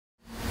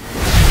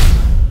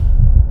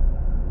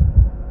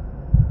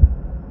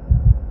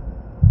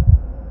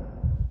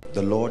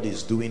The Lord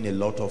is doing a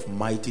lot of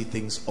mighty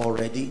things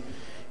already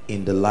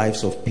in the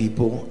lives of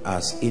people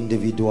as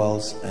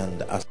individuals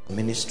and as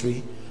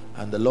ministry.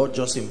 And the Lord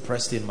just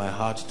impressed in my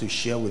heart to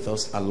share with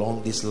us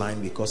along this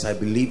line, because I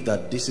believe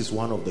that this is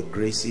one of the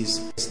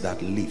graces that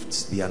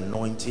lifts, the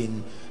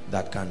anointing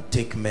that can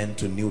take men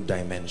to new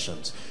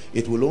dimensions.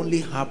 It will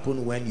only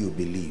happen when you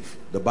believe.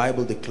 The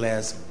Bible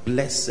declares,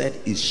 blessed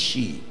is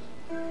she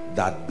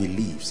that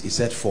believes. He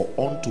said, for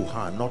unto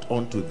her, not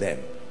unto them,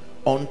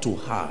 unto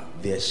her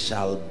there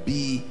shall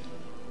be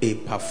a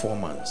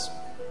performance.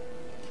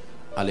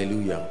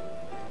 Hallelujah.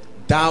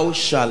 Thou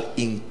shalt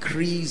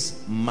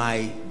increase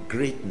my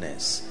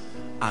greatness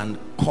and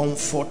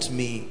comfort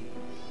me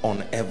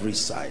on every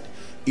side.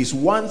 It's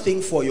one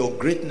thing for your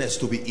greatness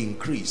to be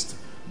increased,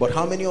 but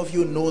how many of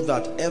you know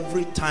that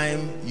every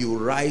time you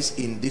rise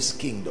in this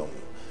kingdom,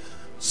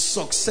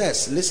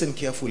 success, listen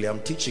carefully,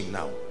 I'm teaching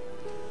now,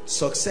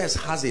 success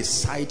has a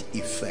side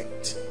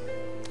effect,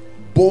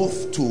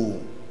 both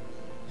to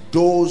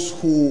those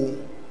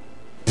who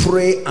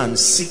pray and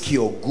seek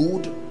your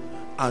good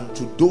and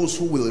to those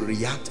who will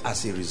react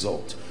as a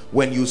result.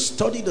 When you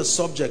study the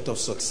subject of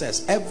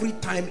success, every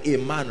time a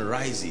man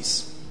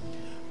rises,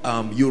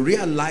 you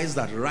realize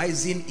that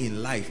rising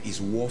in life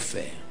is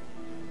warfare.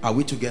 Are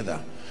we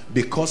together?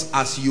 Because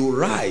as you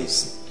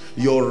rise,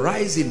 your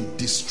rising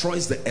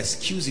destroys the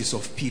excuses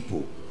of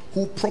people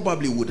who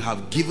probably would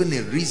have given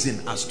a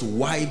reason as to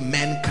why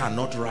men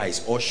cannot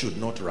rise or should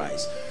not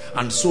rise.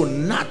 And so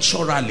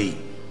naturally,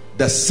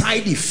 the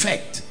side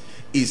effect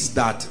is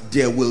that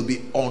there will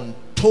be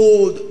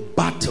untold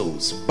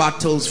battles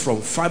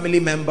from family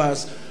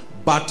members,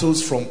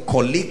 battles from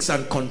colleagues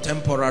and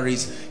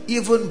contemporaries,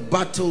 even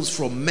battles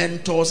from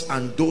mentors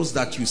and those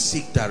that you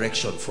seek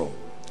direction from.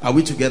 Are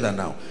we together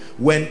now?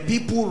 When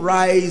people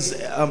rise,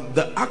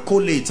 the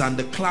accolades and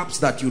the claps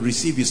that you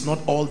receive is not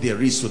all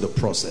there is to the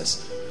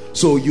process.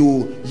 So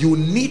you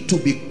need to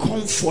be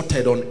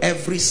comforted on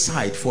every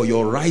side for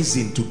your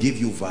rising to give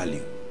you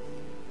value.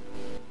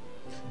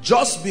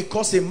 Just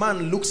because a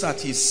man looks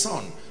at his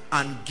son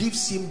and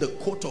gives him the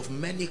coat of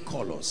many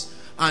colors,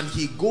 and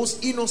he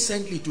goes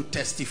innocently to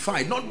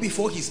testify, not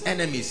before his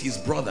enemies, his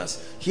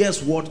brothers,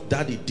 here's what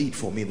daddy did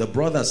for me. The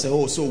brothers say,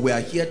 oh, so we are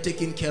here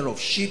taking care of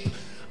sheep,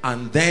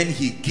 and then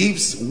he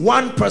gives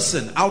one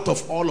person out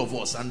of all of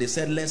us, and they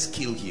said, let's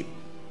kill him.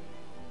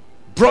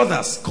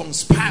 Brothers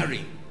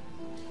conspiring.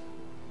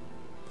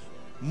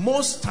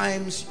 Most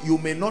times you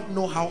may not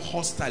know how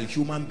hostile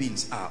human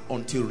beings are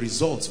until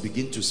results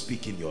begin to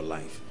speak in your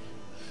life.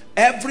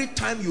 Every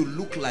time you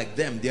look like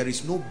them, there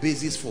is no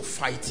basis for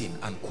fighting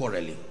and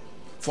quarreling.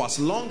 For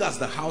as long as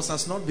the house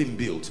has not been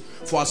built,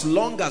 for as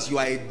long as you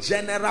are a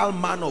general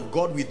man of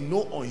God with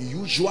no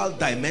unusual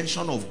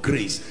dimension of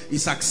grace,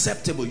 it's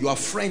acceptable. You are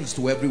friends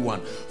to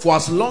everyone. For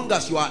as long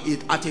as you are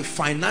at a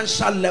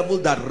financial level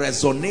that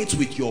resonates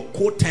with your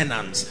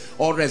co-tenants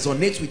or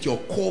resonates with your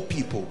core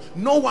people,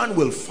 no one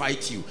will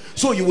fight you.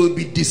 So you will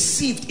be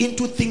deceived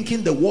into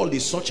thinking the world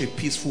is such a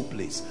peaceful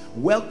place.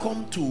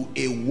 Welcome to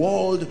a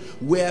world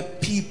where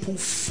people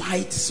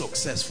fight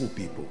successful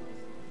people.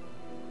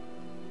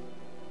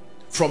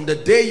 From the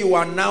day you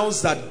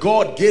announce that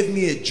God gave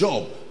me a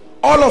job,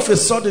 all of a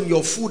sudden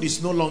your food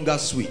is no longer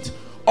sweet.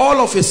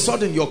 All of a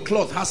sudden your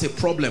cloth has a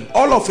problem.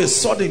 All of a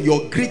sudden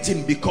your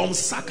greeting becomes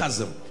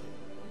sarcasm.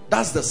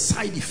 That's the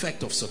side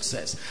effect of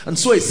success. And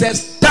so it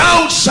says,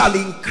 thou shalt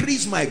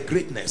increase my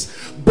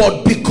greatness.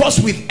 But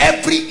because with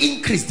every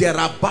increase there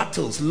are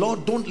battles,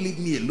 Lord, don't leave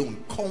me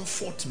alone.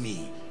 Comfort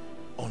me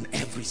on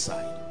every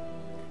side.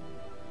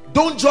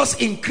 Don't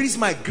just increase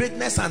my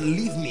greatness and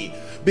leave me,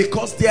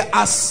 because there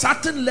are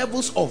certain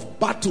levels of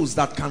battles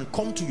that can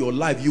come to your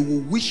life you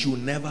will wish you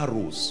never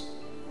rose.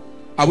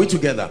 Are we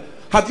together?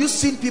 Have you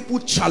seen people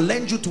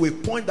challenge you to a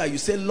point that you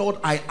say, Lord,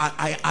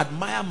 I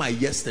admire my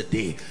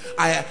yesterday.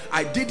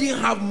 I didn't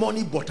have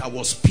money, but I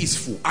was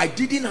peaceful. I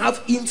didn't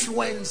have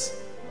influence.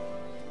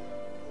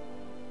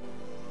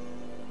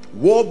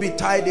 Woe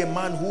betide a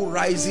man who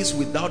rises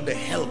without the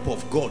help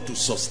of God to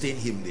sustain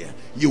him there.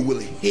 You will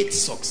hate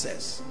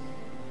success.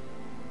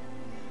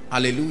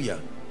 Hallelujah.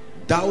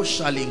 Thou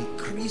shalt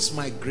increase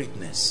my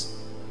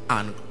greatness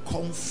and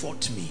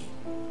comfort me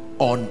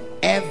on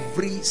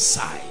every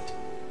side.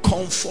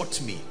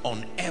 Comfort me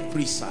on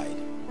every side.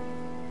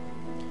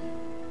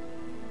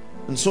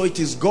 And so it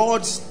is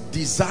God's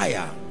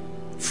desire,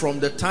 from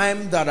the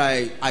time that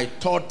I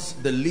taught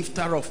the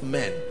lifter of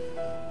men,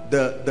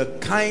 the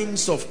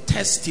kinds of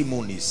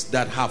testimonies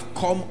that have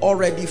come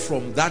already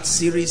from that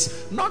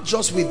series, not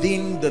just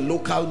within the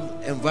local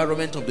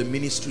environment of the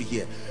ministry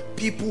here,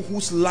 people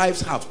whose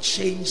lives have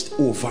changed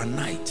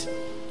overnight.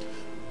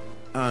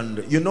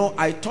 And you know,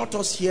 I taught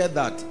us here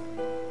that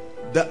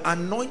the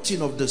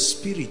anointing of the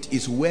Spirit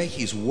is where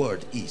his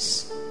word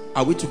is.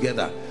 Are we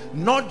together?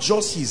 Not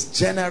just his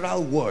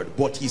general word,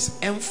 but his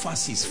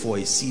emphasis for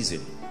a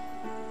season.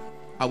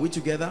 Are we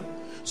together?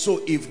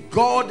 So if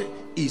God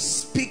is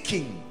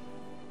speaking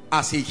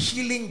as a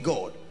healing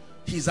God,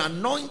 his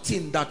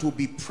anointing that will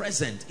be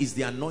present is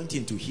the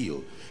anointing to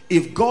heal.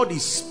 If God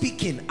is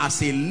speaking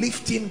as a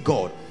lifting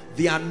God,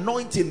 the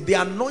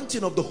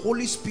anointing of the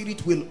Holy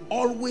Spirit will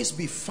always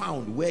be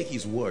found where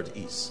his word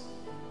is.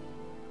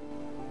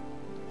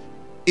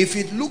 If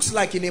it looks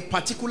like in a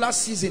particular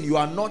season you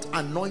are not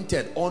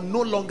anointed or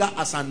no longer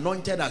as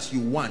anointed as you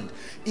want,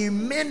 it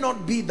may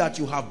not be that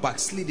you have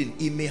backslidden.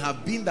 It may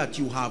have been that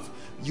you have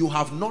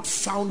not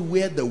found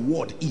where the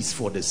word is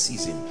for the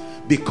season,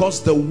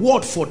 because the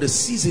word for the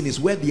season is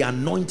where the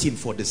anointing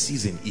for the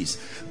season is.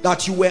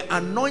 That you were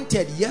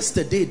anointed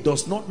yesterday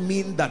does not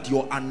mean that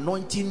your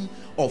anointing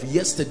of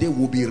yesterday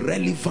will be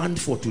relevant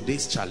for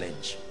today's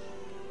challenge.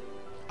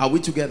 Are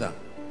we together?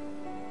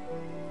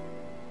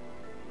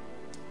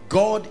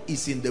 God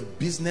is in the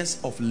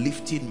business of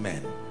lifting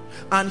men,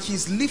 and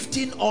he's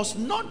lifting us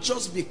not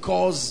just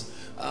because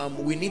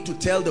we need to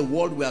tell the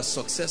world we are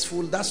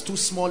successful. That's too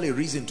small a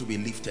reason to be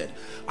lifted.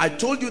 I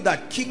told you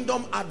that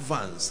kingdom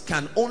advance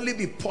can only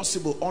be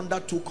possible under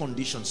two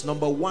conditions.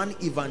 Number one,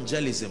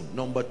 evangelism.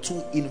 Number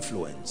two,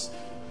 influence.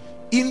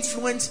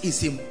 Influence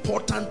is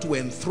important to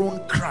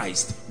enthrone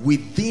Christ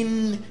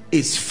within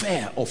a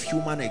sphere of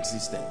human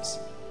existence.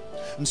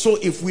 And so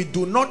if we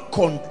do not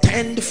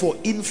contend for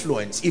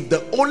influence, if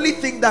the only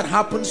thing that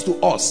happens to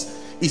us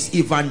is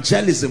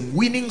evangelism,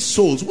 winning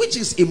souls, which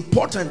is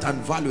important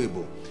and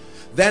valuable,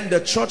 then the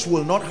church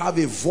will not have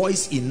a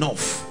voice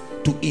enough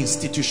to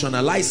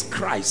institutionalize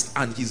Christ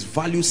and his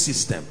value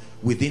system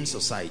within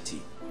society.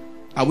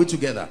 Are we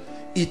together?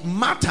 It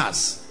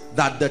matters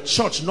that the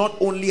church not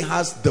only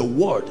has the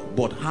word,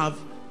 but have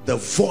the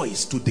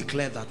voice to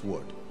declare that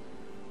word.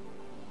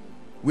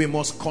 We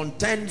must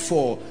contend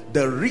for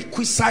the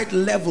requisite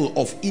level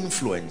of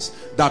influence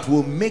that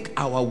will make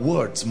our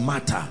words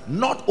matter,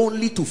 not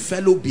only to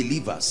fellow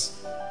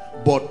believers,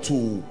 but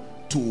to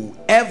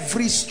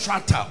every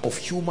strata of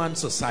human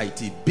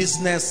society,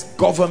 business,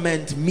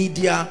 government,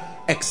 media,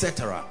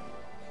 etc.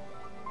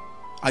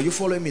 Are you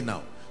following me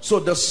now? So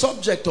the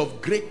subject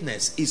of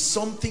greatness is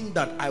something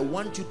that I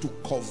want you to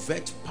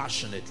covet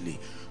passionately.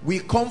 We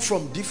come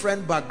from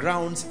different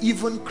backgrounds,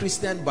 even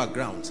Christian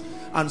backgrounds.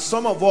 And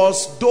some of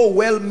us, though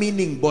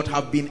well-meaning, but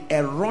have been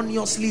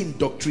erroneously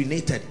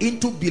indoctrinated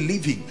into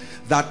believing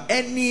that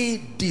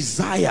any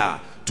desire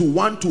to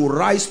want to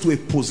rise to a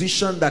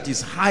position that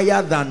is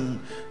higher than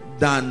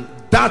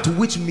that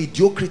which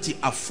mediocrity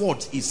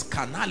affords is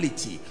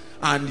carnality.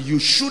 And you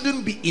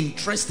shouldn't be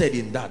interested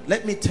in that.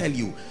 Let me tell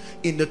you,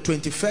 in the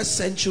 21st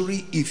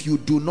century, if you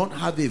do not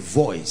have a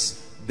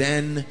voice,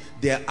 then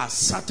there are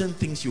certain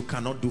things you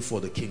cannot do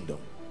for the kingdom.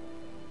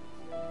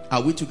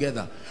 Are we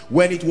together?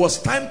 When it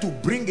was time to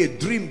bring a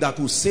dream that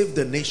will save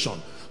the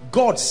nation,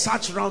 God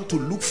searched around to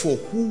look for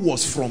who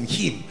was from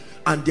him,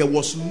 and there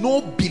was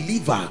no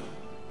believer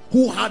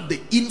who had the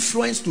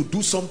influence to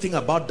do something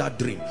about that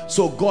dream.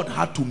 So God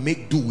had to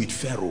make do with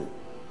Pharaoh.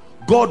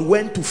 God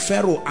went to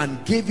Pharaoh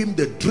and gave him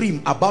the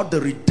dream about the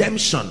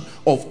redemption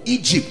of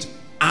Egypt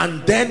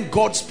and then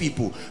God's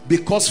people,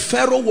 because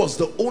Pharaoh was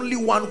the only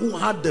one who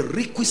had the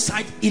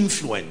requisite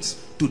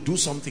influence to do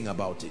something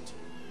about it.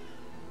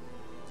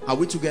 Are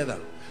we together?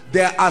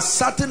 There are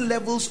certain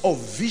levels of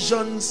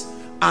visions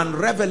and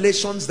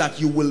revelations that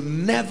you will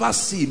never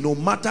see, no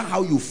matter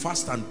how you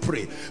fast and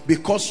pray,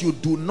 because you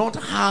do not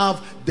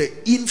have the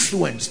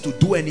influence to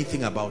do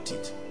anything about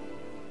it.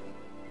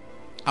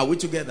 Are we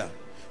together?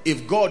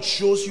 If God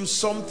shows you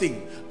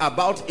something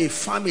about a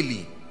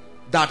family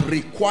that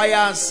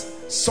requires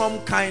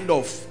some kind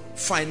of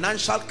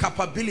financial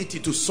capability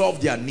to solve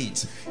their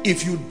needs,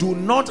 if you do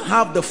not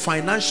have the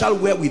financial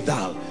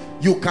wherewithal,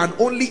 you can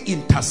only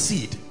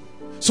intercede.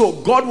 So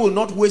God will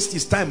not waste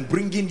his time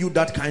bringing you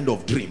that kind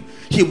of dream.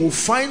 He will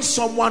find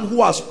someone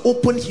who has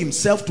opened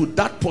himself to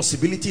that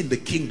possibility in the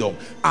kingdom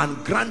and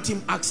grant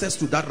him access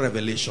to that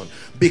revelation,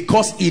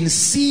 because in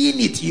seeing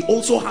it, he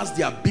also has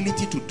the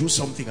ability to do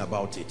something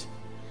about it.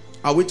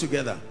 Are we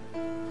together?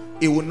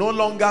 It will no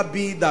longer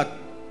be that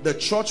the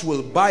church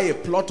will buy a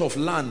plot of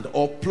land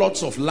or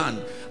plots of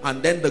land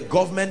and then the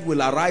government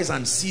will arise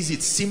and seize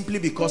it simply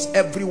because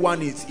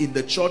everyone is in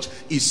the church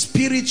is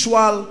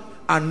spiritual,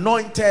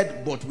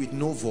 anointed, but with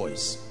no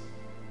voice.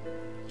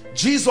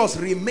 Jesus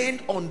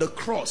remained on the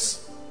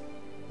cross.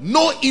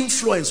 No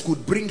influence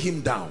could bring him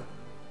down.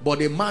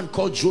 But a man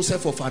called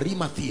Joseph of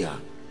Arimathea,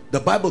 the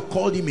Bible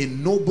called him a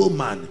noble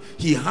man.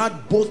 He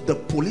had both the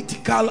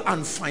political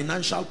and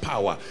financial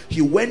power.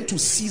 He went to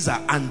Caesar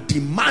and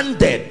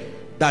demanded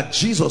that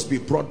Jesus be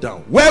brought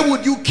down. Where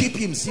would you keep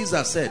him?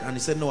 Caesar said. And he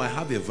said, no, I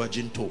have a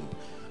virgin tomb.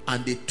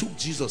 And they took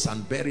Jesus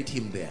and buried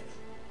him there.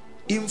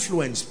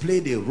 Influence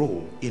played a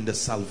role in the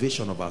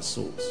salvation of our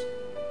souls.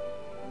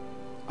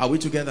 Are we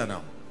together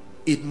now?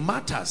 It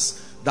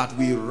matters that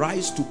we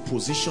rise to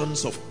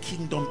positions of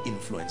kingdom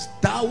influence.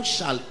 Thou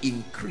shalt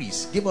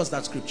increase. Give us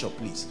that scripture,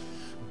 please.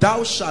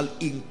 Thou shalt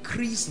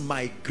increase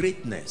my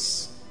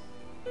greatness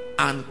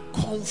and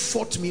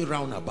comfort me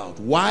round about.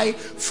 Why?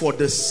 For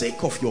the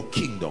sake of your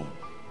kingdom.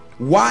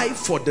 Why?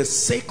 For the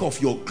sake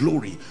of your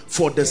glory,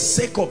 for the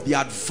sake of the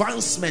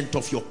advancement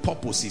of your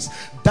purposes.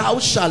 Thou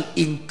shalt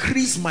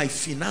increase my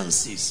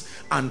finances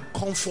and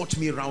comfort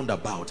me round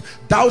about.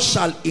 Thou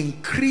shalt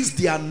increase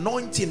the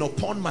anointing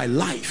upon my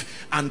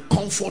life and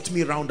comfort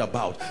me round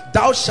about.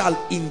 Thou shalt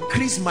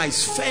increase my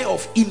sphere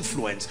of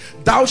influence.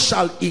 Thou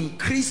shalt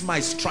increase my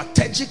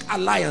strategic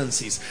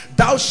alliances.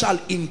 Thou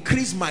shalt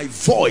increase my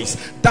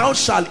voice. Thou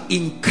shalt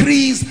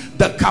increase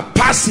the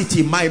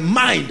capacity, my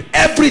mind.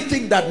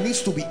 Everything that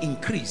needs to be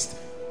increased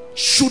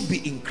should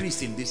be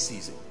increased in this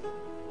season.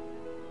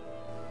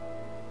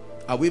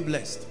 Are we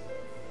blessed?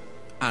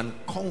 And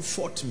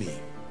comfort me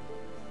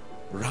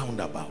round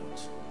about.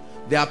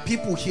 There are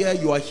people here,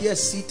 you are here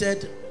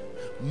seated.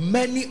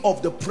 Many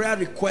of the prayer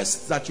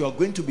requests that you are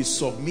going to be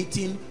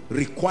submitting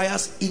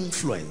requires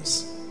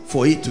influence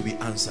for it to be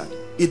answered.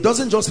 It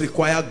doesn't just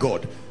require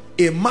God.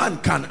 A man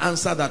can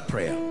answer that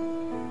prayer.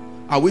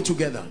 Are we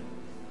together?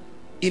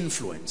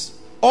 Influence.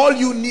 All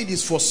you need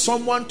is for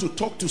someone to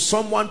talk to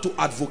someone, to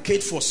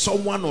advocate for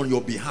someone on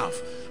your behalf,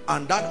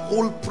 and that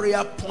whole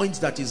prayer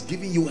point that is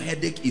giving you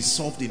headache is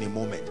solved in a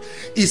moment.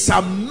 It's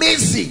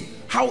amazing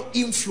how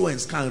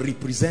influence can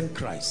represent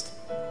Christ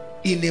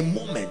in a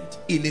moment,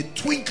 in a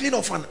twinkling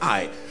of an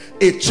eye.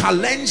 A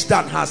challenge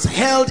that has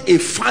held a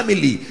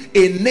family,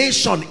 a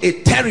nation,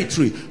 a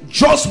territory,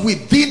 just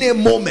within a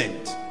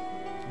moment.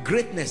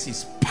 Greatness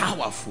is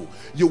powerful.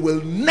 You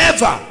will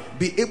never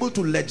be able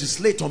to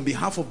legislate on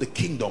behalf of the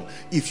kingdom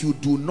if you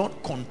do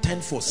not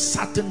contend for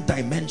certain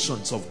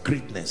dimensions of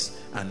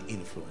greatness and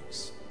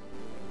influence.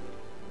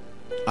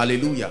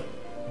 Hallelujah.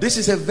 This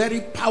is a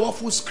very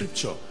powerful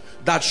scripture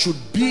that should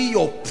be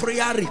your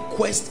prayer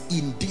request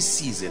in this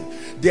season.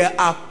 There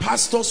are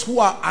pastors who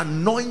are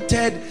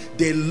anointed,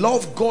 they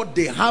love God,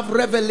 they have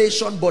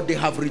revelation, but they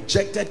have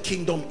rejected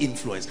kingdom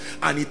influence,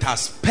 and it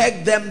has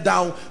pegged them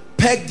down,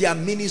 pegged their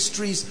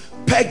ministries,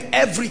 pegged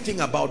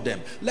everything about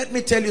them. Let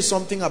me tell you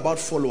something about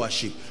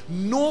followership.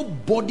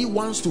 Nobody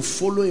wants to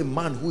follow a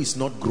man who is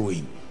not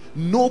growing.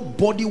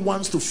 Nobody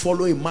wants to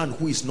follow a man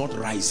who is not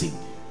rising.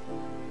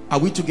 Are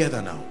we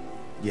together now?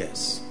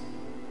 Yes.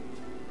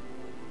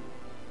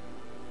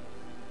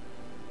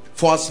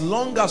 For as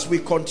long as we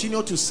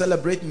continue to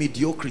celebrate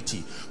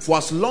mediocrity, for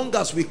as long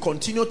as we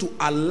continue to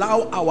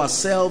allow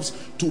ourselves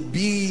to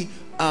be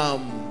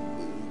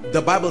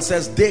the Bible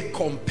says they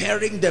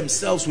comparing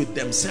themselves with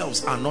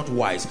themselves are not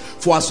wise.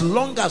 For as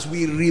long as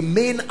we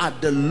remain at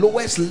the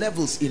lowest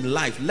levels in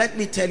life, let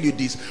me tell you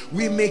this,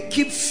 we may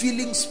keep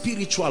feeling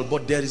spiritual,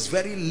 but there is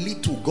very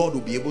little God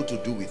will be able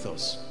to do with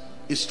us.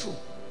 It's true.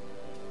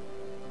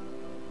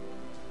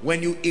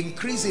 When you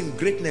increase in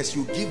greatness,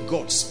 you give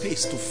God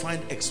space to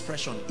find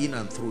expression in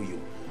and through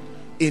you.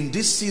 In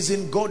this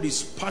season, God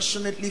is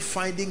passionately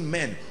finding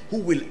men who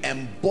will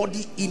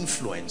embody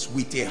influence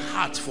with a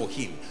heart for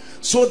him,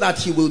 so that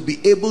he will be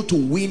able to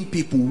win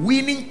people.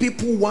 Winning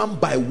people one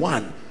by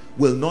one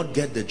will not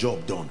get the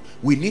job done.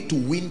 We need to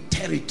win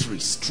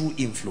territories through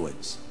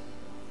influence.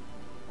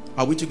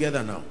 Are we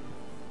together now?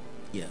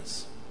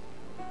 Yes.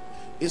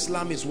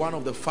 Islam is one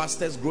of the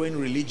fastest growing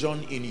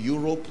religion in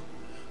Europe,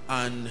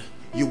 and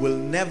you will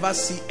never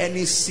see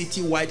any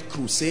citywide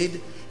crusade.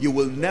 You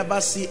will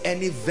never see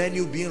any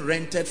venue being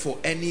rented for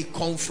any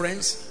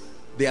conference.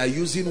 They are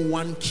using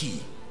one key.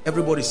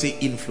 Everybody say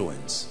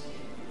influence.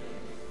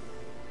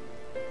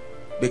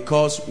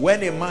 Because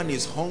when a man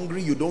is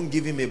hungry, you don't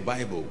give him a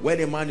Bible. When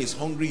a man is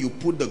hungry, you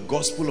put the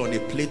gospel on a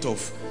plate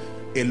of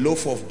a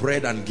loaf of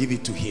bread and give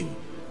it to him.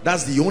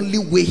 That's the only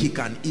way he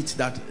can eat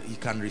that, he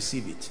can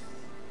receive it.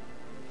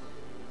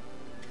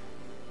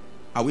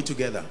 Are we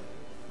together?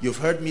 You've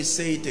heard me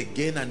say it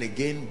again and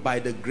again. By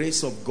the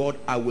grace of God,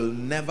 I will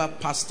never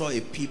pastor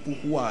a people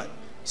who are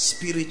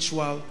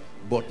spiritual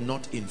but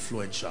not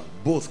influential.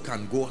 Both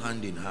can go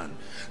hand in hand.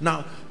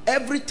 Now,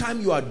 every time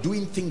you are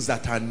doing things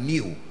that are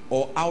new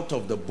or out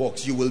of the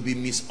box, you will be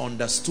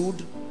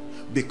misunderstood,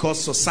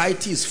 because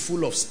society is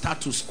full of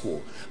status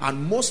quo,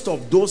 and most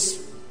of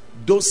those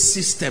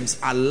systems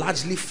are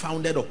largely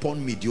founded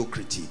upon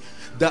mediocrity.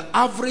 The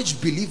average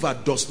believer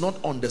does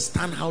not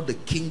understand how the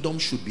kingdom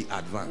should be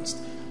advanced.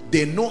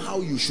 They know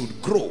how you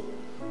should grow.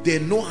 They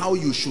know how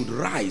you should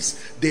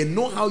rise. They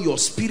know how your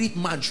spirit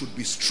man should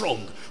be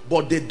strong,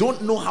 but they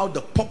don't know how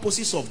the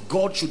purposes of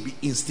God should be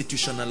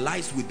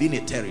institutionalized within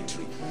a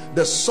territory.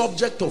 The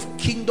subject of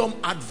kingdom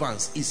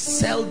advance is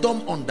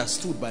seldom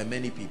understood by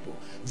many people.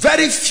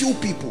 Very few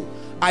people.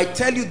 I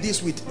tell you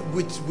this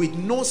with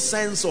no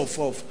sense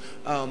of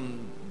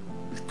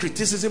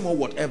criticism or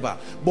whatever,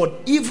 but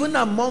even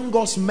among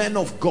us men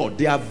of God,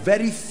 there are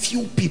very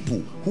few people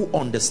who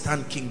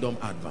understand kingdom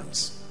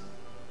advance.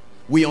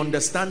 We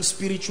understand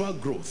spiritual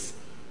growth.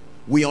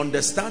 We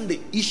understand the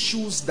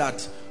issues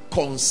that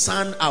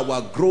concern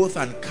our growth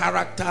and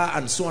character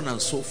and so on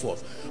and so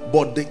forth.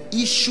 But the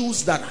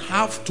issues that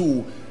have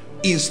to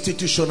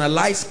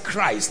institutionalize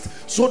Christ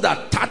so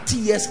that 30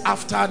 years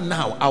after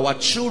now, our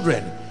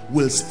children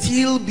will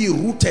still be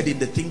rooted in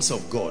the things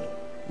of God,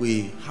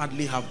 we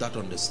hardly have that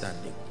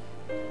understanding.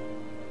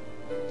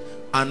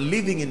 And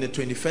living in the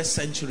 21st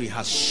century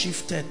has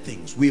shifted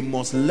things. We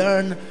must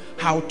learn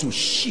how to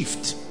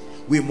shift.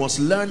 We must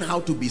learn how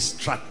to be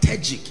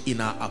strategic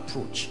in our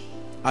approach.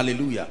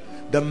 Hallelujah.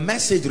 The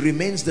message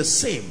remains the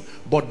same,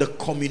 but the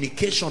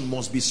communication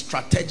must be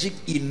strategic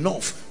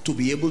enough to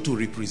be able to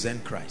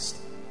represent Christ.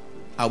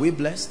 Are we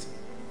blessed?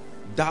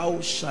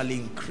 Thou shalt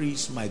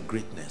increase my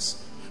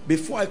greatness.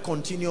 Before I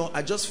continue,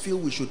 I just feel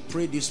we should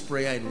pray this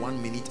prayer in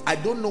 1 minute. I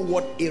don't know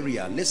what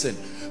area. Listen,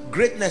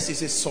 greatness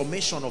is a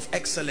summation of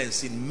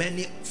excellence in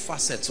many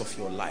facets of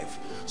your life.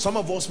 Some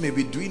of us may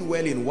be doing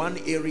well in one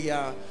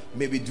area,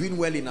 may be doing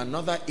well in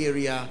another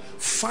area.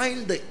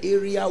 Find the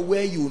area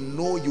where you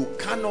know you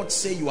cannot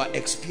say you are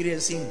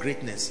experiencing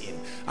greatness in,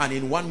 and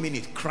in 1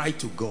 minute cry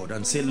to God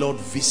and say, Lord,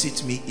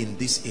 visit me in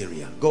this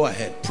area. Go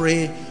ahead,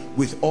 pray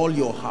with all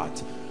your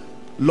heart.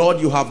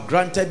 Lord, you have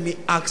granted me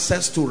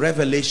access to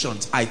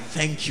revelations. I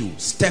thank you.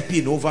 Step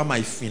in over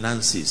my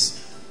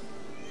finances.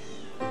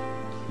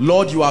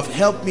 Lord, you have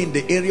helped me in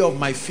the area of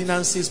my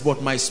finances,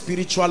 but my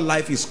spiritual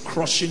life is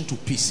crushing to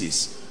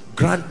pieces.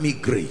 Grant me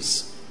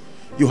grace.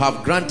 You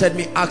have granted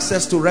me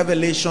access to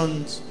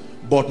revelations,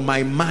 but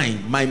my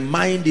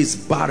mind is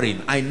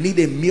barren. I need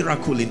a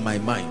miracle in my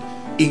mind.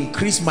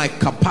 Increase my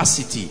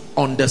capacity,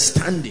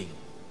 understanding.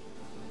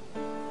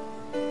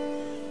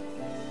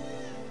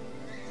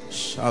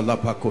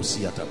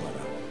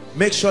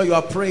 Make sure you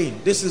are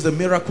praying. This is the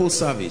miracle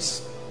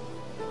service.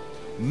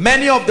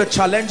 Many of the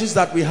challenges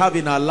that we have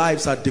in our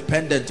lives are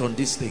dependent on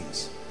these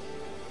things.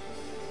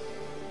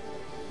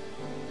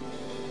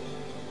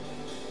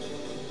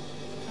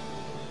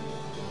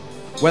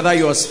 Whether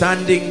you are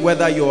standing,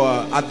 whether you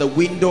are at the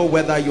window,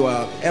 whether you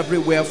are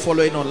everywhere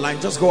following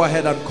online, just go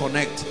ahead and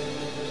connect.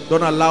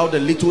 Don't allow the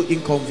little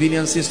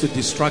inconveniences to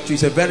distract you.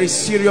 It's a very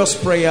serious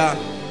prayer.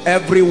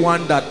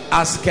 Everyone that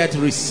asketh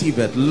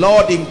receiveth.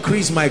 Lord,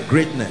 increase my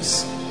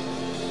greatness.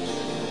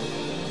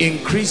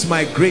 Increase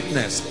my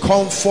greatness.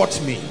 Comfort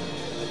me.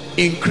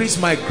 Increase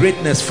my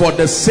greatness for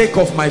the sake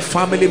of my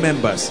family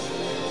members.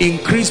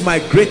 Increase my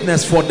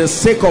greatness for the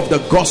sake of the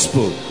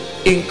gospel.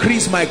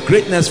 Increase my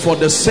greatness for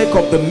the sake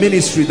of the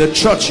ministry, the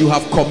church you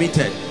have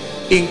committed.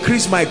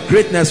 Increase my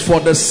greatness for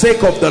the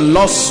sake of the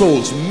lost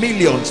souls,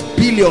 millions,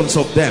 billions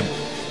of them.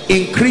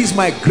 Increase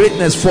my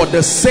greatness for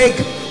the sake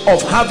of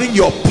having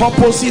your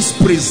purposes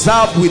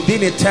preserved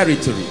within a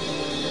territory.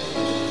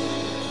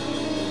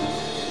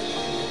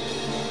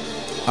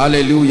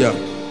 Hallelujah.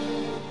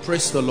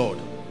 Praise the Lord.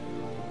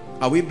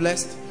 Are we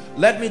blessed?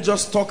 Let me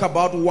just talk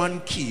about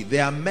one key.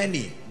 There are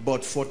many,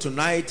 but for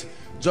tonight,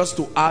 just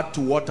to add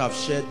to what I've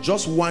shared,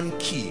 just one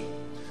key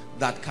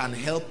that can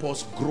help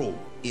us grow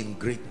in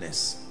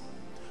greatness.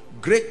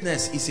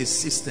 Greatness is a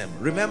system.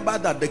 Remember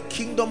that the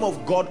kingdom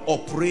of God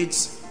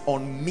operates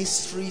on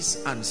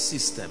mysteries and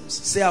systems.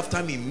 Say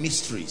after me,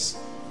 mysteries.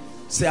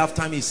 Say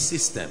after me,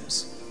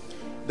 systems.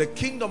 The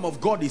kingdom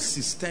of God is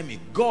systemic.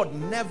 God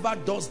never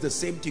does the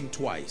same thing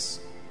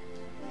twice.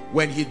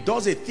 When he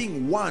does a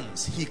thing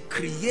once, he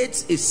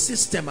creates a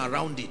system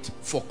around it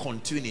for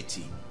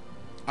continuity.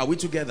 Are we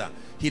together?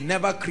 He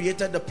never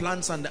created the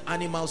plants and the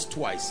animals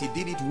twice. He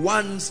did it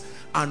once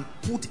and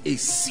put a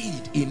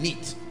seed in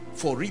it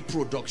for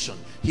reproduction.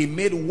 He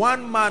made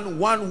one man,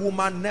 one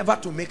woman, never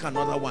to make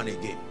another one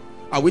again.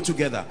 Are we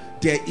together?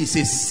 There is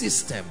a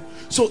system.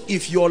 So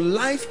if your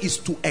life is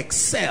to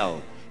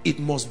excel, it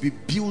must be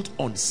built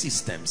on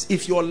systems.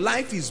 If your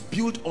life is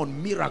built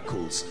on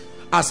miracles,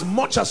 as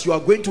much as you are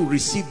going to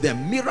receive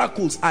them,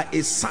 miracles are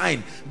a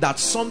sign that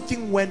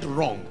something went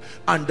wrong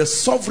and the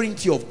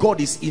sovereignty of God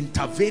is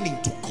intervening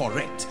to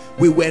correct.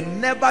 We were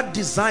never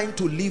designed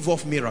to live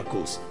off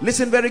miracles.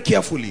 Listen very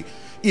carefully.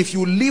 If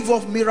you live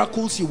off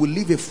miracles, you will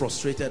live a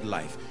frustrated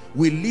life.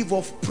 We live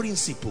off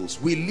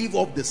principles. We live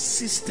off the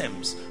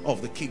systems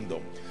of the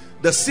kingdom.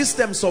 The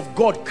systems of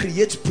God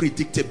create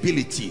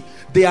predictability.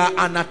 They are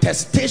an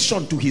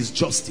attestation to his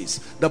justice.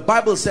 The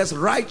Bible says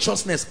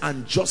righteousness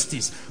and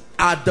justice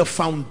are the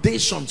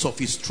foundations of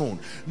his throne.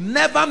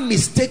 Never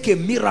mistake a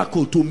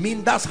miracle to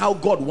mean that's how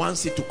God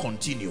wants it to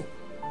continue.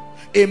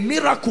 A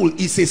miracle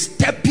is a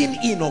stepping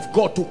in of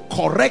God to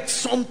correct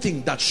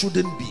something that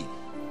shouldn't be.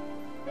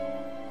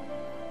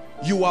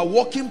 You are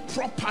walking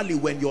properly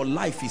when your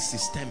life is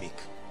systemic.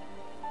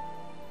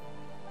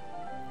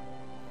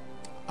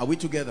 Are we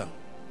together?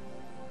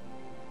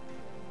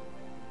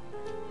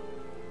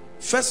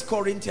 1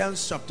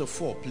 Corinthians chapter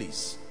 4,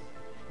 please.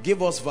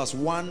 Give us verse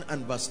 1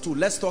 and verse 2.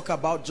 Let's talk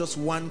about just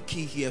one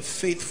key here,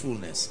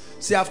 faithfulness.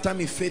 Say after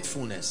me,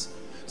 faithfulness.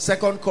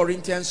 2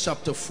 Corinthians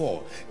chapter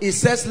 4. It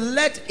says,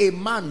 let a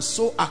man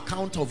so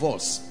account of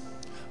us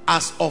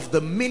as of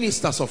the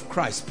ministers of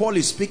Christ. Paul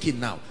is speaking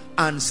now.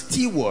 And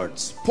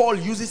stewards. Paul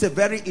uses a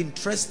very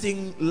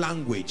interesting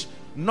language.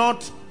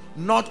 Not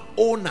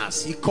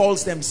owners. He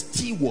calls them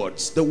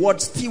stewards. The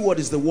word steward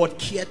is the word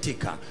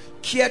caretaker.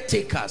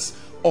 Caretakers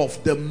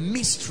of the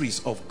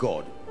mysteries of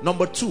God.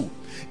 Number 2,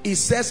 it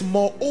says,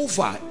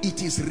 moreover,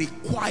 it is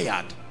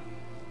required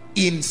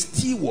in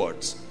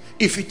stewards.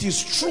 if it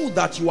is true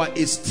that you are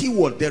a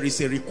steward, there is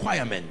a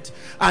requirement.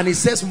 And it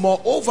says,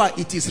 moreover,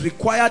 it is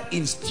required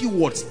in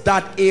stewards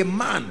that a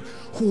man,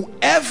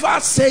 whoever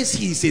says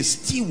he is a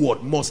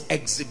steward, must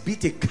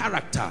exhibit a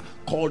character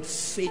called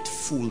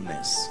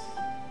faithfulness.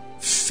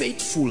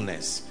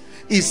 Faithfulness.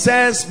 It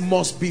says,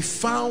 must be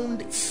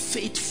found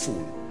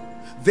faithful.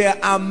 There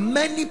are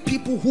many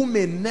people who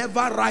may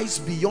never rise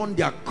beyond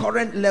their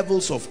current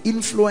levels of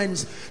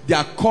influence,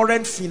 their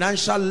current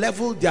financial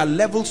level, their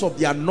levels of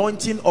the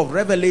anointing of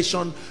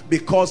revelation,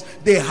 because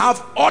they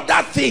have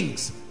other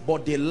things,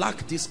 but they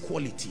lack this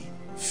quality,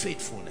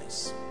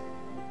 faithfulness.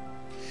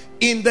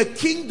 In the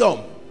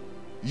kingdom,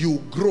 you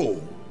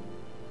grow.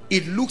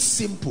 It looks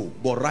simple,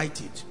 but write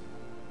it.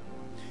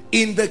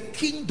 In the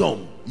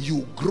kingdom,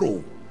 you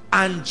grow.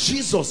 And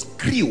Jesus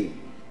grew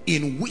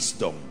in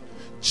wisdom.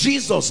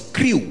 Jesus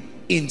grew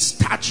in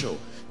stature.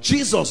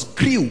 Jesus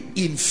grew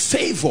in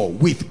favor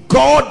with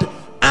God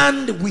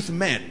and with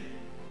men.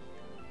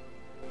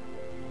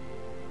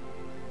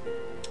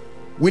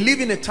 We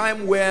live in a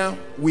time where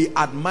we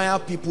admire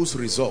people's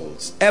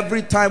results.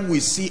 Every time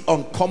we see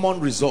uncommon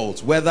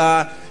results,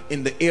 whether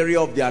in the area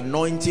of the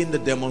anointing, the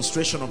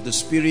demonstration of the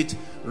Spirit,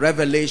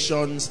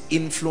 revelations,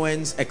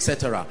 influence,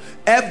 etc.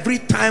 Every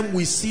time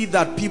we see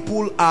that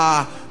people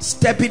are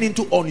stepping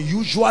into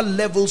unusual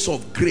levels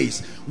of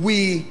grace,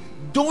 we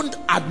don't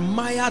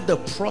admire the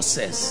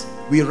process,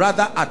 we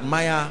rather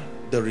admire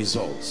the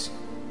results.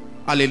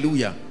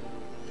 Hallelujah.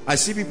 I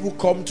see people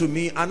come to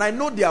me and I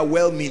know they are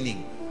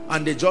well-meaning,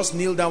 and they just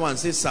kneel down and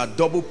say, sir,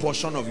 double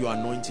portion of your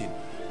anointing.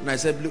 And I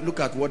said, look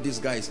at what this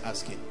guy is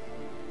asking.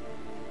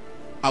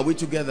 Are we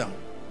together?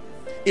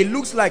 It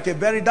looks like a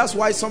very, that's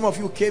why some of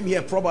you came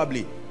here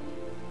probably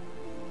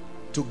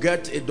to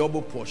get a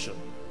double portion.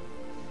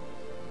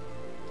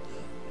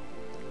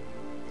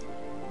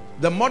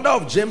 The mother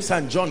of James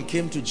and John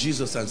came to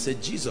Jesus and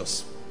said,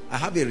 Jesus, I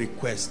have a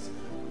request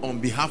on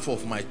behalf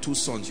of my two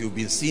sons. You've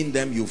been seeing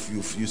them, you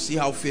see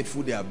how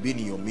faithful they have been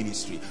in your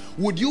ministry.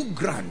 Would you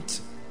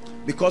grant,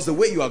 because the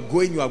way you are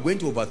going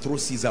to overthrow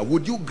Caesar,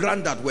 would you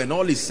grant that when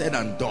all is said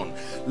and done,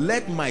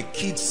 let my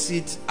kids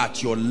sit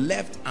at your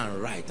left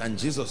and right? And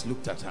Jesus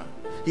looked at her.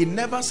 He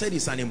never said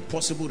it's an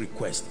impossible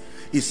request.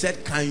 He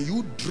said, can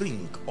you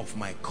drink of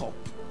my cup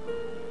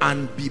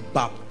and be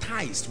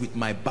baptized with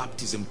my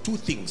baptism? Two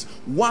things.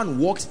 One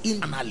works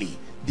internally,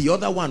 the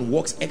other one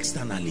works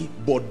externally,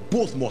 but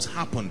both must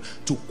happen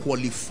to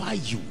qualify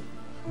you.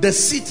 The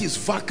seat is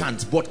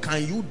vacant, but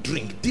can you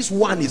drink? This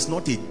one is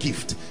not a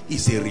gift,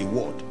 it's a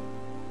reward.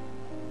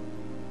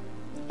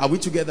 Are we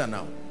together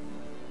now?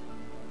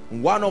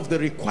 One of the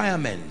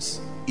requirements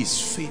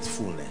is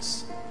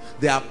faithfulness.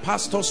 There are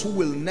pastors who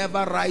will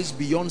never rise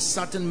beyond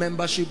certain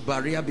membership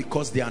barrier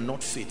because they are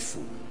not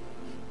faithful.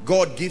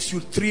 God gives you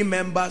 3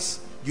 members,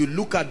 you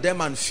look at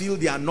them and feel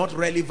they are not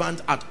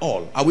relevant at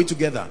all. Are we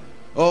together?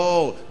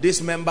 Oh,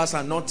 these members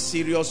are not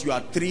serious. You are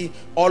 3,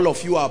 all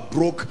of you are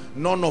broke,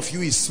 none of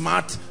you is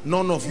smart,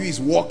 none of you is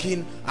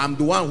working. I'm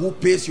the one who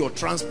pays your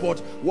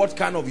transport. What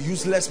kind of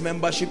useless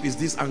membership is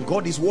this? And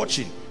God is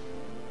watching.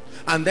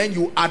 And then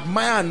you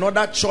admire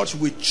another church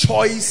with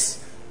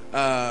choice,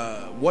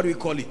 what do we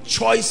call it?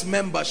 Choice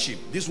membership.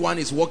 This one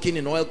is working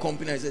in oil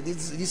company. I said,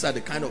 these are the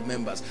kind of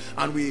members.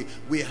 And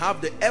we have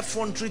the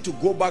effrontery to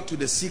go back to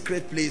the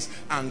secret place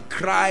and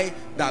cry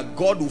that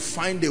God will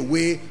find a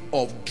way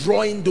of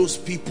drawing those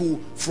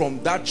people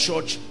from that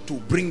church to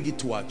bring it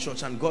to our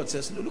church. And God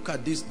says, look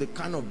at this, the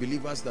kind of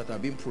believers that are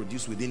being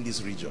produced within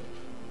this region.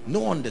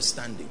 No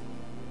understanding.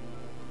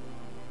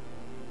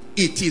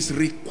 It is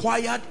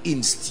required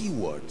in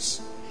stewards,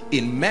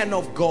 in men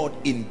of God,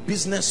 in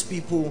business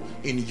people,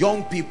 in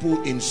young people,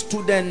 in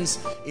students,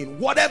 in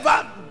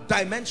whatever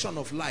dimension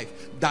of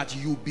life, that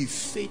you be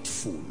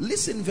faithful.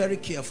 Listen very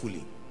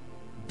carefully.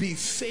 Be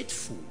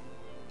faithful.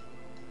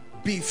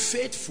 Be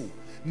faithful.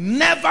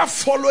 Never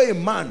follow a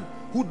man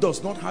who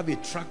does not have a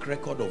track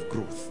record of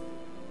growth.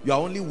 You are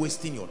only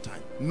wasting your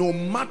time. No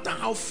matter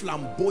how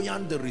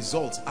flamboyant the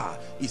results are,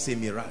 it's a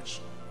mirage.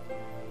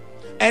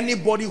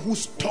 Anybody who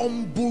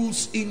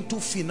stumbles into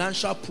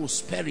financial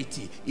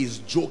prosperity is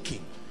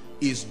joking.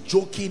 Is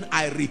joking.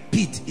 I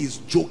repeat, is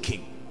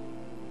joking.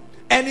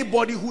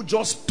 Anybody who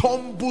just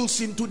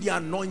stumbles into the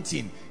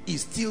anointing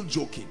is still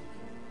joking.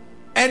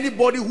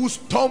 Anybody who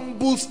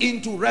stumbles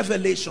into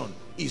revelation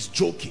is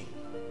joking.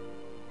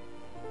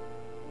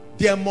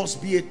 There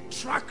must be a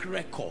track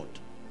record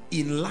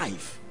in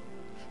life.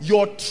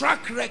 Your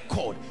track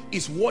record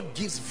is what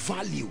gives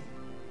value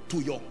to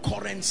your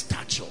current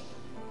stature.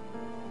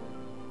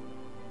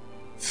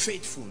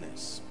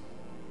 Faithfulness.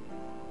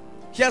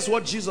 Here's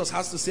what Jesus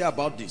has to say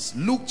about this.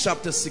 Luke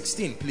chapter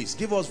 16, please.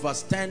 Give us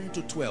verse 10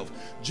 to 12.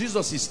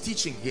 Jesus is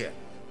teaching here.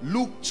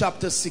 Luke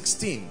chapter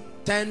 16,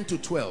 10 to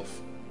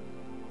 12.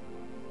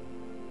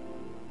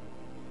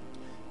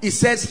 It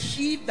says,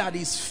 he that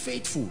is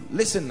faithful.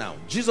 Listen now.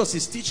 Jesus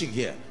is teaching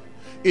here.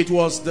 It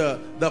was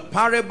the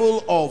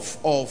parable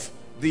of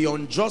the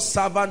unjust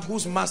servant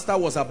whose master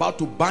was about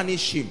to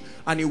banish him.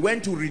 And he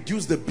went to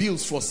reduce the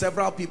bills for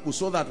several people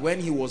so that when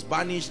he was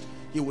banished,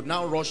 he would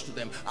now rush to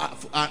them.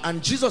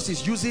 And Jesus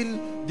is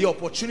using the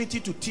opportunity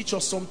to teach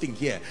us something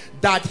here.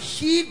 That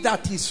he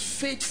that is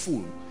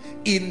faithful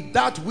in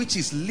that which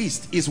is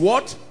least is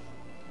what?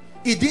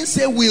 He didn't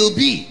say will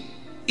be.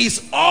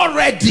 Is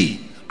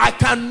already. I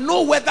can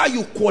know whether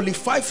you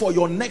qualify for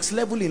your next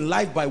level in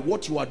life by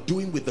what you are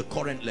doing with the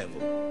current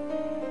level.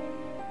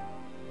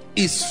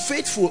 Is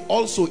faithful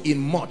also in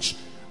much.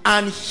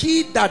 And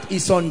he that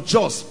is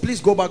unjust, please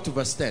go back to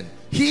verse 10.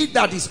 He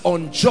that is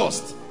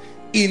unjust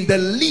in the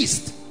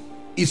least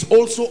is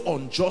also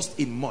unjust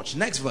in much.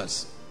 Next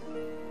verse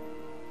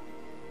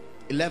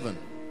 11.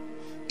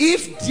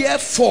 If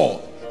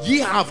therefore ye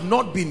have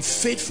not been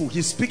faithful,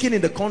 he's speaking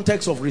in the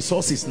context of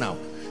resources now,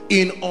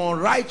 in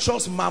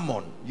unrighteous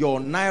mammon, your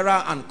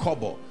naira and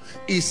kobo,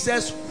 it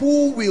says,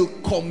 who will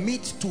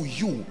commit to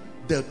you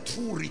the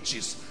true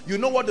riches? You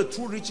know what the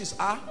true riches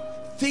are?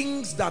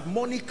 Things that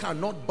money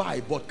cannot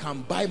buy but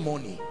can buy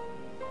money.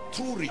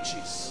 True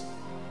riches.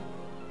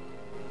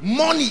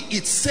 Money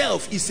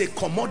itself is a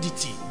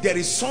commodity. There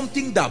is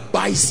something that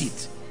buys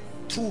it.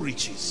 True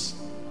riches.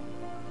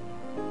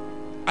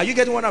 Are you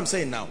getting what I'm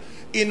saying now?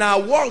 In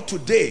our world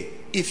today,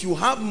 if you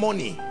have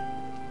money,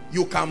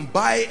 you can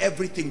buy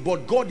everything.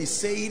 But God is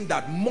saying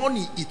that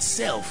money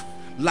itself,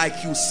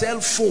 like you sell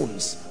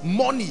phones,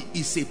 money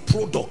is a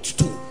product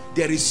too.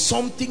 There is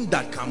something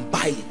that can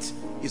buy it.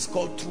 It's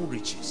called true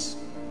riches.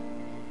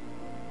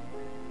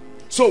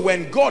 So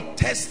when God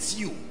tests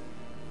you,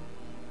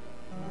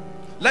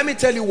 let me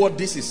tell you what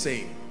this is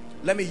saying.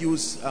 Let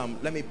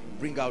me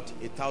bring out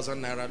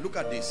 1,000 naira. Look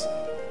at this.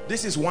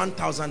 This is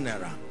 1,000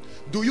 naira.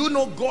 Do you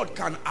know God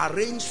can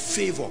arrange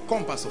favor?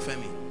 Come, Pastor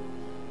Femi.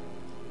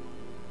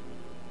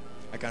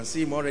 I can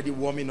see him already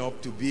warming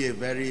up to be a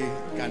very,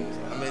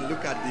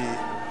 look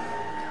at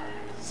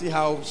see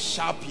how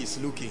sharp he's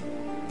looking.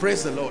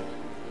 Praise the Lord.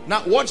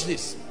 Now watch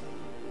this.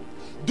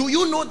 Do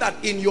you know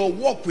that in your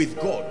walk with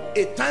God,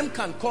 a time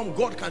can come,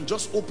 God can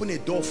just open a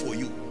door for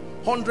you.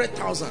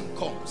 100,000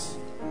 comes.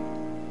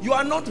 You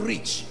are not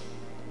rich.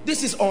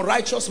 This is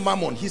unrighteous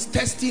mammon. He's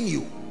testing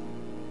you.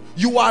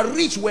 You are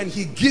rich when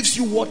he gives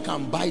you what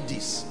can buy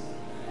this.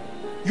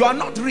 You are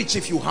not rich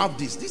if you have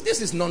this.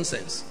 This is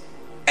nonsense.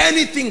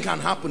 Anything can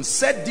happen.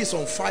 Set this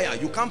on fire.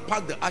 You can't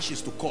pack the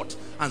ashes to court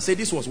and say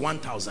this was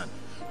 1,000.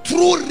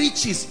 True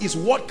riches is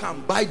what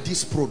can buy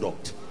this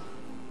product.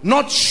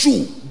 Not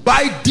shoe.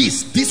 Buy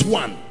this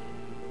one.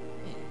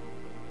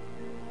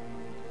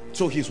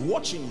 So he's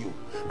watching you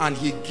and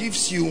he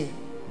gives you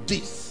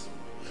this.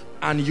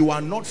 And you are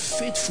not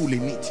faithful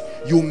in it.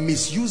 You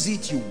misuse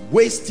it, you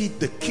waste it.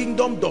 The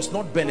kingdom does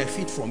not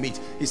benefit from it.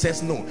 He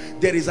says, no,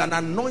 there is an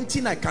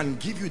anointing I can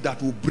give you that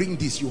will bring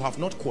this. You have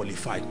not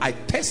qualified. I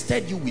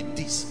tested you with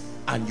this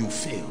and you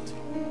failed.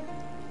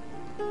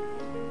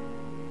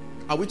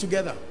 Are we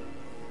together?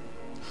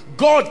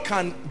 God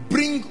can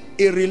bring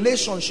a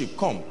relationship.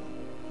 Come.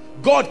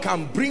 God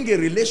can bring a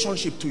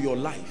relationship to your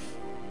life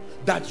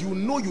that you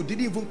know you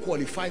didn't even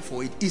qualify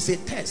for. It is a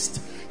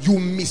test. You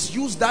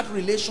misuse that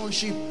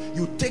relationship,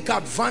 you take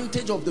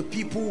advantage of the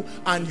people,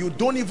 and you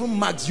don't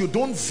even you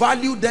don't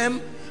value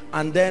them,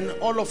 and then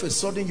all of a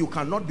sudden you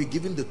cannot be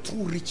given the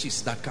true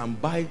riches that can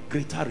buy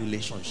greater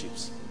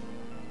relationships.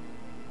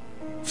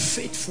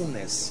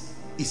 Faithfulness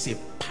is a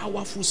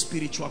powerful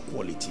spiritual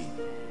quality.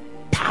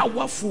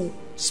 Powerful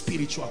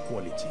spiritual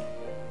quality.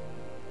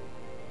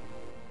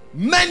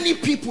 Many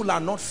people are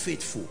not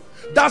faithful.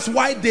 That's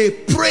why they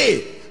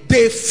pray,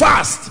 they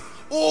fast.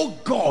 Oh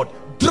God,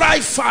 dry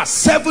fast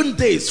 7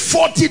 days,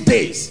 40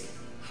 days.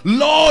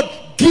 Lord,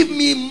 give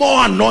me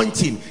more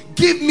anointing.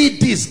 Give me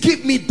this,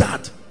 give me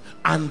that.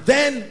 And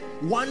then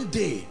one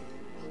day,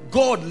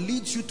 God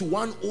leads you to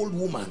one old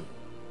woman.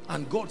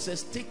 And God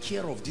says, take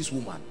care of this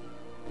woman.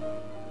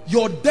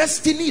 Your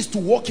destiny is to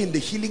walk in the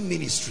healing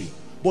ministry.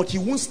 But he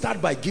won't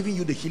start by giving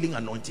you the healing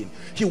anointing.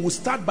 He will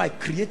start by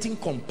creating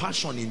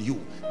compassion in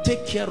you.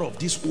 Take care of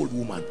this old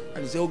woman.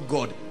 And you say, oh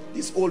God,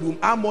 this old woman,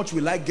 how much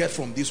will I get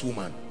from this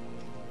woman?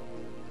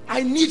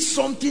 I need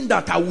something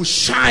that I will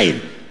shine,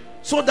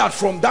 so that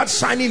from that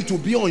shining to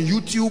be on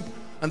YouTube,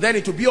 and then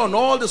it will be on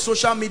all the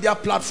social media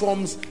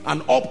platforms,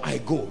 and up I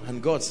go.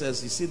 And God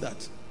says, you see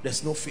that?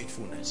 There's no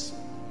faithfulness.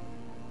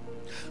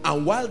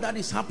 And while that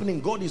is happening,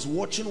 God is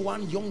watching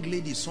one young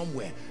lady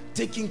somewhere,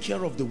 taking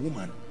care of the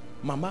woman.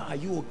 Mama, are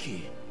you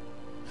okay?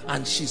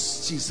 And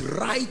she's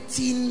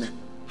writing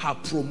her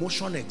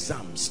promotion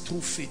exams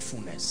through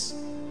faithfulness.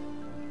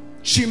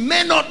 She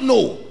may not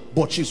know,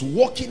 but she's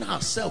walking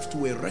herself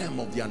to a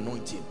realm of the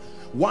anointing.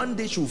 One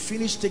day she'll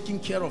finish taking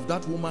care of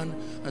that woman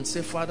and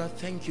say, Father,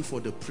 thank you for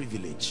the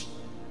privilege.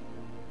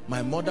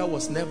 My mother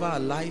was never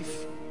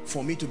alive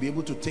for me to be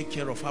able to take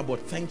care of her, but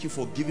thank you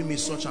for giving me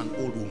such an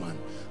old woman.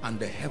 And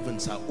the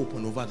heavens are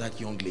open over that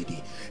young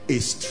lady. A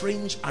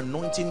strange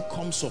anointing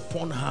comes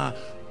upon her.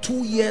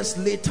 2 years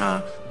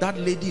later, that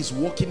lady is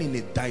walking in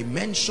a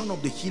dimension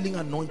of the healing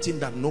anointing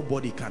that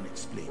nobody can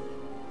explain.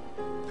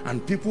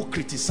 And people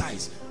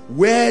criticize,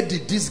 where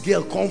did this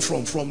girl come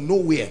from? From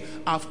nowhere.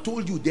 I've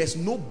told you, there's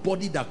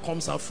nobody that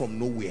comes out from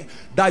nowhere.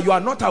 That you are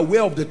not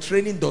aware of the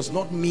training does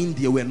not mean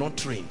they were not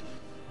trained.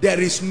 There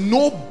is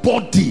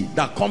nobody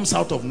that comes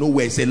out of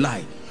nowhere. It's a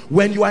lie.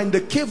 When you are in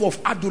the cave of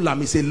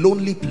Adullam, it's a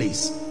lonely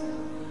place.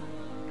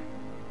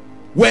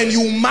 When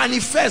you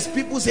manifest,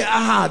 people say,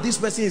 ah, this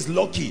person is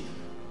lucky.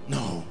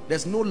 No,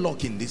 there's no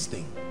luck in this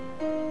thing.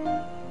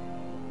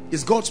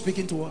 Is God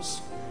speaking to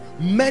us?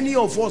 Many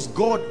of us,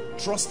 God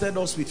trusted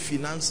us with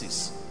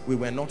finances. We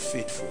were not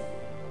faithful.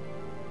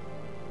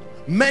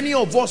 Many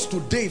of us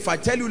today, if I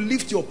tell you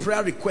lift your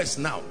prayer request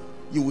now,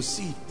 you will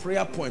see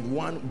prayer point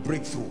 1,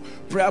 breakthrough.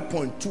 Prayer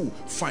point 2,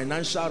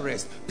 financial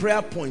rest.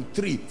 Prayer point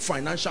 3,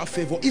 financial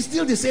favor. It's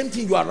still the same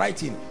thing you are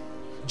writing,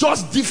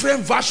 just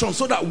different versions,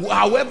 so that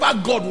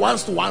however God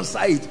wants to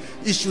answer it,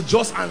 He should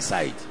just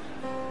answer it.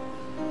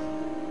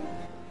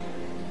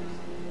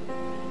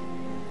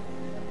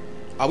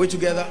 Are we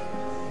together?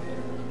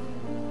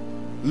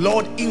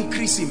 Lord,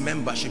 increase in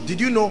membership. Did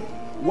you know,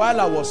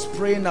 while I was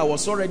praying, I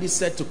was already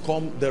set to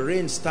come. The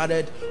rain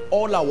started.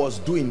 All I was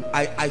doing,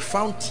 I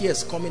found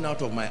tears coming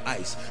out of my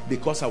eyes,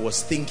 because I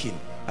was thinking,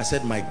 I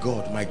said, my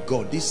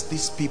God,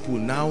 these people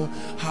now,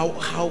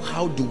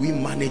 how do we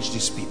manage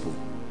these people?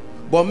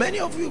 But many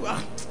of you,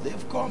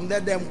 they've come,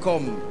 let them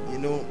come. You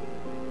know,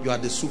 you are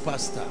the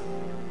superstar.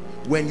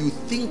 When you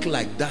think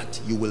like that,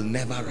 you will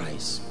never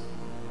rise.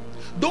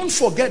 Don't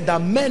forget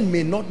that men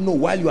may not know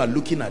while you are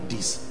looking at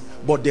this,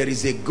 but there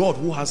is a God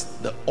who has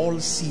the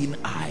all-seeing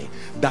eye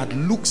that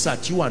looks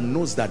at you and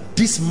knows that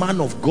this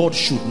man of God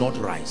should not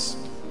rise.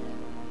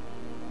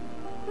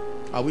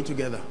 Are we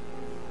together?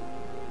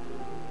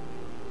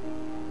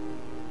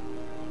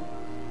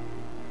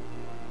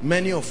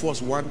 Many of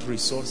us want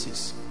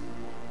resources.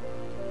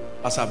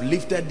 As I've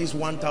lifted this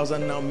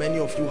 1,000 now, many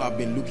of you have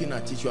been looking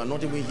at it. You are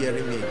not even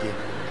hearing me again.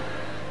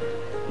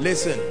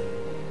 Listen,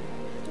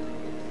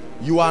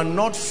 you are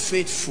not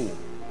faithful.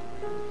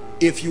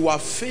 If you are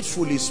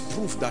faithful, is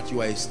proof that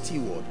you are a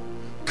steward.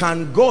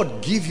 Can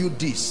God give you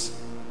this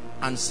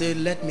and say,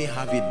 let me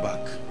have it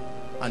back?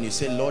 And you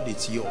say, Lord,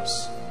 it's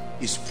yours.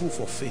 It's proof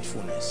of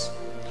faithfulness.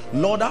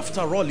 Lord,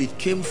 after all, it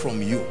came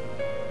from you.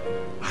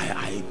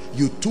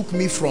 You took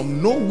me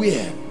from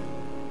nowhere,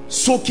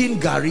 soaking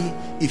Gary.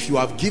 If you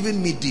have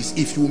given me this,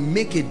 if you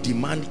make a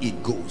demand,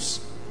 it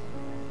goes.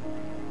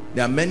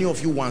 There are many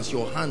of you, once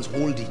your hands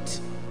hold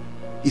it,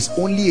 it's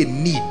only a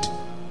need,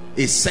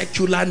 a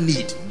secular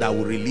need, that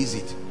will release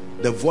it.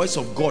 The voice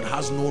of God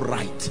has no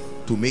right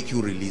to make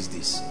you release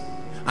this.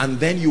 And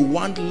then you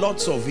want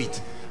lots of it,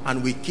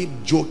 and we keep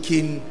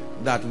joking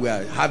that we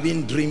are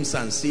having dreams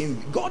and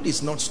seeing. God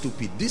is not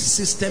stupid. This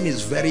system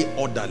is very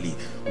orderly.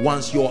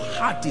 Once your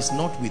heart is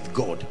not with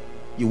God,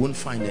 you won't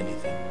find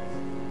anything.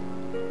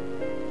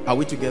 Are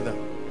we together?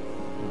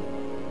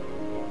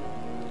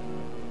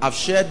 I've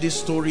shared this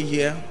story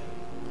here.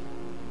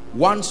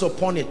 Once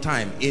upon a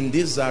time in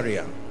this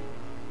area,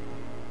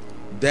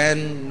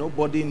 then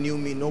nobody knew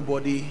me,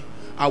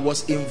 I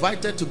was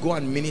invited to go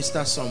and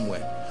minister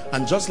somewhere,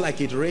 and just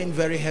like it rained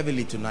very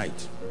heavily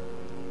tonight,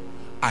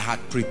 I had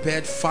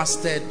prepared,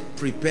 fasted,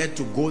 prepared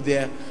to go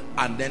there,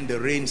 and then the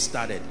rain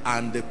started,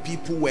 and the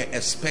people were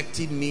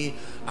expecting me.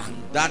 And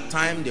that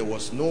time there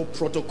was no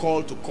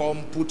protocol to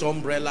come, put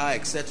umbrella,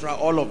 etc.,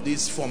 all of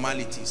these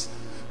formalities.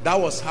 That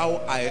was how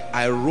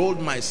I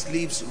rolled my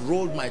sleeves,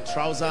 rolled my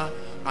trouser,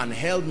 and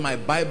held my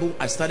Bible.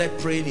 I started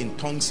praying in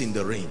tongues in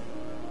the rain.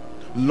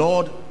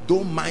 Lord,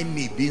 don't mind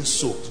me being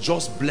soaked,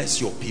 just bless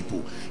your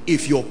people.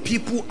 If your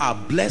people are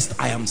blessed,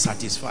 I am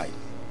satisfied.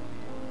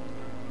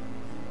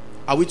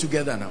 Are we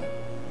together now?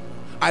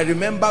 I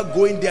remember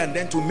going there, and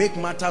then to make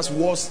matters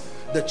worse,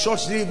 the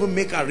church didn't even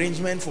make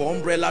arrangement for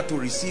umbrella to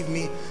receive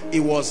me.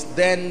 It was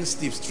then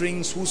Steve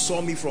Strings who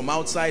saw me from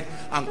outside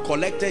and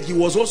collected. He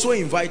was also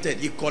invited.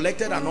 He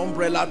collected an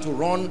umbrella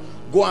to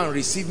go and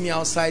receive me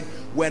outside.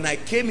 When I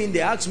came in,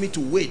 they asked me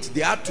to wait.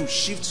 They had to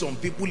shift some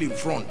people in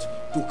front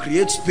to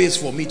create space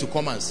for me to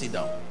come and sit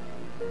down.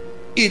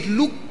 It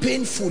looked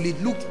painful,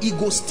 it looked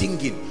ego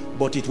stinging,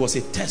 but it was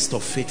a test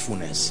of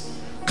faithfulness.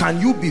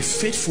 Can you be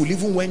faithful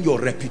even when your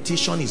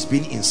reputation is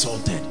being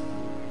insulted?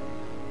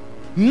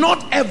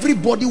 Not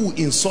everybody will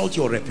insult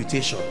your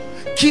reputation.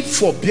 Keep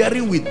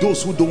forbearing with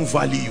those who don't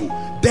value you.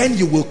 Then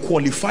you will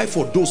qualify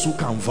for those who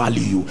can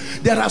value you.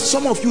 There are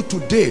some of you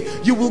today,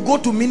 you will go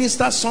to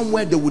minister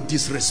somewhere, they will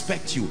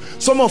disrespect you.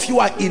 Some of you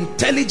are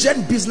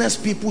intelligent business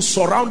people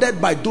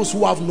surrounded by those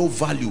who have no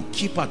value.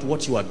 Keep at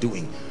what you are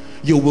doing.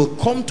 You will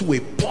come to a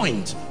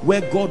point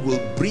where God will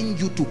bring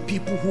you to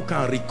people who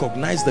can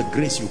recognize the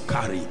grace you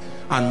carry.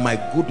 And my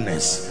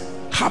goodness,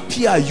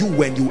 happy are you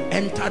when you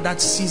enter that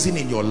season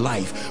in your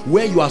life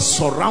where you are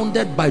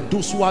surrounded by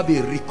those who have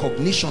a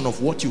recognition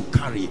of what you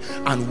carry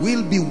and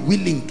will be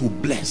willing to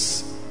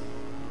bless.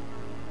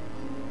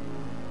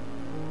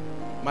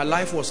 My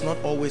life was not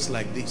always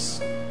like this.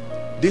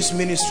 This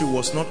ministry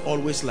was not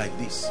always like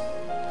this.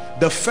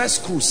 The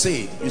first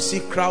crusade, you see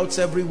crowds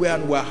everywhere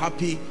and we're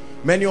happy.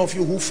 Many of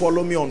you who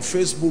follow me on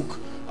Facebook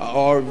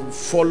or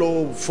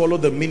follow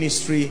the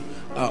ministry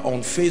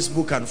on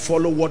Facebook and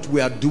follow what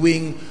we are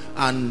doing,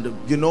 and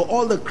you know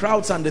all the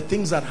crowds and the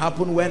things that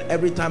happen when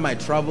every time I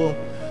travel.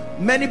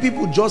 Many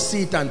people just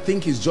see it and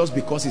think it's just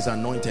because he's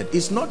anointed.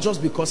 It's not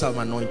just because I'm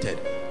anointed.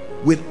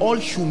 With all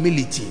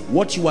humility,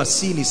 what you are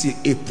seeing is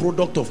a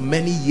product of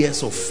many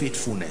years of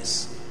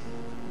faithfulness.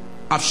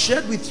 I've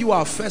shared with you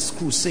our first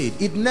crusade.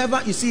 It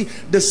never, you see,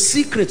 the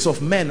secrets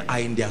of men are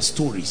in their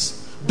stories.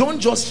 Don't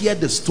just hear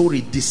the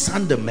story,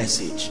 discern the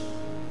message.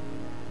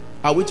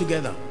 Are we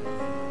together?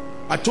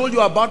 I told you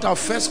about our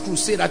first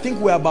crusade. I think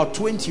we're about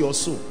 20 or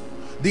so.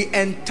 The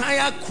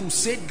entire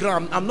crusade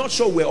ground, I'm not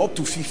sure we're up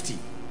to 50.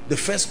 The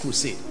first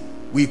crusade.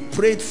 We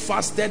prayed,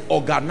 fasted,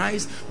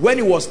 organized. When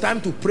it was time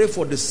to pray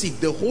for the sick,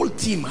 the whole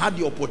team had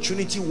the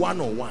opportunity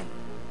one-on-one.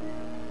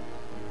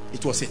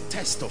 It was a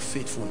test of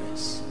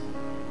faithfulness.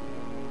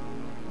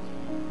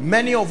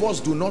 Many of us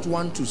do not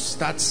want to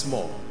start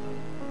small.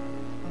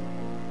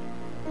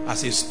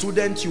 As a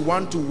student, you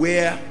want to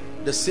wear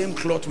the same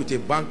cloth with a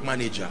bank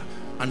manager,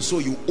 and so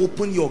you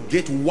open your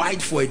gate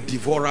wide for a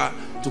devourer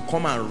to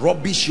come and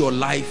rubbish your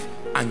life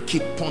and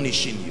keep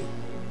punishing you.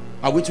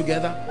 Are we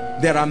together?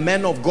 There are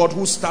men of God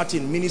who start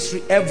in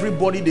ministry.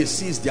 Everybody they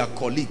see is their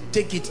colleague.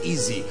 Take it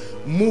easy,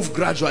 move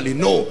gradually.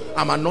 No,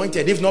 I'm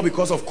anointed. If not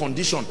because of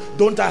condition,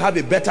 don't I have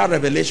a better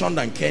revelation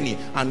than Kenny?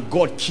 And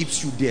God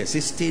keeps you there. Say,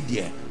 stay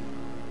there.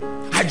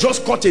 I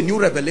just got a new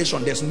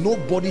revelation. There's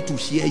nobody to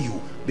hear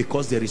you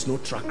because there is no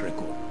track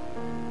record.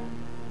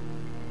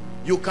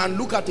 You can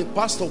look at a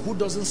pastor who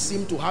doesn't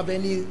seem to have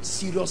any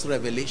serious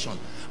revelation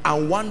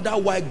and wonder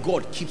why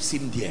God keeps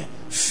him there.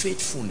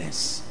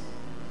 Faithfulness.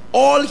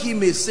 All he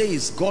may say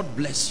is, God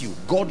bless you,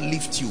 God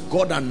lift you,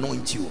 God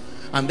anoint you.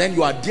 And then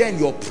you are there in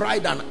your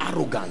pride and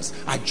arrogance.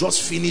 I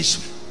just finished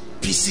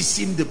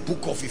PCCing the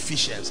book of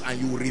Ephesians, and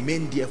you will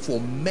remain there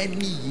for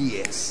many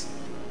years.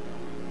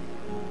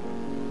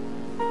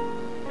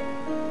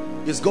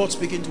 Is God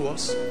speaking to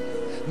us?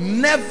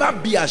 Never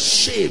be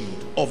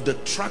ashamed of the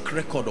track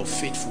record of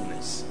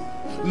faithfulness.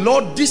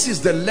 Lord, this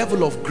is the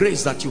level of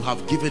grace that you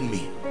have given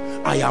me.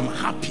 I am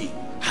happy.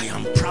 I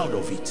am proud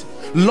of it.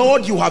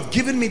 Lord, you have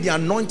given me the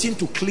anointing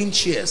to clean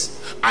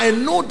chairs. I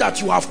know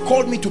that you have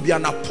called me to be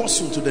an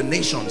apostle to the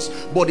nations,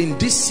 but in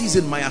this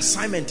season my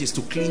assignment is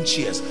to clean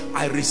chairs.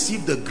 I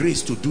receive the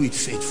grace to do it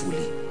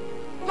faithfully.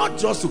 Not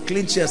just to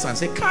clean chairs and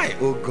say, Kai,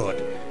 oh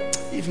God,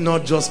 if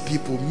not just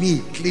people, me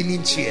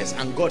cleaning chairs.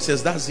 And God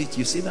says, that's it.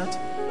 You see that?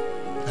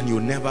 And you'll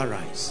never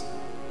rise.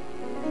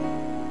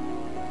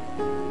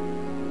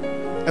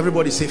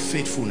 Everybody say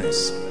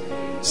faithfulness.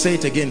 Say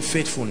it again,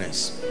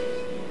 faithfulness.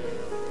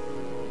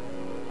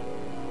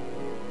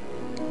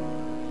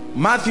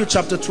 Matthew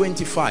chapter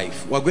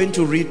 25. We're going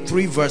to read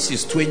 3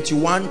 verses,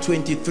 21,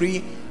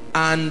 23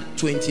 and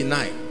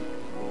 29.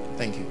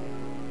 Thank you.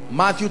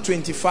 Matthew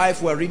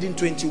 25, we're reading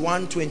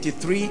 21,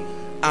 23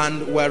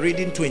 and we're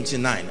reading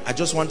 29. I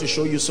just want to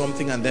show you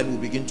something and then we'll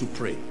begin to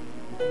pray.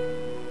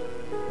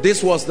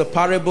 This was the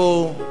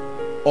parable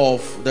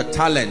of the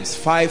talents,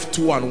 5,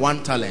 2 and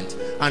 1 talent.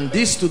 And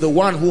this to the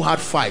one who had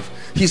 5.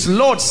 His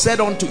Lord said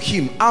unto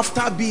him,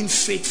 after being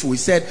faithful, he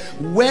said,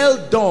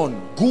 well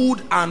done,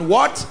 good and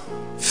what?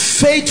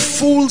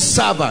 Faithful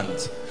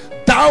servant.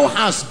 Thou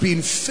hast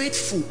been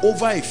faithful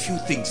over a few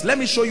things. Let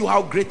me show you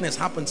how greatness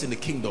happens in the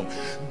kingdom.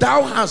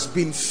 Thou hast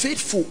been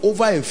faithful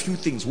over a few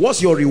things.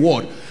 What's your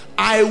reward?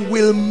 I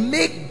will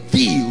make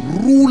thee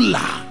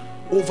ruler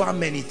over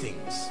many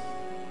things.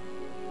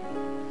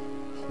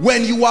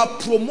 When you are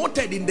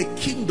promoted in the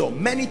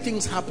kingdom, many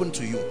things happen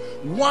to you.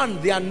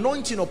 1, the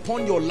anointing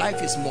upon your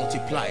life is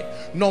multiplied.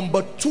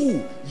 Number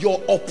 2, your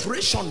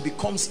operation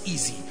becomes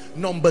easy.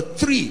 Number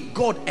 3,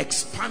 God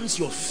expands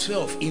your sphere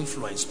of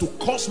influence to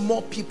cause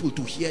more people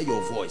to hear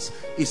your voice.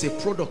 It's a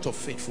product of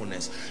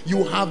faithfulness.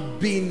 You have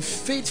been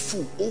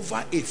faithful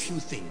over a few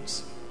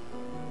things.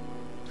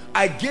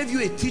 I gave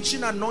you a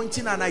teaching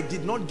anointing and I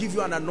did not give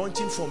you an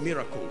anointing for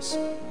miracles.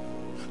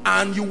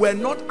 And you were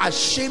not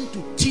ashamed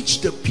to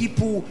teach the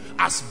people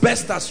as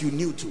best as you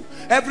knew to.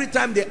 Every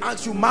time they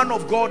ask you, man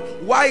of God,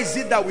 why is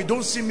it that we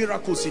don't see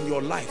miracles in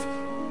your life?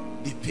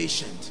 Be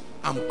patient.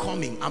 I'm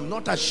coming. I'm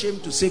not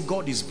ashamed to say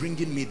God is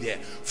bringing me there.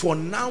 For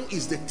now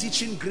is the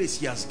teaching grace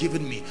he has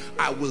given me.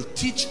 I will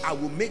teach. I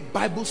will make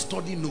Bible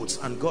study notes.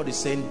 And God is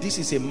saying, this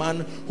is a man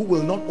who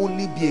will not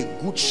only be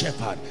a good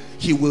shepherd,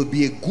 he will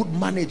be a good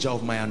manager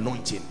of my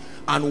anointing.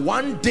 And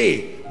one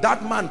day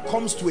that man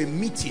comes to a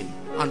meeting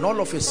and all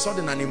of a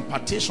sudden an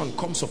impartation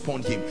comes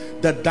upon him.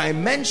 The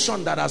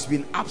dimension that has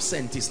been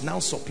absent is now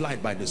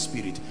supplied by the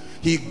Spirit.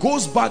 He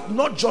goes back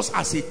not just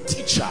as a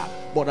teacher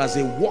but as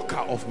a worker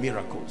of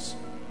miracles.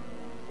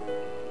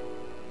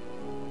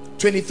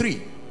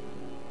 23.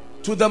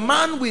 To the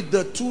man with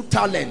the 2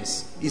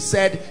 talents, he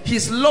said,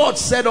 his Lord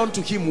said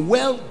unto him,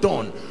 well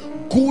done,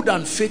 good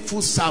and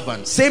faithful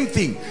servant. Same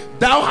thing.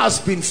 Thou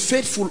hast been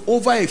faithful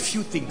over a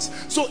few things.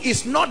 So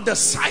it's not the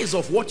size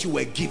of what you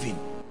were given.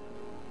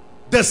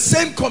 The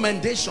same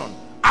commendation.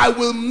 I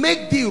will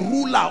make thee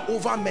ruler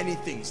over many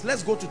things.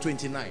 Let's go to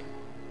 29.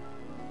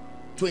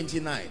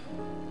 29.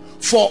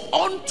 For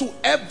unto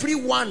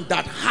everyone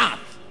that hath,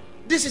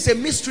 this is a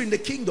mystery in the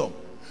kingdom,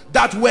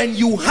 that when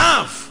you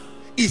have,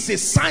 is a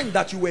sign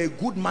that you were a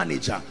good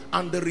manager,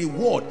 and the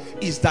reward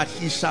is that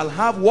he shall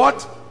have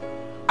what?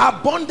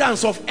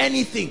 Abundance of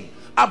anything.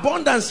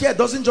 Abundance here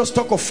doesn't just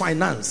talk of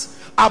finance.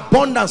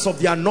 Abundance of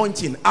the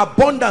anointing,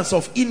 abundance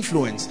of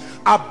influence,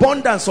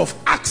 abundance of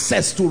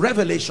access to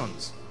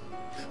revelations.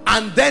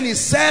 And then it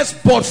says,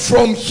 but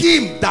from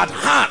him that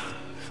hath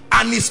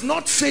and is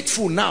not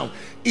faithful now,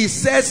 it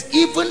says,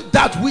 even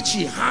that which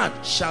he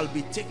had shall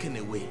be taken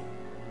away.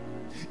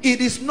 It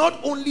is not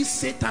only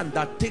Satan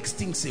that takes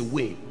things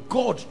away,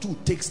 God too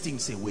takes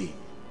things away.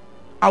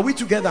 Are we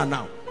together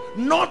now?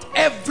 Not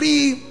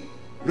every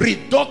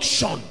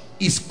reduction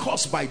is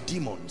caused by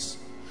demons.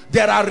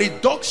 There are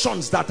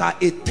reductions that are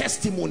a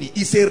testimony.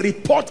 It's a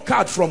report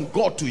card from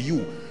God to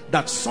you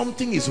that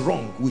something is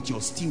wrong with your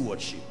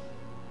stewardship.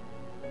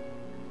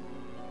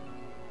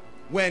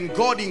 When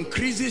God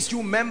increases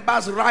you,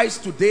 members rise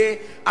today,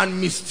 and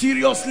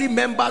mysteriously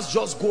members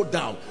just go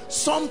down.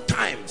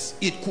 Sometimes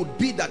it could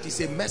be that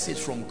it's a message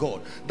from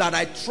God, that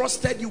I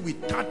trusted you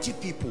with 30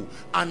 people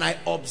and I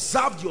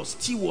observed your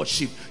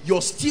stewardship.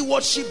 Your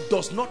stewardship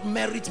does not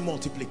merit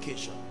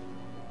multiplication.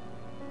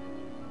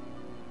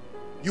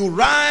 You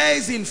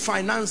rise in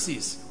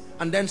finances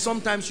and then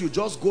sometimes you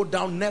just go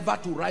down, never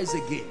to rise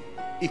again.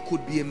 It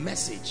could be a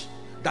message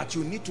that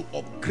you need to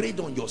upgrade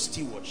on your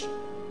stewardship.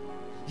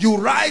 You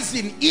rise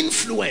in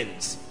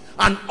influence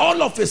and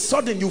all of a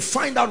sudden you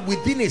find out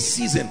within a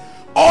season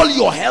all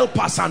your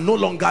helpers are no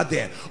longer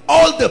there.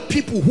 All the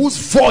people whose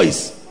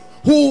voice,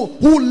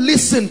 who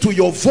listen to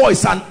your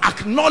voice and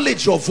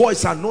acknowledge your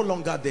voice, are no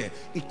longer there.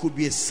 It could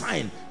be a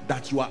sign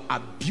that you are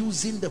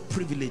abusing the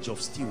privilege of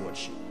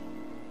stewardship.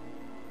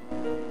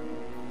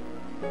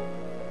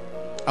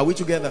 Are we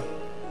together?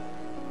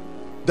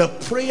 The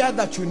prayer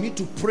that you need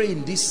to pray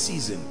in this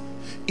season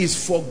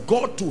is for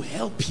God to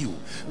help you,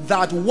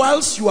 that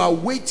whilst you are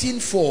waiting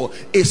for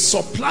a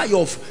supply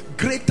of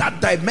greater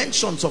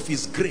dimensions of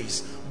his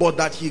grace, but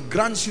that he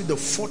grants you the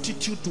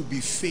fortitude to be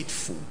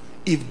faithful.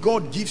 If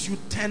God gives you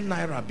 10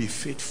 naira, be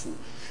faithful.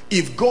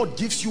 If God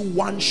gives you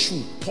one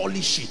shoe,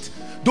 polish it.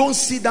 Don't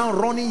sit down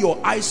running your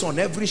eyes on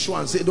every shoe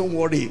and say, don't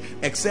worry,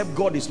 except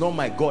God is not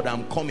my God,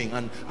 I'm coming.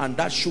 And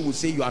that shoe will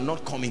say, you are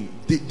not coming.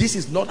 This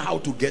is not how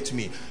to get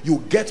me.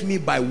 You get me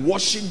by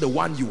washing the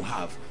one you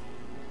have.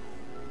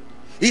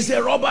 It's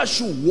a rubber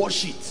shoe,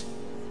 wash it.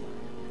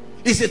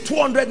 It's a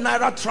 200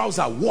 naira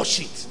trouser, wash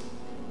it.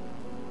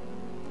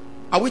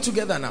 Are we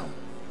together now?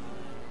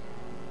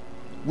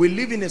 We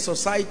live in a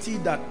society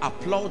that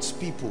applauds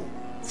people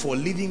for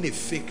living a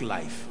fake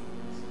life,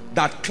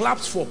 that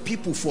claps for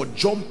people for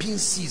jumping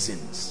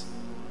seasons.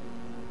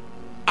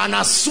 And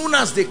as soon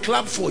as they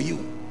clap for you,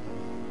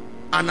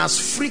 and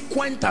as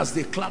frequent as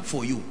they clap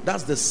for you,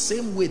 that's the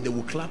same way they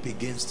will clap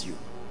against you.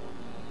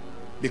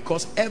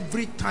 Because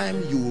every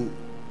time you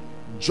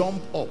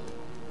jump up,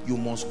 you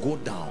must go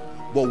down.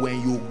 But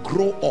when you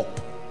grow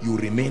up, you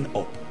remain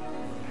up.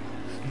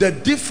 The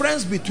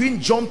difference between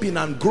jumping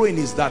and growing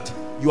is that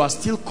you are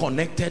still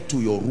connected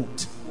to your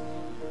root.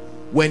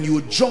 When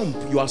you jump,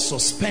 you are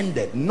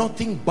suspended.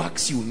 Nothing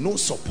backs you, no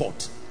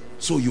support.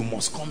 So you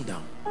must come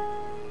down.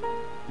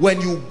 When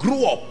you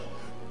grow up,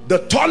 the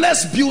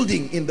tallest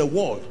building in the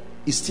world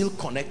is still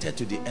connected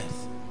to the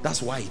earth.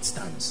 That's why it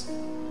stands.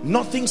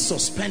 Nothing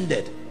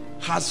suspended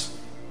has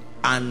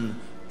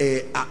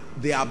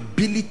the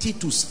ability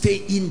to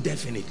stay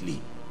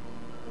indefinitely.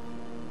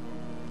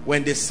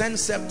 When they send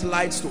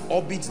satellites to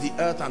orbit the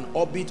earth and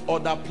orbit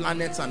other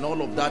planets and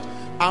all of that,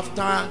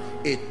 after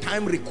a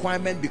time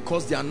requirement,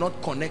 because they are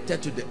not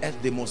connected to the earth,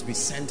 they must be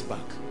sent back.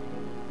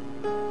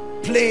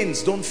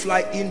 Planes don't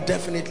fly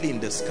indefinitely in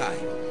the sky.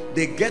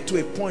 They get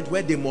to a point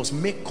where they must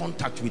make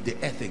contact with the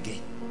earth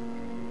again.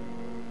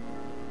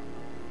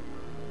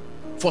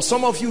 For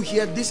some of you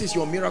here, this is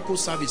your miracle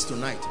service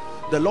tonight.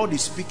 The Lord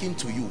is speaking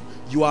to you.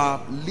 You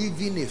are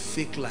living a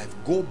fake life.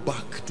 Go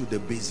back to the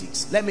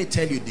basics. Let me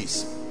tell you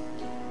this.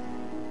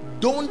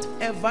 Don't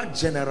ever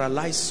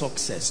generalize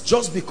success.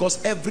 Just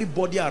because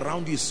everybody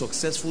around you is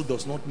successful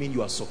does not mean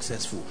you are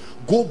successful.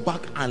 Go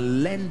back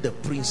and learn the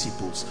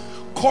principles.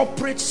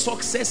 Corporate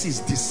success is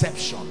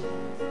deception.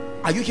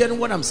 Are you hearing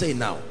what I'm saying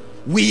now?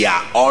 We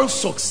are all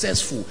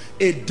successful.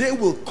 A day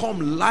will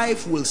come,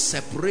 life will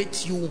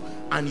separate you,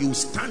 and you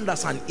stand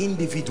as an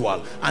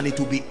individual, and it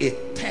will be a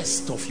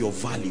test of your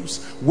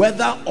values.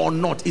 Whether or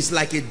not, it's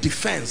like a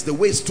defense, the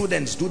way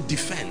students do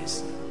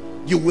defense.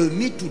 You will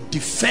need to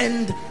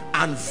defend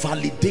and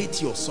validate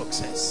your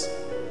success.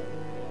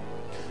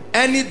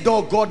 Any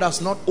door God has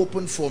not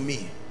opened for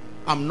me,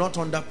 I'm not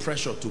under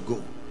pressure to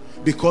go,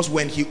 because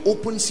when he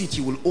opens it,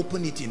 he will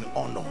open it in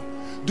honor.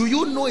 Do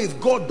you know if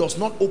God does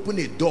not open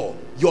a door,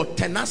 your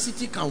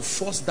tenacity can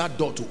force that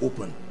door to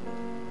open?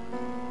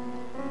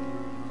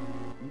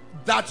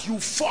 That you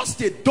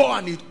forced a door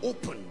and it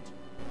opened.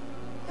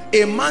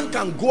 A man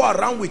can go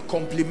around with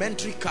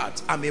complimentary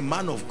cards. I'm a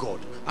man of God.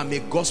 I'm a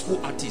gospel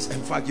artist.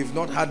 In fact, you've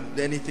not had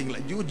anything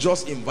like, you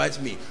just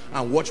invite me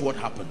and watch what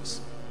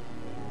happens.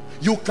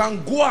 You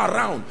can go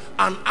around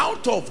and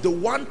out of the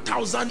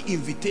 1,000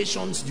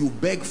 invitations you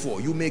beg for,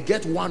 you may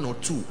get 1 or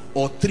 2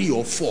 or 3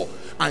 or 4,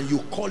 and you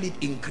call it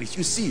increase.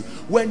 You see,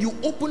 when you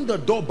open the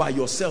door by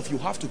yourself, you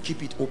have to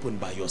keep it open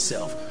by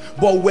yourself.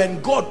 But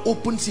when God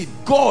opens it,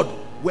 God,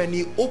 when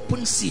he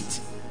opens it,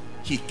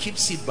 he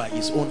keeps it by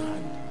his own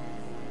hand.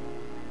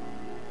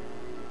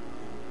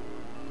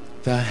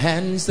 The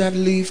hands that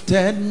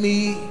lifted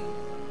me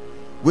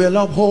will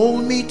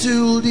uphold me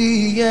to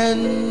the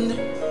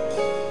end.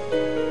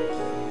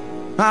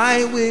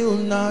 I will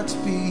not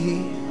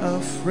be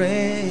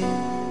afraid.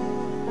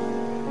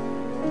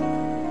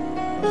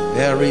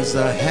 There is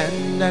a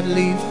hand that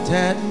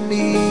lifted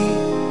me,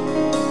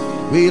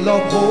 will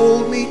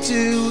uphold me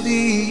to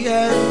the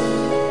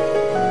end.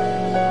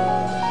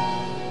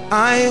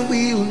 I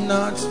will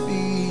not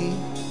be.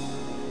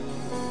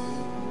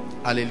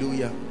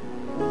 Hallelujah.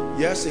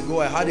 Years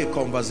ago I had a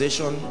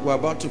conversation, we're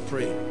about to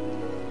pray,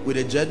 with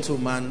a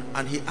gentleman,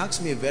 and he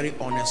asked me a very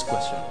honest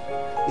question.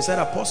 He said,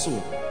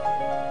 Apostle,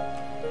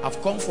 I've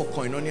come for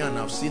koinonia and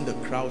I've seen the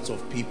crowds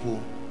of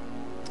people,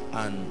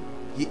 and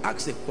he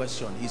asked a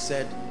question. He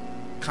said,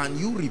 can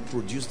you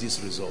reproduce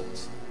these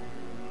results?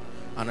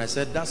 And I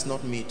said, that's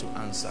not me to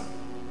answer.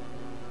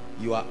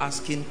 You are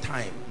asking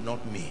time,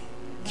 not me.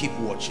 Keep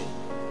watching.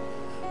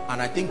 And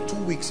I think 2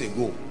 weeks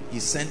ago he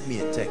sent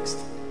me a text,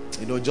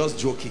 you know, just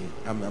joking,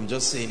 I'm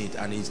just saying it,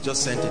 and he's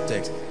just sent a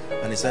text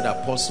and he said,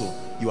 Apostle,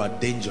 you are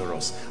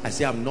dangerous. I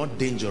say, I'm not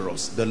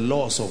dangerous. The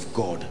laws of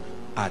God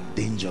are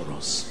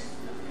dangerous.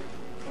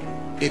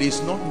 It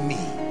is not me,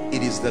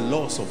 it is the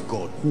laws of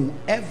God.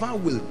 Whoever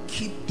will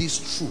keep these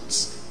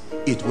truths,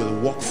 it will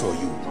work for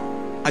you.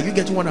 Are you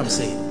getting what I'm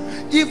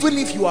saying? Even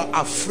if you are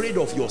afraid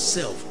of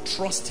yourself,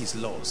 trust his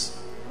laws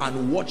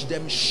and watch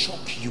them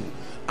shock you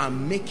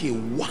and make a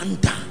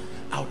wonder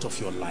out of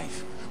your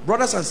life.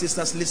 Brothers and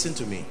sisters, listen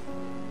to me.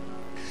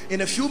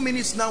 In a few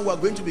minutes now, we're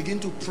going to begin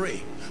to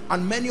pray,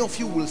 and many of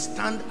you will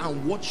stand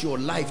and watch your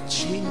life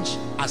change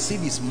as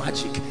if it's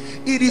magic.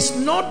 It is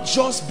not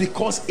just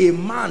because a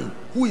man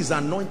who is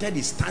anointed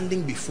is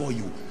standing before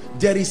you.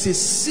 There is a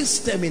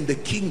system in the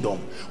kingdom.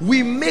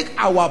 We make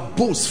our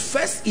boast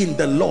first in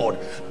the Lord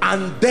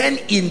and then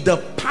in the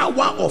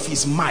power of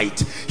his might.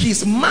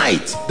 His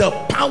might, the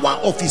power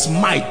of his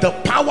might, the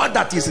power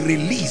that is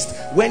released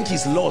when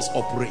his laws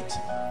operate.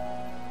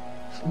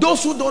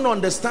 Those who don't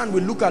understand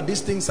will look at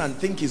these things and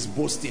think it's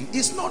boasting.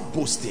 It's not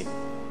boasting.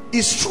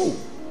 It's true.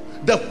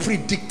 The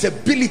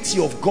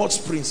predictability of God's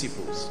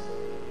principles.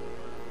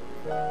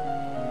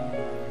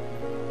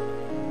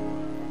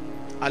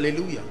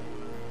 Hallelujah.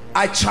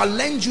 I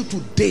challenge you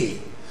today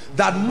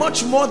that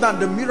much more than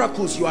the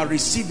miracles you are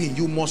receiving,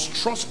 you must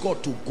trust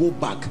God to go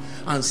back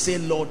and say,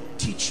 Lord,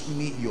 teach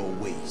me your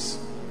ways.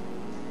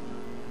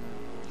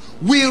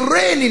 We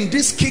reign in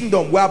this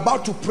kingdom. We're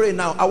about to pray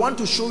now. I want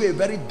to show you a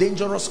very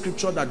dangerous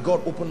scripture that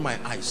God opened my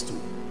eyes to.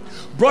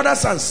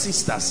 Brothers and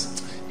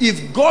sisters,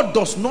 if God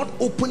does not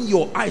open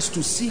your eyes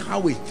to see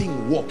how a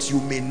thing works,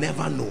 you may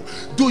never know.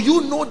 Do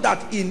you know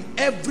that in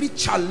every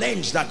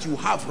challenge that you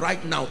have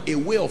right now, a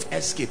way of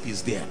escape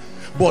is there?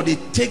 But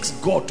it takes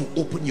God to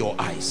open your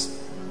eyes.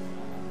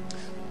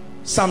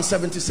 Psalm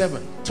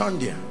 77. Turn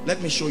there.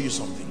 Let me show you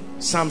something.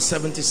 Psalm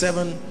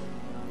 77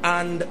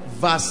 and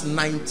verse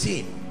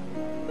 19.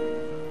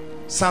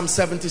 Psalm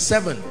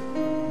 77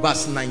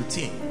 verse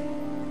 19.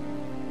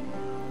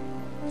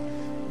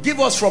 Give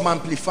us from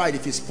Amplified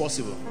if it's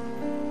possible.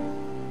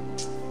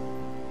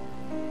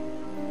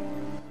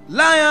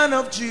 Lion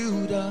of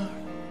Judah,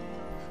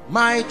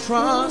 my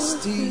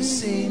trust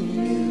is in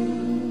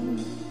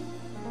you.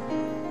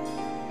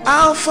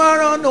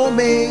 Alpha and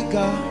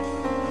Omega,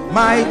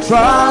 my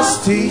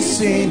trust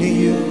is in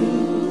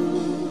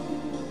you.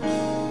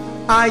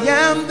 I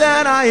am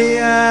that I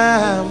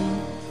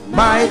am,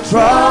 my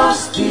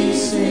trust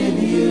is in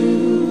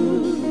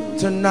you.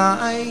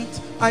 Tonight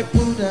I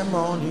put them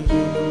on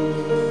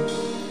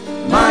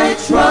you. My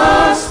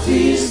trust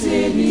is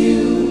in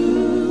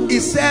you.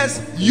 It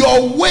says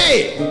your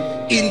way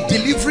in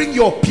delivering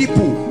your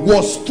people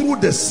was through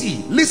the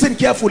sea. Listen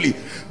carefully.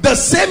 The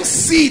same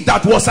sea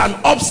that was an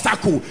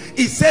obstacle,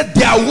 it said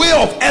their way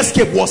of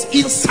escape was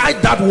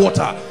inside that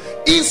water,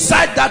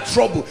 inside that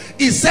trouble.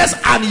 It says,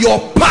 and your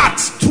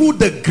path through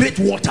the great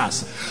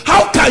waters.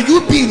 How can you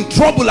be in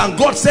trouble and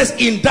God says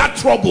in that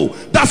trouble,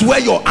 that's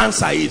where your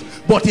answer is?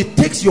 But it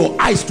takes your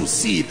eyes to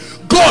see it.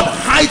 God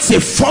hides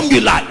a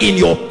formula in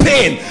your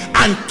pain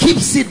and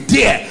keeps it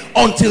there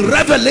until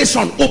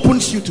revelation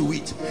opens you to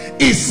it.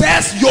 It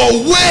says your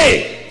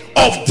way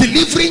of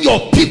delivering your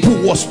people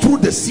was through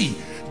the sea.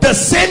 The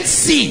same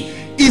sea,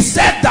 it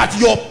said that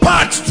your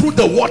path through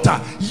the water,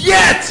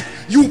 yet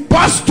you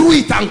pass through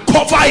it and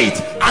cover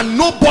it and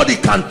nobody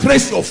can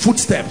trace your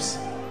footsteps.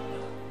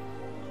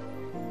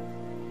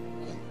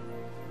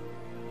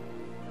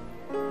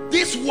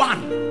 This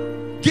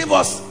one, give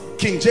us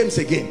King James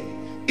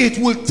again. It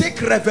will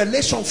take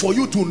revelation for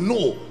you to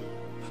know.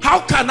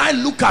 How can I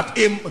look at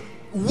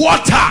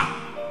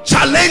water,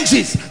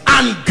 challenges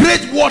and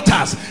great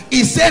waters?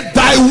 He said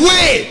thy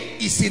way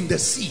is in the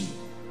sea.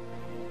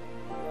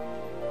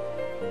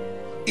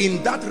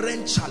 in that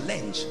rent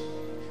challenge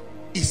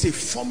is a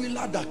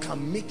formula that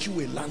can make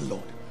you a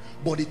landlord,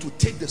 but it will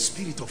take the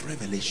spirit of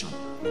revelation.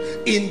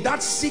 In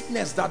that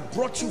sickness that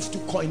brought you to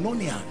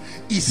koinonia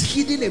is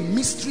hidden a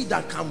mystery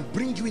that can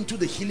bring you into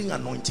the healing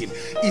anointing.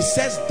 It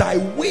says, thy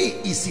way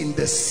is in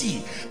the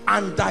sea,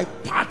 and thy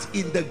path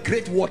in the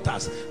great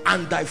waters,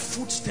 and thy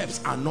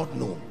footsteps are not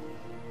known.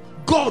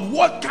 God,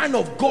 what kind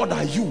of God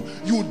are you?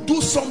 You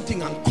do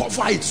something and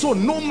cover it so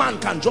no man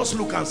can just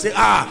look and say,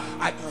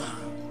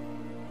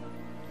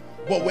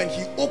 But when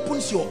he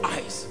opens your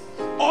eyes,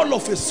 all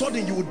of a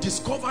sudden you will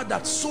discover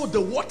that so the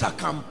water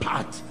can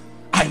part.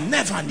 I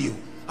never knew.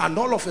 And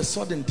all of a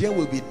sudden there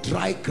will be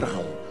dry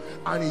ground,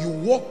 and you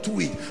walk to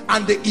it,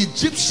 and the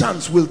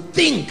Egyptians will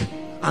think,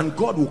 and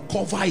God will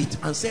cover it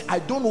and say, I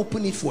don't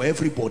open it for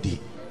everybody.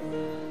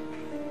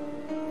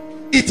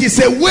 It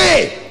is a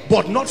way,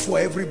 but not for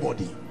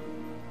everybody.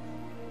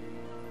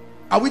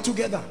 Are we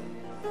together?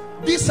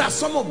 These are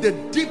some of the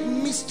deep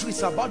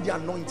mysteries about the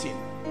anointing.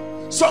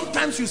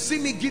 Sometimes you see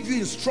me give you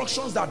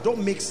instructions that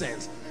don't make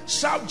sense.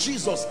 Shout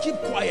Jesus, keep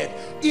quiet.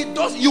 It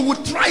does. You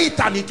will try it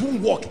and it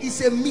won't work.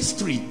 It's a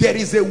mystery. There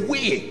is a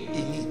way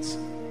in it.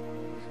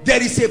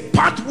 There is a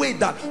pathway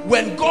that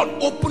when God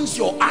opens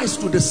your eyes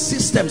to the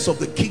systems of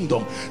the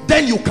kingdom,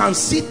 then you can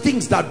see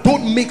things that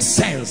don't make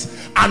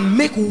sense and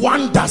make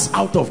wonders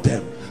out of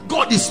them.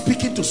 God is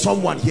speaking to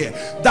someone here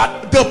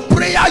that the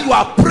prayer you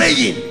are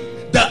praying,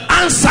 the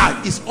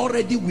answer is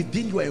already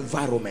within your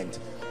environment.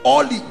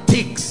 All it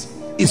takes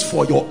is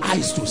for your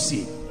eyes to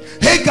see.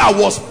 Hagar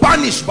was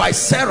banished by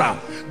Sarah.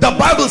 The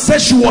Bible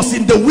says she was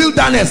in the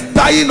wilderness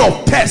dying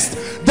of thirst.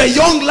 The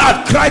young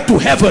lad cried to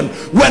heaven.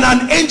 When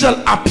an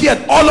angel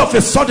appeared, all of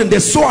a sudden they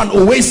saw an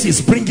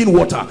oasis bringing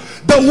water.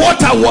 The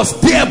water was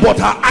there, but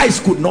her eyes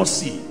could not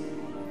see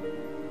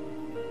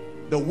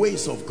the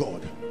ways of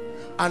God.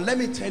 And let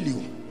me tell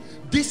you,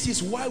 this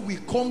is why we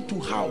come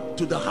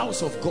to the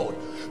house of God,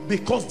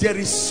 because there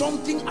is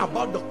something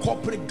about the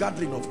corporate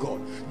gathering of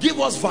God. Give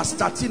us verse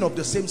 13 of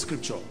the same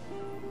scripture.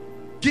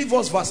 Give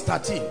us verse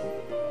 13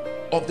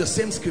 of the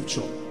same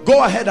scripture.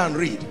 Go ahead and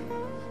read.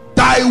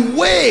 Thy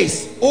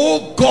ways,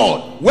 O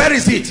God, where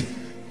is it?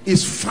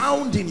 Is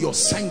found in your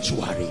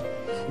sanctuary.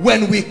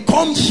 When we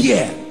come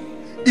here,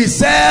 it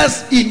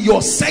says in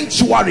your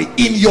sanctuary,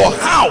 in your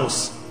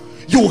house,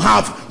 you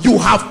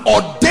have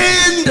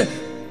ordained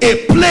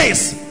a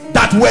place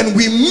that when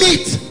we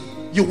meet,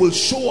 you will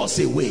show us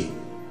a way.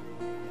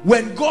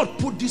 When God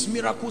put this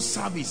miracle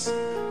service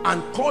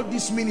and called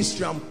this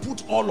ministry and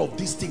put all of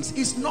these things,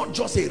 it's not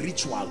just a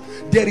ritual.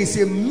 There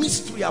is a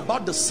mystery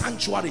about the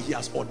sanctuary he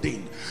has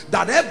ordained,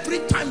 that every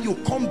time you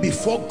come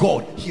before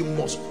God, he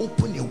must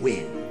open a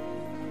way.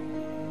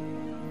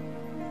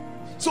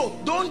 So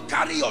don't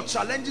carry your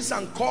challenges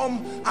and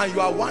come and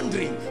you are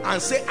wondering and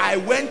say, I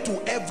went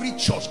to every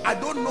church. I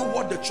don't know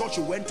what the church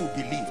you went to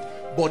believed,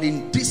 but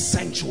in this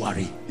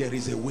sanctuary there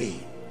is a way.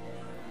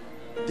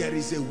 There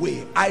is a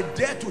way. I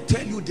dare to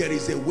tell you there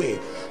is a way.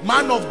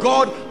 Man of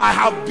God,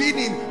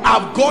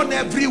 I've gone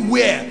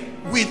everywhere.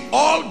 With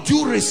all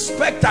due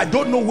respect, I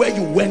don't know where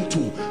you went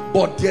to,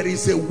 but there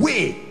is a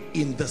way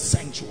in the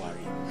sanctuary.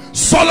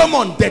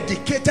 Solomon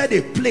dedicated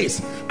a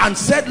place and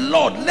said,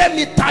 Lord, let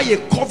me tie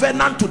a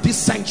covenant to this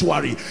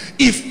sanctuary.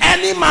 If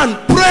any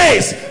man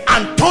prays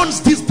and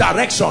turns this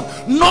direction,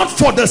 not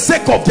for the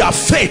sake of their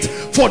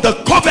faith, for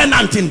the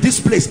covenant in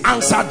this place,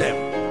 answer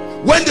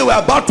them. When they were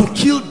about to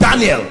kill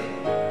Daniel,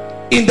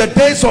 in the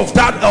days of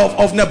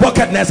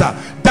Nebuchadnezzar,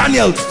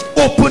 Daniel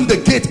opened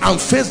the gate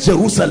and faced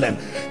Jerusalem.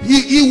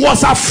 He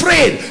was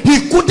afraid.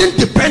 He couldn't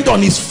depend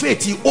on his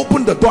faith. He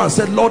opened the door and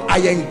said, Lord, I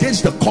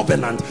engage the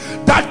covenant.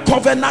 That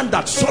covenant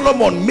that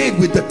Solomon made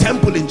with the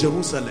temple in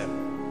Jerusalem.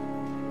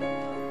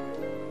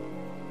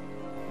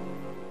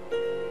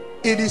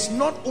 It is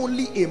not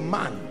only a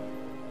man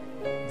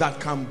that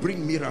can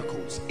bring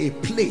miracles. A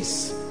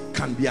place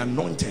can be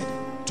anointed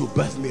to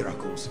birth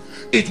miracles.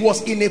 It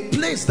was in a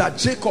place that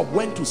Jacob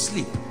went to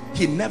sleep.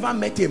 He never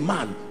met a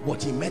man,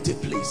 but he met a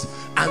place.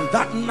 And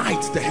that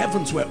night the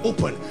heavens were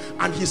open,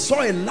 and he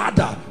saw a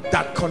ladder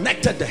that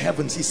connected the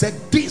heavens. He said,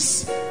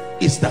 this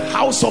is the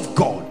house of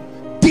God.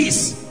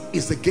 This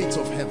is the gates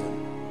of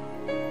heaven.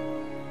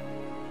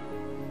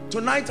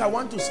 Tonight I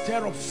want to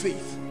stir up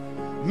faith.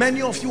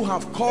 Many of you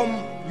have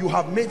come, you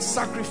have made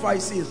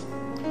sacrifices.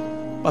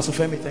 Pastor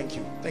Femi, thank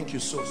you. Thank you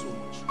so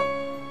much.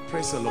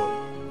 Praise the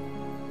Lord.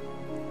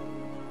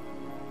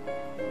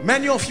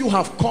 Many of you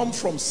have come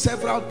from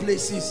several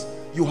places.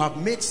 You have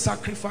made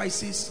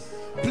sacrifices.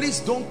 Please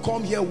don't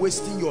come here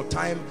wasting your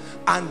time,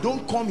 and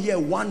don't come here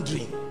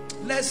wondering,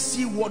 let's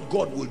see what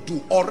God will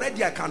do.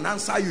 Already I can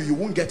answer you, you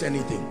won't get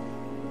anything.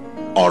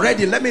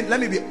 Already, let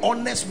me be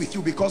honest with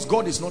you, because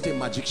God is not a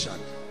magician.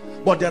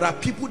 But there are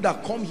people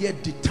that come here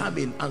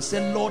determined and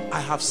say, Lord,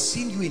 I have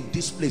seen you in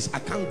this place. I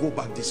can't go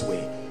back this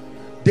way.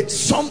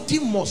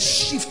 Something must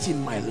shift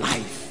in my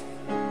life.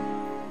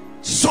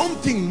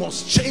 Something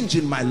must change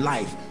in my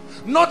life.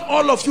 Not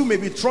all of you may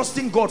be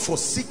trusting God for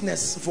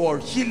sickness, for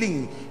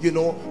healing, you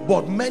know,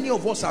 but many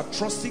of us are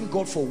trusting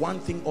God for one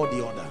thing or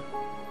the other.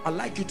 I'd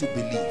like you to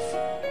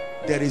believe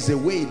There is a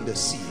way in the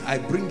sea. I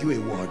bring you a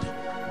word.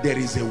 There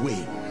is a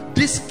way.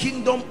 This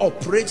kingdom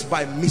operates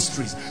by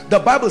mysteries. The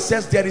Bible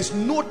says there is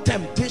no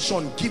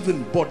temptation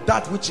given but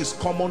that which is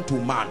common to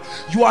man.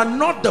 You are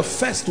not the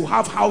first to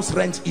have house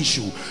rent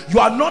issue. You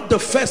are not the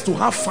first to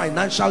have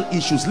financial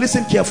issues.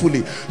 Listen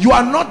carefully. You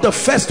are not the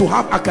first to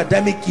have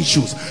academic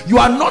issues. You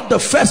are not the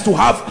first to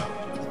have,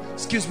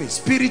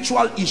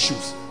 spiritual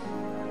issues.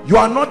 You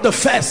are not the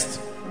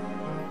first.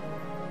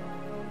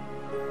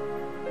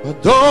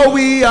 But though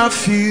we are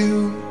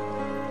few,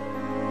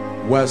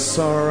 we're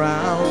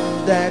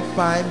surrounded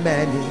by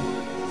many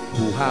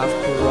who have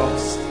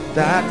crossed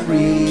that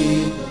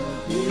river.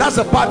 That's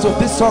a part of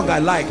this song I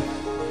like.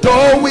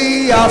 Though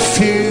we are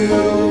few,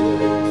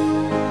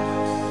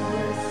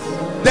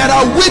 there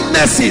are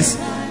witnesses.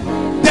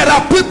 There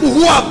are people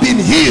who have been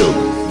healed.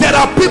 There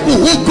are people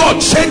who God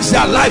changed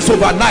their lives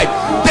overnight.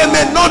 They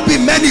may not be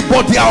many,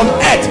 but they are on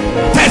earth,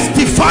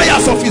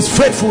 testifiers of his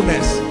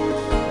faithfulness.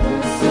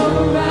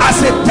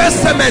 As a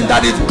testament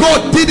that if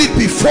God did it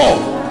before,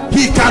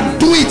 he can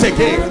do it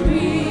again.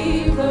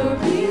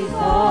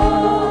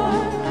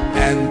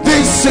 And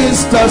this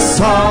is the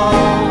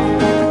song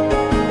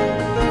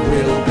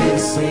we'll be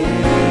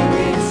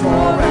singing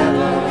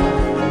forever.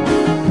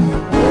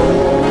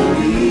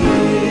 Holy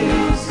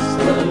is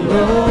the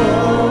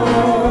Lord.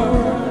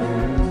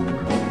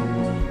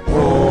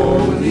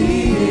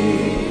 Holy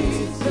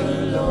is the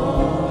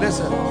Lord.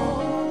 Listen.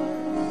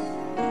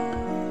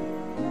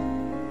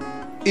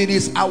 It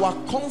is our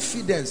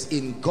confidence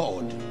in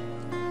God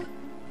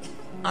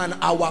and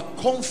our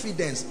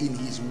confidence in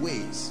his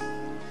ways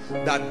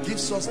that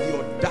gives us the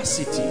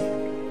audacity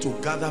to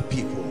gather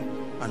people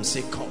and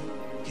say, come,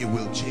 he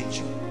will change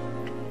you.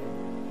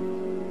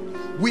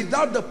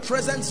 Without the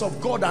presence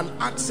of God and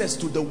access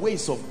to the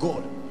ways of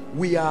God,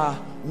 we are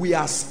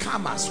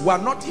scammers. We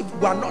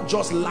are not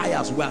just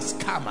liars, we are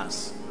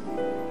scammers.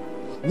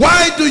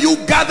 Why do you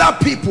gather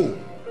people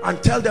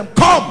and tell them,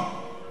 come,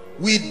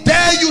 we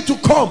dare you to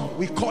come?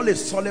 We call it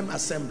solemn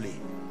assembly.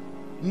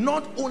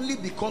 Not only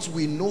because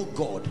we know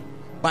God,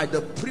 by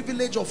the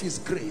privilege of his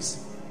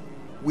grace,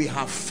 we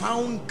have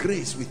found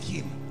grace with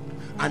him,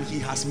 and he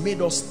has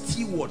made us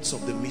stewards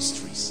of the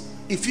mysteries.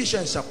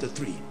 Ephesians chapter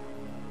 3.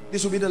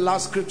 This will be the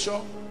last scripture.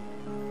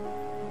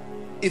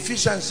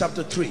 Ephesians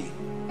chapter 3.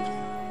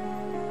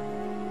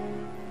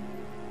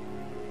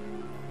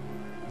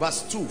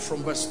 Verse 2,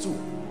 from verse 2.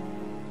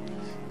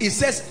 It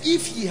says,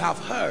 if ye have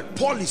heard,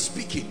 Paul is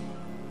speaking,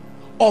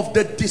 of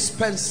the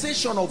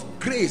dispensation of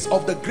grace,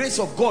 of the grace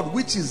of God,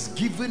 which is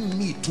given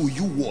me to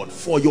you, word,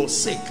 for your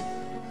sake.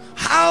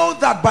 How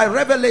that by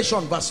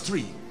revelation, verse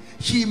 3,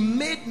 he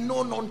made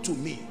known unto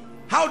me.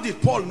 How did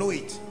Paul know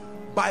it?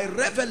 By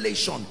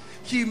revelation.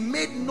 He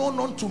made known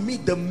unto me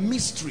the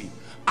mystery,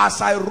 as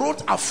I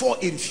wrote afore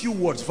in few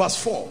words.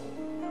 Verse 4.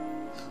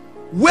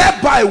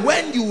 Whereby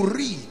when you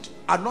read,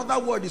 another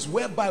word is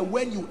whereby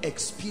when you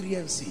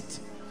experience it,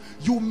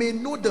 you may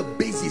know the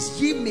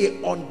basis, ye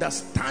may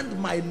understand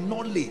my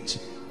knowledge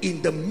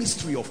in the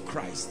mystery of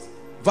Christ.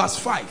 Verse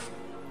 5.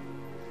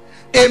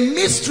 A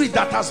mystery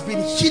that has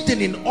been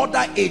hidden in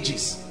other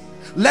ages.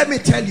 Let me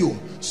tell you,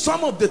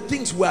 some of the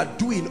things we are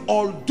doing,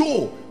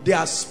 although they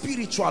are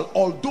spiritual,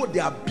 although they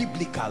are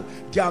biblical,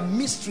 they are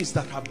mysteries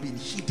that have been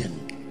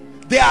hidden.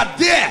 They are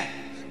there.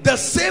 The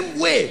same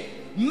way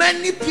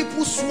many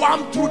people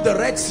swam through the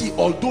Red Sea,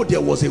 although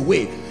there was a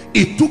way.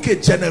 It took a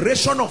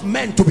generation of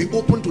men to be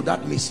open to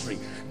that mystery.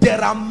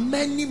 There are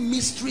many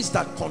mysteries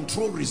that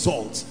control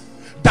results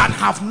that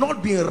have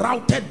not been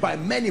routed by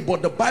many,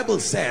 but the Bible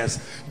says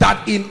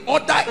that in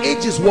other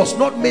ages was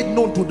not made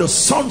known to the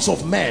sons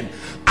of men,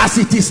 as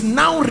it is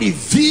now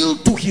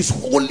revealed to his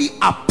holy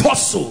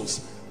apostles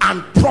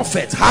and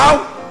prophets.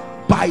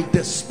 How? By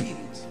the Spirit.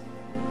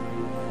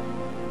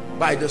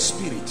 By the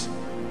Spirit.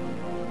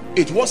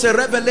 It was a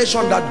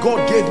revelation that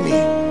God gave me,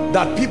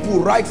 that people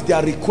write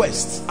their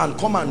requests and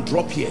come and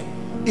drop here.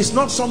 It's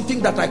not something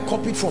that I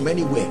copied from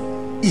anywhere.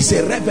 It's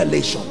a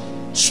revelation.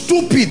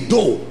 Stupid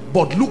though,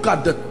 but look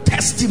at the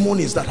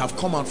testimonies that have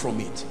come out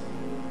from it.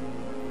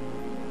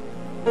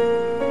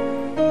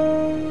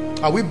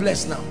 Are we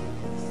blessed now?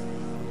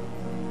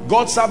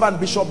 God's servant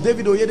Bishop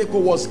David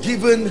Oyedeko was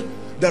given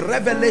the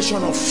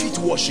revelation of feet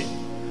washing,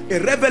 a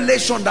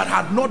revelation that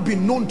had not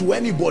been known to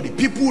anybody.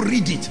 People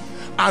read it,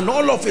 and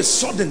all of a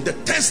sudden the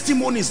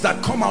testimonies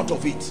that come out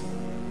of it.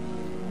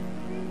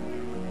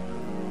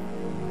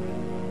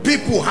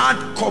 People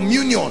had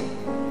communion.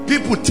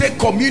 People take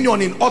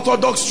communion in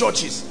Orthodox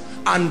churches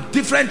and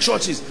different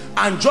churches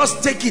and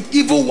just take it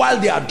even while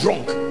they are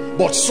drunk.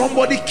 But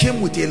somebody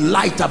came with a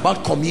light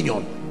about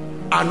communion,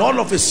 and all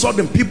of a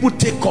sudden people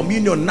take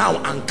communion now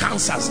and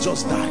cancers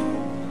just die.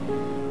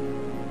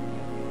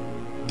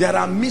 There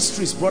are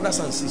mysteries, brothers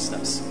and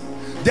sisters.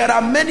 There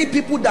are many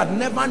people that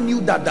never knew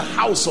that the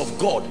house of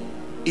God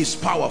is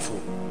powerful.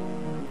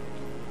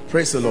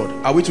 Praise the Lord.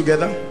 Are we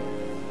together?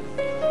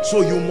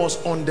 So you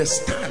must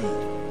understand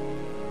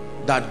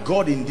that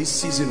God in this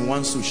season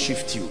wants to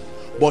shift you,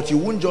 but he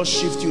won't just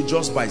shift you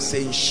just by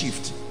saying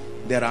shift.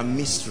 There are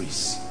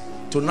mysteries.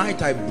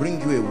 Tonight I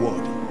bring you a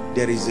word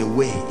there is a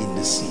way in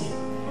the sea.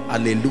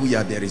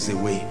 Hallelujah, there is a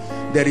way.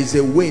 There is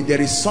a way. There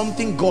is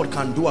something God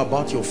can do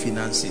about your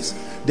finances.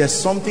 There's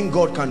something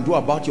God can do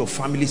about your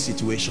family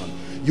situation.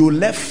 You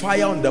left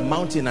fire on the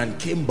mountain and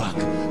came back.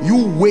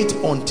 You wait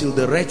until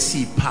the Red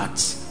Sea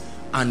parts,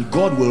 and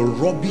God will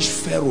rubbish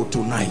Pharaoh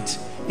tonight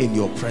in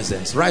your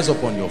presence. Rise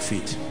up on your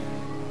feet.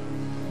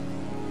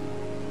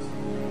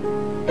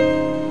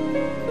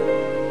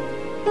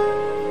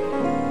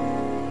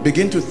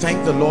 Begin to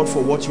thank the Lord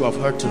for what you have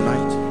heard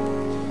tonight.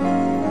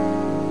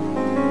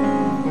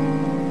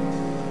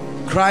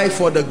 Cry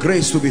for the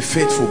grace to be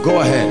faithful.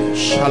 Go ahead.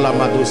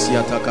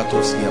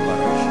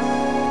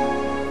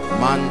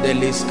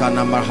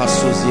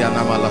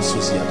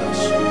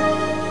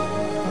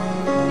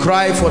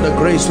 Cry for the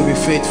grace to be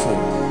faithful.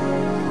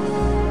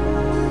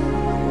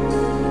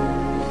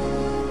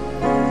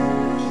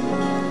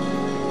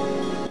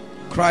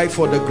 Cry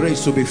for the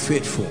grace to be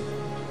faithful.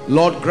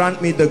 Lord,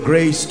 grant me the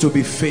grace to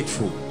be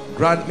faithful.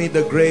 Grant me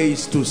the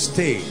grace to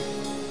stay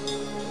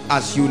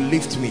as you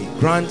lift me.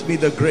 Grant me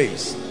the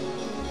grace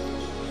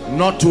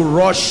not to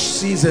rush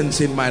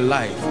seasons in my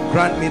life.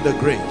 Grant me the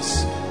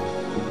grace.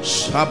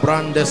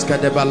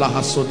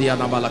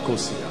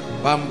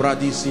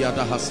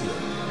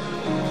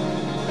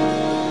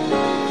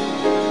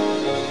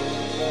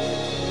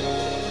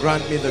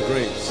 Grant me the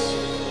grace.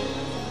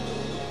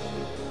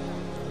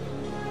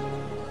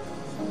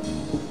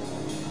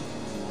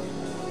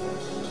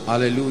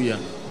 Hallelujah.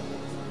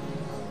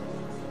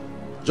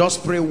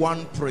 Just pray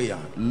one prayer.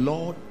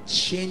 Lord,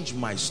 change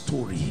my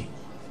story.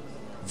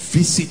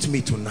 Visit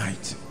me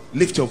tonight.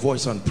 Lift your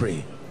voice and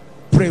pray.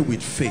 Pray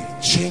with faith.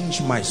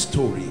 Change my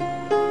story.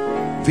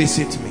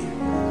 Visit me.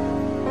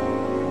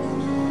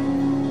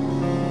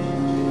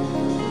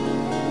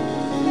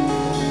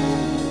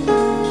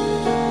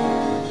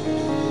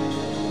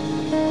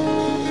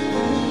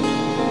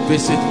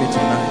 Visit me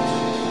tonight.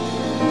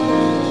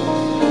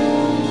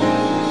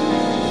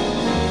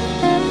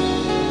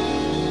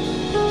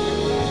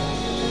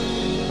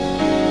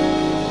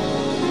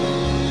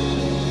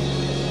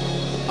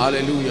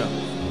 Hallelujah.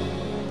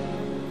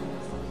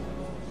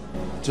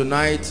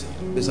 Tonight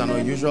is an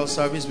unusual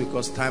service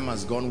because time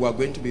has gone. We are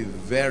going to be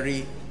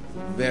very,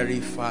 very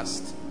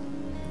fast.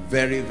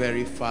 Very,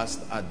 very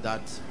fast at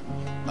that.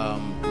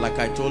 Like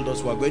I told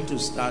us, we are going to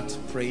start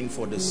praying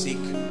for the sick.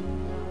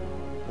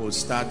 We'll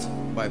start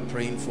by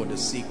praying for the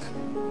sick.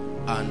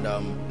 And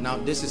now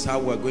this is how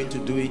we're going to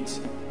do it.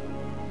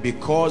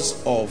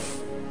 Because of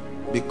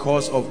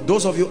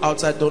those of you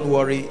outside, don't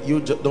worry.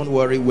 Don't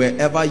worry.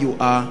 Wherever you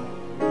are,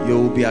 you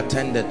will be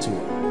attended to.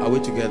 Are we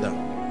together?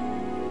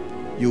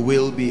 You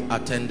will be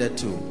attended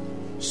to.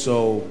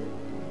 So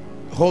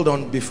hold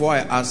on. Before I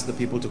ask the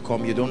people to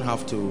come, you don't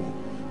have to.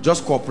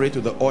 Just cooperate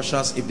with the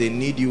ushers. If they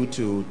need you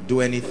to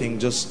do anything,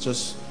 just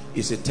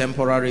it's a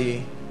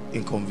temporary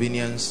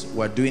inconvenience.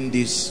 We're doing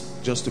this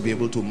just to be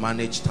able to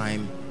manage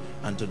time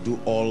and to do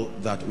all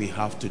that we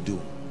have to do.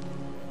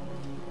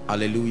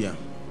 Hallelujah.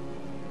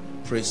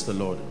 Praise the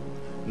Lord.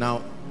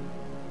 Now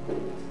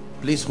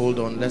please hold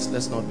on.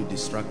 Let's not be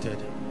distracted.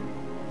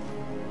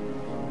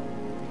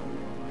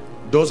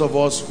 Those of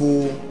us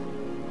who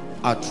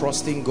are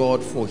trusting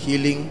God for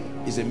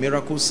healing, is a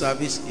miracle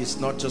service. It's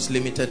not just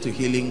limited to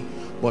healing,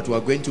 but we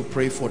are going to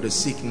pray for the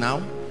sick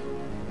now.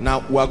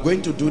 Now we are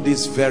going to do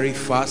this very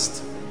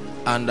fast,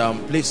 and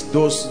please,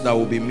 those that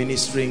will be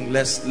ministering,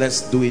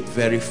 let's do it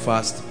very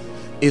fast.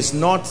 It's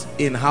not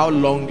in how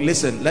long.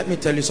 Listen, let me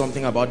tell you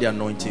something about the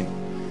anointing.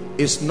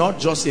 It's not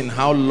just in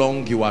how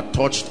long you are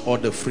touched or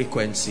the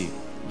frequency.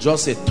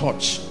 Just a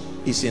touch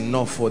is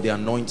enough for the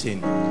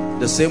anointing.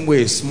 The same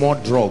way a small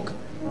drug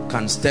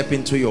can step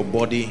into your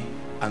body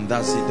and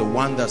that's it. The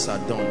wonders are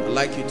done. I'd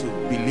like you to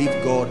believe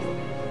God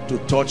to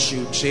touch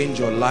you, change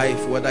your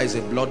life, whether it's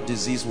a blood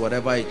disease,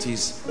 whatever it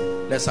is.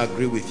 Let's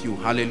agree with you.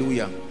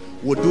 Hallelujah.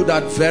 We'll do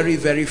that very,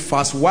 very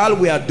fast. While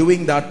we are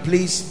doing that,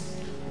 please,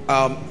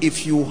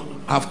 if you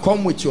have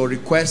come with your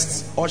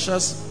requests,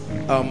 ushers,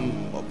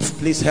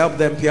 please help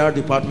them. PR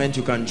department,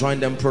 you can join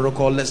them.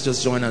 Protocol, let's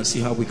just join and see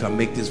how we can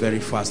make this very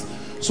fast,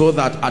 so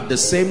that at the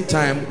same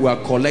time we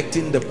are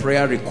collecting the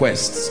prayer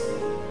requests.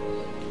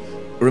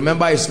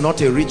 Remember, it's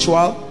not a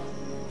ritual.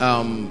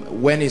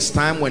 When it's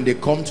time, when they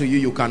come to you,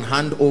 you can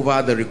hand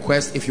over the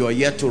request. If you are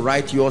yet to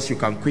write yours, you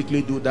can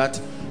quickly do that.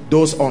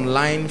 Those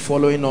online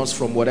following us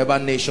from whatever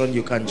nation,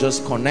 you can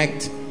just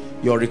connect.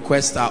 Your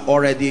requests are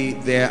already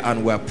there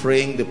and we're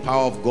praying. The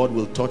power of God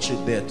will touch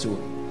it there too.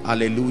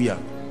 Hallelujah.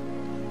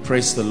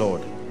 Praise the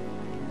Lord.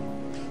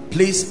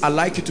 Please, I'd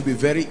like you to be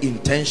very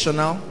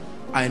intentional.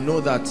 I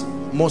know that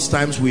most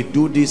times we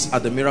do this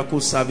at the miracle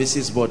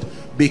services, but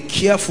be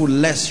careful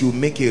lest you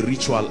make a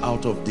ritual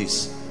out of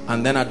this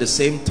and then at the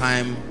same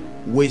time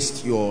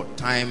waste your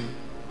time.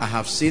 I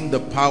have seen the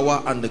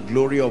power and the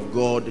glory of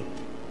God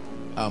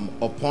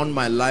upon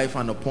my life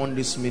and upon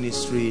this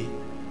ministry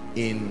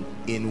in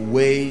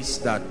ways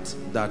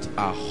that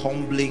are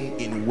humbling,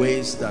 in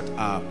ways that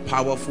are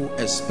powerful.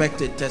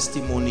 Expect a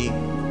testimony.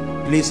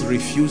 Please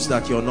refuse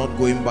that you're not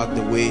going back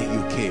the way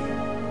you came.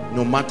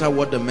 No matter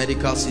what the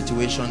medical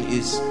situation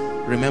is,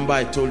 Remember,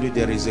 I told you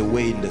there is a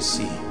way in the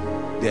sea.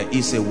 There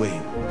is a way.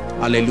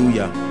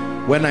 Hallelujah.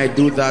 When I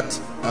do that,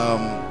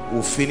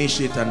 we'll finish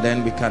it, and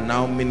then we can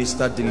now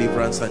minister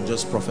deliverance and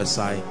just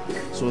prophesy,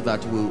 so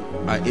that we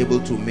are able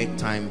to make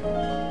time.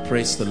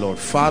 Praise the Lord.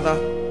 Father,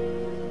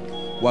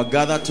 we're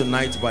gathered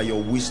tonight by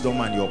your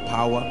wisdom and your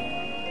power.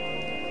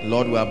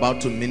 Lord, we're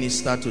about to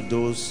minister to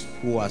those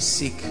who are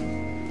sick,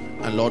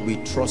 and Lord, we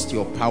trust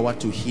your power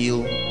to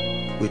heal.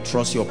 We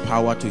trust your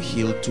power to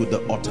heal to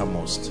the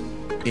uttermost.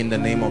 In the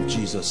name of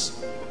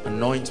Jesus,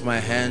 anoint my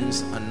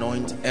hands,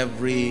 anoint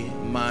every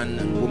man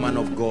and woman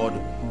of God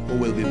who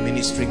will be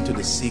ministering to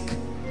the sick.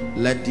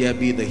 Let there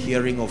be the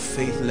hearing of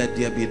faith. Let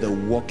there be the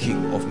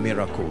working of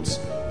miracles.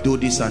 Do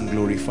this and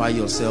glorify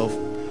yourself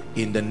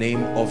in the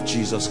name of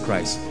Jesus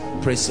Christ.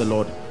 Praise the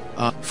Lord.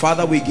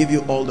 Father, we give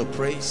you all the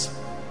praise.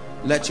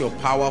 Let your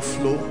power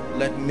flow.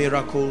 Let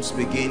miracles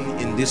begin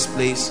in this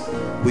place.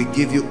 We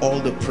give you all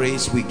the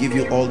praise. We give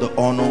you all the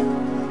honor.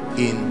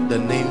 In the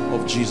name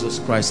of Jesus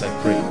Christ, I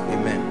pray.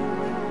 Amen.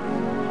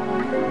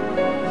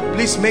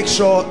 Please make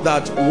sure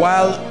that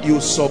while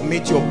you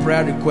submit your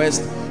prayer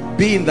request,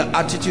 be in the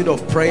attitude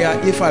of prayer.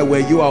 If I were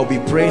you, I'll be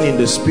praying in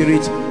the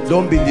spirit.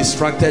 Don't be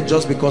distracted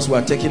just because we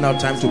are taking our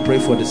time to pray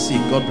for the sick.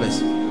 God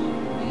bless you.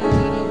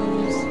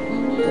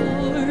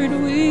 Lord,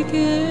 we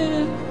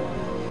give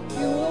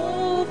you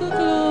all the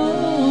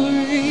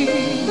glory.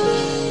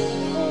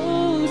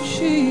 Oh,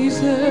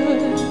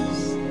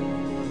 Jesus,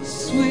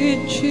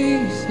 sweet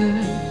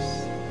Jesus.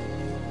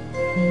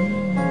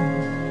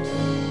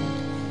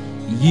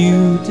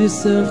 You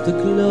deserve the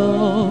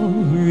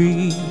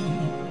glory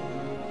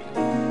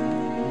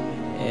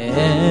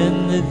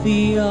and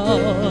the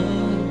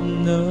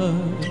honor.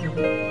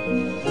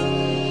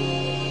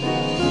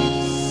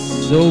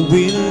 So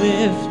we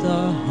lift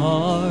our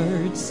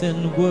hearts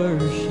and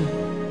worship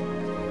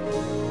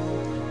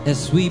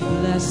as we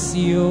bless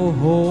your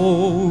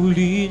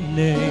holy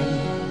name.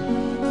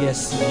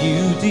 Yes,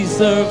 you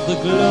deserve the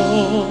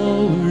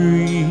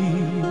glory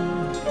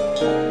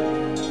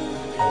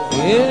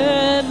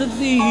and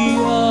the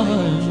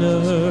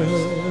honor.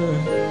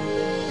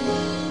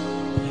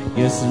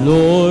 Yes,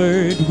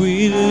 Lord,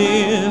 we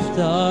lift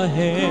our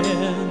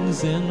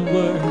hands in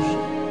worship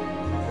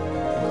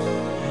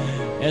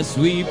as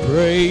we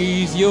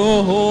praise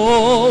your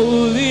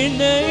holy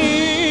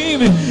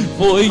name.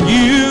 For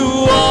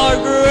you are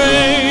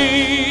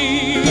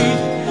great,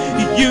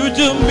 you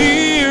do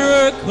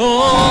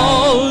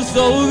miracles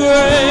so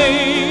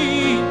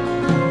great.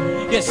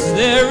 Yes,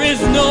 there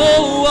is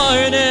no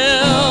one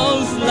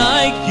else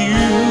like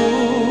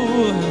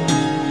you.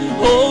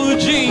 Oh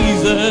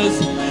Jesus,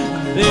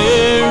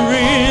 there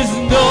is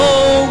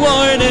no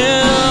one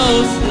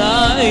else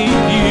like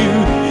you.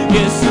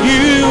 Yes,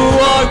 you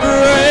are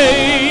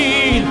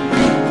great,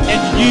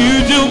 and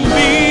you do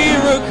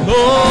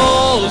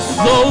miracles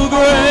so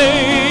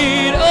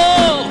great.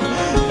 Oh,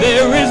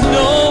 there is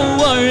no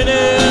one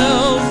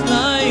else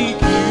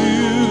like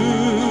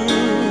you.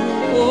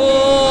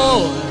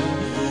 Oh,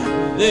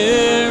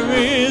 there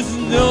is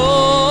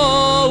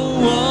no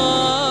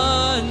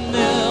one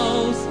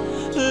else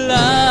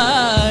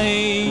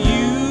like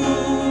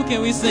you.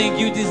 Can we sing,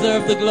 you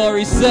deserve the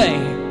glory? Say,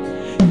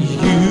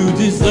 you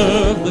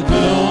deserve the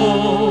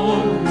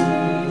glory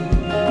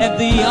and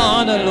the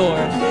honor,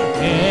 Lord,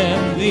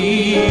 and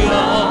the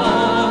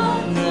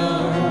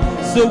honor.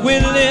 So we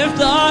lift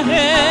our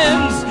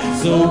hands,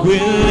 so we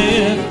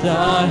lift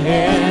our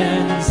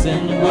hands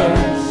and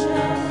worship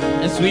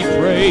as we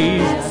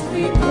praise.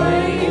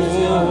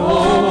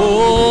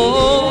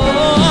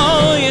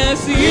 Oh,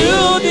 yes,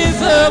 you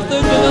deserve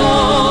the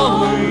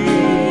glory.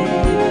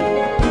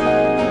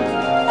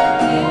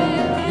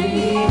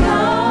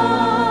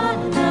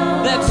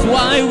 That's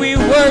why we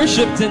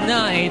worship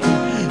tonight.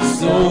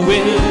 So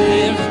we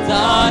lift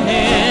our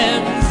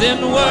hands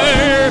and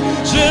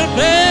worship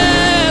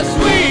as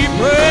we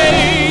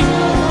praise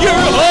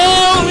your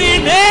holy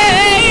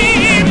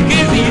name.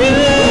 'Cause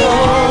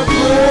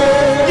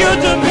you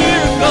do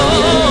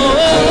miracles.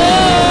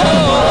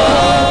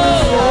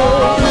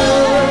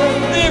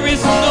 There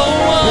is no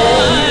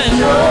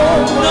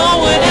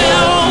one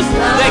else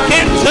that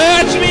can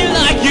touch me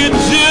like you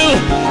do.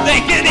 They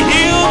can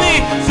heal me.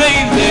 Say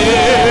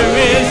there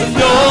is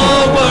no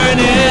one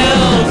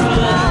else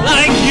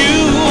like you.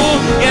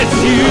 Yes,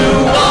 you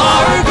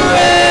are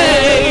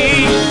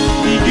great.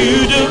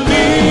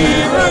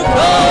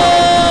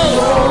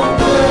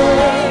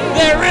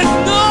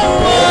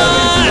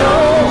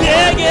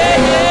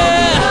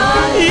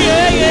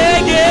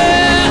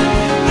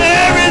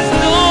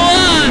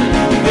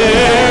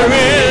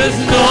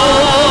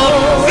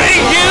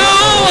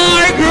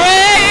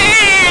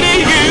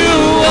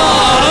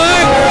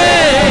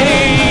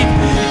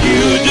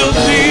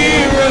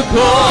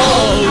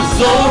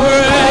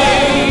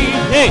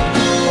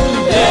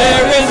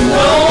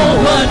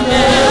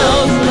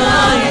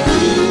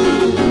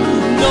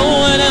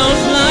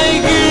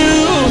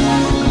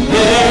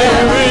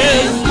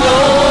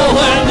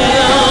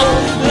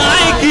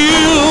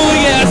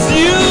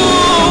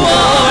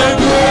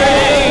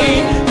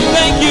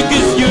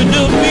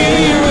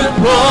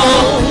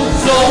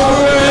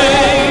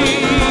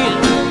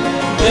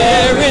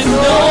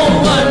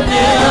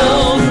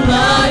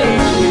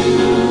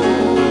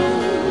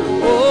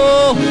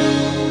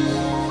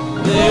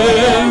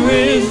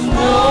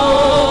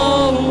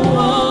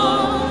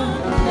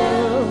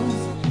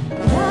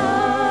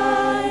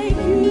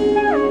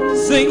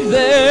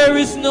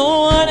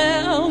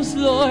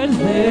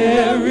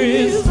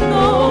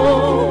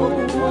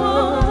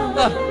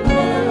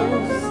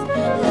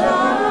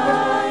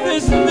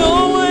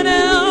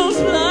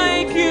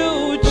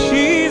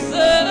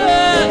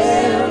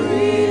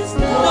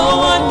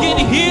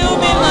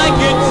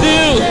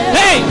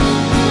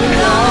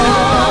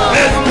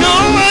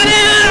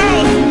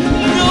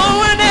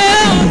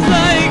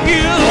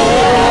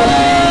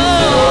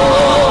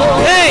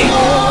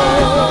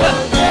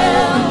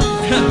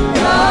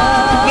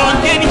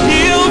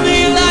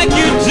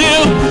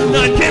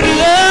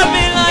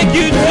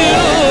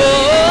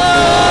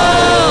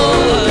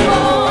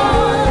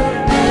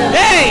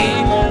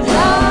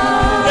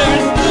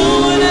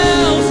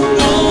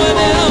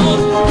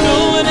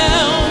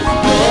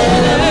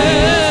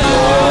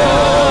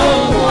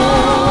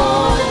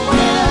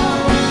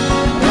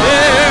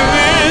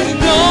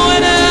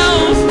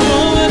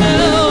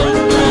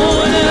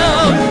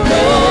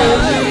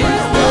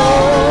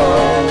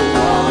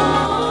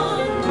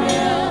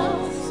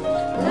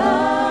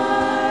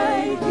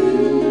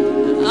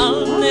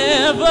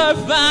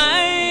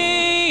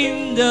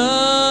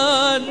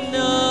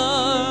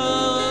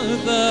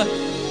 other.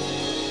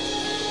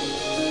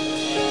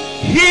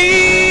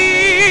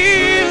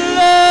 Healer,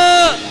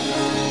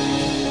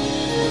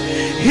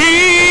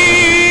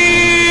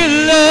 healer,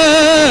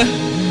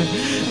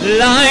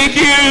 like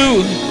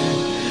you,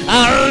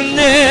 I'll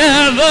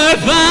never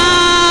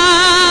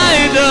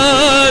find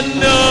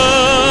another.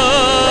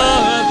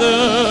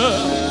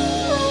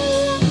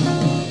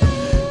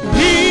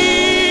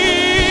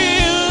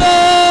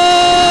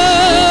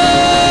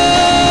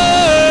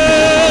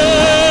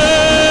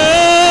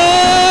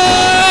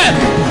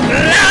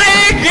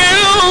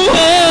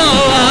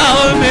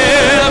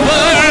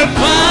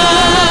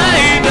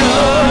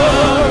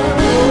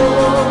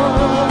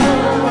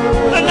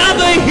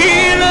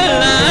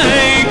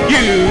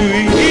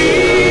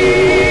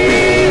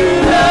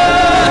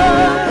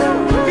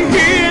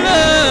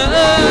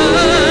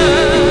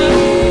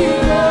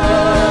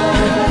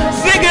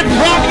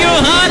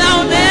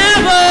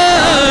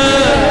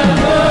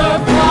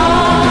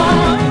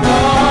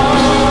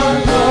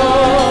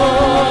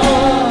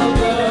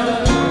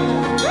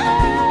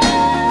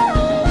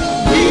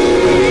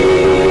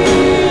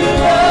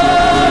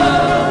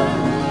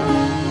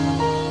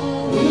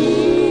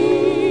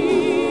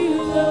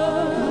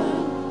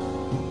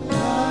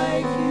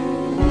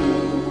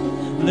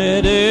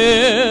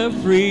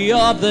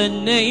 The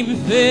name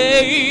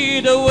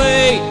fade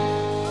away.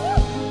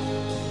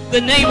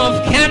 The name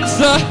of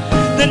cancer,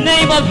 the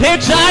name of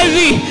HIV,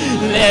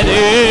 let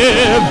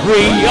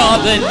every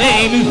other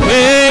name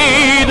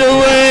fade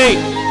away.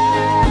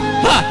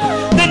 Ha!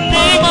 The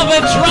name of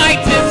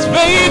arthritis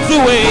fades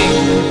away.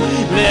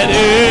 Let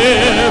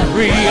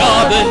every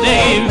other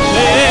name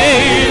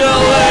fade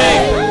away.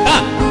 Ha!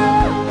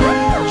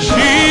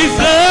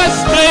 Jesus,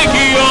 take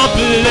your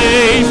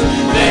place.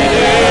 Let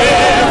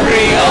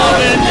every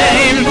other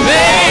name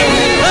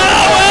fade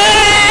away.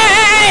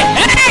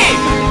 Hey!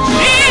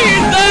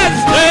 Jesus,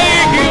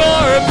 take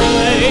your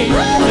place.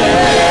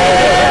 Let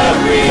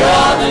every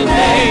other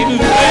name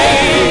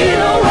fade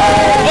away.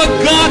 For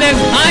God has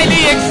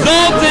highly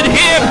exalted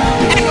him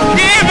and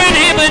given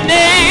him a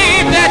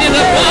name that is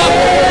above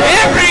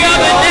every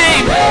other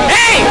name.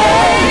 Hey!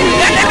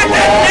 Let the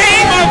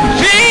name of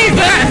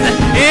Jesus,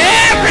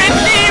 every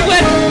knee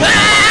will bow.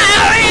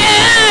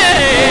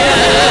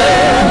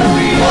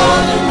 Every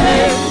other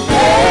name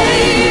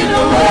fade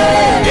away.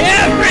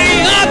 Every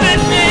other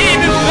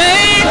name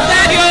fades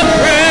at your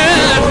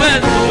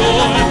presence,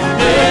 Lord.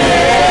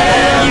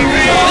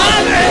 Every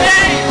other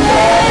name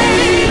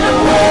fade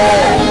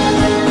away.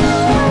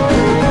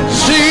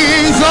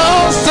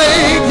 Jesus,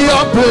 take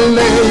your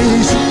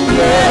place.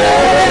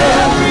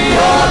 Every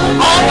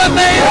other All the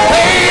name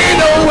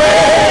fade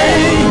away.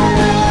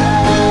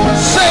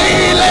 Say,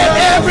 let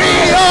every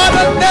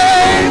other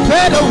name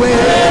fade away.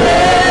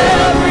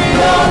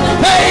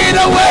 Fade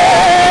away.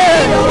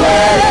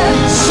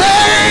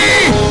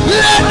 Say,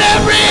 let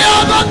every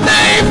other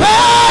name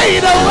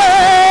fade away.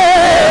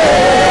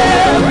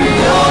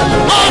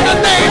 All the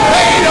name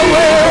fade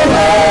away.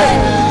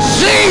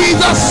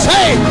 Jesus,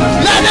 say,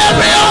 let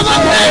every other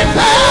name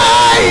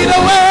fade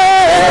away.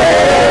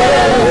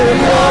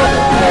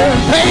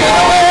 Fade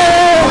away.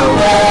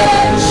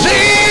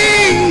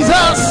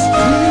 Jesus,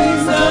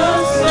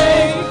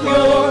 take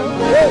your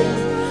place.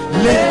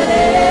 Let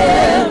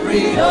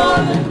every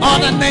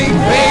other name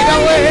fade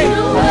away.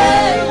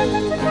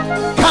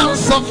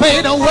 Cancer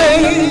fade away.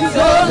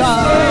 Oh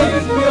God.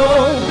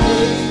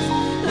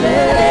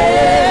 Let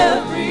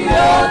every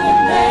other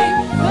name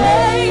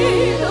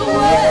fade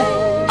away.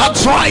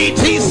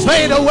 Arthritis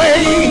fade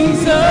away.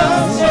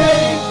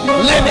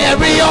 Let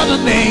every other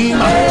name.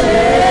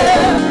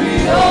 Every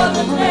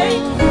other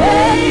name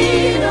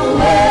fade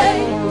away.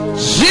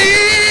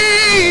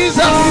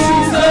 Jesus,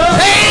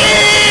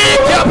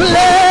 take your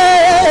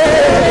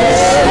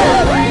place.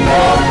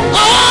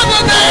 All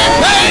the name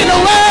fade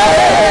away.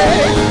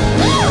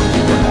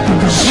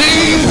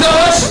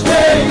 Jesus,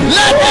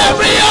 let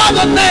every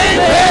other name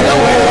fade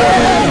away.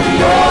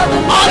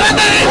 All the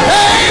name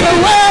fade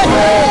away.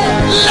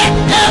 Let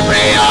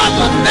every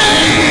other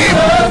name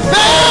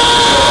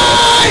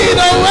fade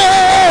away.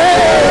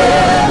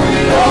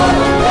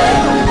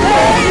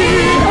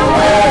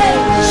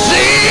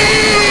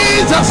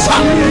 Jesus,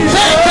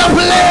 take your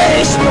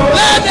place.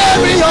 Let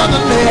every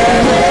other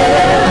name.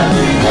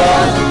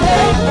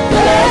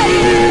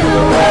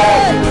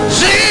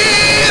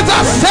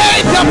 Jesus,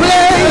 take your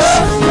place.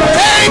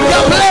 Take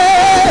your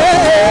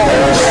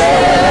place.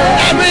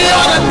 Every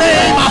other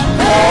name,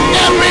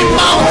 every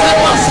mountain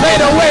must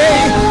fade away.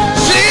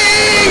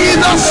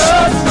 Jesus,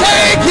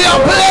 take your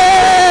place.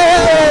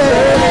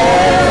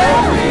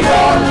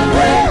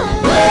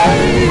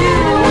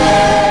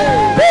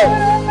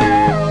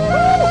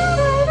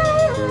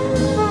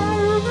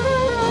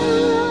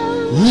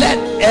 Let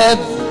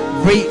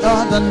every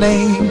other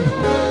name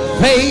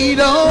fade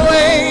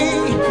away.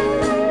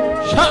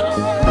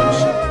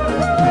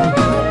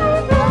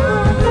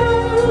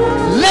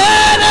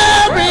 Let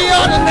every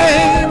other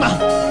name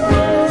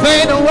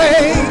fade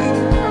away.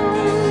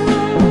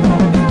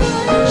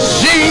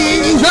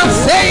 Jesus,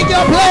 take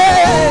your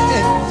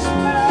place.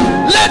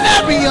 Let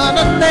every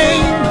other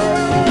name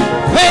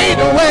fade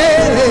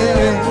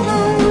away.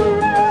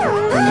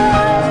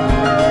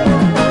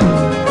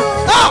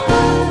 Oh,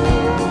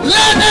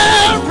 let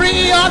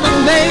every other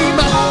name,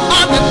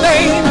 other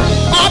name,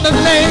 other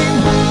name,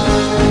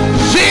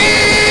 Jesus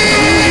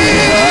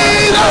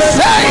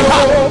say,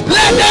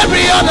 let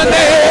every other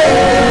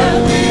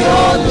name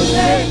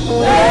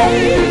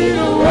fade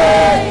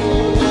away.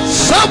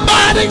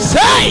 Somebody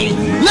say,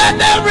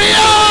 let every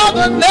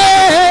other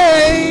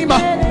name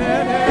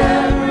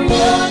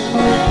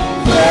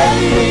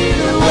fade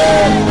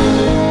away.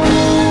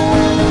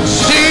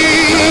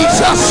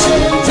 Jesus,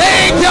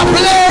 take your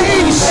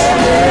place.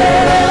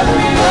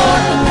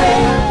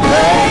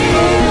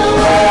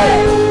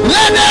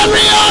 Let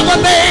every other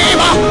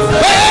name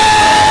fade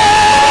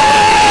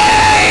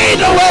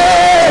away.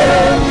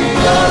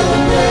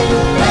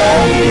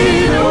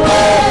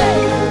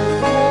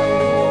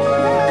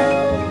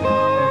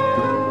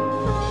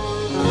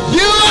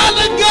 You are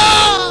the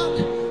God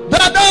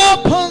that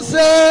opens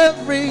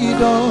every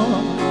door.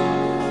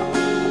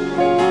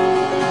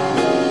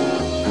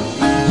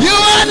 You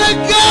are the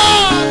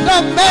God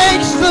that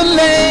makes the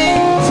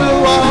lame to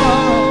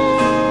walk.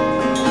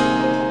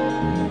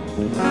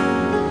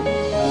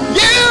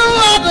 You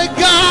are the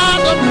God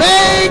that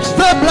makes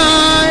the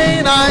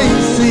blind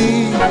eyes see.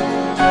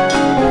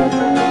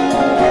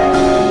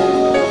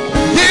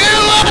 You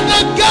are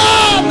the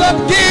God that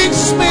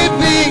gives me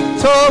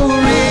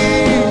victory.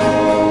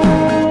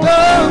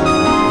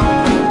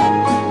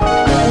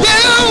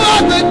 You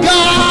are the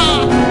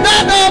God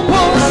that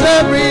opens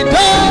every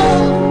door.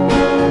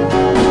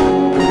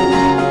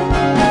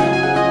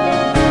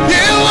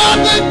 You are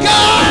the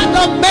God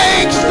that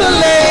makes the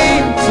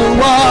lame to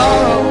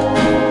walk.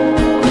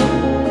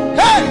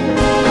 Hey!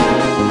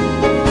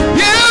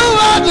 You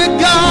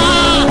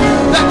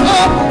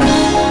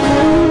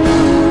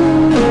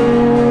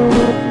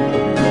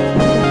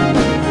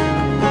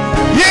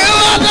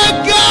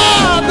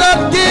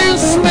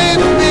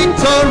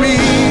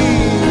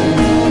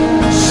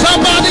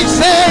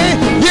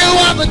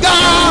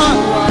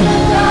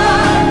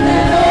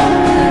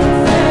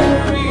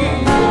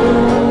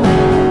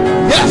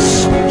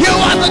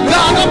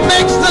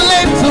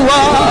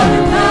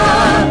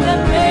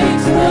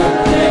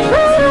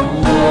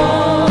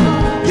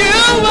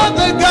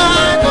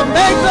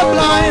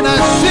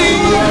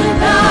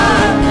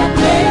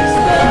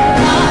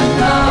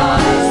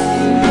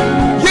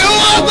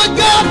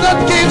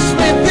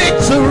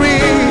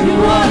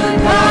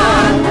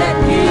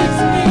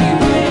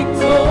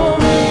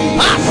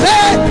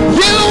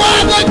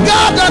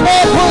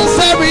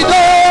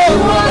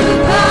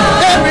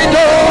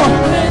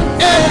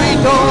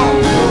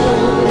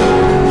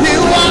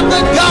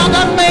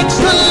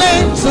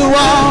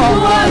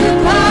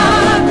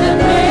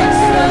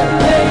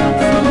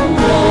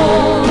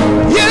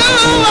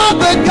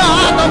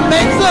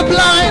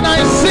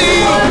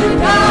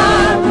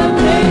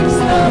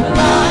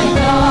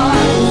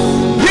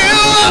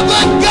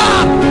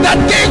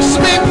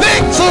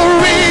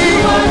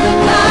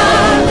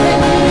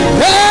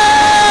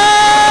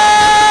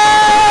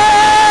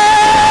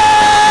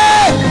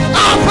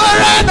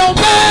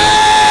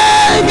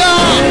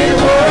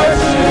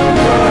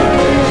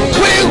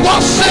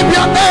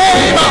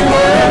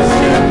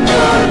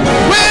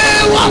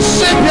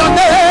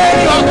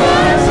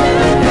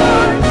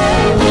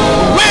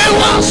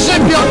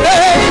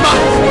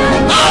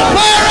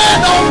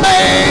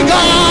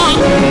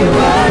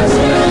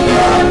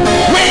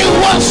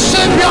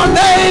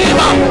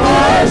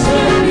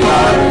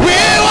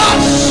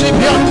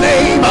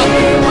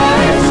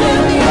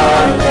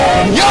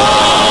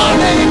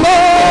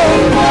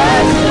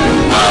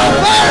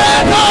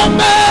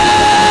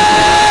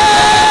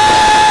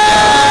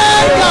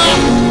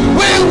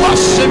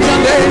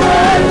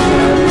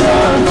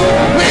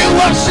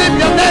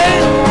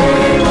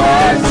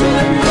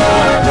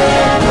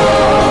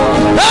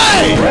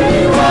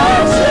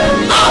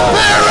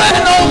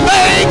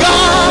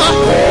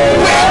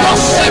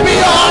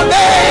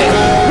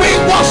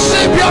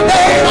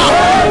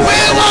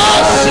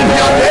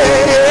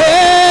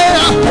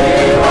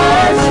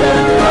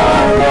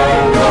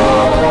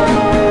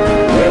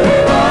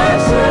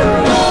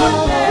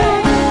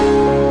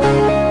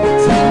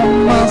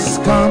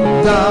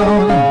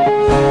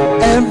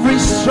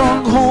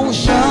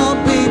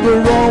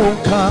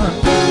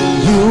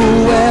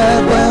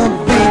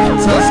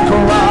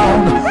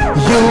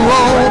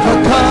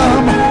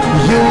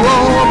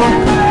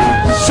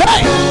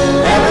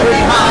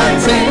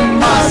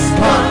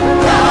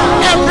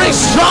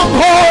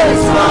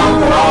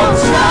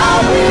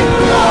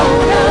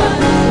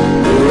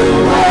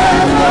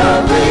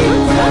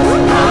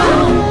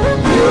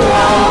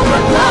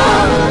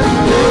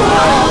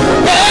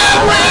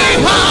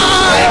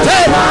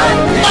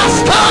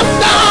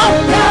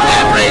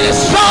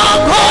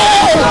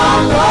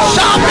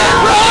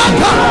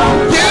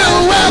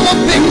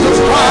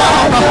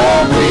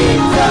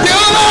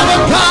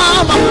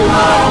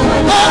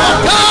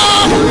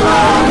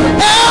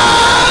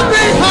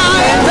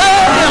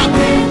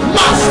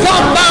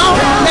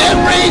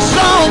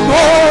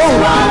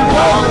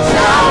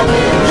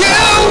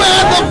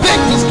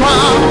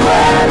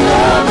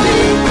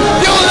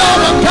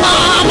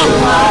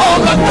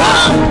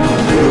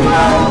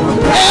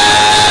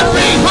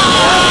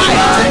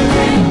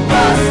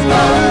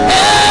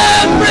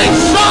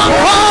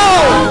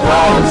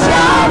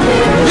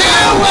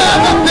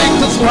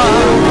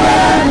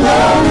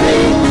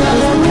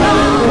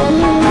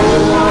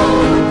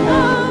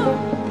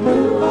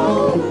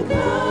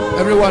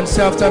Everyone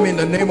say after me, in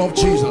the name of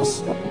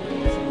Jesus.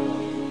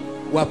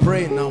 We're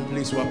praying now,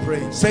 please. We're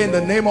praying. Say, in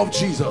the name of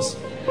Jesus.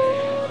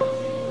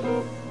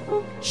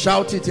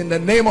 Shout it, in the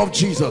name of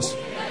Jesus.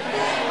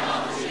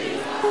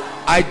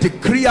 I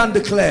decree and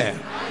declare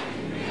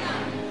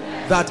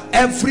that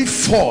every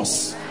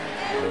force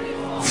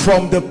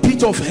from the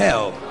pit of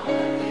hell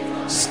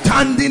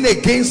standing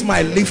against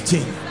my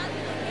lifting,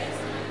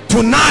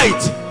 tonight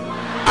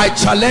I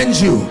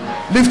challenge you.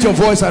 Lift your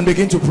voice and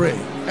begin to pray.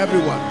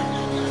 Everyone,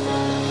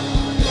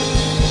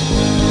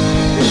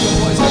 lift your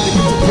voice and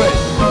begin to pray.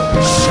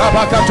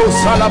 Shabakato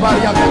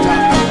salabariakata.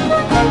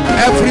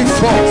 Every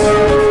force,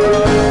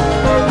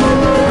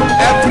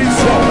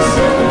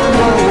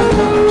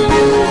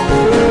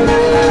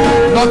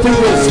 nothing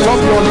will stop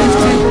your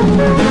lifting.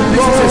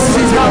 This is a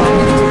season of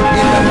lifting.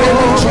 In the name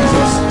of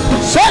Jesus.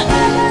 Say,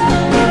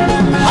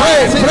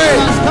 pray.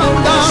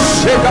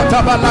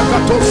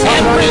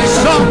 Every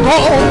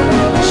stronghold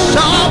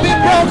shall be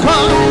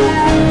broken.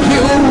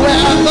 You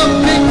wear the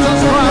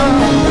victor's crown.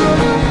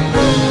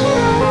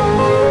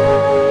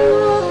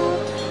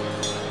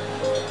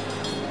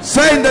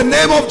 Say, in the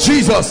name of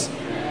Jesus,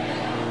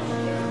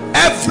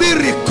 every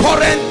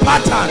recurrent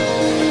pattern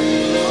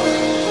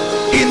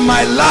in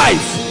my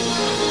life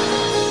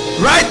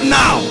right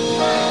now,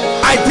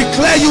 I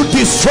declare you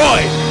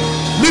destroyed.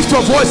 Lift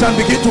your voice and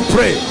begin to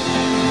pray.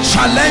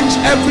 Challenge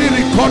every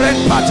recurrent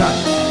pattern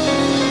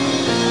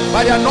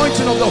by the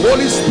anointing of the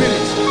Holy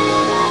Spirit.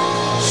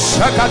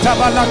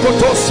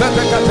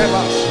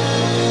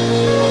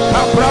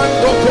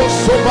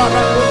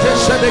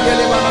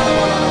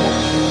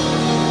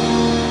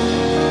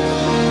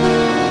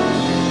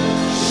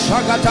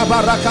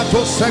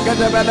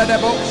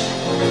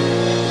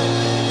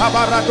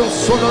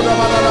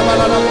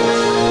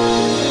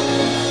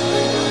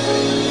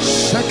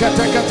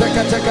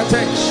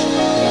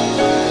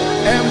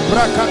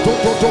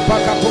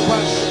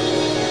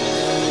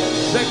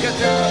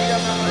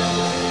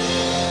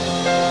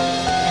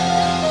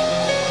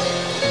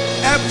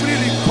 Every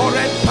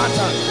recurrent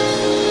pattern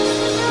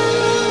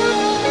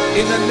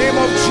in the name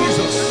of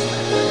Jesus,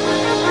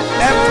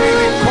 every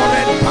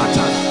recurrent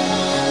pattern,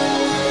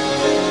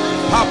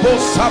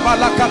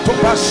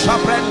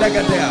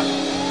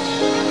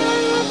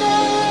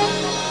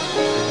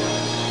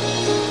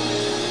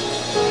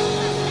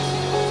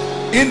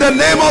 in the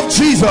name of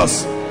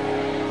Jesus.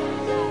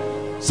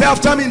 Say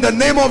after me, in the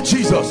name of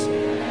Jesus.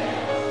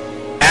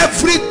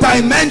 Every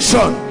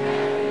dimension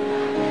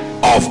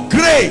of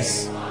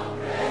grace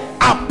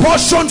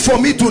apportioned for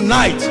me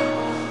tonight,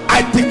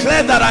 I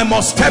declare that I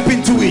must step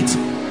into it.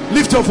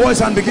 Lift your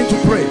voice and begin to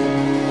pray.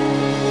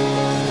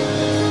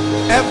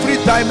 Every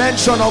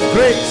dimension of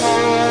grace,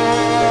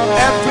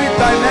 every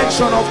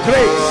dimension of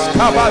grace,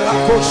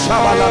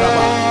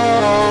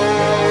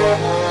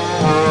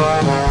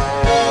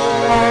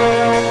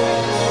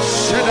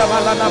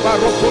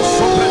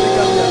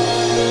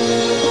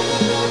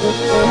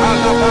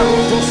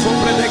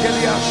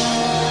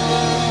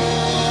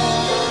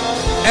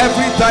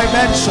 every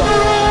dimension,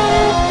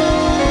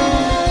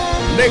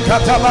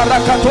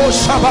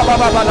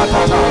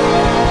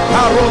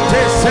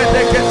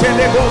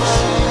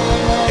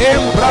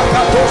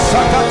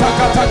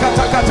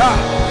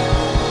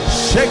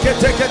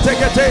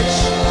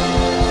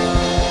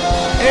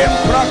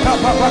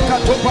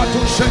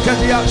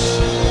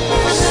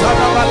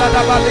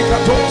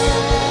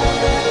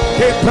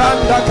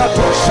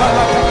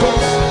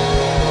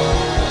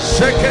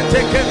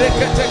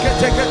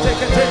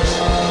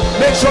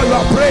 make sure you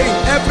are praying.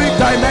 Every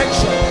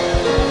dimension,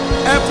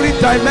 every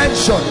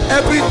dimension,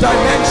 every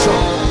dimension.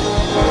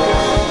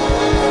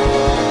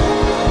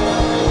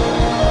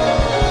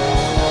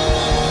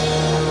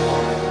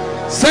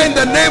 Say, in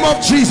the name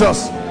of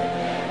Jesus,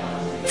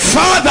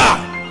 Father,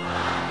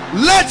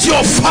 let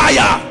your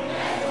fire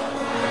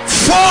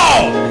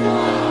fall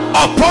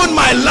upon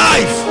my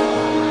life,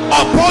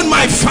 upon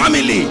my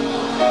family,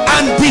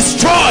 and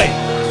destroy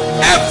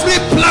every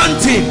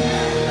planting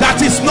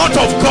that is not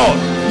of God.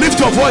 Lift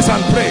your voice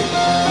and pray.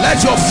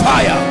 Let your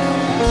fire,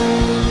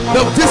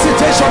 the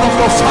visitation of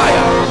your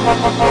fire,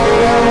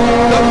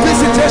 the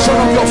visitation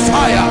of your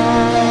fire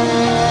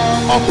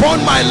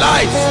upon my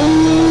life,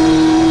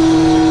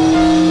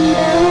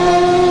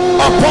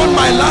 upon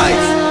my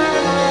life.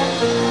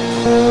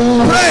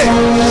 Pray.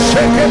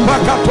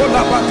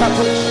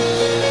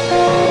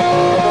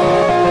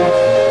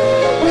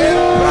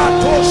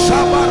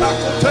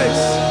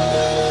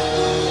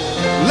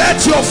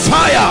 Let your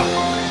fire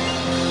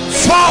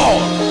fall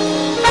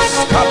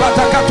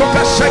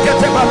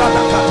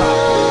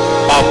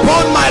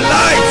upon my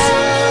life.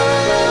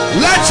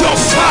 Let your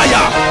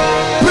fire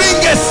bring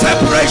a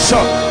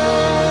separation.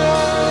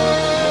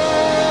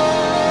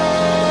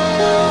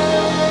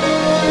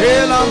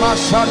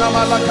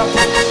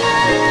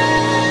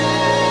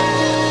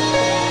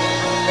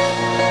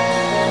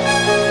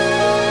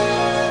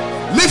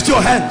 Lift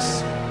your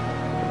hands.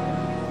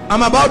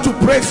 I'm about to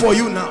pray for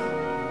you now.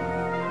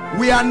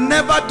 We are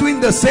never doing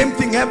the same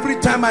thing every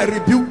time I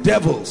rebuke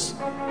devils.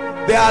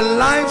 There are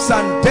lives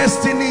and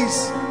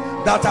destinies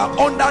that are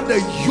under the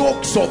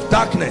yokes of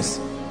darkness.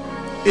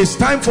 It's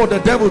time for the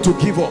devil to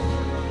give up.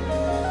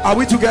 Are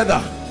we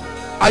together?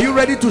 Are you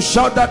ready to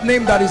shout that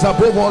name that is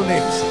above all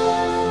names?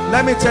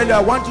 Let me tell you,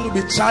 I want you to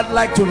be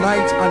childlike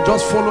tonight and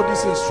just follow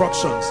these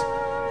instructions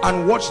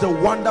and watch the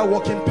wonder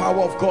working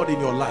power of God in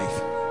your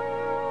life.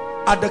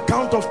 At the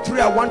count of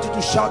 3, I want you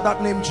to shout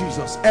that name,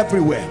 Jesus,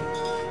 everywhere.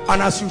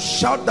 And as you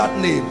shout that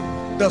name,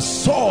 the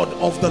sword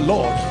of the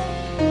Lord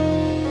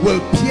will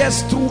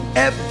pierce through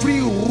every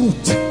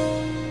root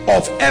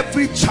of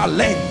every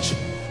challenge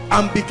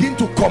and begin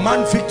to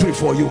command victory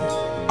for you.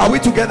 Are we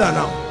together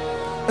now?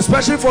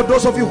 Especially for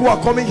those of you who are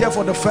coming here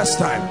for the first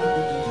time.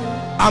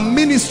 I'm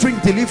ministering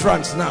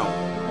deliverance now.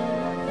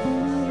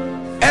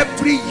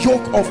 Every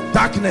yoke of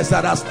darkness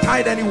that has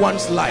tied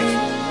anyone's life,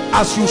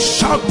 as you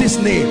shout this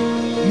name,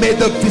 may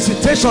the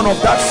visitation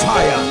of that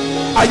fire.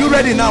 Are you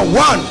ready now? 1,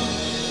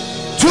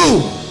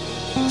 2,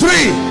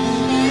 3.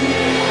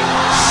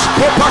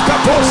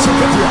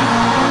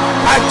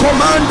 I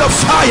command the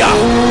fire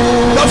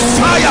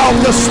of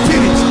the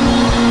Spirit.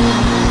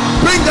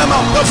 Bring them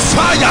out, the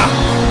fire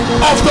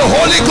of the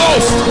Holy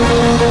Ghost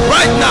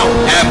right now.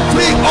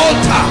 Every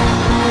altar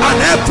and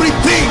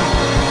everything,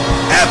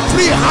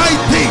 every high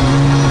thing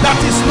that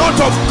is not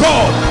of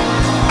God,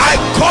 I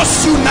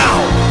curse you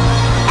now.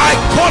 I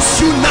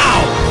curse you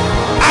now.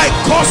 I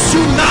curse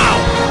you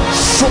now.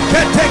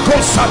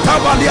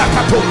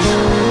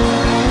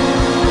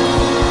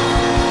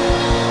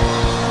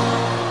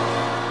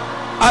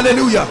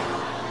 Hallelujah.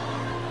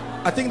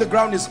 I think the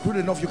ground is good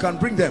enough. You can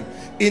bring them.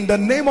 In the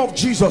name of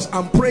Jesus,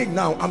 I'm praying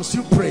now. I'm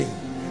still praying.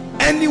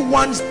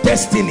 Anyone's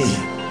destiny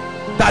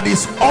that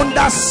is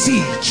under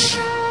siege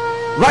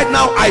right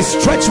now, I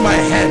stretch my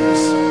hands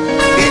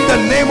in the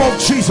name of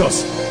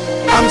Jesus.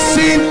 I'm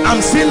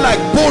seeing like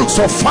bolts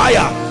of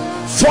fire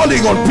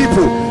falling on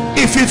people.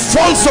 If it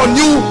falls on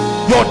you,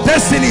 your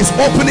destiny is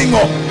opening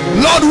up.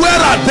 Lord,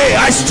 where are they?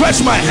 I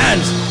stretch my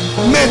hands.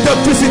 May the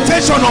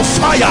visitation of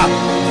fire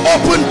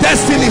open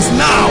destinies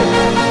now.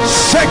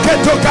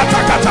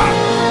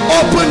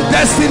 Open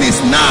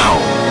destinies now.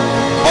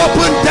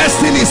 Open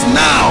destinies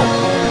now.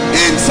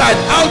 Inside,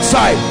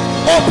 outside.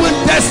 Open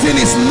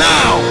destinies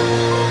now.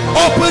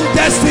 Open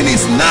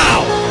destinies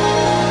now.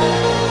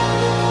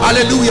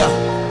 Hallelujah.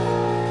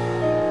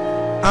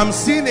 I'm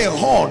seeing a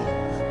horn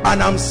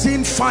and I'm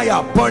seeing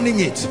fire burning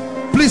it.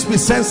 Please be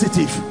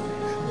sensitive.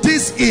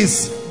 This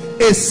is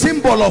a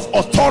symbol of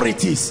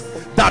authorities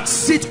that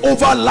sit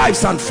over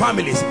lives and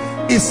families.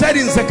 He said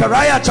in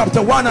Zechariah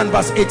chapter 1 and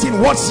verse 18,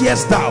 what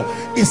seest thou?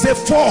 He said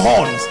 4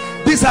 horns.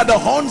 These are the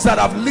horns that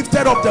have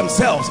lifted up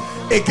themselves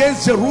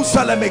against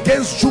Jerusalem,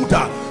 against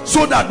Judah,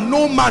 so that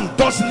no man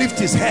does lift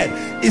his head.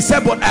 He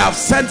said, but I have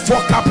sent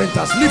 4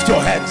 carpenters. Lift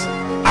your hands.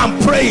 I'm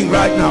praying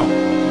right now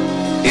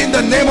in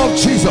the name of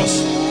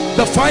Jesus.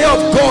 The fire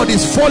of God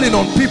is falling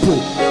on people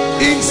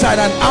inside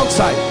and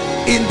outside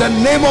in the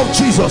name of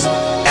Jesus.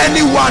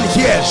 Anyone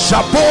here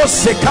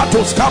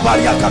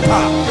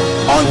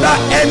under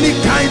any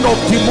kind of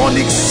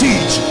demonic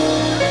siege,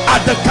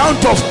 at the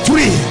count of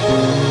 3,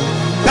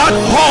 that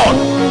horn,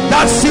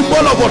 that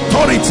symbol of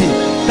authority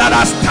that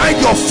has tied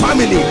your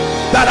family,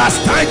 that has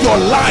tied your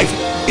life,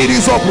 it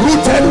is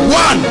uprooted.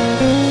 1,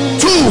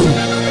 2,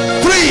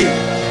 3.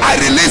 I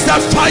release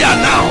that fire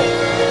now.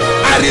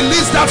 I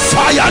release that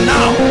fire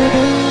now.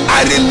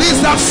 I release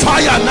that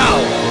fire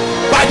now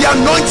by the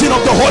anointing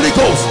of the Holy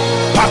Ghost.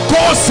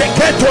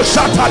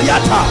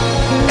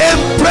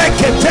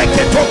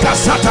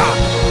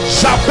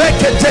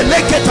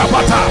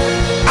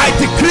 I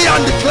decree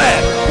and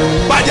declare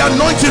by the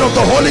anointing of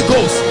the Holy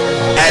Ghost,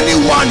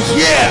 anyone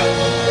here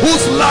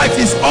whose life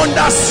is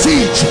under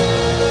siege,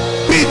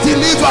 be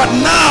delivered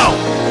now.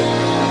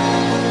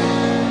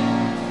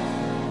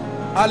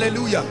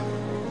 Hallelujah.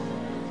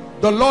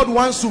 The Lord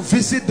wants to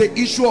visit the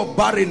issue of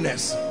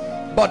barrenness,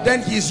 but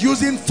then he's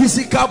using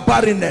physical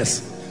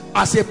barrenness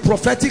as a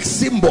prophetic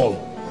symbol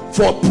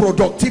for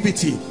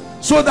productivity,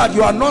 so that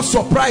you are not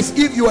surprised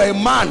if you are a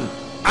man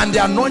and the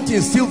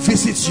anointing still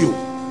visits you.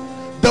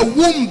 The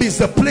womb is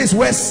the place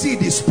where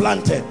seed is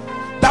planted.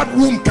 That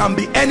womb can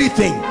be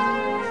anything.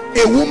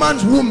 A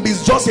woman's womb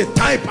is just a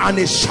type and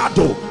a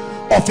shadow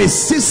of a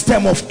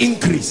system of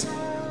increase.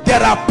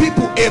 There are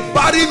people, a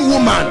barren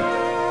woman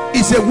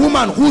is a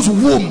woman whose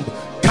womb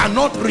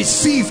cannot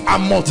receive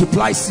and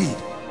multiply seed.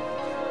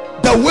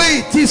 The way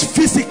it is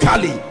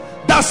physically,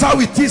 that's how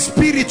it is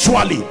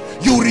spiritually.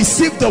 You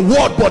receive the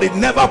word but it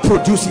never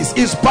produces.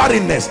 It's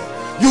barrenness.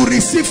 You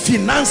receive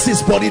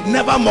finances but it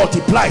never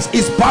multiplies.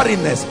 It's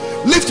barrenness.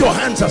 Lift your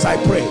hands as I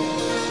pray.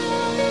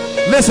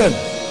 Listen,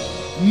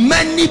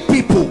 many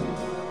people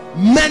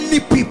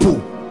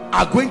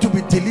are going to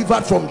be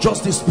delivered from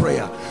just this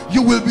prayer.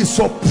 You will be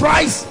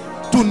surprised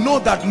to know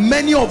that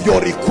many of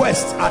your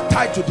requests are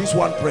tied to this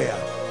one prayer.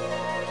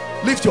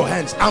 Lift your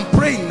hands. I'm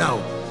praying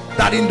now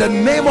that in the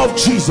name of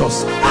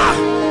Jesus,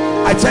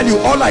 I tell you,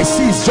 all I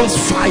see is just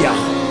fire.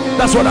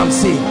 That's what I'm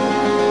seeing.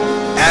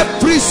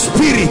 Every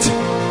spirit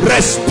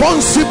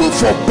responsible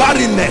for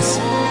barrenness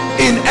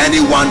in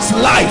anyone's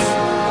life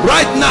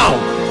right now,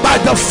 by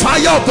the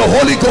fire of the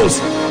Holy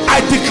Ghost. I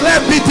declare,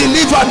 be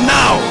delivered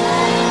now.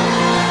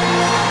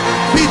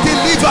 Be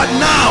delivered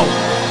now.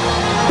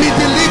 Be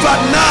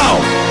delivered now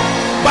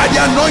by the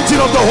anointing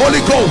of the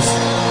Holy Ghost.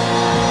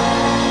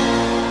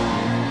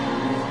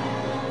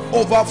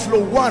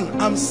 Overflow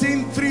 1. I'm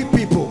seeing 3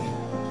 people.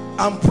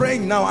 I'm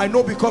praying now. I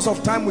know because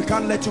of time we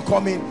can't let you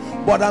come in,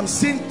 but I'm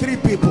seeing 3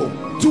 people.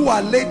 2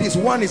 are ladies,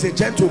 1 is a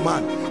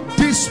gentleman.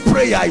 This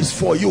prayer is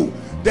for you.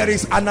 There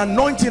is an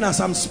anointing as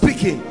I'm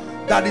speaking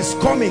that is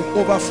coming.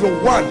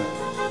 Overflow 1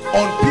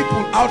 on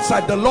people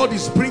outside. The Lord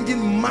is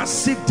bringing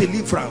massive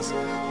deliverance.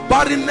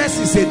 Barrenness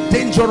is a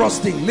dangerous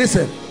thing.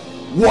 Listen,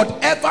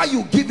 whatever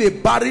you give a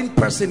barren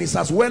person is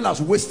as well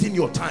as wasting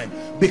your time,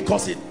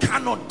 because it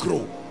cannot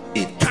grow,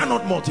 it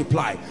cannot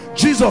multiply.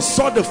 Jesus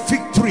saw the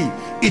fig tree.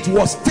 It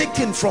was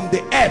taken from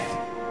the earth,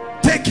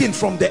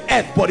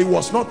 but it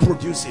was not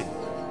producing.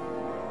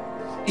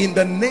 In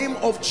the name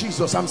of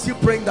Jesus, I'm still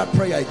praying that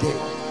prayer again,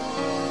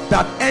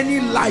 that any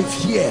life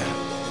here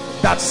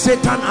that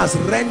Satan has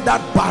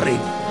rendered barren,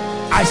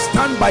 I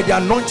stand by the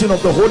anointing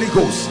of the Holy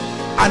Ghost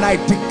and I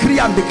decree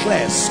and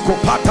declare,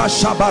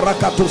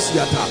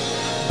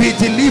 be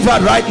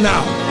delivered right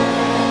now.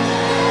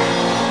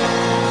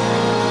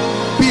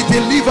 Be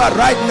delivered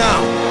right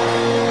now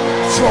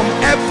from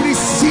every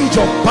siege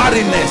of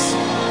barrenness.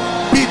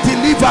 Be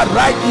delivered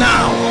right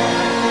now.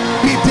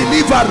 Be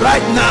delivered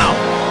right now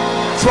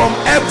from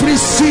every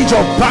siege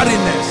of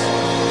barrenness.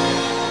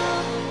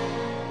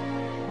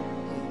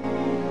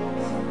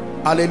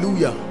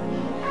 Hallelujah.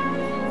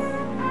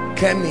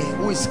 Kemi,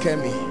 who is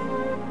Kemi?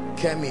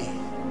 Kemi.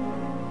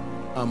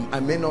 I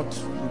may not,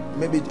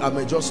 maybe I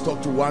may just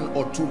talk to 1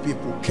 or 2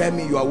 people.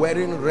 Kemi, you are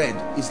wearing red.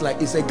 It's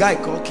like, it's a guy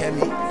called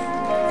Kemi.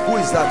 Who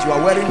is that? You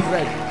are wearing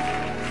red.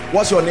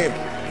 What's your name?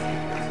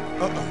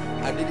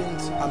 I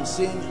didn't. I'm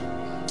saying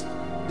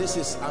this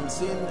is, I'm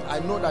saying, I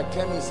know that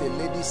Kemi is a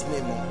lady's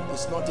name.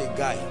 It's not a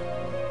guy.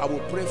 I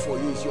will pray for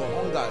you. It's your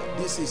hunger.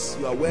 This is,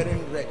 you are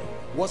wearing red.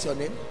 What's your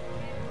name?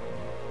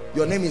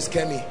 Your name is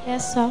Kemi.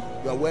 Yes, sir.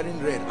 You are wearing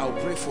red. I'll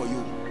pray for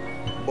you.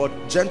 But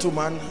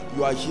gentlemen,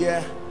 you are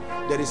here.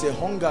 There is a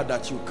hunger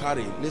that you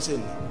carry.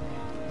 Listen,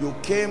 you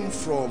came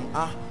from,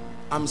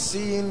 I'm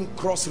seeing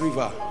Cross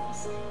River.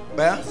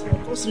 Where?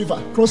 Cross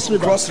River. Cross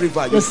River. Cross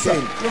River. You Yes, came.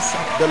 sir. Yes,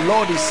 sir. The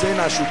Lord is saying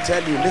I should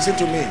tell you, listen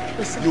to me.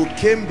 Yes, sir. You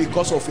came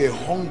because of a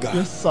hunger.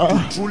 Yes, sir.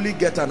 To truly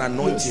get an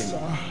anointing. Yes,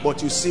 sir.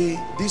 But you see,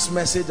 this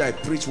message I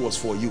preach was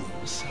for you.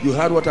 You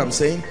heard what I'm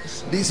saying?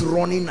 This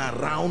running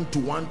around to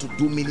want to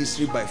do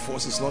ministry by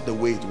force is not the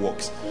way it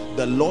works.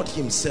 The Lord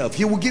himself,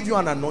 he will give you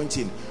an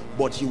anointing,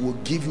 but he will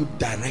give you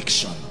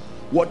direction.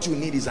 What you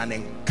need is an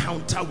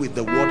encounter with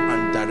the word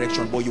and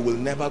direction, but you will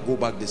never go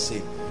back the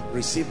same.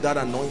 Receive that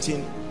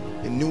anointing,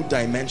 a new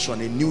dimension,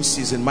 a new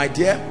season. My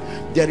dear,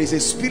 there is a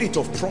spirit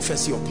of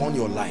prophecy upon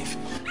your life.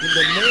 In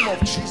the name of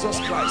Jesus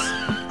Christ,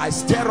 I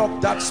stir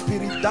up that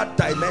spirit, that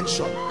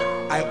dimension.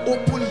 I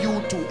open you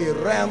to a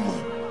realm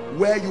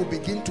where you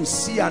begin to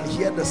see and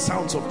hear the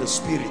sounds of the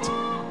spirit.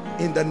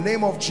 In the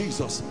name of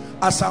Jesus,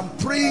 as I'm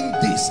praying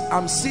this,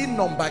 I'm seeing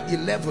number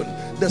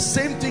 11, the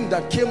same thing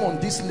that came on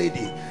this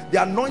lady.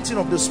 The anointing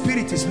of the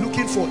spirit is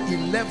looking for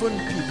 11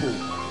 people.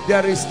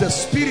 There is the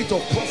spirit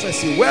of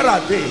prophecy. Where are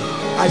they?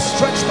 I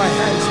stretch my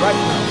hands right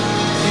now.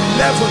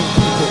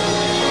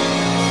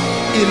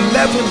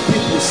 11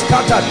 people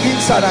scattered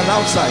inside and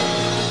outside,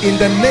 in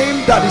the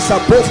name that is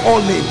above all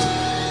names.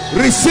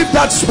 Receive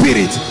that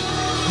spirit.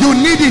 You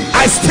need it.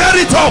 I stir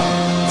it up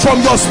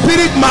from your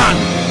spirit man.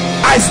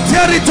 I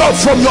stir it up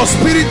from your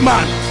spirit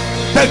man.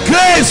 The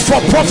grace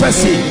for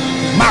prophecy.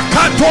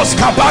 Makatos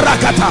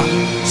kabarakata.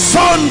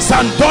 Sons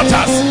and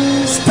daughters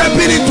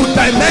stepping into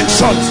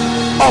dimensions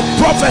of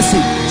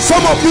prophecy.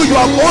 Some of you, you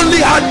have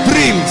only had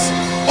dreams,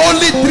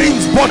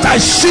 but I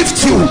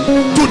shift you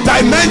to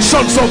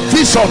dimensions of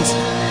visions,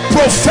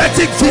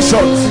 prophetic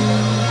visions.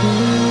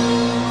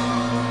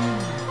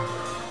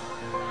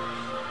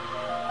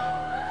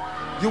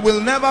 You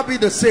will never be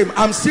the same.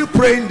 I'm still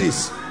praying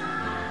this.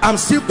 I'm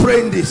still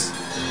praying this.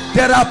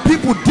 There are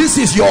people, this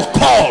is your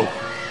call,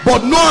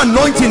 but no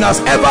anointing has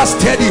ever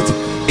stirred it.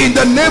 In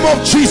the name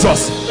of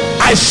Jesus,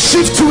 I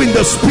shift you in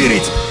the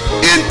spirit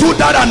into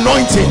that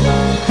anointing,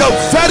 the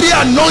very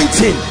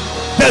anointing,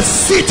 the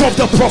seat of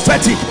the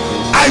prophetic.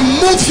 I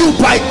move you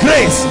by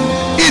grace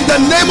in the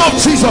name of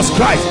Jesus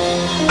Christ.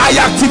 I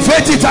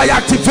activate it. I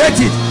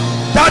activate it.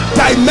 That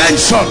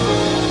dimension.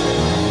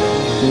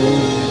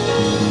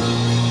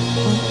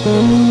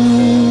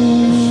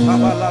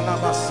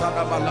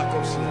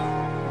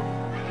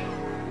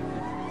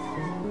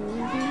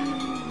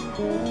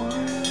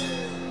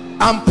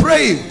 I'm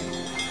praying.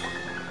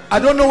 I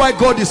don't know why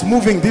God is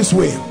moving this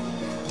way.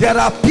 There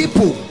are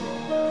people,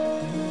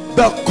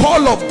 the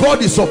call of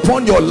God is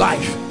upon your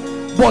life,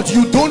 but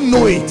you don't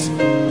know it.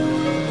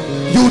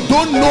 You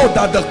don't know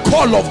that the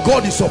call of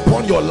God is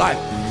upon your life.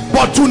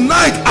 But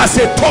tonight, as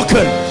a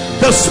token,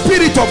 the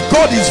Spirit of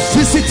God is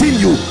visiting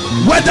you,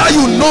 whether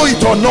you know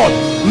it or not.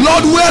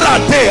 Lord, where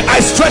are they? I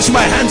stretch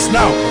my hands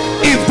now.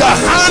 If the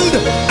hand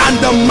and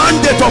the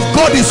mandate of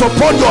God is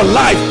upon your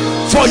life,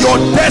 for your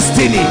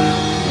destiny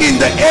in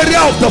the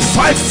area of the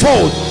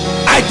fivefold.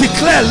 I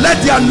declare, let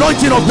the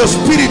anointing of the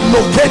Spirit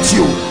locate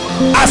you.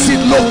 As it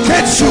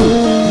locates you,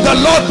 the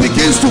Lord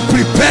begins to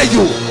prepare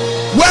you.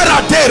 Where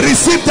are they?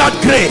 Receive that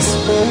grace.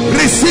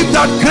 Receive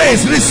that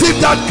grace. Receive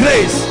that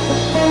grace.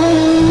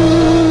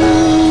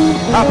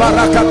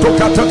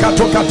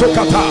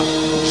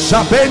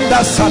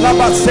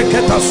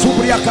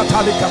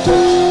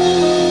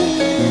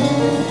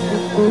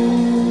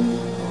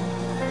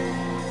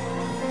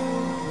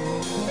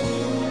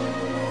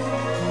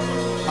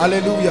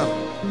 Hallelujah.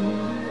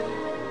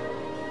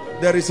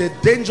 There is a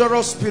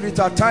dangerous spirit.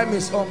 Our time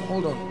is up.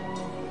 Hold on.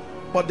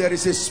 But there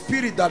is a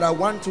spirit that I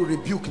want to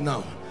rebuke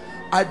now.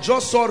 I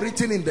just saw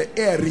written in the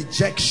air,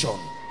 rejection.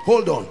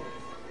 Hold on.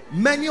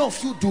 Many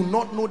of you do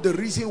not know the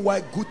reason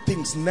why good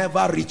things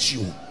never reach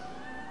you.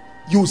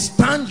 You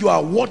stand, you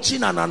are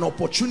watching, and an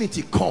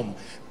opportunity come.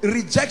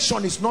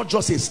 Rejection is not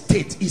just a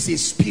state, it's a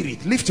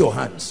spirit. Lift your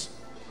hands.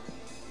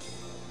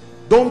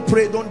 Don't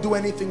pray, don't do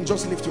anything,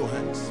 just lift your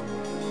hands.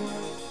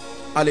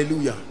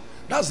 Hallelujah.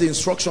 That's the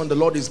instruction the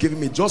Lord is giving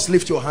me. Just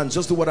lift your hands.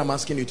 Just do what I'm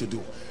asking you to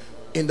do.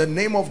 In the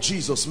name of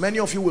Jesus. Many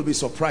of you will be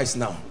surprised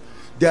now.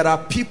 There are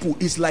people,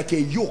 it's like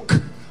a yoke.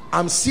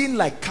 I'm seeing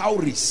like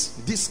cowries.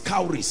 These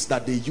cowries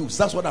that they use.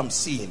 That's what I'm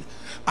seeing.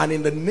 And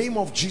in the name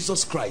of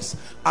Jesus Christ,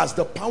 as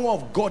the power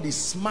of God is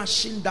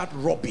smashing that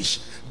rubbish,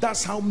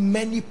 that's how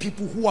many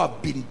people who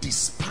have been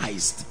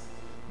despised.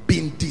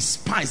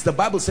 The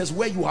Bible says,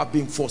 where you have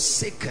been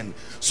forsaken,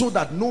 so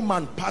that no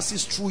man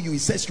passes through you. It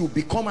says you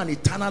become an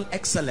eternal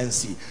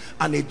excellency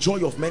and a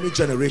joy of many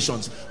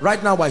generations.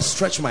 Right now I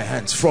stretch my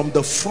hands from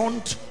the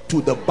front to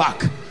the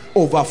back.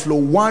 Overflow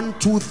 1,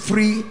 2,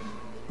 3,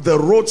 the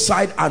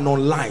roadside and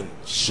online.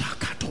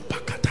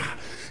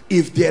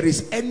 If there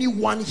is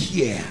anyone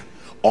here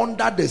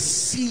under the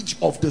siege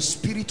of the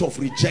spirit of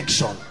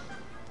rejection,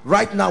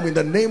 right now in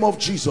the name of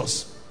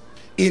Jesus,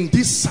 in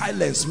this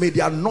silence, may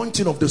the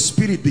anointing of the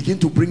Spirit begin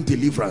to bring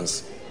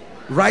deliverance.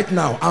 Right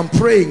now, I'm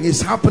praying,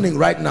 it's happening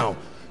right now.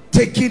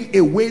 Taking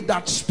away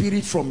that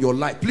spirit from your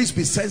life. Please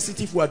be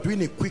sensitive. We are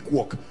doing a quick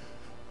walk.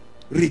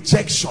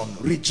 Rejection,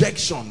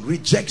 rejection,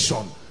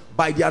 rejection.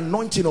 By the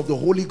anointing of the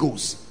Holy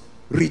Ghost.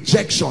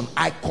 Rejection.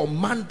 I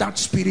command that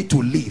spirit to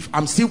leave.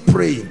 I'm still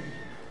praying.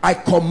 I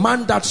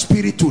command that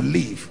spirit to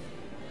leave.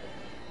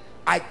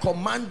 I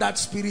command that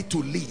spirit to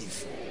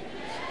leave.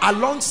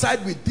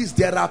 Alongside with this,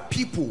 there are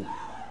people.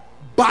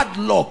 Bad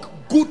luck,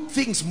 good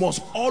things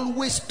must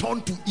always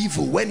turn to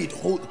evil when it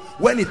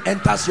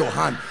enters your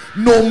hand.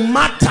 No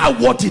matter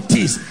what it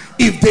is,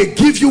 if they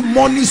give you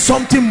money,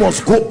 something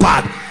must go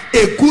bad.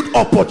 A good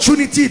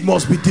opportunity, it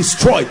must be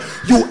destroyed.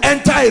 You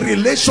enter a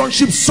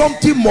relationship,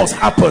 something must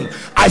happen.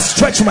 I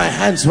stretch my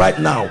hands right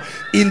now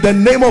in the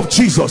name of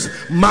Jesus.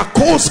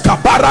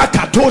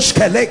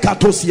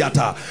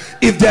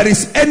 If there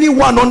is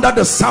anyone under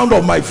the sound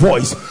of my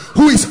voice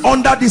who is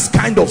under this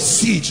kind of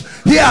siege,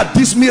 here at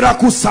this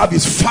miracle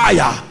service,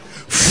 fire,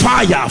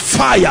 fire,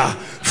 fire,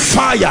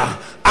 fire.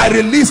 I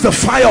release the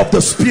fire of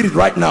the Spirit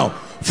right now,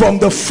 from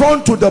the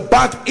front to the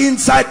back,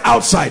 inside,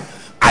 outside.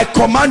 I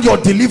command your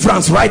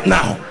deliverance right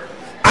now.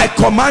 I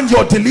command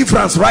your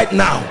deliverance right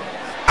now.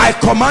 I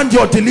command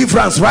your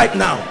deliverance right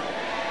now.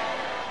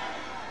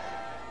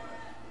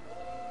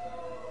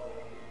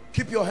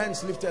 Keep your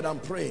hands lifted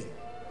and pray.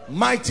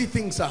 Mighty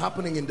things are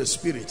happening in the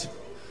Spirit.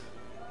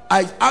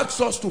 I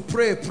asked us to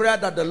pray a prayer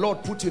that the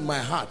Lord put in my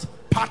heart.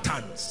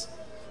 Patterns.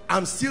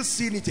 I'm still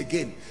seeing it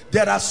again.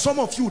 There are some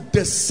of you,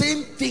 the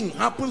same thing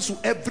happens to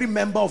every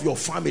member of your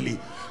family.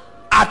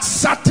 At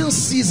certain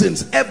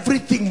seasons,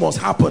 everything must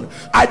happen.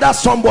 Either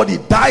somebody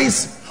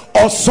dies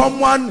or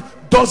someone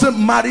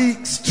doesn't marry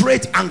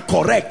straight and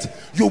correct.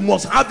 You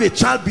must have a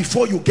child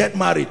before you get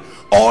married.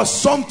 Or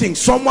something,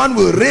 someone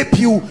will rape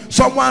you,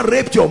 someone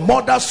raped your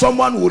mother,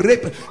 someone will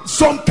rape,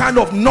 some kind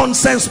of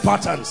nonsense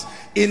patterns.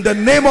 In the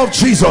name of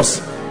Jesus.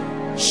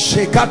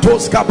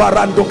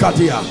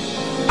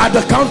 At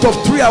the count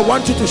of 3, I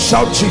want you to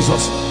shout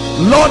Jesus.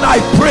 Lord, I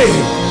pray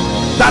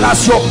that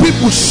as your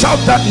people shout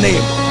that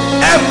name,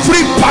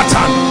 every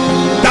pattern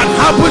that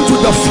happened to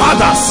the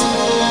fathers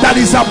that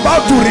is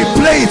about to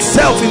replay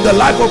itself in the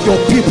life of your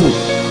people,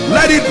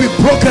 let it be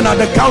broken at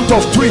the count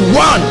of 3. 1,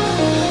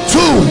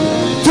 2,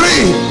 3.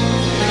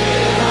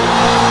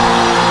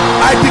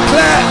 I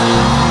declare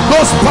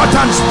those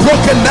patterns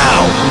broken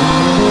now.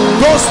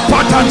 Those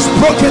patterns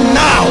broken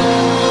now.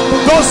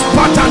 Those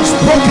patterns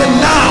broken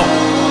now.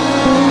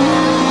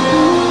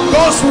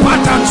 Those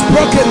patterns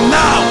broken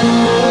now.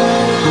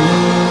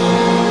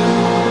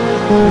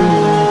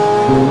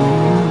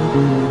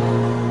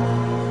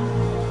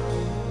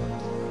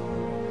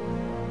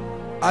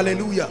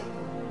 Hallelujah.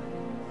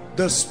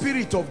 The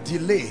spirit of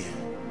delay,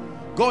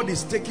 God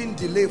is taking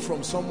delay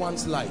from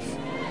someone's life.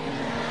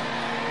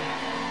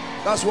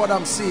 That's what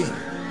I'm seeing.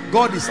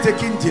 God is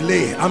taking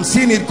delay. I'm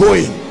seeing it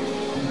going.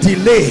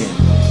 Delay,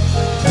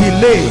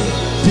 delay,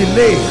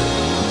 delay.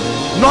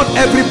 Not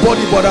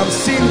everybody, but I'm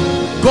seeing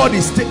God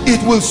is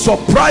it will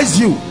surprise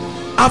you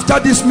after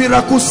this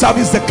miracle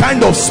service, the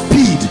kind of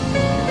speed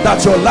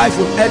that your life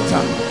will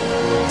enter.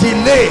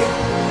 delay.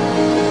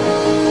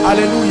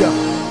 Hallelujah.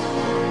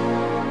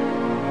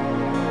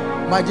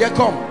 My dear,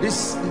 come.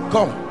 This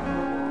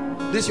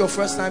is your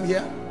first time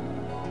here.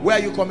 Where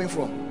are you coming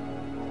from?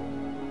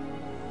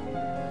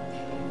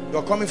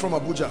 You're coming from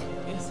Abuja.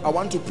 Yes, I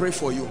want to pray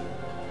for you.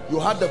 You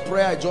had the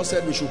prayer I just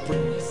said we should pray.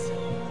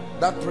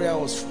 That prayer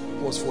was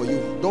for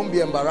you. Don't be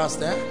embarrassed.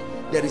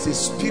 There is a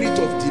spirit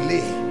of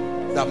delay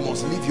that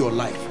must live your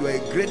life. You are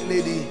a great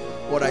lady,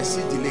 but I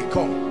see delay.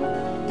 Come.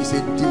 It's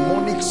a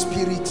demonic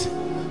spirit,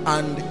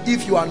 and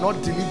if you are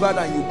not delivered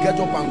and you get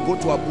up and go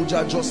to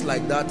Abuja just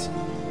like that,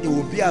 it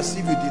will be as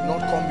if you did not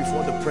come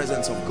before the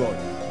presence of God.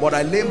 But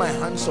I lay my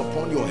hands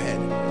upon your head,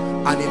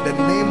 and in the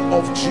name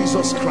of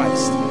Jesus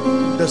Christ,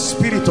 the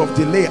spirit of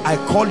delay, I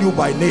call you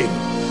by name.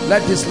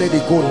 Let this lady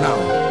go now.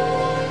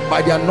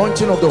 By the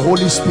anointing of the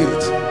Holy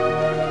Spirit,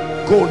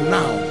 go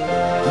now.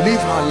 Live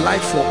her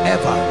life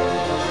forever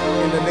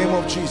in the name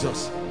of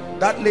Jesus.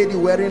 That lady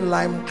wearing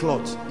lime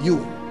cloth,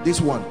 you, this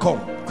one, come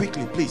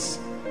quickly please.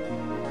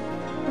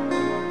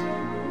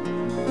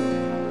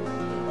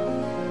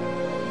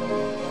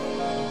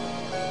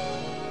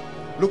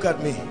 Look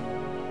at me.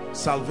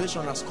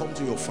 Salvation has come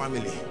to your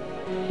family.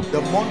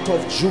 The month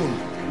of June,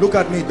 look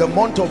at me, the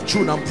month of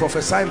June, I'm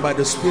prophesying by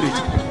the Spirit,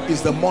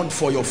 is the month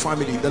for your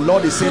family. The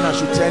Lord is saying I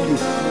should tell you,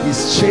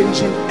 He's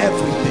changing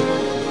everything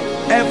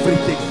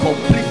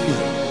completely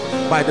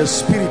by the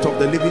Spirit of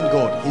the living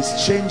God.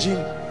 He's changing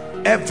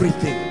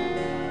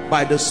everything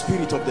by the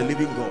Spirit of the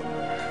living God.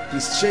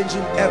 He's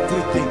changing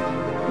everything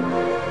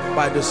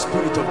by the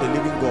Spirit of the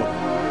living God.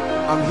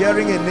 I'm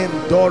hearing a name,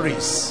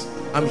 Doris.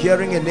 I'm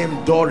hearing a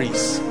name,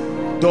 Doris.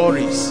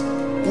 Doris.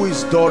 Who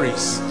is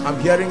Doris? I'm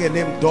hearing a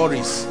name,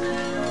 Doris.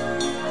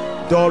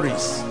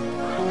 Doris.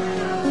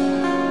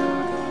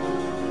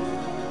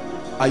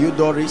 Are you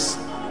Doris?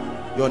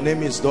 Your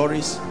name is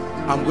Doris.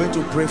 I'm going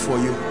to pray for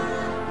you.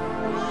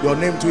 Your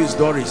name too is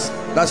Doris.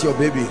 That's your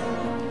baby.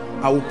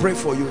 I will pray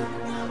for you.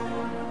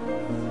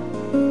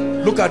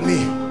 Look at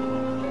me.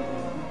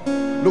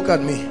 Look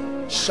at me.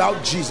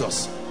 Shout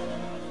Jesus.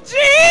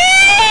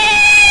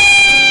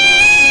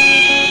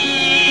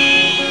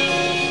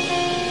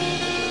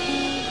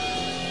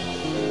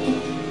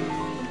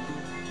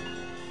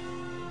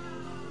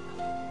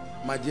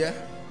 My dear,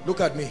 look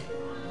at me.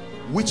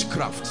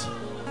 Witchcraft.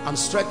 I'm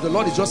stretched. The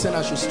Lord is just saying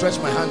I should stretch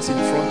my hands in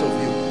front of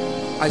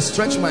you. I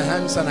stretch my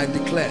hands and I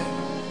declare,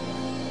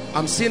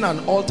 I'm seeing an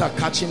altar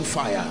catching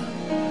fire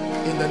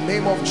in the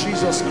name of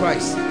Jesus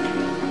Christ.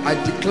 I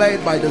declare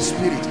it by the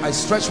Spirit. I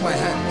stretch my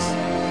hands.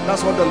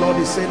 That's what the Lord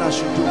is saying I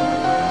should do.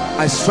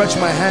 I stretch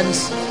my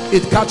hands.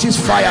 It catches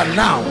fire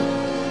now.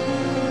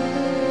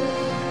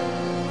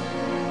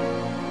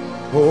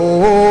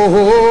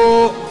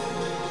 Oh,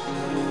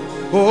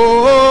 oh,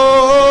 oh.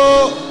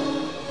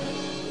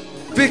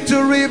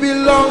 Victory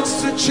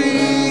belongs to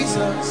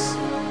Jesus.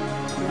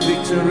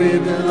 Victory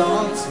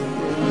belongs to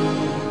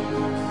Him.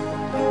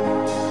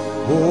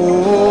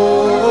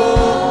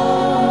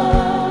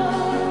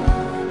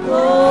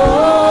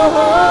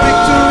 Oh,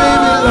 victory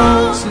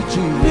belongs to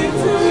Jesus.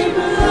 Victory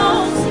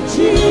belongs to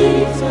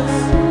Jesus.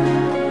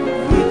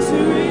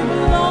 Victory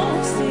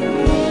belongs to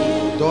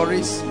Him.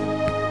 Doris,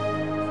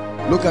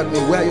 look at me.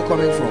 Where are you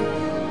coming from?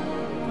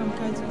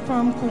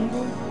 From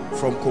Congo.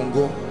 From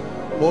Congo.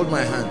 Hold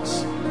my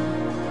hands.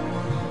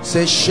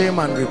 Say, shame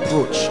and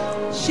reproach.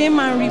 Shame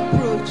and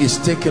reproach Is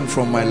taken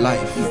from my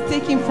life. is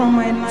taken from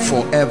my life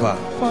Forever.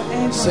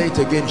 forever. Say it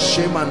again.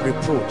 Shame and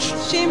reproach.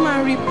 Shame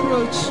and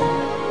reproach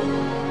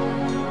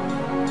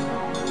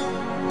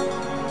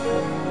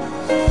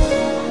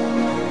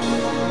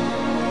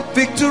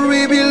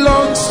Victory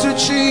belongs to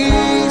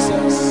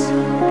Jesus.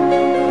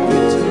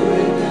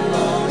 victory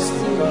belongs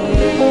to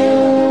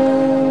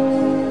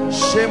Him.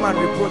 Shame and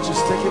reproach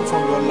is taken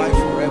from your life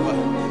forever.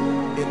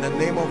 In the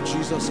name of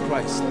Jesus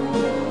Christ.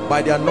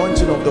 By the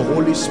anointing of the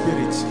Holy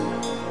Spirit.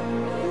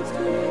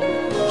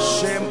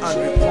 Shame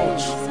and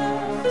reproach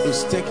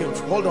is taken.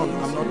 Hold on,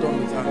 I'm not done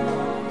with that.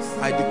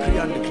 I decree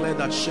and declare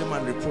that shame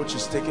and reproach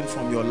is taken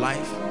from your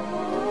life.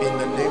 In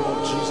the name of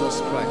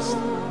Jesus Christ.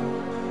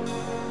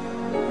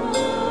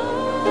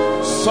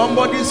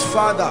 Somebody's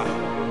father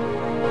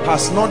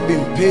has not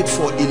been paid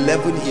for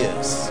 11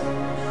 years.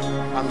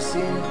 I'm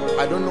seeing,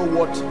 I don't know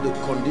what the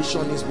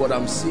condition is, but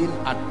I'm seeing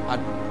at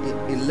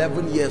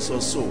 11 years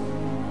or so,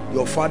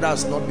 your father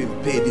has not been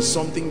paid. It's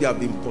something they have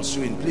been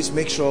pursuing. Please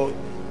make sure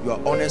you are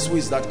honest. Who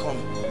is that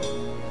coming?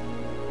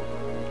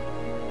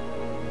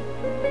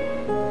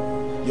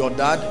 Your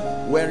dad,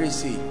 where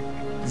is he?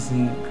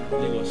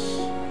 Lagos.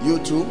 You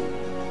too?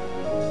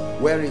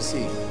 Where is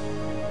he?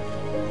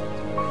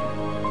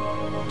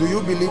 Do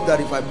you believe that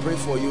if I pray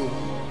for you,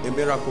 a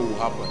miracle will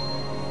happen?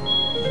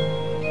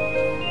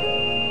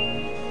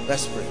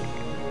 Let's pray.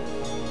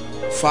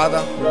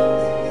 Father,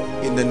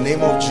 in the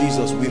name of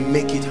Jesus, we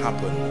make it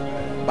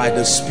happen by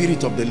the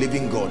Spirit of the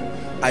living God.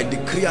 I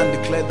decree and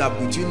declare that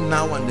between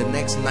now and the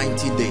next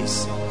 90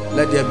 days,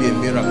 let there be a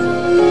miracle.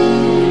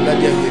 Let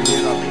there be a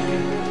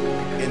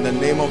miracle. In the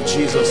name of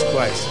Jesus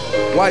Christ.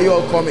 Why are you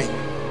all coming?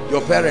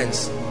 Your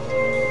parents.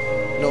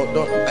 No,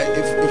 don't.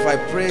 If I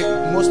pray,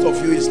 most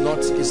of you, it's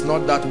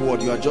not that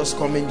word. You are just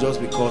coming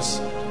just because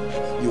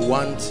you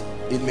want.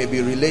 It may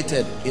be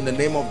related. In the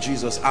name of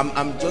Jesus,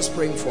 I'm just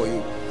praying for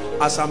you.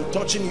 As I'm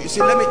touching you, you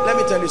see, let me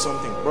tell you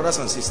something, brothers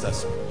and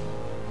sisters.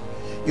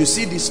 You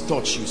see this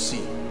touch, you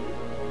see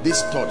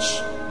this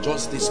touch,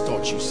 just this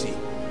touch, you see.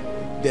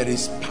 There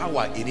is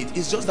power in it.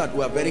 It's just that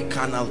we are very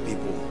carnal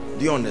people.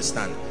 Do you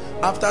understand?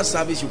 After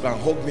service, you can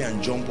hug me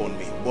and jump on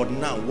me. But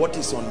now, what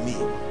is on me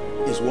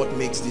is what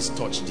makes this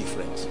touch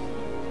different.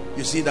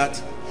 You see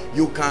that?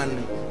 You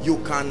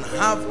can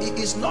have,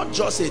 it's not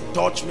just a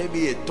touch,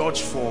 maybe a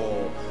touch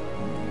for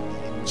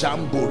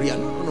jamboree.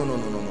 No.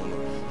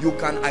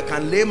 I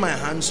can lay my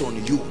hands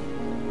on you,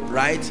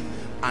 right?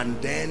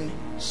 And then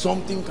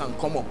something can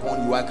come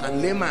upon you. I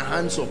can lay my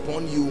hands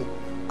upon you,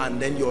 and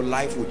then your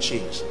life will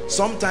change.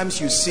 Sometimes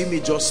you see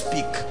me just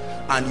speak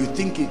and you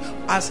think it,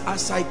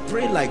 as I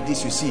pray like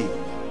this, you see,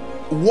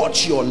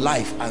 watch your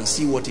life and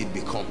see what it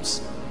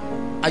becomes.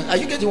 Are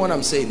you getting what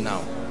I'm saying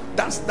now?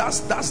 That's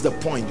the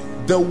point.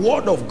 The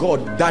word of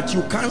God, that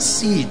you can't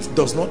see it,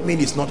 does not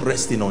mean it's not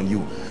resting on you.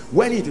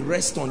 When it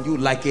rests on you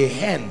like a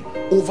hen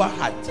over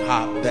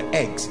the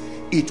eggs,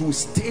 it will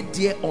stay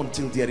there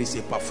until there is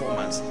a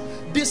performance.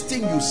 This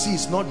thing you see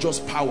is not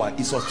just power,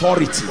 it's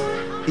authority.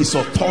 It's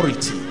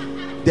authority.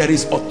 There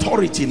is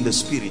authority in the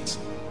spirit.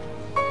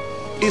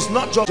 It's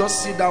not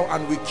just sit down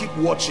and we keep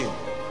watching.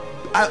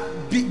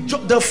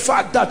 The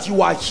fact that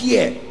you are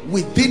here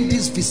within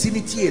this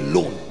vicinity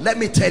alone, let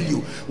me tell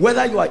you,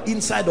 whether you are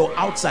inside or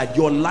outside,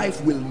 your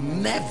life will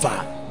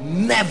never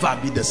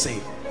be the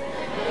same.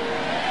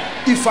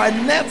 If I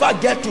never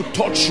get to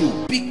touch you,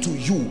 speak to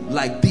you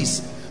like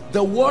this,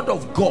 the word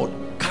of God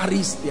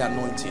carries the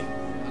anointing.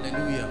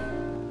 Hallelujah.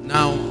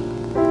 Now,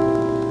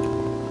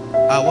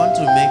 I want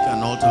to make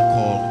an altar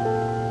call.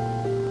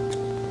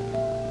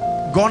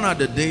 Gone are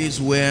the days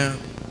where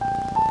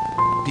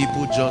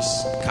people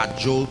just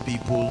cajole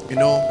people. You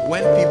know,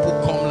 when people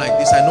come like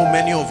this, I know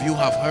many of you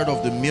have heard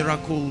of the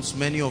miracles.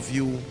 Many of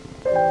you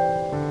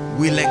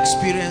will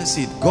experience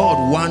it. God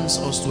wants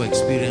us to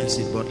experience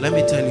it. But let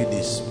me tell you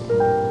this.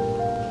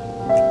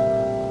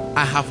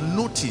 I have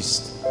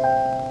noticed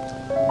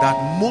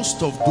that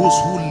most of those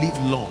who live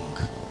long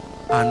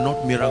are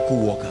not miracle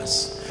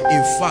workers.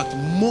 In fact,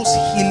 most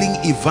healing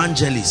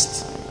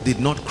evangelists did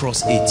not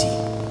cross 80.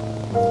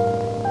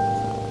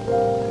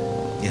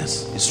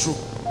 Yes, it's true.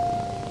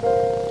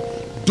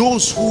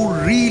 Those who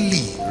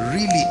really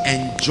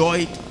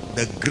enjoyed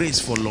the grace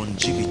for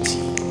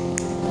longevity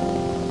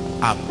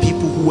are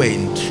people who are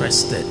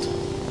interested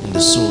in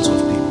the souls of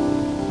people.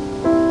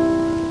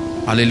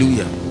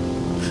 Hallelujah.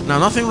 Now,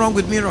 nothing wrong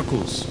with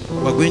miracles.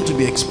 We're going to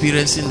be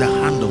experiencing the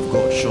hand of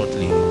God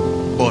shortly.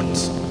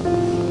 But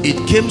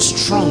it came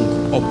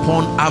strong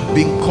upon our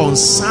being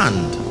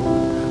concerned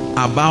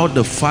about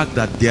the fact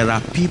that there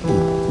are people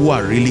who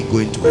are really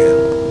going to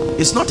hell.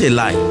 It's not a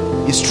lie.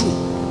 It's true.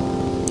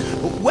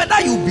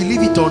 Whether you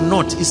believe it or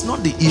not, it's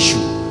not the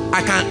issue.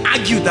 I can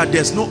argue that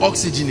there's no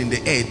oxygen in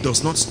the air. It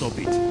does not stop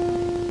it.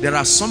 There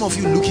are some of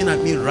you looking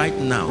at me right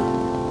now.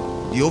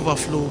 The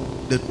overflow,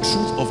 the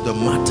truth of the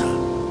matter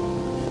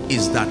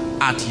is that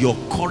at your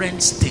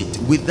current state,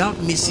 without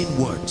missing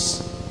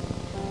words,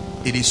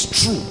 it is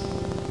true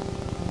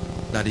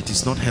that it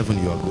is not heaven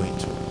you are going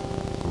to.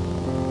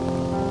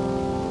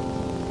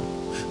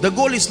 The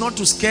goal is not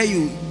to scare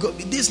you.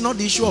 This is not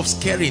the issue of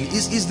scaring.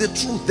 It's the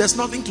truth. There's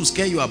nothing to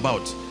scare you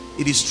about.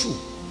 It is true.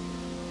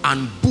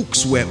 And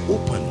books were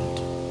opened,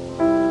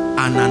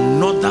 and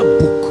another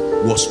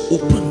book was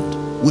opened,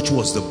 which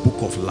was the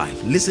book of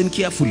life. Listen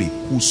carefully.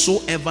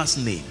 Whosoever's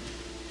name.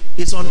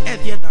 It's on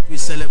earth here that we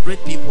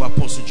celebrate people.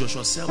 Apostle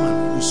Joshua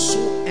Selman.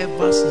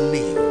 Whosoever's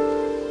name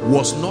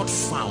was not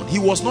found. He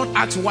was not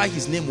asked why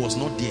his name was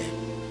not there.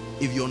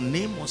 If your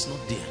name was not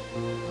there,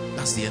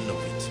 that's the end of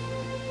it.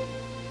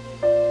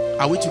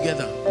 Are we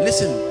together?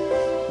 Listen,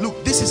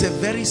 look, this is a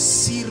very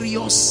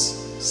serious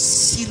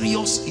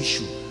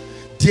issue.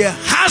 There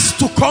has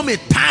to come a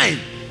time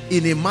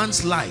in a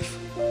man's life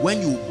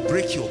when you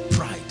break your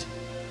pride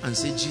and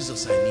say,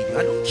 Jesus, I need you.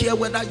 I don't care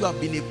whether you have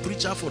been a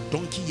preacher for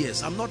donkey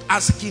years. I'm not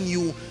asking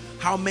you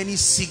how many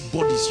sick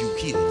bodies you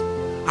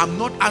healed. I'm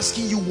not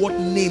asking you what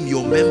name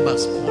your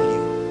members call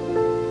you.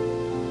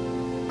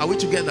 Are we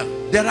together?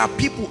 There are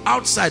people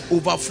outside,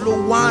 overflow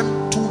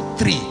 1, 2,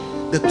 3.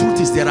 The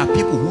truth is, there are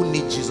people who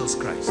need Jesus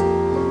Christ.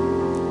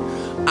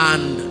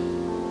 And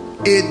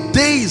a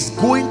day is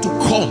going to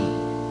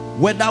come,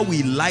 whether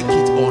we like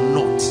it or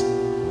not.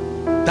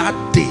 That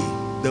day,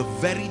 the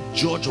very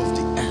judge of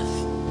the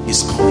earth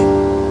is coming.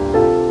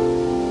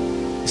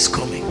 It's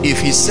coming.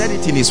 If he said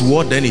it in his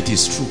word, then it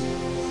is true.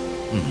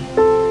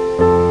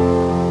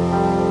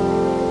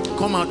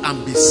 Come out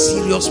and be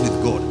serious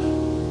with God.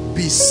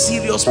 Be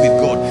serious with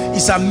God.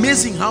 It's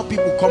amazing how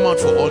people come out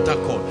for altar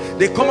call.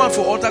 They come out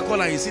for altar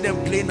call and you see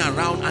them playing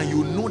around and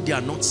you know they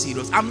are not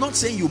serious. I'm not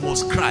saying you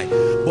must cry,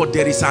 but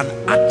there is an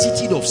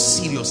attitude of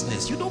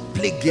seriousness. You don't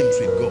play games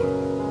with God.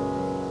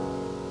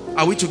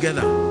 Are we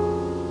together?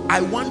 I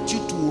want you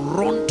to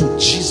run to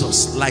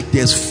Jesus like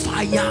there's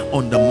fire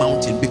on the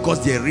mountain, because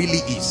there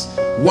really is.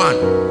 1,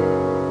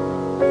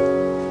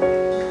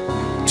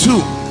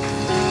 2.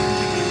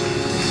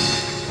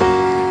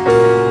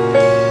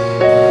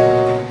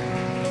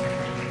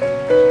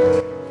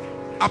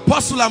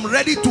 Apostle, I'm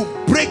ready to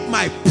break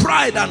my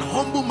pride and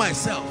humble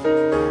myself.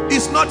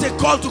 It's not a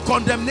call to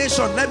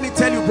condemnation. Let me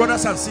tell you,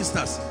 brothers and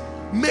sisters,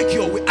 make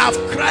your way. I've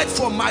cried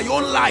for my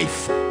own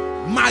life.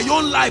 My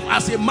own life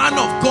as a man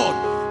of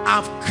God.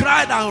 I've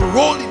cried and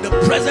rolled in the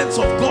presence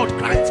of God,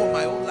 crying for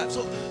my own life.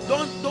 So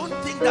don't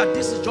think that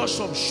this is just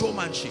some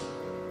showmanship.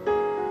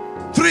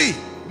 3,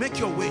 make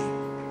your way.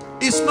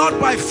 It's not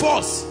by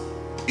force.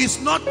 It's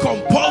not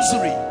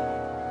compulsory.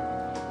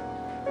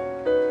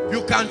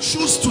 You can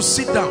choose to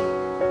sit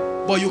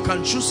down, but you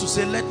can choose to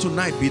say, let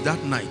tonight be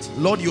that night.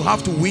 Lord, you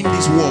have to win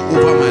this war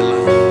over my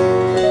life.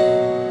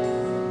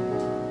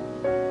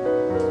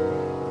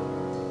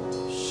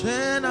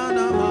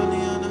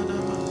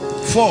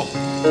 4,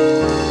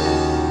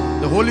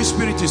 the Holy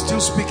Spirit is still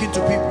speaking to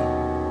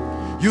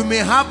people. You may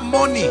have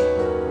money,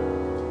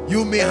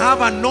 you may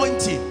have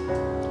anointing,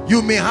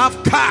 you may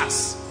have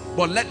cars,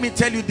 but let me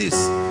tell you this,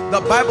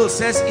 the Bible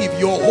says if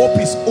your hope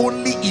is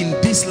only in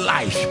this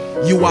life,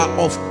 you are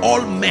of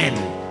all men,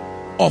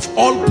 of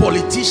all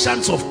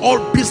politicians, of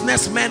all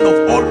businessmen,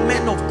 of all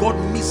men of God,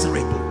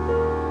 miserable.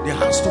 There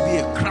has to be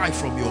a cry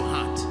from your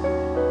heart.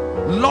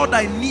 Lord,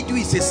 I need you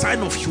is a sign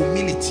of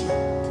humility.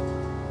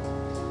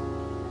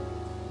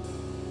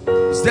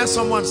 Is there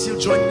someone still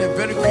joining them?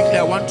 Very quickly,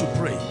 I want to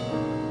pray.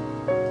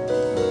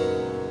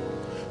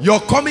 Your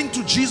coming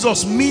to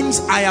Jesus means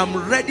I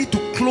am ready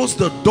to close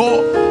the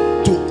door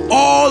to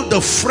all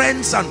the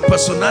friends and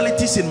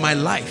personalities in my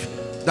life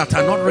that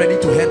are not ready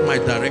to head my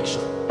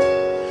direction.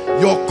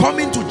 Your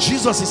coming to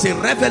Jesus is a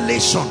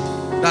revelation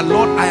that,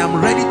 Lord, I am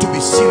ready to be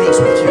serious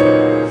with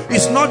you.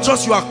 It's not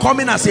just you are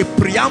coming as a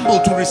preamble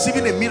to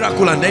receiving a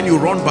miracle and then you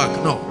run back.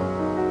 No.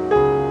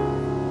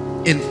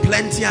 In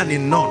plenty and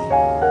in none,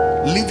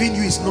 leaving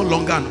you is no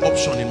longer an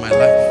option in my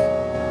life.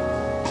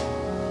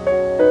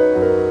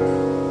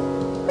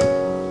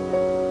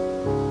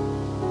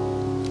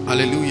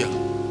 Hallelujah.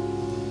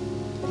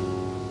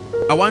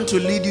 I want to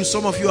lead you.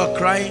 Some of you are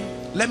crying.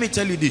 Let me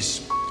tell you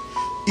this.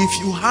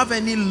 If you have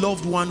any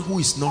loved one who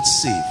is not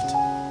saved,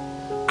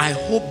 I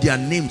hope their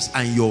names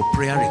are in your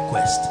prayer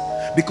request.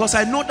 Because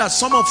I know that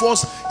some of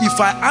us, if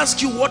I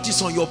ask you what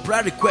is on your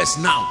prayer request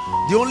now,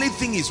 the only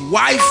thing is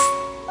wife,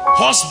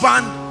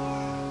 husband,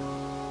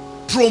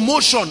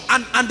 promotion,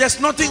 and there's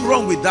nothing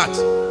wrong with that.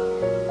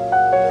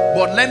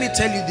 But let me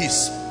tell you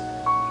this,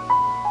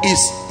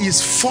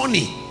 is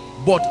funny,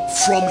 but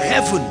from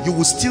heaven you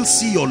will still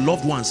see your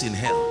loved ones in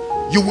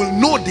hell. You will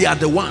know they are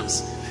the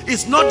ones.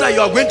 It's not that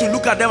you are going to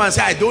look at them and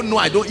say, I don't know,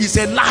 I don't. It's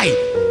a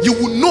lie. You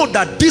will know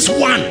that this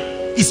one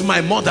is my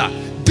mother,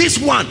 this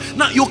one.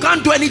 Now you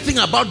can't do anything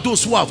about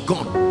those who have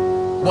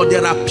gone, but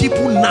there are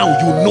people now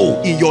you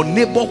know in your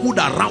neighborhood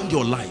around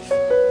your life.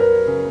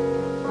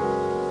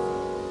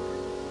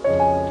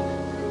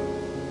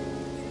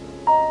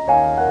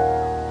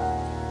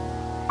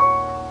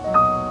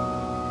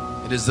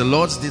 It is the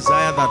Lord's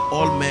desire that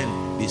all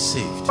men be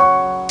saved.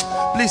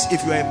 Please,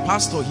 if you are a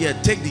pastor here,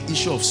 take the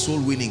issue of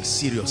soul winning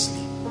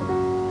seriously.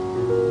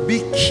 Be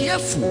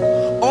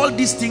careful. All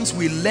these things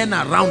we learn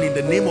around in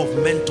the name of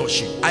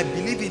mentorship, I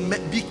believe in.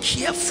 Be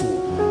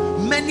careful.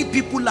 Many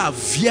people are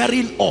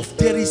veering off.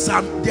 There is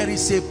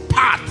a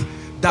path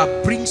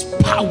that brings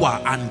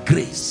power and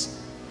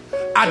grace.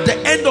 At the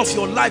end of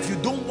your life, you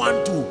don't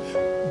want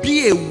to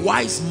be a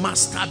wise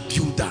master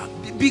builder.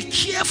 Be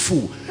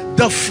careful.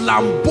 The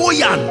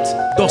flamboyant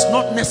does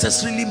not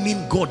necessarily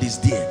mean God is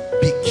there.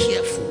 Be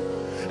careful.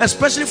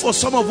 Especially for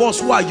some of us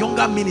who are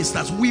younger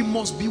ministers, we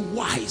must be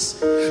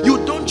wise.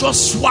 You don't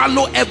just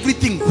swallow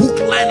everything hook,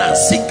 line and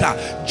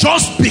sinker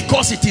just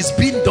because it is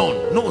being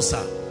done. No,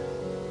 sir.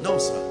 No,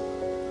 sir.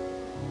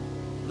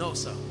 No,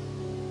 sir.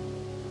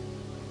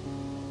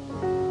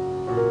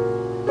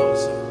 No,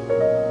 sir.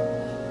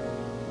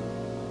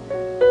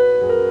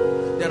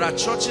 There are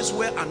churches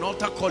where an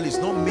altar call is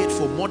not made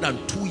for more than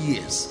 2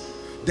 years.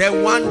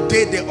 Then one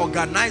day they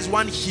organize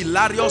one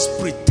hilarious,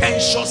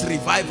 pretentious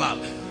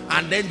revival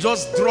and then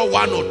just draw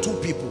 1 or 2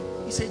 people.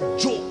 It's a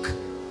joke.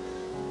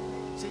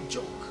 It's a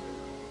joke.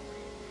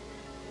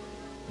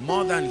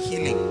 More than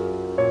healing,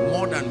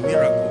 more than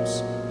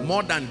miracles,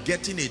 more than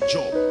getting a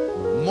job,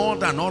 more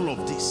than all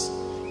of this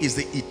is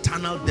the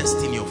eternal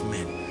destiny of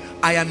men.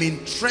 I am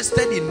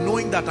interested in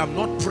knowing that I'm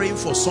not praying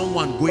for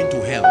someone going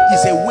to hell.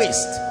 It's a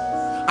waste.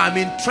 I'm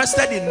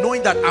interested in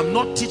knowing that I'm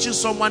not teaching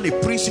someone a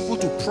principle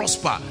to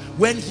prosper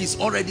when he's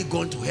already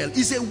gone to hell.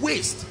 It's a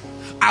waste.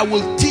 I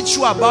will teach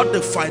you about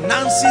the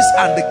finances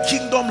and the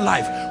kingdom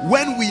life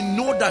when we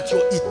know that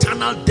your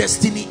eternal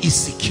destiny is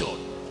secured.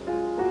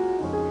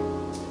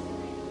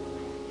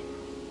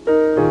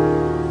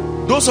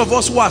 Those of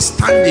us who are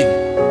standing,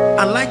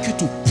 I'd like you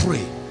to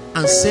pray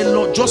and say,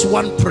 Lord, just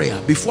one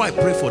prayer before I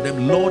pray for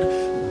them. Lord,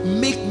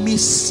 make me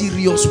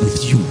serious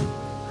with you.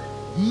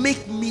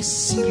 Make me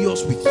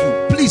serious with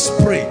you. Please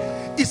pray.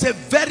 It's a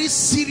very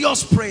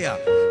serious prayer.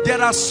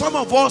 There are some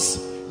of us,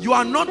 you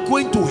are not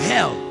going to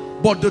hell,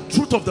 but the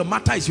truth of the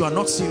matter is you are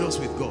not serious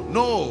with God.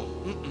 No.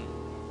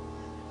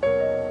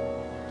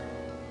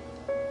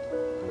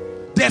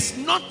 There's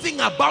nothing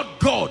about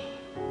God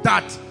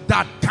that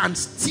can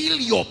steal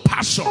your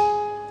passion.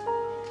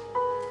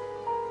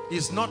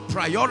 It's not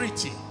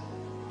priority.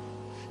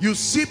 You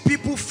see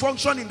people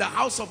function in the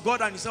house of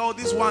God and you say, oh,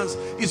 these ones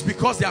is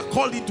because they are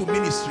called into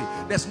ministry.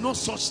 There's no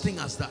such thing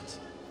as that.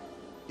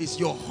 It's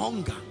your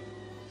hunger.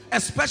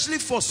 Especially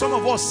for some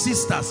of us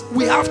sisters,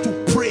 we have to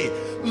pray,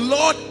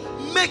 Lord,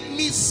 make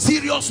me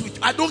serious with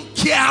you. I don't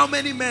care how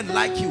many men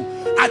like you.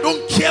 I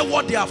don't care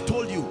what they have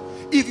told you.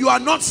 If you are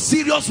not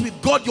serious with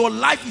God, your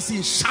life is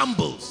in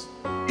shambles.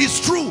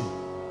 It's true.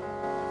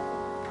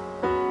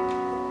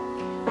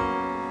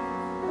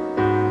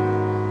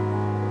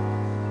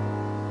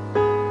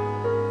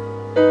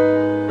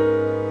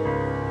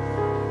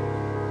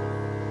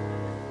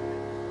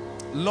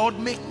 Lord,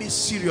 make me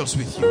serious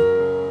with you.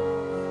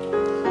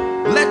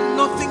 Let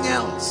nothing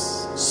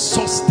else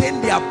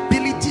sustain the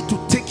ability to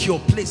take your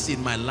place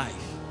in my life.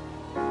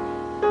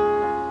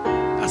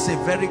 That's a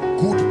very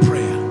good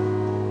prayer.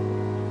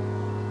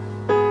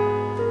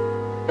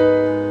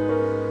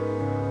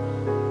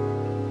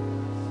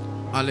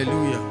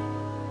 Hallelujah.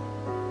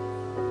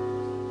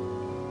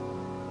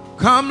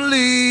 Come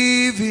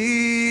live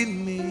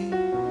in me,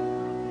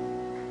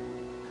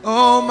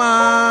 oh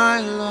my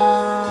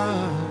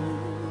love.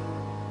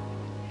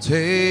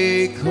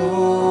 Take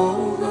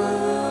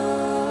over.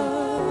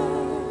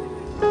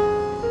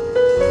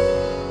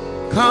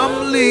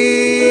 Come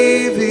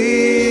live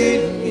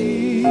in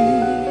me,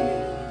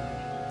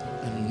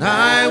 and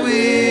I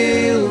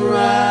will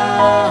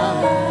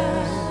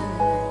rise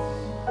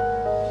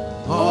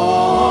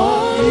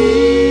on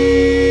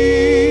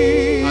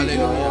thee.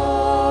 Hallelujah.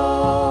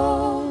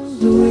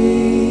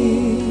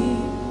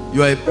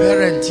 You are a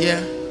parent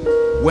here.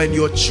 When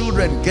your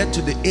children get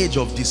to the age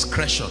of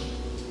discretion,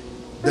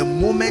 the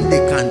moment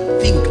they can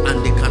think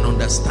and they can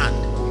understand,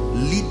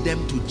 lead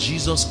them to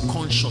Jesus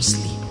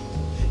consciously.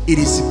 It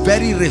is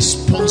very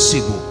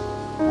responsible.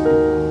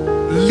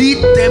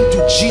 Lead them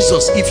to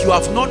Jesus. If you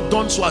have not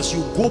done so, as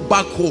you go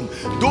back home,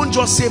 don't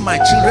just say my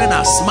children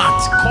are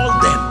smart. Call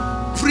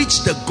them,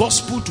 preach the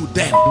gospel to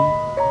them.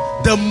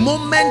 The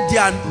moment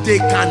they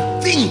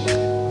can think,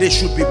 they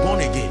should be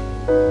born again.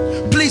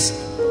 Please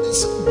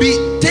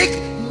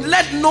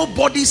let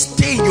nobody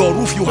stay in your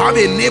roof. You have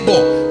a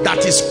neighbor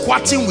that is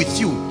squatting with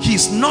you.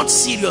 He's not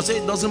serious.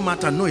 It doesn't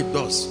matter. No, it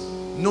does.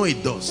 No,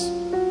 it does.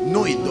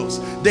 No, it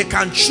does. They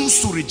can choose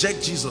to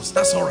reject Jesus.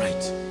 That's all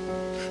right.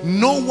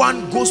 No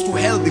one goes to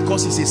hell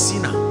because he's a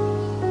sinner.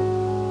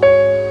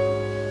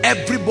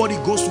 Everybody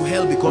goes to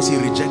hell because he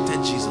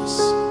rejected Jesus.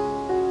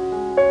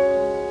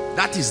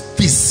 That is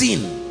the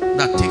sin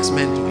that takes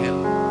men to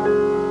hell.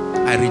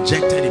 I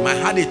rejected him. I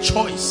had a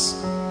choice,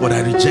 but I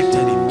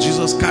rejected him.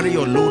 Jesus, carry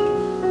your load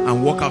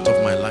and walk out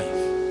of my life.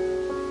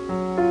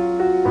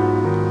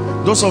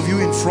 Those of you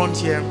in front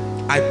here,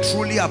 I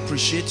truly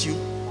appreciate you.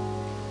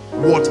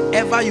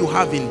 Whatever you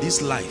have in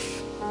this life,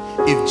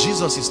 if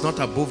Jesus is not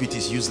above it,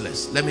 is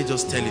useless. Let me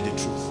just tell you the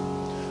truth.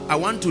 I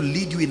want to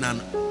lead you in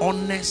an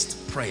honest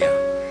prayer.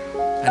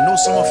 I know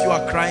some of you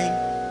are crying.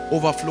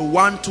 Overflow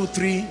 1, 2,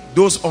 3.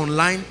 Those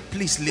online,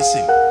 please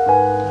listen.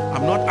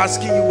 I'm not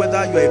asking you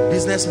whether you're a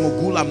business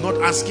mogul. I'm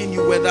not asking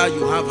you whether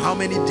you have how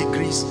many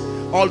degrees.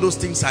 All those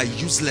things are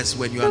useless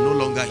when you are no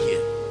longer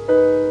here.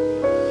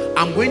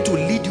 I'm going to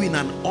lead you in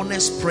an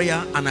honest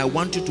prayer, and I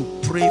want you to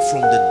pray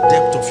from the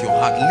depth of your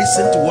heart.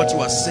 Listen to what you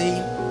are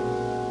saying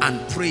and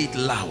pray it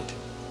loud.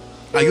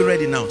 Are you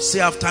ready now?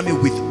 Say after me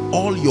with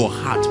all your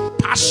heart,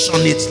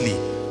 passionately.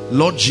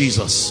 Lord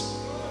Jesus,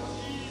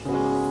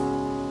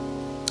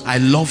 I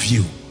love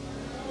you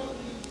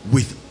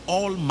with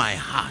all my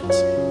heart.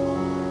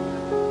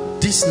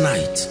 This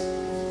night,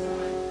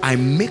 I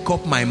make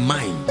up my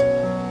mind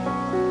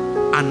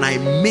and I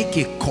make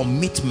a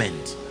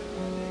commitment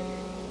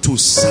to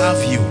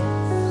serve you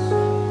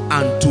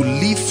and to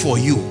live for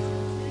you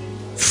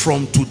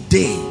from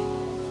today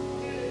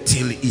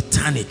till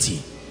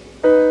eternity.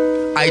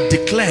 I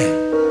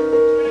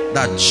declare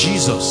that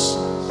Jesus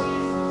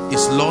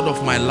is Lord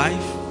of my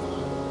life.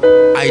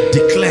 I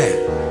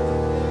declare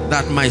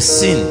that my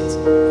sins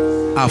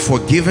are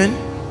forgiven.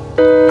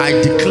 I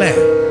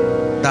declare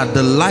that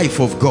the life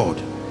of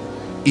God,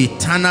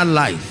 eternal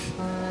life,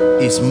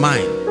 is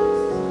mine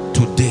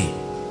today.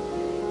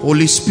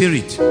 Holy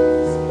Spirit,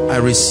 I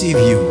receive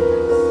you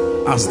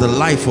as the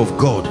life of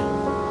God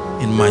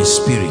in my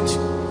spirit.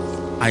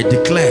 I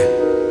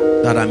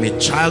declare that I'm a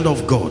child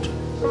of God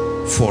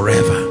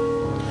forever.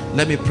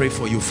 Let me pray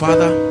for you.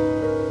 Father,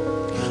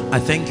 I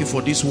thank you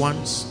for these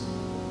ones.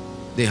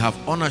 They have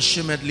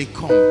unashamedly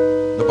come.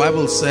 The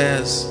Bible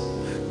says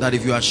that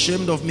if you are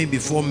ashamed of me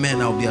before men,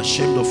 I'll be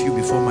ashamed of you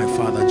before my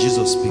Father.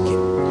 Jesus speaking.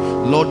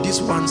 Lord,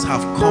 these ones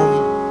have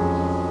come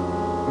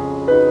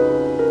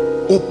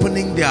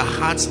opening their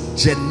hearts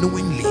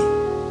genuinely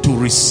to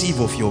receive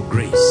of your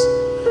grace.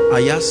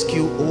 I ask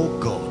you, oh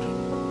God,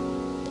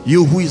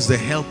 You who is the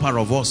helper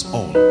of us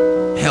all,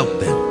 help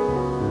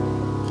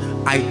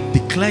them. I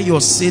declare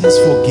your sins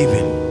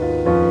forgiven.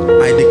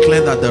 I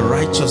declare that the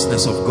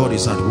righteousness of God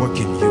is at work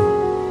in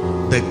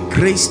you. The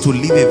grace to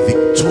live a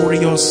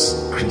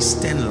victorious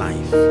Christian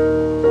life,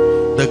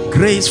 the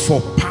grace for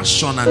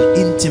passion and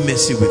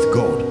intimacy with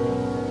God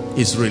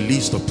is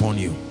released upon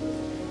you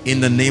in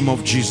the name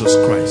of Jesus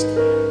Christ.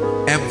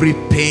 Every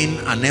pain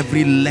and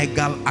every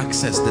legal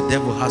access the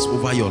devil has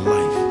over your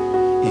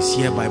life is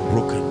hereby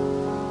broken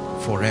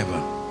forever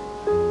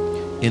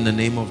in the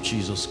name of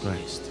Jesus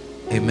Christ.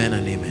 Amen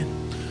and amen.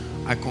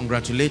 I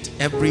congratulate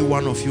every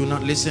one of you. Now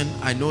listen,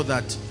 I know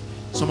that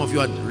some of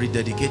you are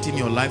rededicating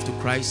your life to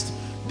Christ.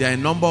 There are a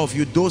number of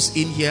you, those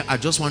in here, I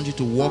just want you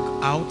to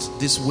walk out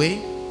this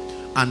way,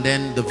 and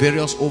then the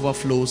various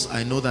overflows,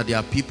 I know that there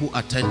are people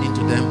attending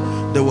to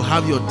them. They will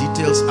have your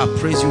details,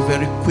 appraise you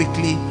very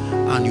quickly,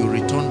 and you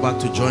return back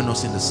to join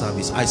us in the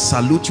service. I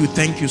salute you.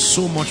 Thank you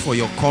so much for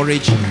your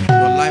courage. Your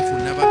life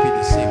will never be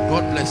the same.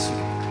 God bless you.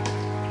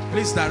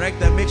 Please direct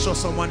them. Make sure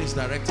someone is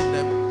directing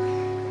them.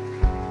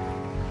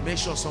 Make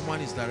sure someone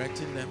is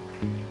directing them.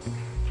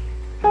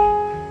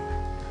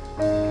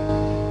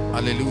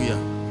 Hallelujah.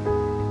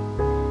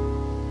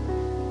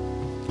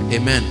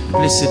 Amen.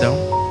 Please sit down.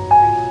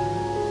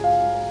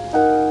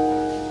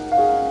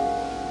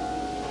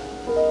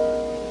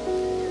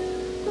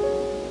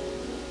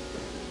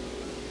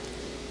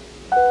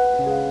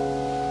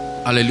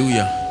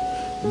 Hallelujah.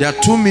 There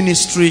are two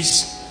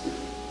ministries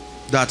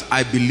that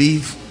I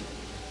believe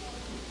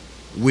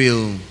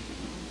will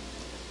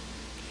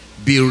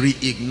be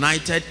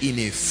reignited in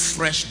a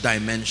fresh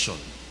dimension.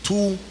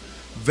 Two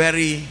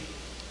very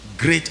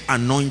great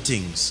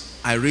anointings,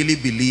 I really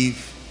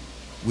believe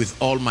with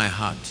all my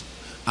heart,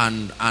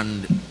 and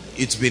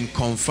it's been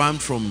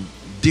confirmed from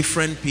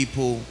different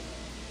people,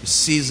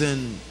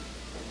 seasoned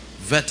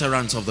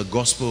veterans of the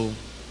gospel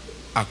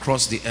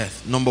across the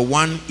earth. Number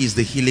one is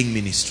the healing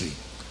ministry.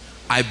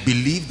 I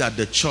believe that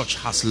the church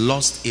has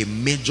lost a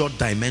major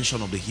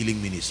dimension of the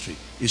healing ministry.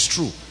 It's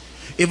true.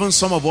 Even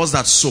some of us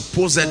that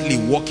supposedly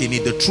walk in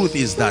it, the truth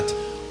is that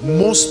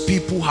most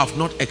people have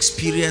not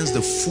experienced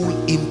the full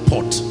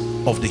import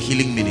of the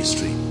healing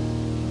ministry.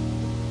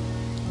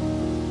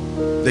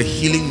 The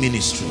healing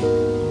ministry.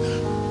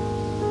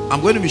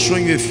 I'm going to be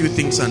showing you a few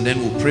things, and then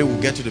we'll pray.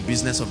 We'll get to the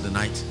business of the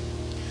night.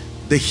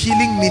 The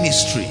healing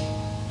ministry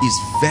is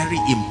very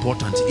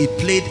important. It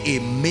played a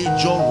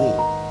major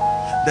role.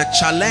 The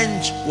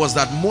challenge was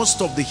that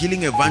most of the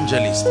healing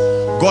evangelists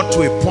got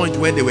to a point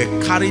where they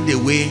were carried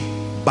away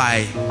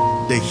by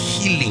the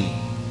healing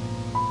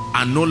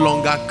and no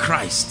longer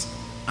Christ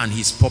and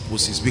his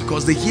purposes,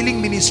 because the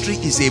healing ministry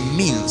is a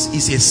means,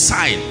 is a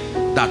sign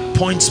that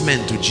points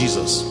men to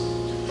Jesus.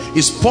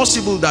 It's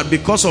possible that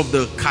because of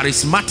the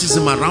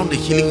charismatism around the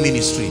healing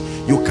ministry,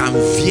 you can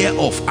veer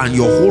off and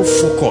your whole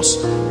focus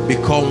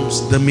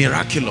becomes the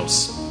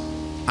miraculous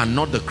and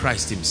not the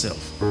Christ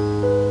himself.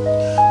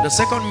 The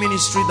second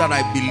ministry that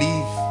I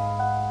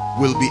believe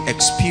will be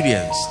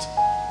experienced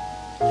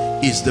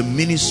is the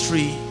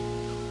ministry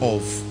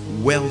of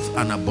wealth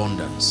and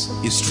abundance.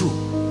 It's true.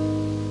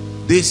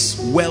 This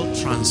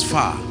wealth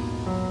transfer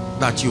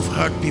that you've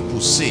heard people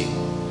say,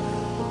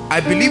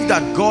 I believe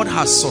that God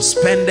has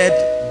suspended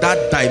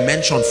that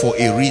dimension for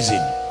a reason,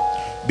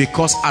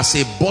 because as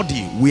a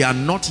body we are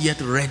not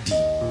yet ready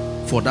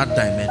for that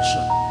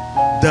dimension.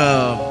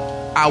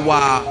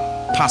 Our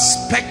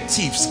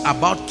perspectives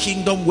about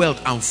kingdom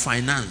wealth and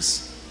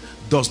finance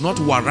does not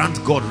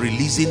warrant God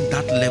releasing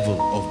that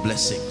level of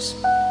blessings,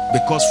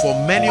 because for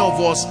many of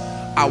us,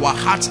 our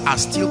hearts are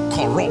still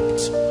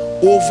corrupt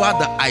over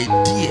the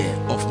idea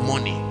of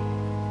money.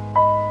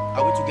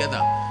 Are we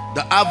together?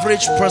 The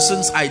average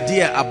person's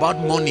idea about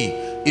money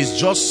is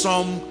just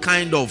some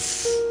kind of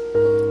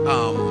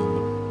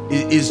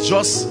is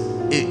just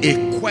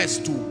a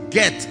quest to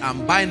get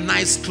and buy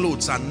nice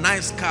clothes and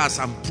nice cars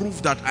and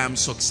prove that I am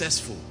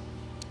successful.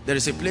 There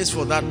is a place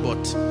for that, but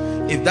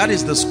if that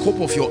is the scope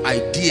of your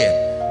idea,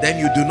 then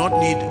you do not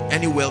need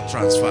any wealth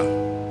transfer.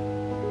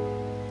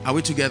 Are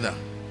we together?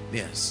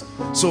 Yes.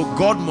 So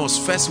God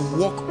must first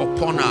walk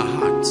upon our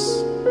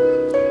hearts.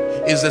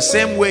 It's the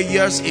same way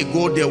years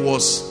ago there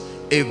was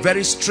a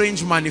very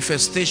strange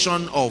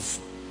manifestation of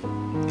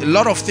a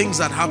lot of things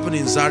that happened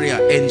in Zaria.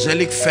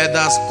 Angelic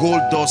feathers,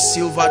 gold dust,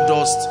 silver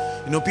dust.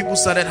 You know, people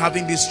started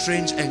having these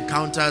strange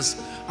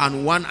encounters.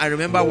 And I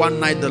remember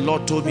one night the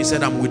Lord told me, he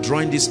said, I'm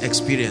withdrawing this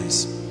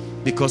experience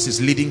because it's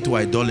leading to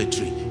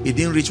idolatry. It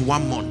didn't reach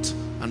 1 month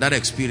and that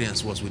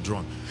experience was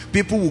withdrawn.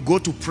 People will go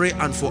to pray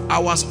and for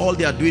hours all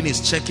they are doing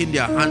is checking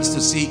their hands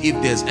to see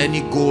if there's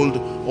any gold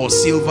or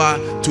silver,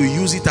 to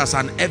use it as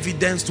an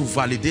evidence to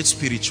validate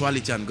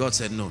spirituality. And God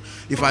said, no,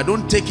 if I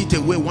don't take it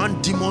away,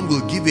 one demon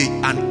will give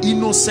an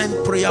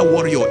innocent prayer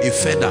warrior a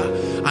feather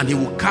and he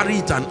will carry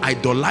it and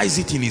idolize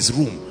it in his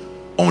room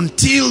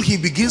until he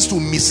begins to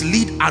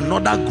mislead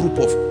another group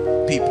of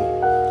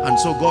people. And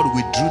so God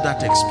withdrew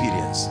that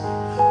experience.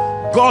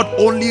 God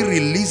only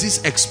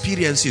releases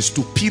experiences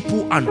to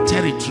people and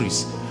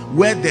territories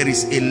where there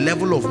is a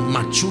level of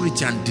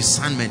maturity and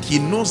discernment. He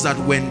knows that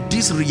when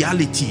this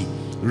reality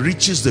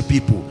reaches the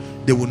people,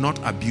 they will not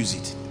abuse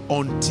it.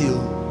 Until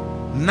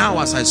now,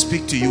 as I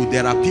speak to you,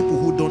 there are people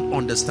who don't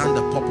understand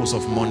the purpose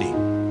of money,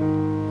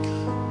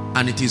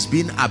 and it is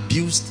being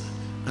abused,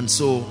 and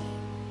so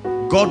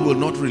God will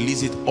not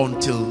release it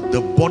until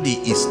the body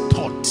is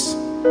taught.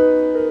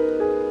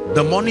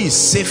 The money is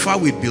safer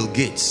with Bill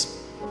Gates,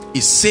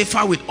 is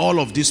safer with all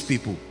of these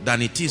people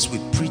than it is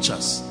with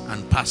preachers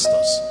and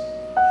pastors,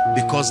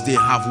 because they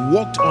have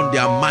worked on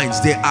their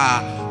minds. They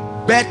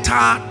are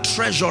better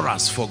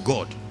treasurers for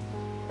God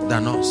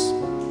than us.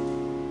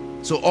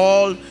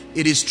 So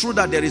it is true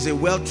that there is a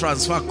wealth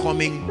transfer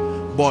coming,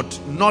 but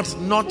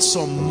not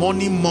some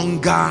money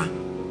monger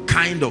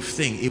kind of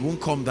thing. It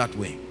won't come that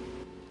way.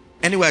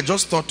 Anyway, I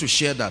just thought to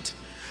share that.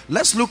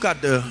 Let's look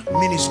at the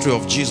ministry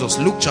of Jesus.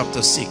 Luke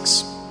chapter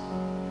 6.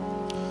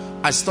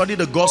 I study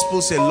the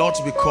Gospels a lot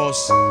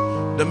because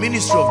the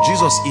ministry of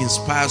Jesus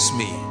inspires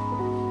me.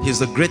 He's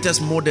the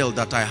greatest model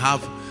that I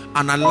have,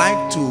 and I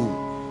like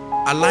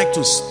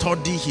to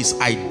study his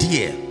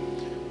idea.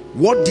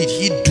 What did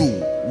he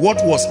do?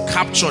 What was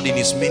captured in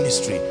his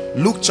ministry?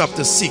 Luke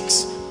chapter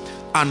 6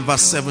 and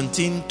verse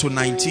 17 to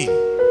 19.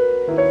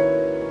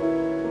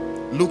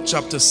 Luke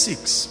chapter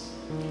 6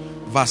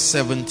 verse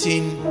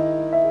 17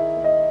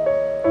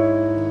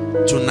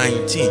 to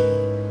 19.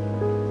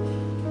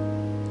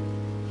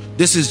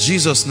 This is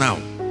Jesus now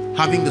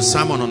having the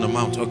Sermon on the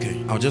Mount.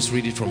 Okay, I'll just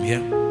read it from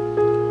here.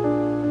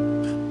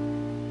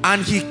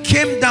 And he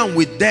came down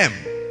with them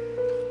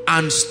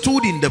and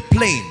stood in the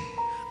plain,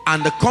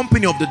 and the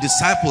company of the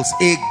disciples,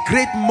 a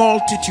great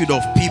multitude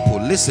of people,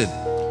 listen,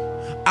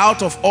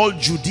 out of all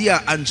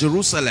Judea and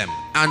Jerusalem,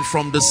 and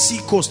from the sea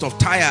coast of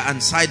Tyre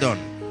and Sidon,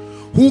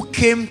 who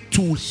came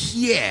to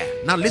hear.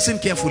 Now listen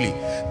carefully.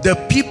 The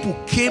people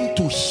came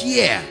to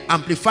hear.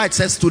 Amplified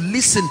says to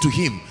listen to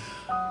him.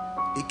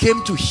 He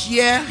came to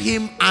hear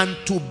him and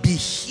to be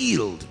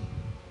healed.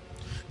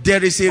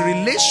 There is a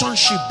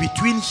relationship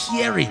between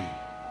hearing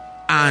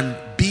and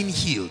being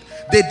healed.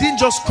 They didn't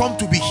just come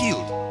to be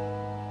healed.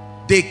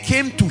 They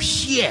came to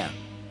hear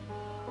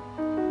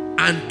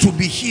and to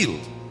be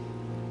healed.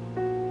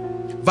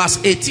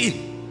 Verse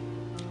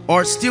 18,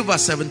 or still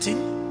verse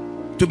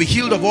 17, to be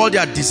healed of all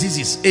their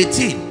diseases.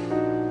 18,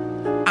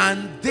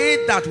 and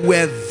they that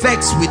were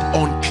vexed with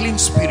unclean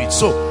spirits.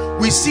 So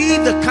we see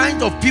the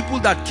kind of people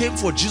that came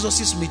for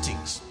Jesus's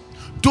meetings.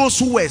 Those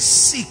who were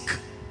sick.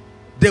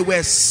 They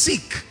were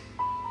sick,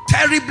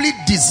 terribly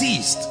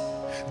diseased.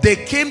 They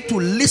came to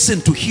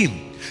listen to him.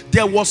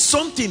 There was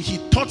something he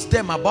taught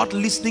them about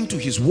listening to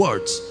his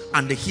words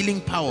and the healing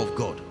power of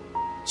God.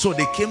 So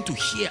they came to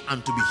hear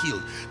and to be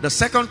healed. The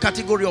second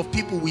category of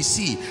people we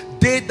see,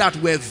 they that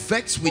were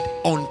vexed with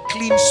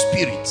unclean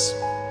spirits,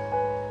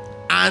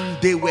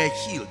 and they were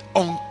healed.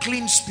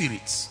 Unclean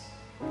spirits.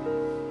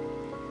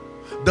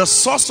 The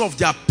source of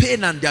their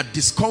pain and their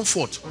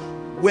discomfort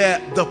were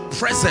the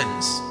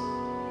presence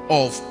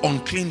of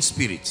unclean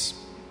spirits.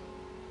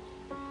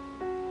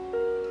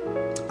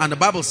 And the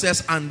Bible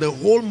says, and the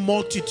whole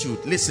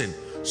multitude, listen,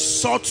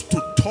 sought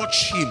to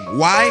touch him.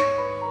 Why?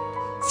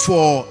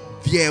 For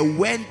there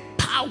went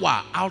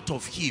power out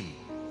of him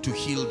to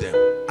heal them.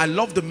 I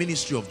love the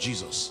ministry of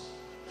Jesus.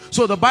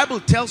 So the Bible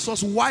tells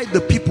us why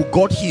the people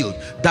got healed.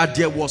 That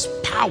there was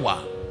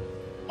power.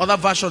 Other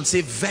versions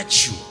say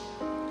virtue.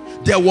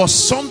 There was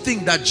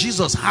something that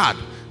Jesus had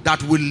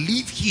that will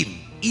leave him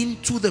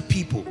into the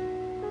people.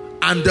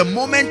 And the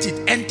moment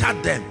it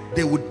entered them,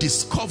 they would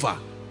discover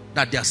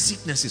that their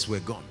sicknesses were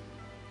gone.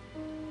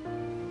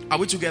 Are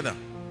we together?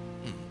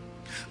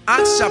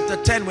 Acts chapter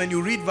 10, when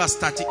you read verse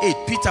 38,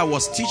 Peter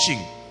was teaching.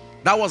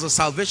 That was the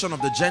salvation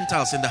of the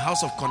Gentiles in the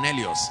house of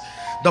Cornelius.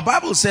 The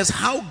Bible says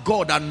how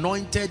God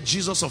anointed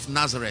Jesus of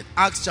Nazareth.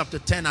 Acts chapter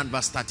 10 and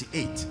verse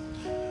 38.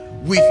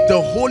 With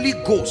the Holy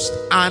Ghost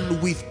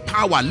and with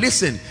power.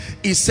 Listen,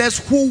 it says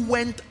who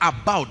went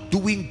about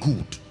doing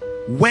good.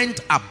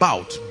 Went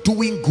about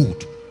doing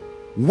good.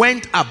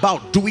 Went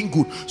about doing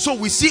good. So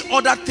we see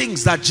other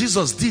things that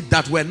Jesus did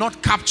that were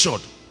not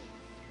captured.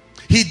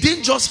 He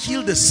didn't just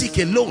heal the sick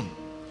alone.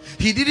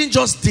 He didn't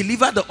just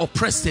deliver the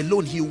oppressed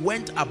alone. He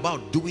went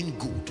about doing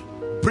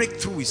good.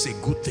 Breakthrough is a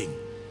good thing.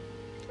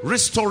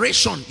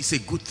 Restoration is a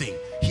good thing.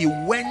 He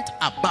went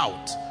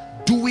about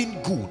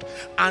doing good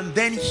and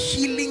then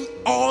healing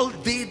all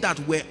they that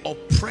were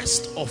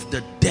oppressed of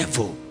the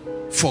devil,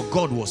 for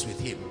God was with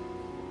him.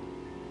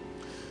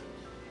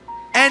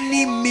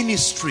 Any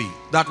ministry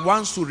that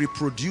wants to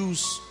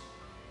reproduce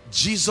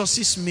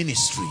Jesus's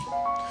ministry,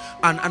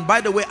 and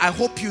by the way, I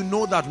hope you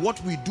know that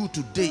what we do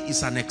today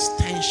is an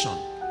extension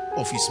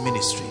of his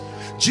ministry.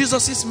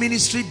 Jesus's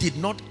ministry did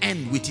not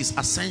end with his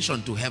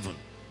ascension to heaven.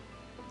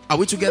 Are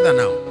we together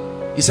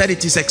now? He said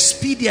it is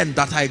expedient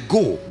that I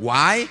go.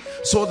 Why?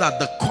 So that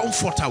the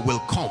Comforter will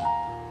come.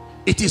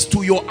 It is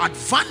to your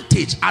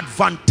advantage,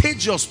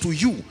 advantageous to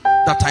you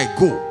that I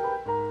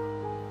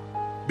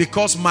go,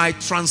 because my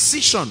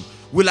transition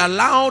will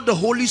allow the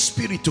Holy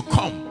Spirit to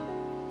come.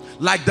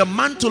 Like the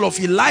mantle of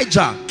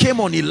Elijah came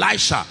on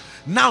Elisha,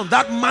 Now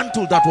that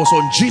mantle that was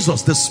on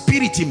Jesus, the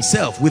Spirit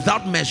himself,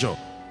 without measure,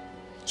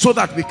 so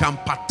that we can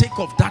partake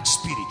of that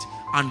Spirit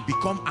and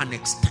become an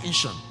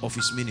extension of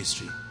his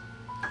ministry.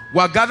 We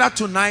are gathered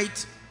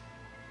tonight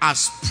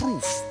as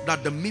proof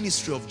that the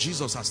ministry of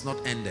Jesus has not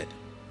ended.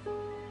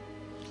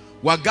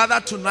 We are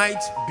gathered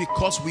tonight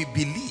because we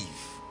believe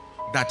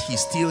that he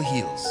still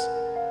heals.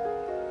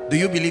 Do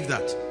you believe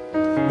that?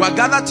 We are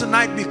gathered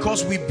tonight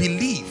because we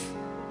believe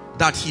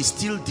that he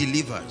still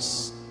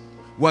delivers.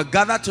 We are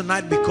gathered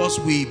tonight because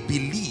we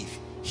believe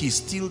he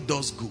still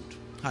does good.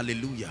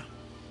 Hallelujah.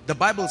 The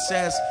Bible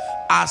says,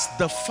 as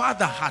the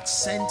Father had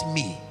sent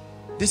me,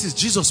 this is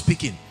Jesus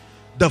speaking,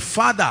 the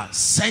Father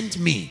sent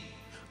me,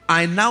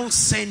 I now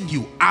send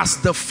you. As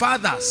the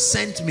Father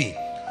sent me,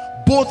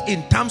 both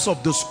in terms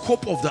of the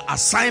scope of the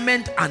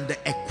assignment and the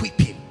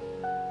equipping.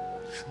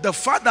 The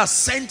Father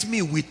sent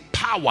me with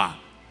power,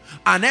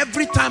 and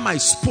every time I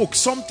spoke,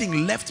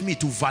 something left me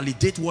to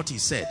validate what he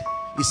said.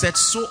 He said,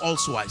 so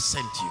also I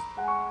sent you.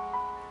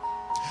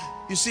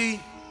 You see,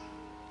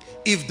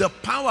 if the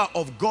power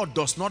of God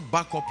does not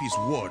back up his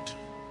word,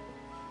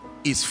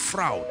 it's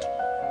fraud.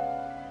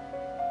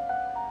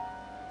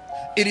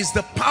 It is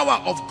the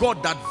power of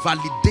God that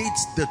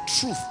validates the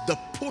truth, the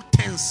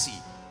potency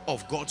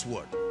of God's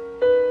word.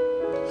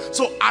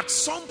 So at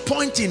some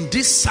point in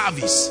this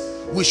service,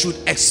 we should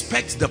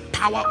expect the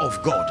power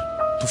of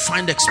God to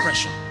find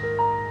expression.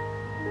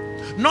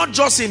 Not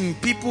just in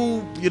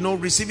people, you know,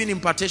 receiving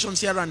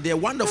impartations here and there,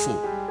 wonderful.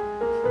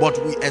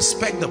 But we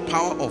expect the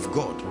power of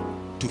God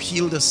to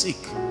heal the sick.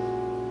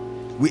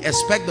 We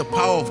expect the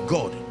power of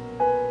God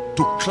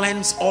to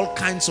cleanse all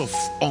kinds of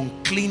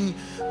unclean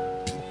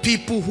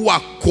people who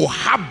are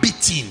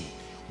cohabiting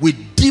with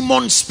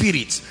demon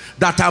spirits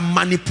that are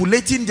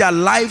manipulating their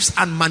lives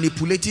and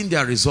manipulating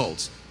their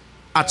results.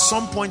 At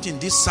some point in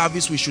this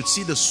service, we should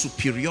see the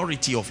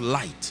superiority of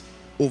light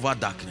over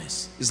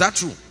darkness. Is that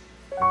true?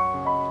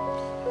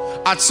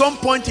 At some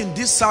point in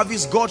this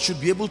service, God should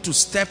be able to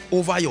step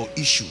over your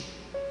issue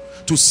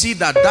to see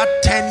that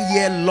that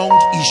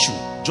 10-year-long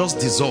issue just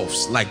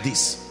dissolves like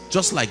this,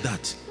 just like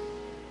that.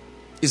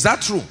 Is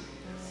that true?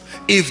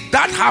 If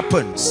that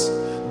happens,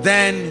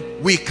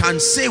 then we can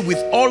say with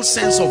all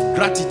sense of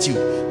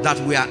gratitude that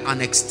we are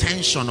an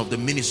extension of the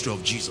ministry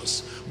of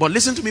Jesus. But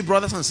listen to me,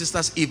 brothers and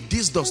sisters, if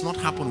this does not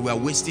happen, we are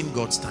wasting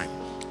God's time,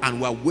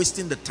 and we are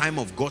wasting the time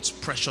of God's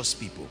precious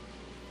people.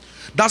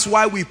 That's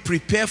why we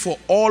prepare for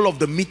all of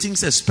the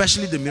meetings,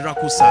 especially the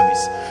miracle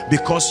service,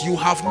 because you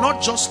have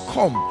not just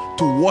come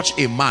to watch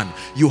a man,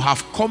 you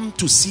have come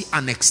to see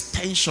an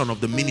extension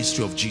of the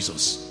ministry of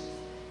Jesus.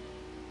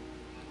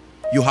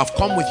 You have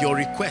come with your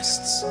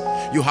requests,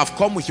 you have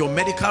come with your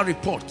medical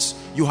reports,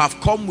 you have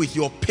come with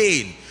your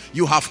pain,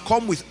 you have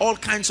come with all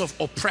kinds of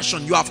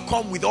oppression, you have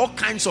come with all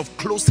kinds of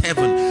closed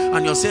heaven,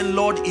 and you're saying,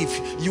 Lord,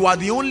 if you are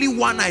the only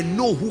one I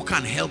know who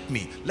can help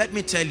me, let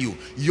me tell you,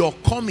 your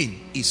coming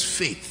is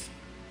faith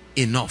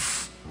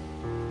enough.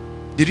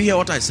 Did you hear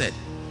what I said?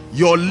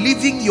 Your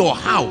leaving your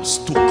house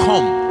to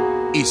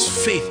come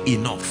is faith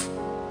enough.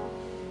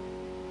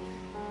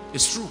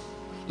 It's true.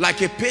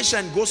 Like a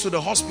patient goes to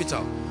the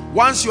hospital.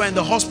 Once you are in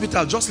the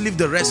hospital, just leave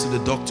the rest to the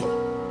doctor.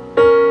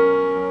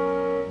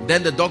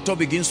 Then the doctor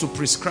begins to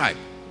prescribe.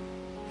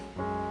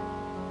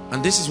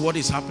 And this is what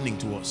is happening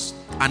to us.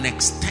 An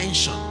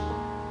extension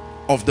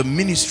of the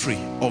ministry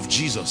of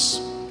Jesus.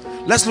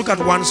 Let's look at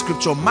one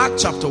scripture. Mark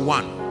chapter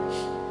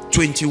 1,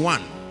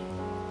 21.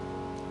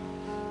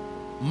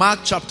 Mark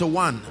chapter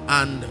 1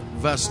 and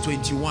verse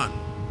 21.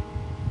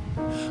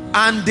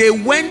 And they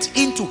went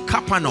into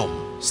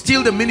Capernaum,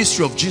 still the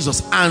ministry of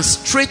Jesus, and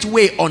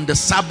straightway on the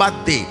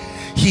Sabbath day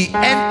he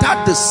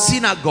entered the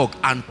synagogue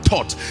and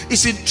taught.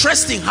 It's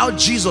interesting how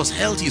Jesus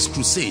held his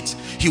crusades.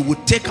 He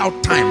would take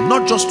out time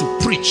not just to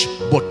preach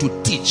but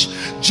to teach.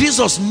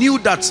 Jesus knew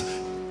that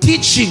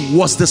teaching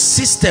was the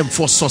system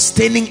for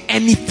sustaining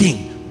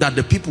anything that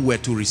the people were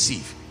to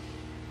receive.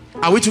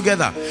 Are we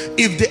together?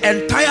 If the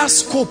entire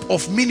scope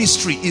of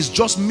ministry is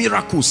just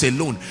miracles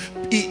alone,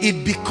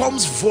 it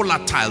becomes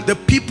volatile. The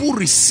people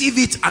receive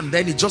it and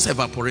then it just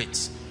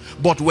evaporates.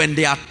 But when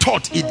they are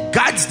taught, it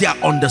guides their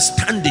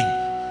understanding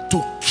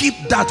to keep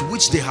that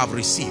which they have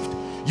received.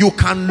 You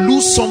can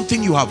lose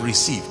something you have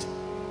received.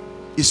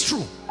 It's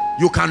true.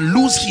 You can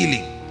lose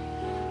healing.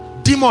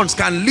 Demons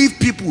can leave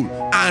people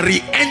and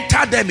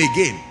re-enter them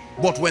again.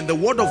 But when the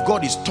word of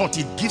God is taught,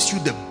 it gives you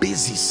the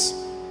basis.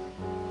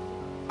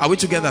 Are we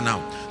together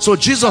now? So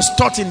Jesus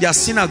taught in their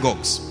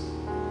synagogues.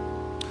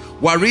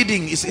 We're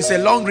reading, it's a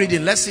long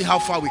reading. Let's see how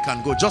far we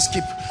can go. Just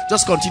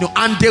continue.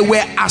 And they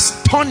were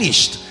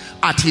astonished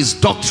at his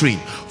doctrine,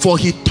 for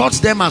he taught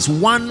them as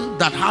one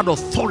that had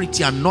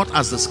authority and not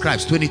as the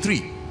scribes.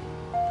 23.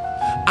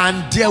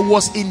 And there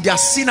was in their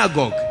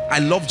synagogue, I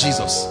love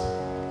Jesus.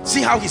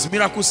 See how his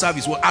miracle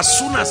service was. As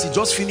soon as he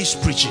just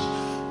finished preaching,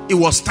 it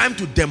was time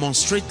to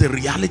demonstrate the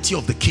reality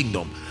of the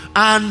kingdom.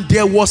 And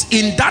there was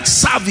in that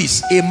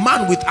service a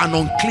man with an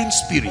unclean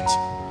spirit,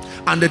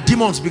 and the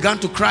demons began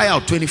to cry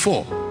out.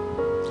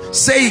 24.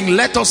 saying,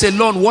 let us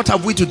alone, what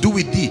have we to do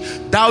with thee,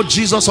 thou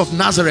Jesus of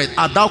Nazareth?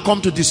 Art thou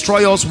come to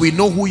destroy us? We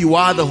know who you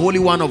are, the Holy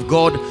One of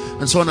God,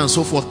 and so on and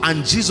so forth.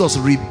 And Jesus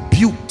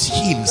rebuked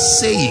him,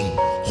 saying,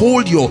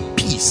 hold your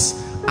peace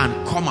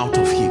and come out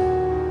of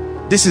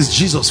him. This is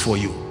Jesus for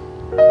you.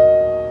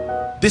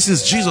 This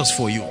is Jesus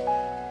for you.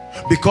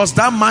 Because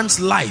that man's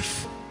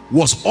life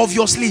was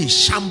obviously in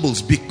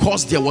shambles,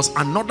 because there was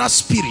another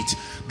spirit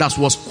that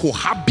was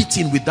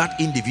cohabiting with that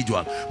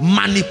individual,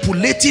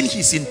 manipulating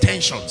his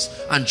intentions.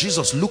 And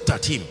Jesus looked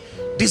at him.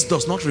 This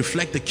does not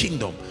reflect the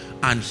kingdom.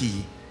 And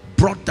he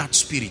brought that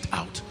spirit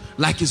out.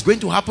 Like it's going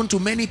to happen to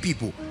many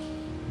people.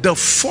 The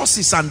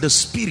forces and the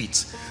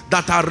spirits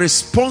that are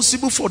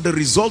responsible for the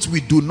results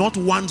we do not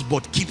want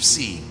but keep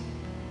seeing.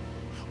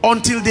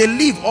 Until they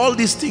leave, all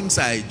these things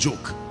are a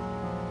joke.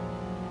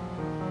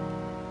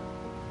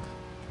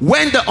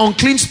 When the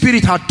unclean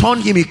spirit had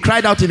turned him, he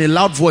cried out in a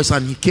loud voice,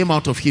 and he came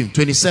out of him.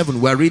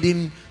 27, we're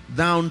reading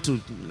down to,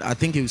 I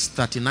think it was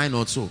 39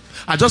 or so.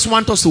 I just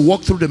want us to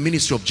walk through the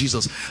ministry of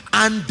Jesus.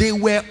 And they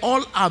were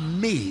all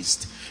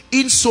amazed,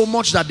 in so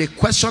much that they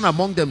questioned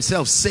among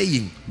themselves,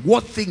 saying,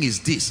 what thing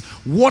is this?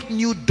 What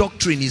new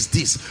doctrine is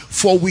this?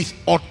 For with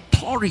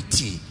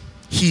authority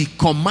he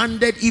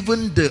commanded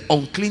even the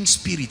unclean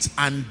spirits,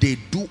 and they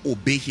do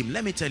obey him.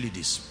 Let me tell you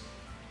this.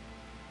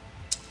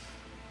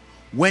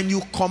 When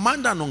you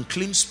command an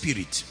unclean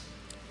spirit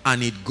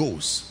and it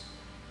goes,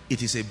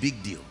 it is a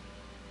big deal.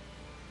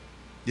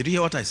 Did you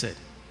hear what I said?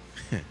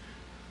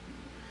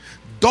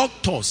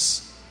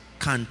 Doctors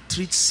can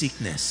treat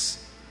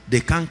sickness. They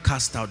can't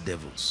cast out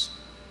devils.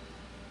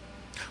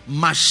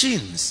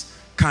 Machines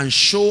can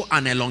show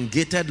an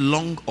elongated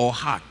lung or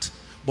heart,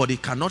 but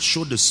it cannot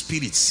show the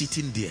spirit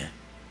sitting there.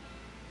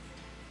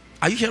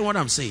 Are you hearing what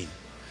I'm saying?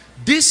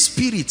 These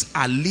spirits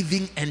are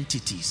living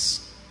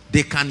entities.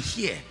 They can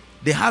hear.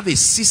 They have a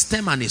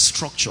system and a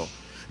structure.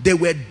 They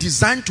were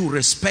designed to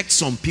respect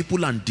some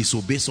people and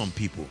disobey some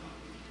people.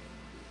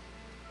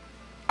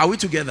 Are we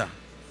together?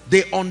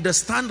 They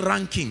understand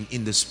ranking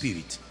in the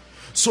spirit.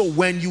 So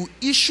when you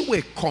issue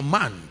a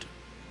command,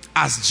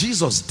 as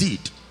Jesus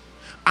did,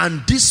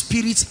 and these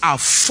spirits are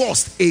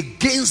forced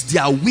against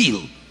their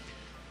will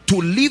to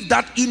leave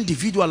that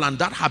individual and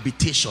that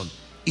habitation,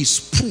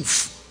 is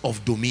proof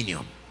of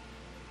dominion.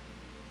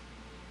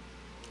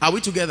 Are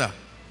we together?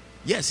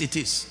 Yes, it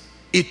is.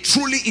 It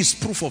truly is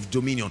proof of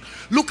dominion.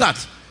 Look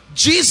at,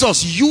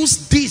 Jesus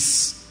used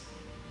this.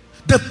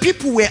 The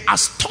people were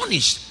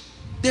astonished.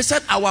 They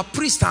said, our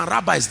priests and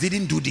rabbis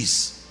didn't do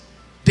this.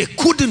 They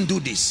couldn't do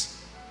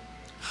this.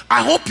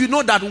 I hope you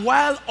know that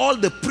while all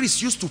the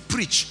priests used to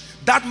preach,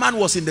 that man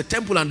was in the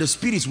temple and the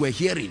spirits were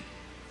hearing.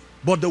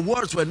 But the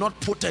words were not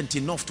potent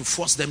enough to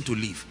force them to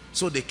leave.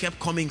 So they kept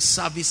coming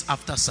service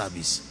after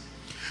service.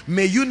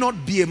 May you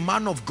not be a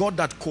man of God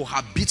that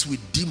cohabits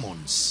with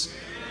demons.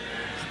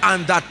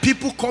 And that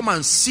people come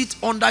and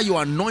sit under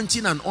your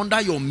anointing and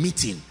under your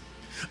meeting.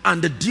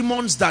 And the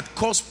demons that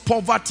cause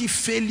poverty,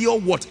 failure,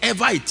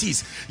 whatever it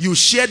is, you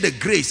share the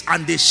grace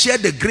and they share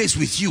the grace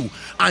with you.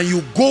 And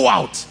you go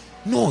out.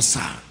 No,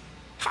 sir.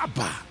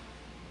 Haba.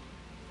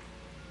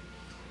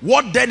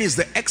 What then is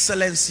the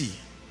excellency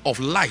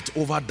of light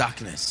over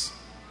darkness?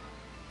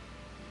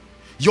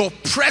 Your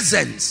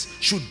presence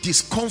should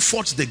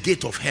discomfort the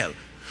gate of hell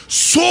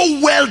so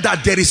well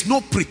that there is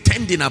no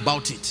pretending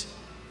about it.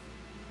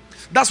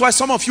 That's why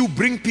some of you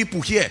bring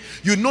people here.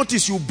 You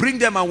notice you bring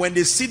them, and when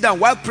they sit down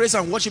while praise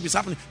and worship is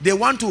happening, they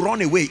want to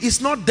run away.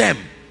 It's not them.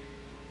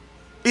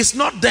 It's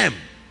not them.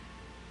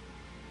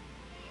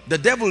 The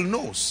devil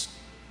knows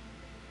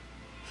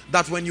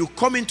that when you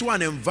come into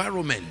an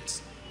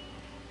environment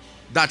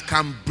that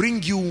can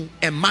bring you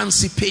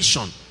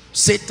emancipation,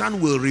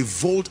 Satan will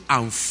revolt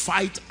and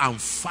fight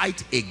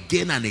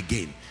again and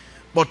again.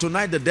 But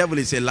tonight the devil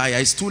is a liar.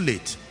 It's too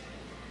late.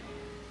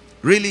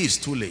 Really, it's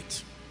too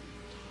late.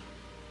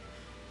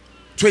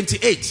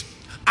 28.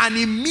 And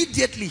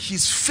immediately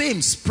his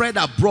fame spread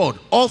abroad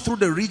all through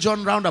the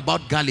region round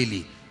about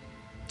Galilee.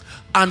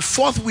 And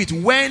forthwith,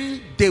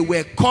 when they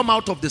were come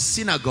out of the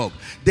synagogue,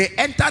 they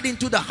entered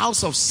into the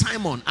house of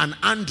Simon and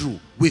Andrew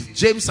with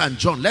James and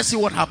John. Let's see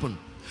what happened.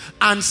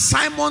 And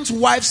Simon's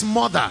wife's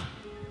mother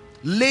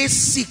lay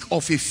sick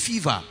of a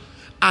fever,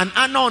 and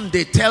anon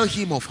they tell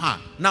him of her.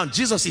 Now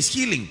Jesus is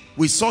healing.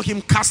 We saw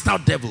him cast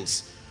out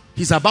devils.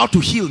 He's about to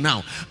heal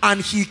now.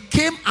 And he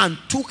came and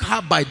took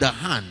her by the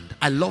hand.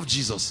 I love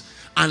Jesus.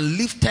 And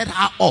lifted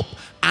her up.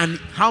 And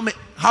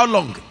how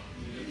long?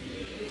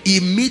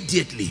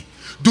 Immediately.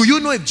 Do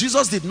you know if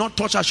Jesus did not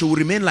touch her, she will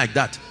remain like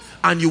that?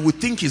 And you would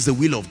think it's the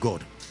will of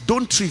God.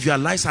 Don't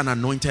trivialize an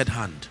anointed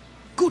hand.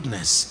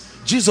 Goodness.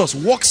 Jesus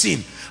walks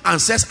in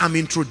and says, I'm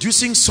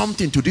introducing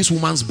something to this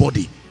woman's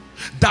body,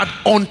 that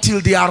until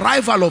the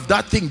arrival of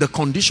that thing, the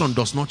condition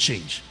does not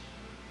change.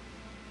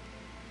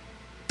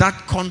 That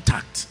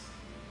contact,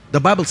 the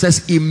Bible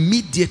says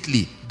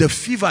immediately the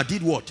fever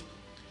did what?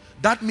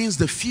 That means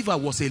the fever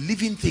was a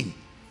living thing.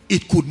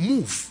 It could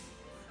move.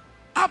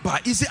 Abba,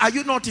 are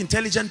you not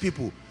intelligent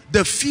people?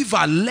 The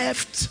fever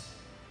left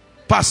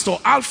Pastor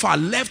Alpha,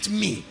 left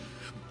me.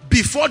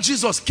 Before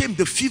Jesus came,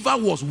 the fever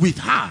was with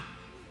her.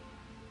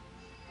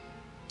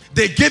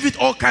 They gave it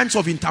all kinds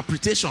of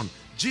interpretation.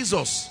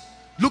 Jesus,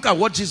 look at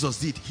what Jesus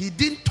did. He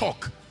didn't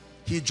talk.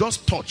 He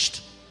just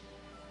touched.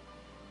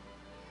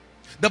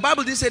 The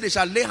Bible didn't say they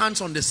shall lay hands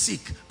on the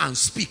sick and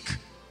speak.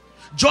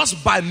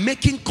 Just by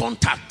making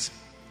contact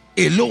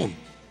alone.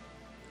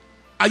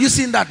 Are you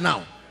seeing that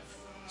now?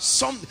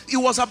 It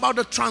was about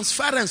the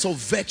transference of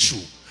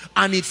virtue,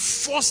 and it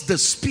forced the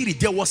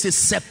spirit. There was a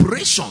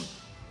separation.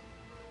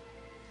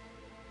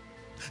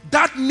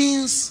 That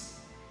means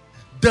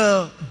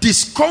the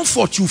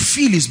discomfort you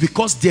feel is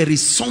because there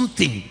is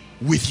something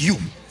with you.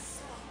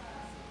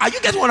 Are you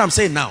getting what I'm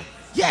saying now?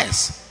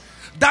 Yes.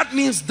 That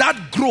means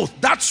that growth,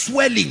 that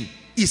swelling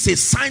is a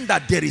sign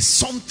that there is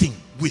something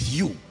with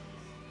you.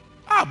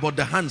 But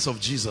the hands of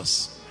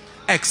Jesus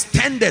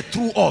extended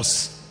through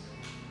us.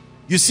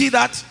 You see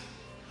that?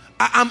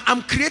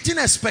 I'm creating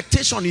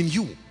expectation in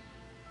you.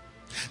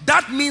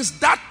 That means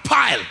that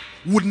pile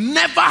would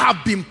never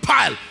have been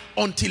piled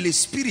until a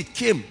spirit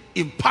came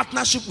in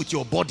partnership with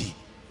your body.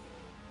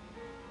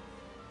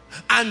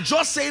 And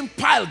just saying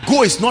pile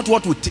go is not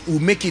what will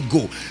make it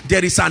go.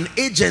 There is an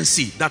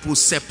agency that will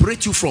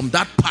separate you from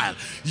that pile.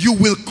 You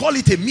will call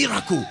it a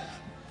miracle.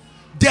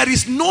 There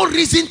is no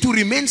reason to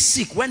remain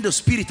sick when the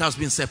spirit has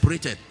been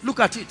separated. Look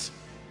at it.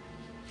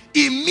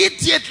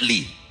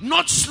 Immediately,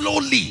 not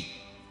slowly.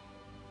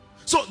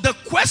 So the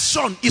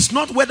question is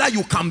not whether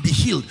you can be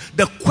healed.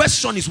 The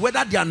question is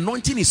whether the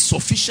anointing is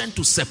sufficient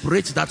to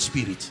separate that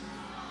spirit.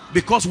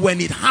 Because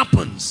when it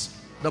happens,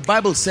 the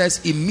Bible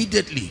says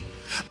immediately.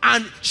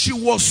 And she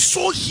was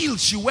so healed,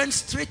 she went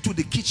straight to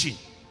the kitchen.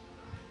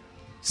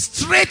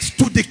 Straight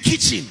to the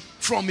kitchen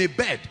from a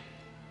bed.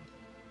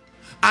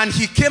 And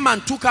he came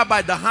and took her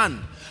by the hand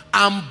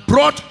and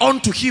brought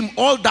unto him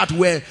all that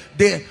were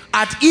there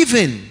at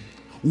even.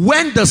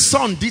 When the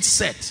sun did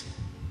set,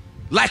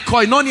 like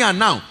koinonia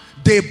now,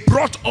 they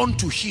brought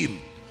unto him.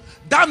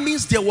 That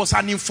means there was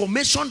an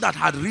information that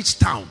had reached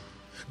town,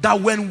 that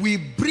when we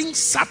bring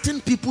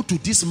certain people to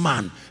this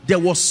man, there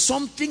was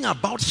something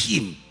about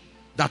him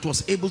that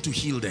was able to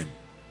heal them.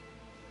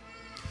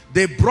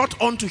 They brought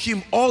unto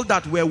him all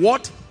that were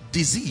what?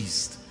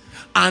 Diseased,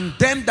 and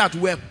them that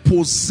were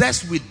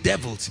possessed with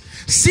devils.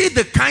 See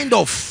the kind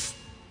of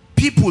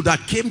people that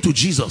came to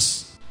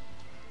Jesus.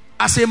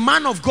 As a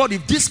man of God,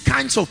 if these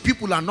kinds of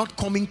people are not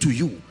coming to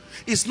you,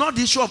 it's not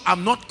the issue of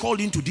I'm not called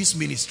into this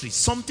ministry.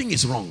 Something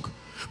is wrong.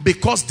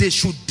 Because they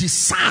should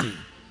discern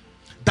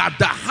that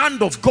the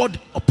hand of God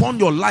upon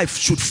your life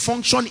should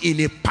function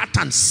in a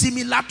pattern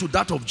similar to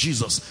that of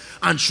Jesus,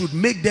 and should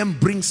make them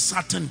bring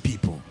certain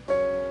people.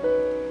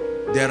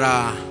 There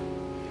are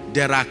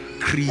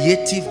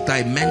creative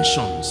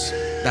dimensions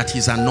that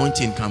his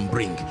anointing can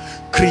bring.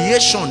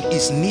 Creation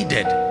is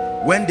needed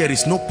when there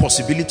is no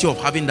possibility of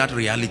having that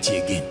reality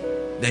again.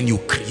 Then you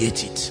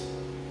create it.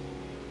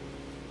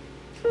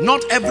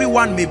 Not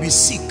everyone may be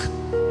sick,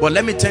 but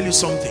let me tell you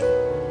something.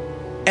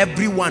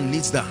 Everyone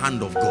needs the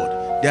hand of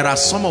God. There are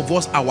some of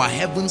us, our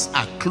heavens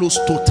are closed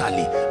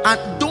totally.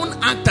 And don't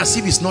act as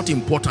if it's not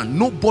important.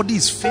 Nobody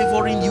is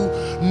favoring you.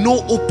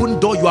 No open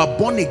door. You are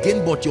born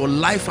again, but your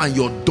life and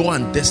your door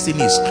and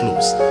destiny is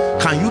closed.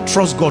 Can you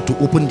trust God to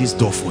open this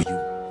door for you?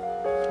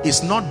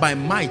 It's not by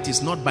might.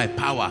 It's not by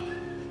power.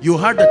 You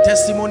heard the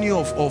testimony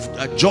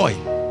of Joy.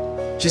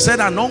 She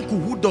said an uncle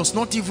who does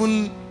not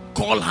even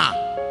call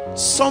her.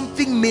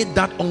 Something made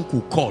that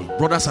uncle call,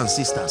 brothers and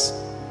sisters.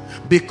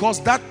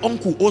 Because that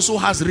uncle also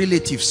has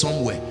relatives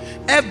somewhere.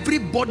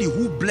 Everybody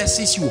who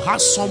blesses you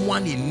has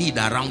someone in need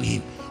around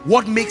him.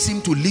 What makes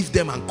him to leave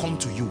them and come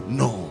to you?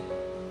 No.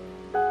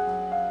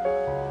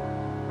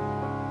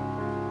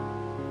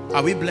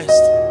 Are we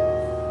blessed?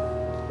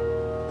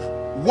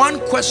 One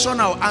question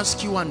I'll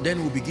ask you, and then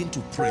we'll begin to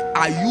pray.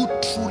 Are you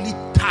truly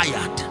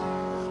tired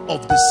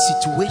of the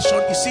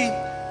situation? You see,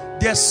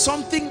 there's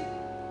something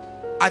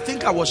I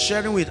think I was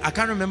sharing with, I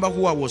can't remember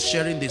who I was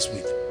sharing this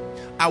with.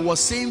 I was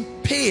saying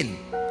pain.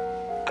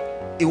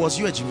 It was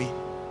you, Jimmy.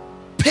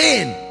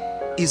 Pain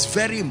is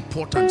very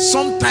important.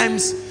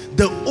 Sometimes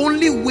the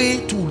only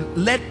way to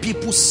let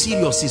people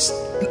serious is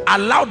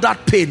allow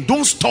that pain.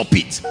 Don't stop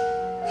it.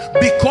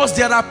 Because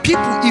there are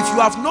people, if you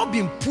have not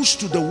been pushed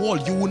to the wall,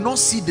 you will not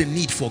see the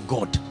need for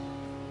God.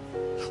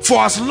 For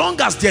as long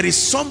as there is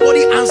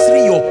somebody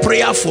answering your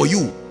prayer for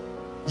you,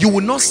 you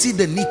will not see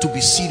the need to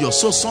be serious.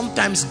 So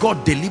sometimes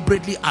God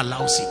deliberately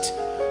allows it.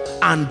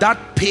 And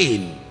that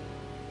pain,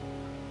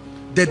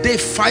 the day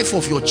 5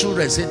 of your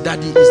children said,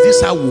 Daddy, is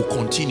this how we'll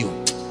continue?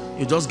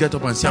 You just get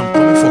up and say, I'm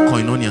coming for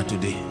koinonia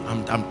today.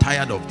 I'm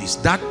tired of this.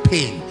 That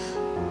pain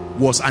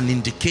was an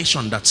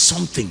indication that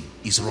something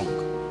is wrong.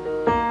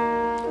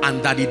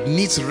 And that it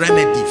needs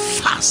remedy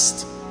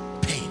fast.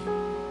 Pain.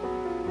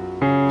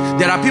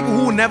 There are people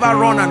who will never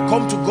run and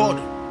come to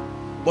God.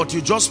 But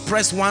you just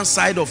press one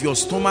side of your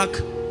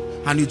stomach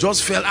and you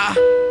just felt,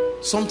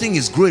 something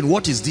is growing.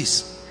 What is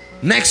this?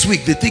 Next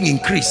week, the thing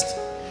increased.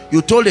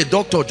 You told a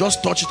doctor,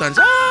 just touch it and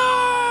say,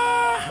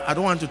 I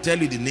don't want to tell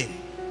you the name.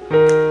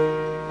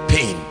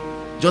 Pain.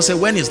 Just say,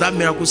 when is that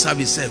miracle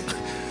service served?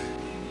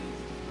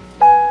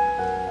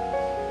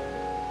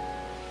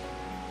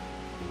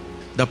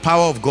 The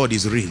power of God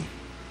is real.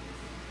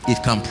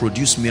 It can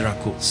produce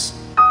miracles.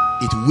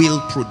 It will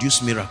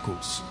produce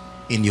miracles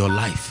in your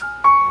life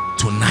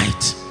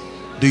tonight.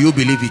 Do you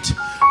believe it?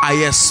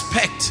 I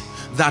expect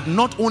that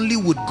not only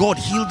would God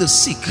heal the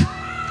sick,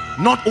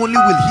 not only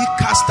will he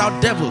cast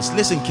out devils,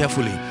 listen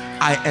carefully,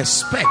 I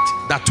expect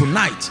that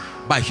tonight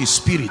by his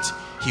spirit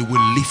he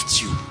will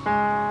lift you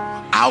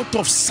out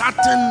of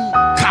certain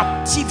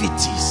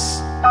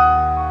captivities,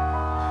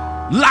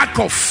 lack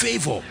of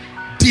favor,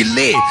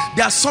 delay.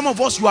 There are some of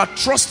us, you are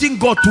trusting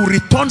God to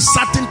return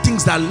certain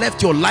things that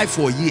left your life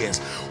for years.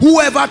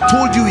 Whoever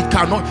told you it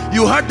cannot?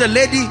 You heard the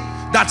lady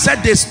that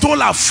said they stole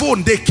her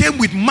phone. They came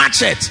with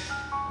machete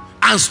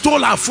and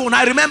stole her phone.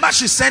 I remember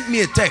she sent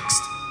me a text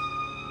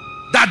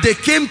that they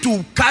came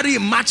to carry a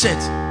machete.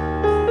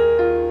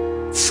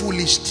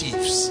 Foolish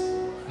thieves.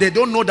 They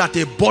don't know that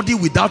a body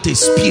without a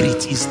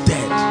spirit is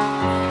dead.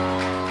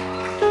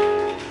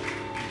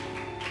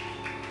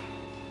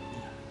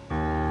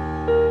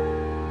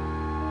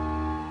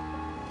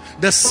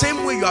 The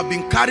same way you have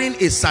been carrying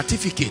a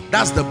certificate,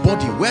 that's the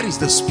body. Where is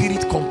the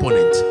spirit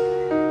component?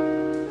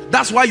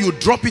 That's why you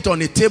drop it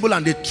on a table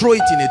and they throw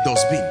it in a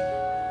dustbin.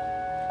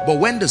 But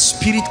when the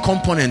spirit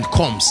component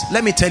comes,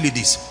 let me tell you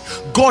this,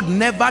 God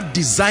never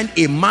designed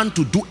a man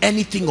to do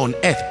anything on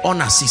earth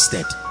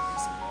unassisted.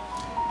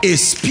 A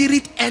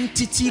spirit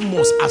entity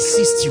must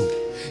assist you.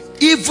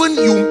 Even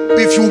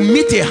if you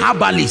meet a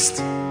herbalist,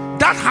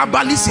 that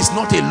herbalist is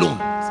not alone.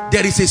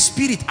 There is a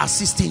spirit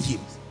assisting him.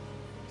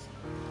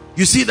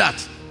 You see that?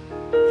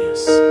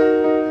 Yes.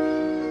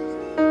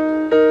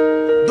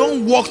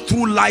 Don't walk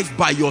through life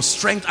by your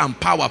strength and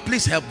power.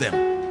 Please help them.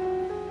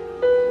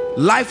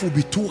 Life will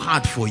be too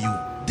hard for you.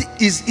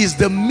 This is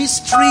the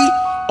mystery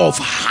of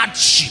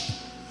hardship.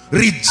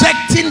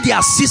 Rejecting the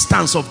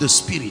assistance of the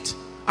spirit.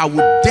 I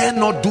would dare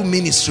not do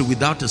ministry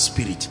without a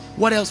spirit.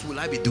 What else will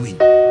I be doing?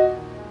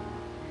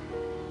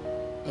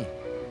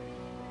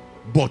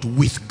 But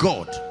with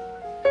God,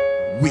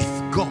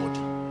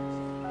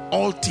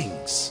 all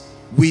things.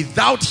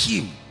 Without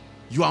him,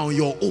 you are on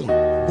your own.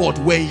 But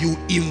when you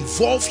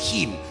involve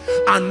him,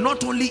 and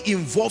not only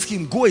involve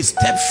him, go a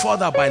step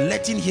further by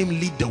letting him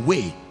lead the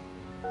way,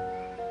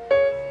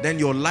 then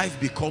your life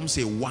becomes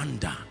a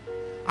wonder.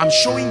 I'm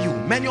showing you,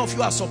 many of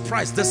you are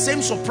surprised. The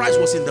same surprise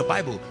was in the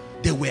Bible.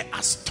 They were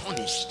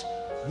astonished.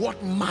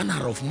 What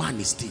manner of man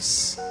is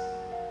this?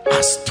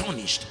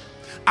 Astonished.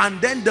 And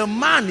then the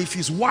man, if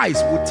he's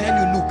wise, will tell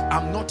you, look,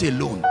 I'm not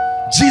alone.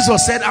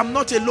 Jesus said, I'm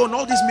not alone.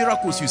 All these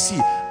miracles you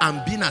see,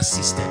 I'm being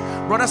assisted.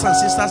 Brothers and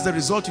sisters, the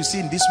result you see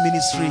in this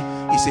ministry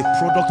is a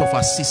product of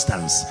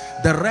assistance.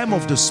 The realm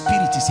of the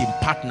spirit is in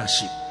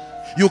partnership.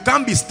 You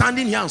can't be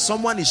standing here and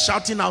someone is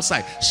shouting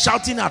outside,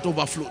 shouting at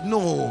overflow.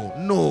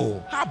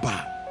 No.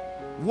 Haba.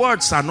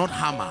 Words are not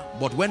hammer,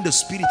 but when the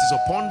spirit is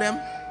upon them,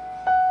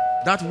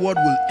 that word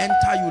will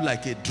enter you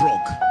like a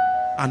drug,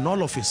 and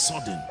all of a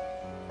sudden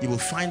you will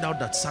find out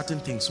that certain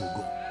things will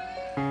go.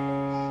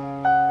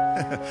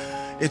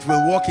 It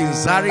will work in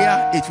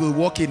Zaria, it will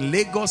work in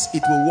Lagos,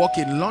 it will work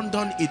in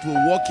London, it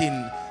will work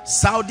in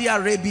Saudi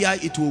Arabia,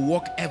 it will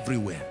work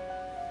everywhere.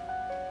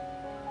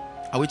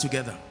 Are we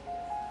together?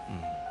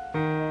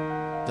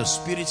 The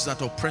spirits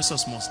that oppress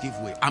us must give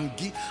way.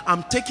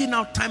 I'm taking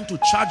out time to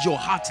charge your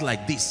heart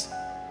like this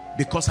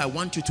because I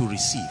want you to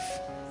receive.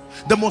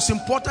 The most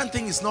important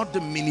thing is not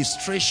the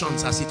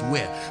ministrations, as it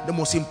were. The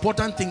most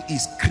important thing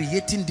is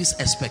creating this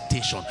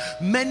expectation.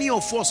 Many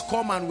of us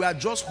come and we are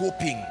just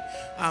hoping,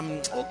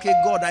 okay,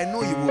 God, I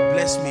know you will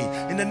bless me.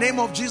 In the name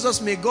of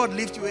Jesus, may God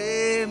lift you.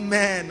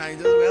 Amen.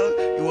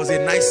 Well, it was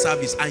a nice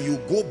service, and you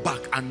go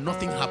back and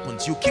nothing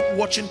happens. You keep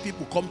watching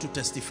people come to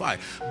testify.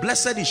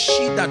 Blessed is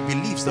she that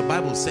believes, the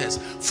Bible says,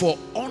 for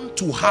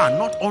unto her,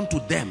 not unto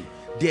them,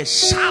 there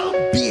shall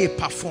be a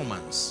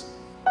performance.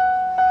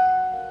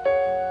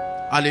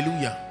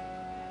 Hallelujah.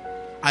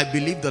 I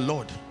believe the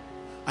Lord.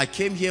 I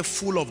came here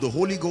full of the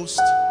Holy Ghost,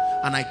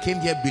 and I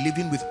came here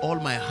believing with all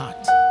my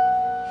heart.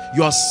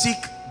 You are sick,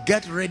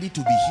 get ready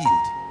to be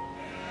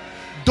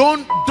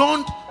healed.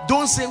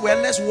 Don't say, well,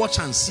 let's watch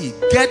and see.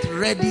 Get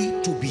ready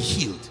to be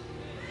healed.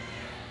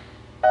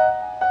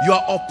 You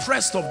are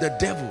oppressed of the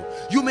devil.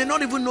 You may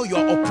not even know you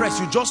are oppressed.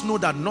 You just know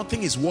that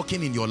nothing is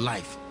working in your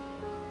life.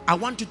 I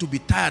want you to be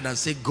tired and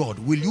say, God,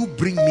 will you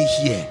bring me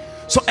here?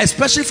 So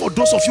especially for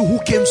those of you who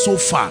came so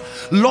far,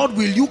 Lord,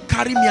 will you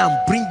carry me and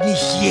bring me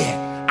here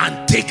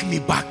and take me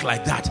back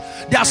like that?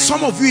 There are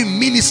some of you in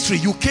ministry,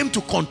 you came to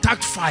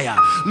contact fire.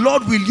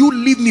 Lord, will you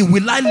leave me?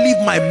 Will I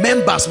leave my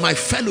members, my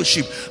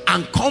fellowship,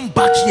 and come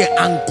back here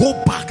and go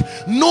back?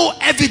 No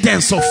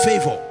evidence of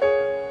favor.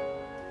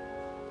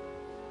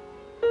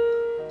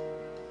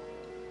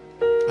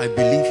 I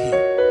believe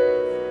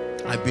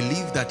him. I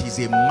believe that he's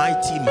a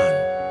mighty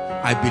man.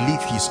 I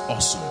believe he's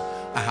awesome.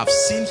 I have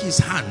seen his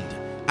hand.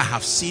 I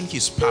have seen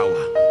his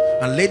power.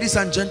 And ladies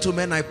and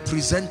gentlemen, I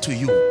present to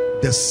you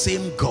the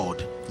same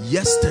God,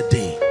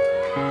 yesterday,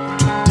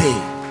 today,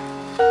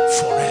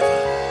 forever.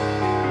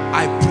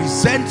 I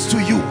present to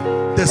you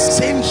the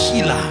same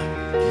healer,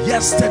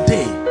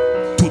 yesterday,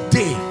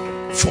 today,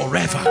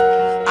 forever.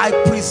 I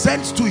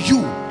present to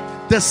you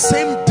the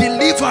same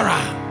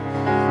deliverer.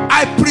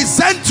 I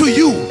present to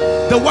you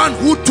the one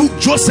who took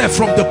Joseph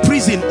from the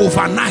prison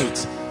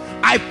overnight.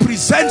 I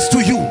present to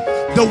you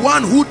the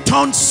one who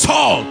turned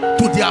Saul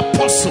to the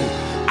apostle.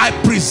 I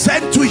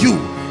present to you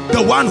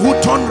the one who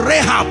turned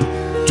Rahab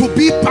to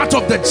be part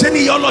of the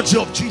genealogy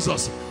of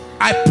Jesus.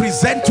 I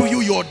present to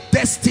you your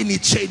destiny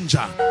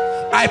changer.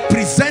 I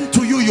present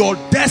to you your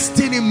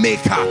destiny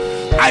maker.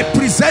 I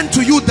present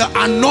to you the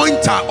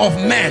anointer of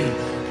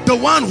men, the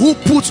one who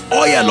puts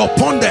oil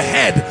upon the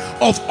head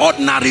of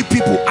ordinary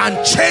people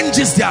and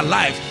changes their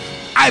life.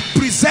 I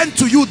present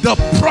to you the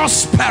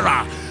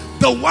prosperer,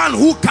 the one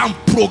who can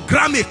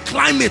program a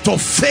climate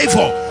of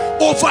favor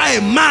over a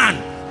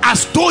man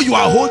as though you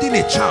are holding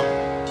a charm.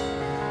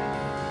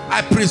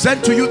 I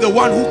present to you the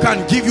one who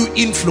can give you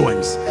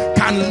influence,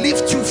 can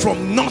lift you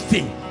from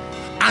nothing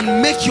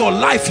and make your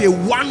life a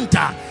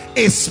wonder,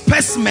 a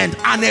specimen,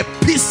 an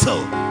epistle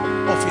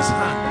of his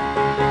hand.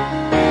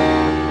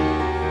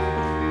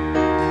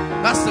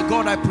 That's the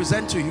God I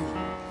present to you.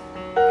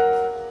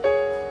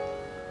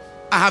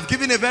 I have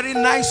given a very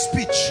nice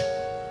speech.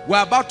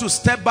 We're about to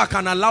step back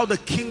and allow the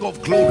King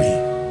of Glory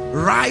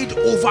ride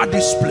over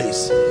this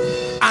place.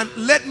 And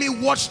let me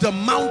watch the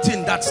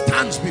mountain that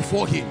stands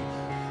before him.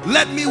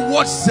 Let me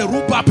watch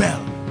Zerubbabel.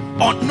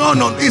 Oh,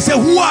 no. He said,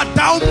 who art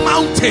thou,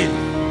 mountain?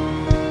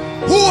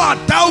 Who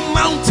art thou,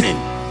 mountain?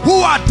 Who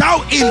art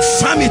thou,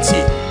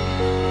 infirmity?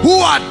 Who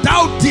art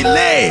thou,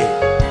 delay?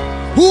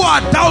 Who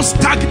art thou,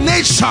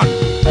 stagnation?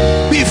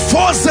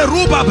 Before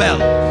Zerubbabel.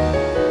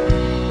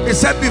 He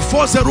said,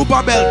 before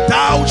Zerubbabel,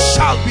 thou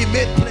shalt be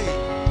made plain.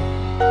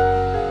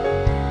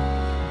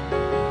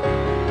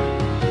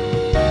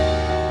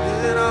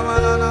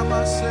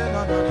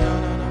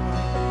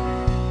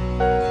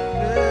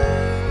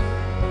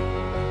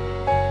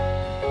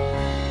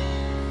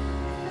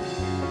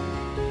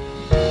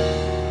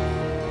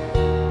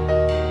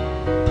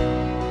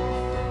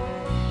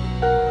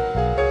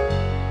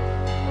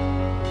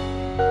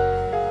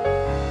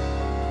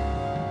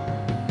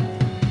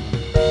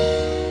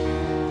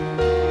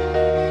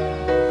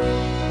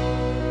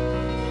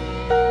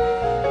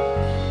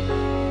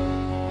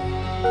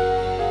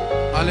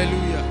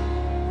 Hallelujah.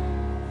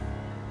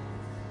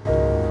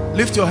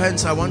 Lift your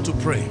hands. I want to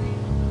pray.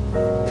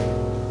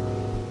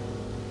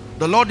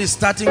 The Lord is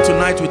starting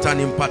tonight with an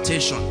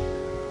impartation.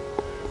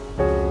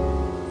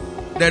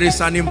 There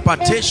is an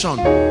impartation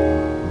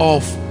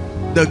of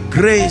the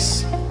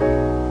grace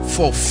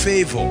for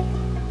favor.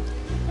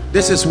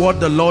 This is what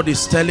the Lord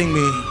is telling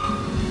me.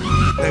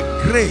 The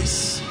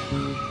grace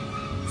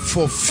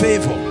for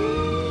favor.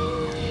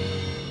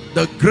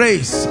 The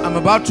grace, I'm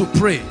about to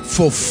pray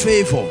for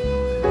favor.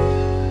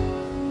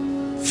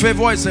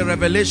 Favor is a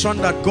revelation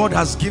that God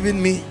has given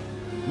me.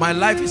 My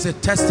life is a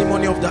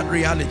testimony of that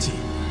reality.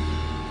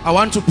 I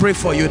want to pray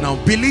for you now.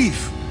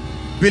 Believe.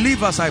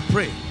 Believe as I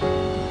pray.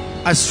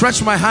 I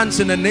stretch my hands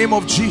in the name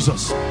of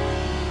Jesus.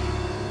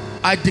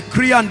 I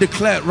decree and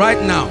declare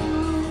right now,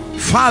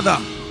 Father,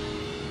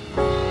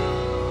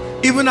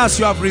 even as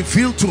you have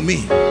revealed to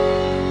me,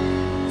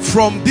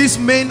 from this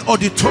main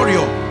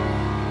auditorium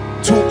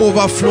to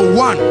overflow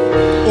 1,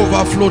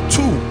 overflow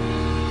 2,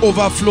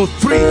 overflow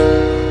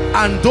 3,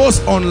 and those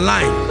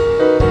online,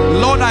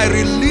 Lord, I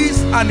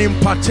release an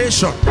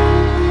impartation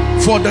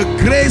for the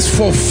grace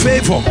for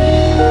favor.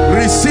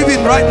 Receive it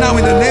right now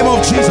in the name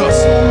of Jesus.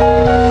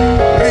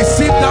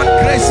 Receive that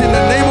grace in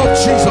the name of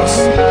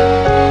Jesus.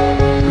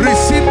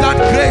 Receive that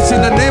grace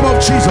in the name of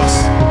Jesus.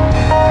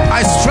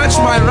 I stretch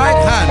my right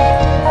hand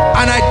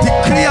and I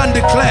decree and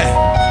declare,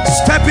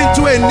 step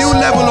into a new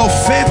level of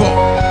favor.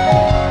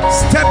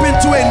 Step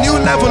into a new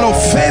level of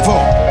favor.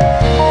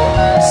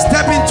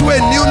 Step into a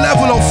new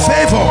level of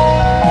favor.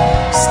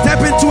 Step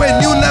into a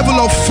new level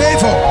of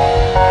favor.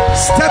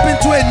 Step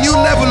into a new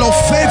level of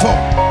favor.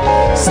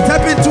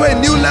 Step into a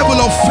new level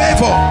of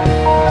favor.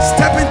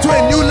 Step into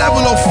a new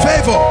level of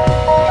favor.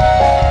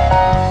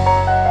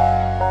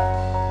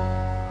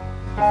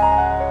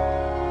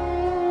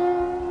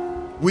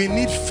 We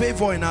need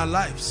favor in our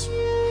lives.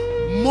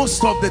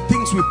 Most of the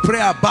things we pray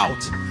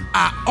about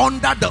are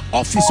under the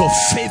office of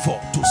favor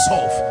to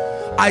solve.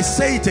 I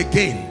say it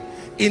again.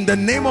 In the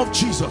name of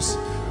Jesus,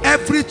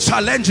 every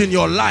challenge in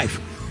your life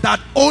that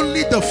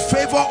only the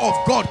favor of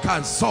God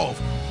can solve,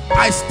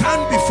 I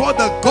stand before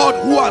the God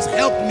who has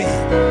helped me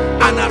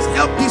and has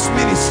helped this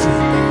ministry.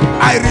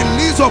 I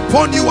release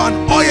upon you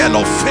an oil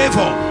of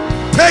favor.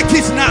 Take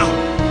it now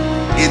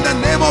in the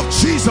name of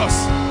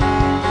Jesus.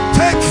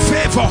 Take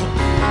favor.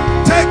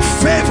 Take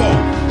favor.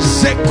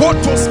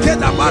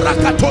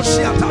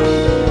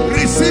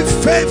 Receive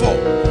favor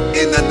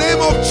in the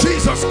name of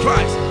Jesus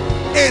Christ.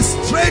 A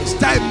strange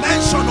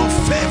dimension of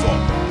favor.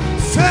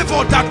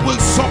 Favor that will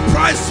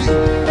surprise you.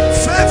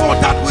 Favor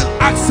that will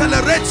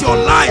accelerate your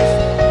life.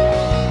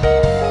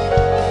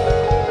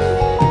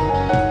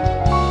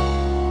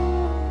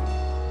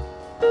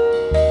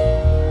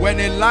 When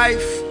a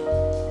life,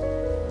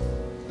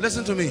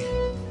 listen to me,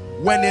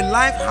 when a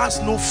life has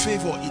no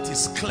favor, it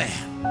is clear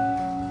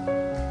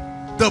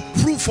The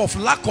proof of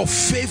lack of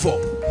favor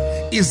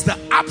is the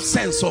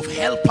absence of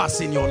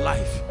helpers in your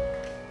life,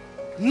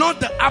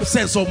 not the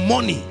absence of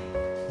money.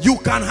 You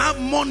can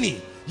have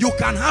money, you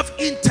can have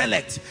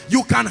intellect,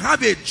 you can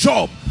have a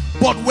job,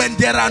 but when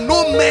there are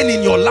no men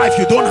in your life,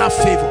 you don't have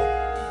favor.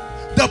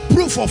 The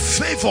proof of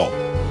favor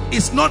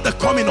is not the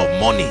coming of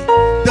money.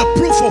 The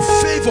proof of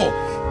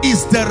favor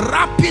is the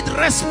rapid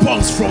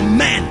response from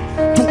men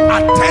to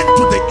attend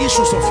to the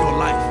issues of your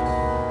life.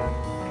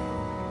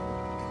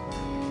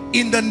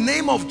 In the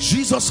name of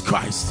Jesus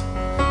Christ,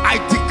 I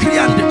decree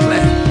and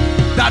declare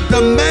that the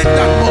men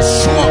that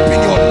must show up in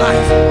your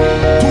life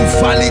to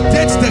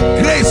validate the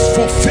grace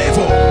for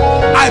favor,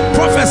 I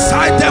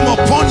prophesy them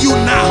upon you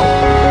now.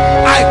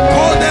 I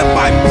call them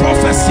by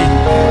prophecy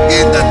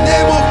in the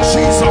name of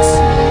Jesus,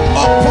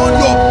 upon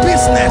your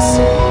business,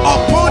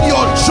 upon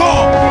your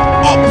job,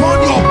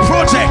 upon your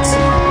projects.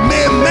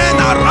 May men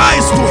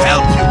arise to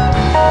help you.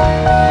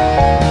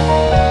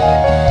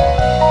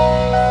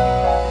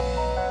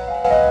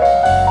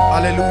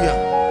 Hallelujah.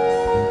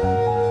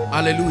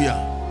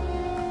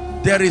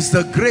 Hallelujah. There is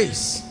the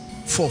grace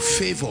for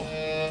favor.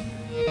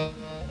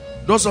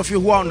 Those of you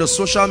who are on the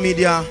social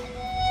media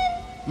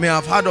may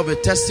have heard of a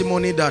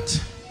testimony that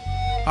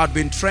had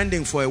been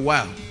trending for a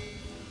while.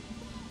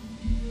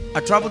 I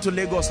traveled to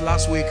Lagos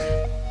last week,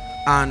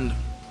 and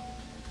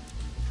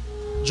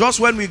just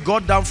when we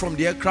got down from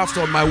the aircraft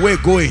on my way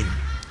going,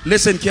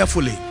 listen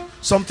carefully,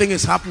 something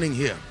is happening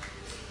here.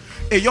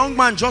 A young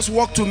man just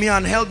walked to me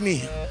and held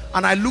me,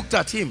 and I looked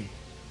at him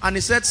and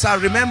he said, "Sir,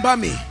 remember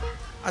me?"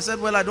 I said,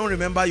 "Well, I don't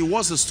remember you.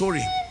 What's the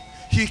story?"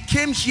 He